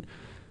part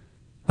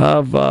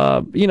of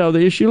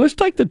the issue. Let's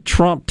take the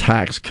Trump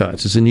tax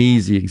cuts as an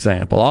easy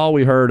example. All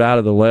we heard out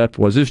of the left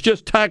was it's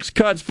just tax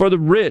cuts for the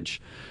rich.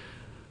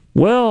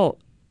 Well,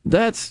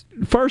 it's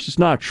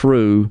not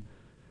true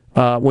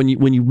when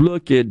you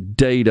look at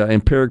data,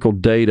 empirical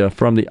data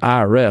from the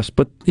IRS.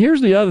 But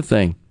here's the other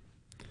thing: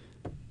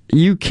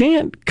 you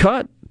can't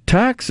cut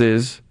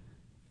taxes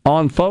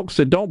on folks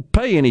that don't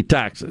pay any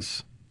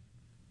taxes.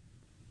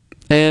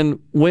 And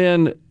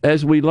when,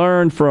 as we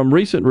learned from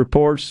recent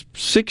reports,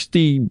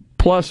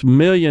 60+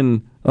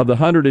 million of the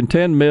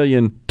 110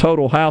 million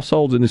total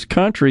households in this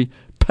country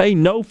pay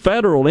no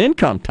federal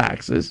income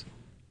taxes.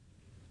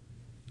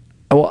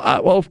 Well,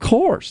 of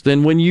course,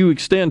 then when you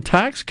extend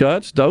tax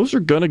cuts, those are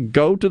going to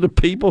go to the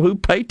people who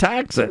pay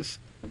taxes.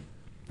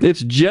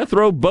 It's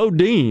Jethro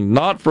Bodine,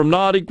 not from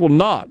not equal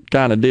not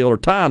kind of deal, or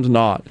times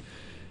not.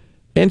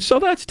 And so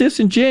that's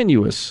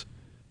disingenuous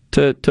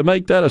to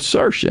make that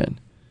assertion.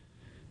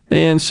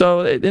 And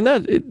so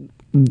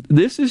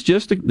this is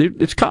just,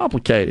 it's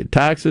complicated.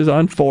 Taxes,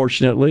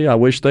 unfortunately, I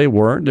wish they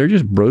weren't. They're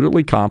just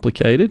brutally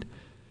complicated.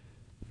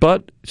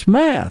 But it's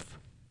math,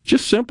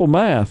 just simple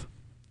math.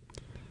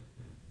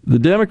 The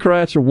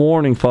Democrats are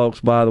warning folks,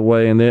 by the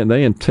way, and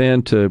they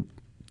intend to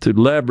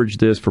leverage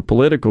this for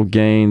political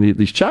gain,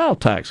 these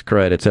child tax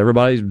credits.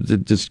 Everybody's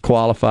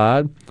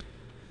disqualified.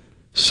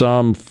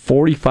 Some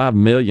 45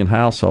 million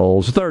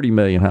households, 30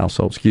 million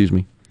households,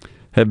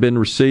 have been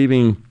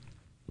receiving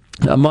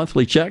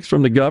monthly checks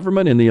from the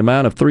government in the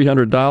amount of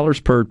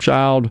 $300 per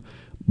child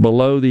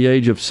below the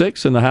age of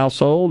 6 in the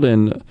household,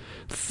 and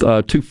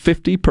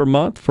 $250 per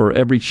month for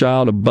every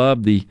child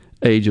above the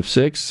age of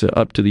 6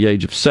 up to the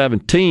age of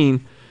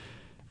 17.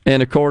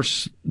 And, of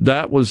course,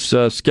 that was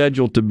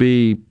scheduled to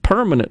be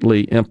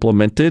permanently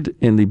implemented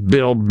in the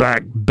Build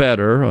Back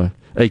Better,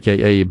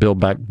 a.k.a. Build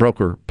Back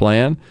Broker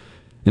plan.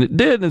 And it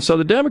did. And so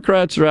the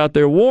Democrats are out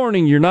there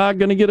warning you're not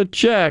going to get a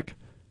check.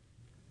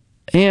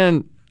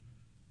 And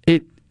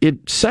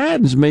it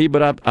saddens me,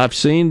 but I've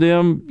seen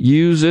them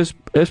use this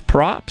as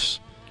props.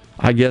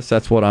 I guess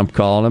that's what I'm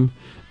calling them.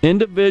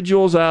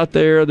 Individuals out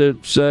there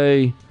that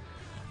say,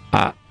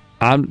 I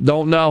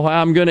don't know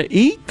how I'm going to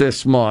eat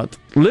this month.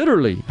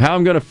 Literally, how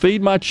I'm going to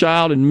feed my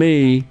child and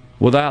me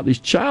without these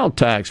child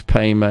tax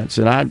payments.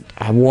 And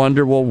I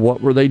wonder, well,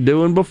 what were they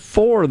doing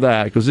before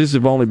that? Because these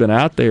have only been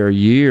out there a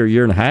year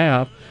and a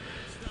half.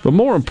 But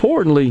more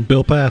importantly,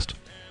 bill passed.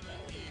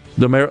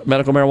 The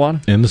medical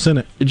marijuana? In the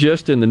Senate.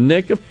 Just in the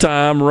nick of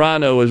time.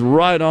 Rhino is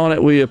right on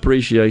it. We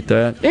appreciate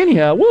that.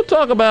 Anyhow, we'll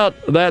talk about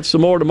that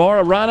some more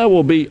tomorrow. Rhino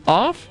will be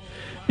off.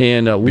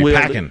 And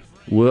packing.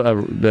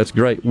 That's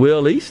great.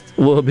 Will East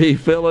will be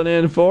filling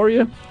in for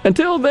you.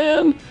 Until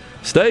then,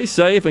 stay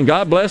safe and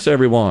God bless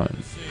everyone.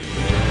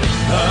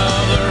 The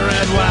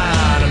red,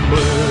 white, and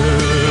blue.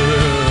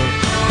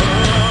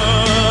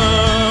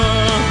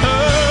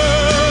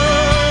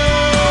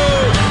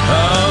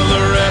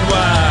 The red,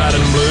 white,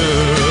 and blue.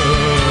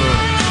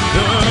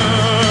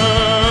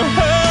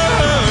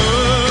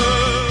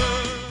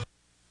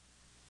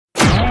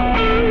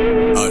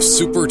 A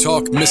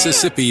SuperTalk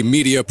Mississippi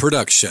media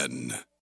production.